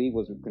 Yeah, the league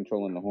was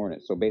controlling the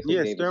Hornets. So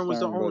basically, Stern was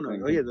the owner.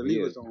 The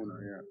league was the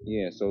owner.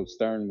 Yeah, so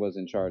Stern was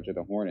in charge of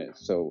the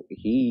Hornets. So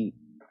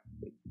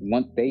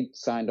once they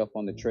signed off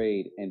on the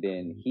trade, and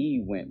then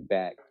he went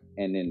back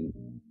and then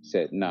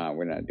said, "Nah,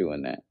 we're not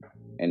doing that."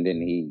 And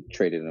then he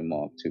traded them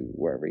off to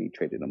wherever he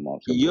traded them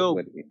off. So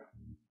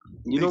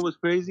you know what's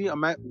crazy?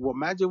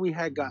 Imagine we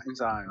had gotten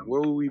Zion. Where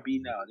would we be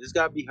now? This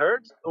guy be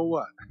hurt or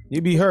what?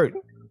 He'd be hurt.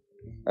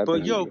 But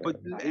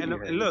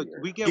look,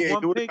 we get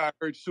one pick. Got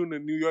hurt soon,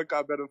 and New York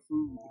got better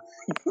food.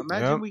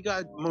 Imagine we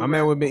got. My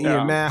man would be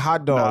eating mad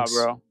hot dogs.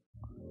 Nah, bro.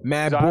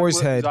 Mad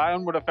boar's head.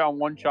 Zion would have found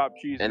one chopped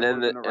cheese. And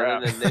then the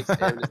Knicks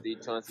amnesty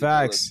Chauncey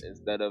Facts.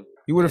 instead of.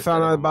 He would have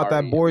found out about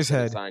that boar's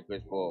head.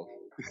 Chris Paul.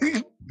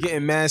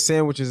 Getting mad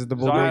sandwiches at the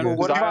bodega. Zion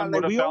would have found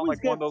like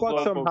one of those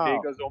little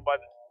bodegas owned by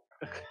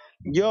the.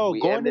 Yo,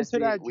 going into that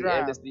draft, we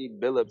amnestied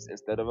Billups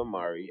instead of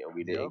Amari, and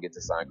we didn't get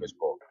to sign Chris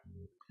Paul.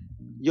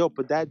 Yo,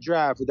 but that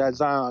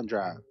Zion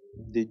draft,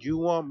 did you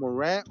want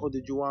Morant or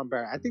did you want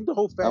Barrett? I think the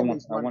whole family.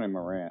 I wanted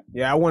Morant.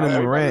 Yeah, I wanted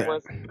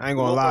Morant. I ain't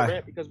gonna lie.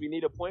 Morant because we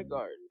need a point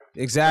guard.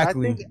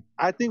 Exactly.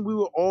 I think we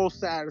were all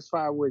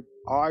satisfied with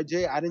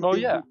RJ. I didn't.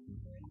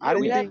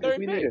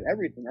 We needed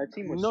everything. Our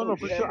team was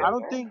for sure. I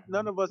don't think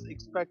none of us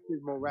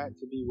expected Morant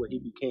to be what he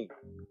became.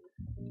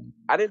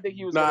 I didn't think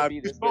he was going to be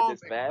this good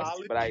this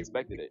fast, but I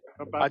expected it.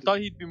 I thought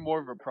he'd be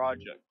more of a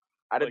project.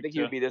 I didn't think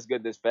he would be this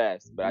good this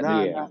fast, but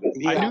I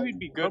knew he'd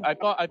be good. I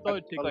thought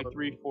it'd take like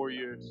 3-4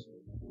 years.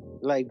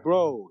 Like,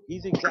 bro,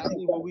 he's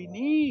exactly what we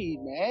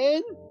need,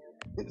 man.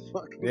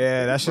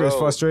 Yeah, that shit is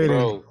frustrating.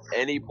 Bro,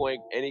 any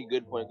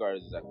good point guard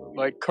is exactly what we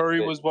like Curry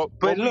was what.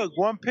 But look,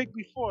 one pick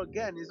before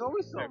again. There's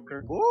always some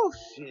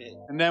bullshit.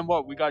 And then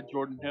what? We got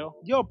Jordan Hill.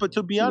 Yo, but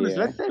to be honest,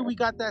 let's say we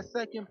got that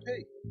second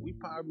pick, we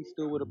probably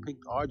still would have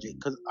picked RJ.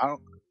 Cause I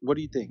don't. What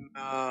do you think?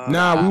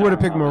 Nah, we would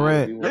have picked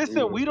Morant.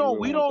 Listen, we don't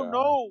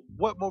know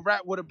what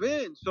Morant would have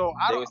been. So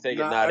they was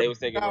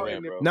taking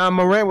Morant, bro. Nah,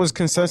 Morant was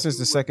consensus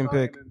the second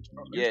pick.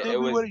 Yeah, it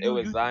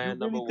was Zion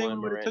number 1,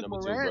 Morant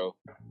number 2, bro.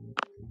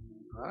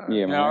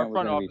 Yeah, our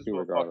front office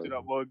would have fucked it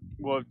up.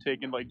 We'll have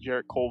taken like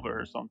Jarrett Culver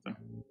or something.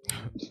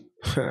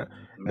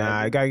 Nah,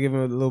 I gotta give him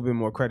a little bit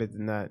more credit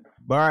than that.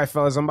 But all right,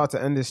 fellas, I'm about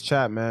to end this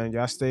chat, man.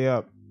 Y'all stay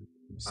up.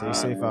 Stay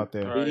safe out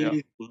there. All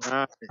right,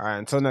 all right,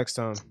 until next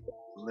time.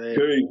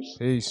 Peace.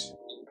 Peace.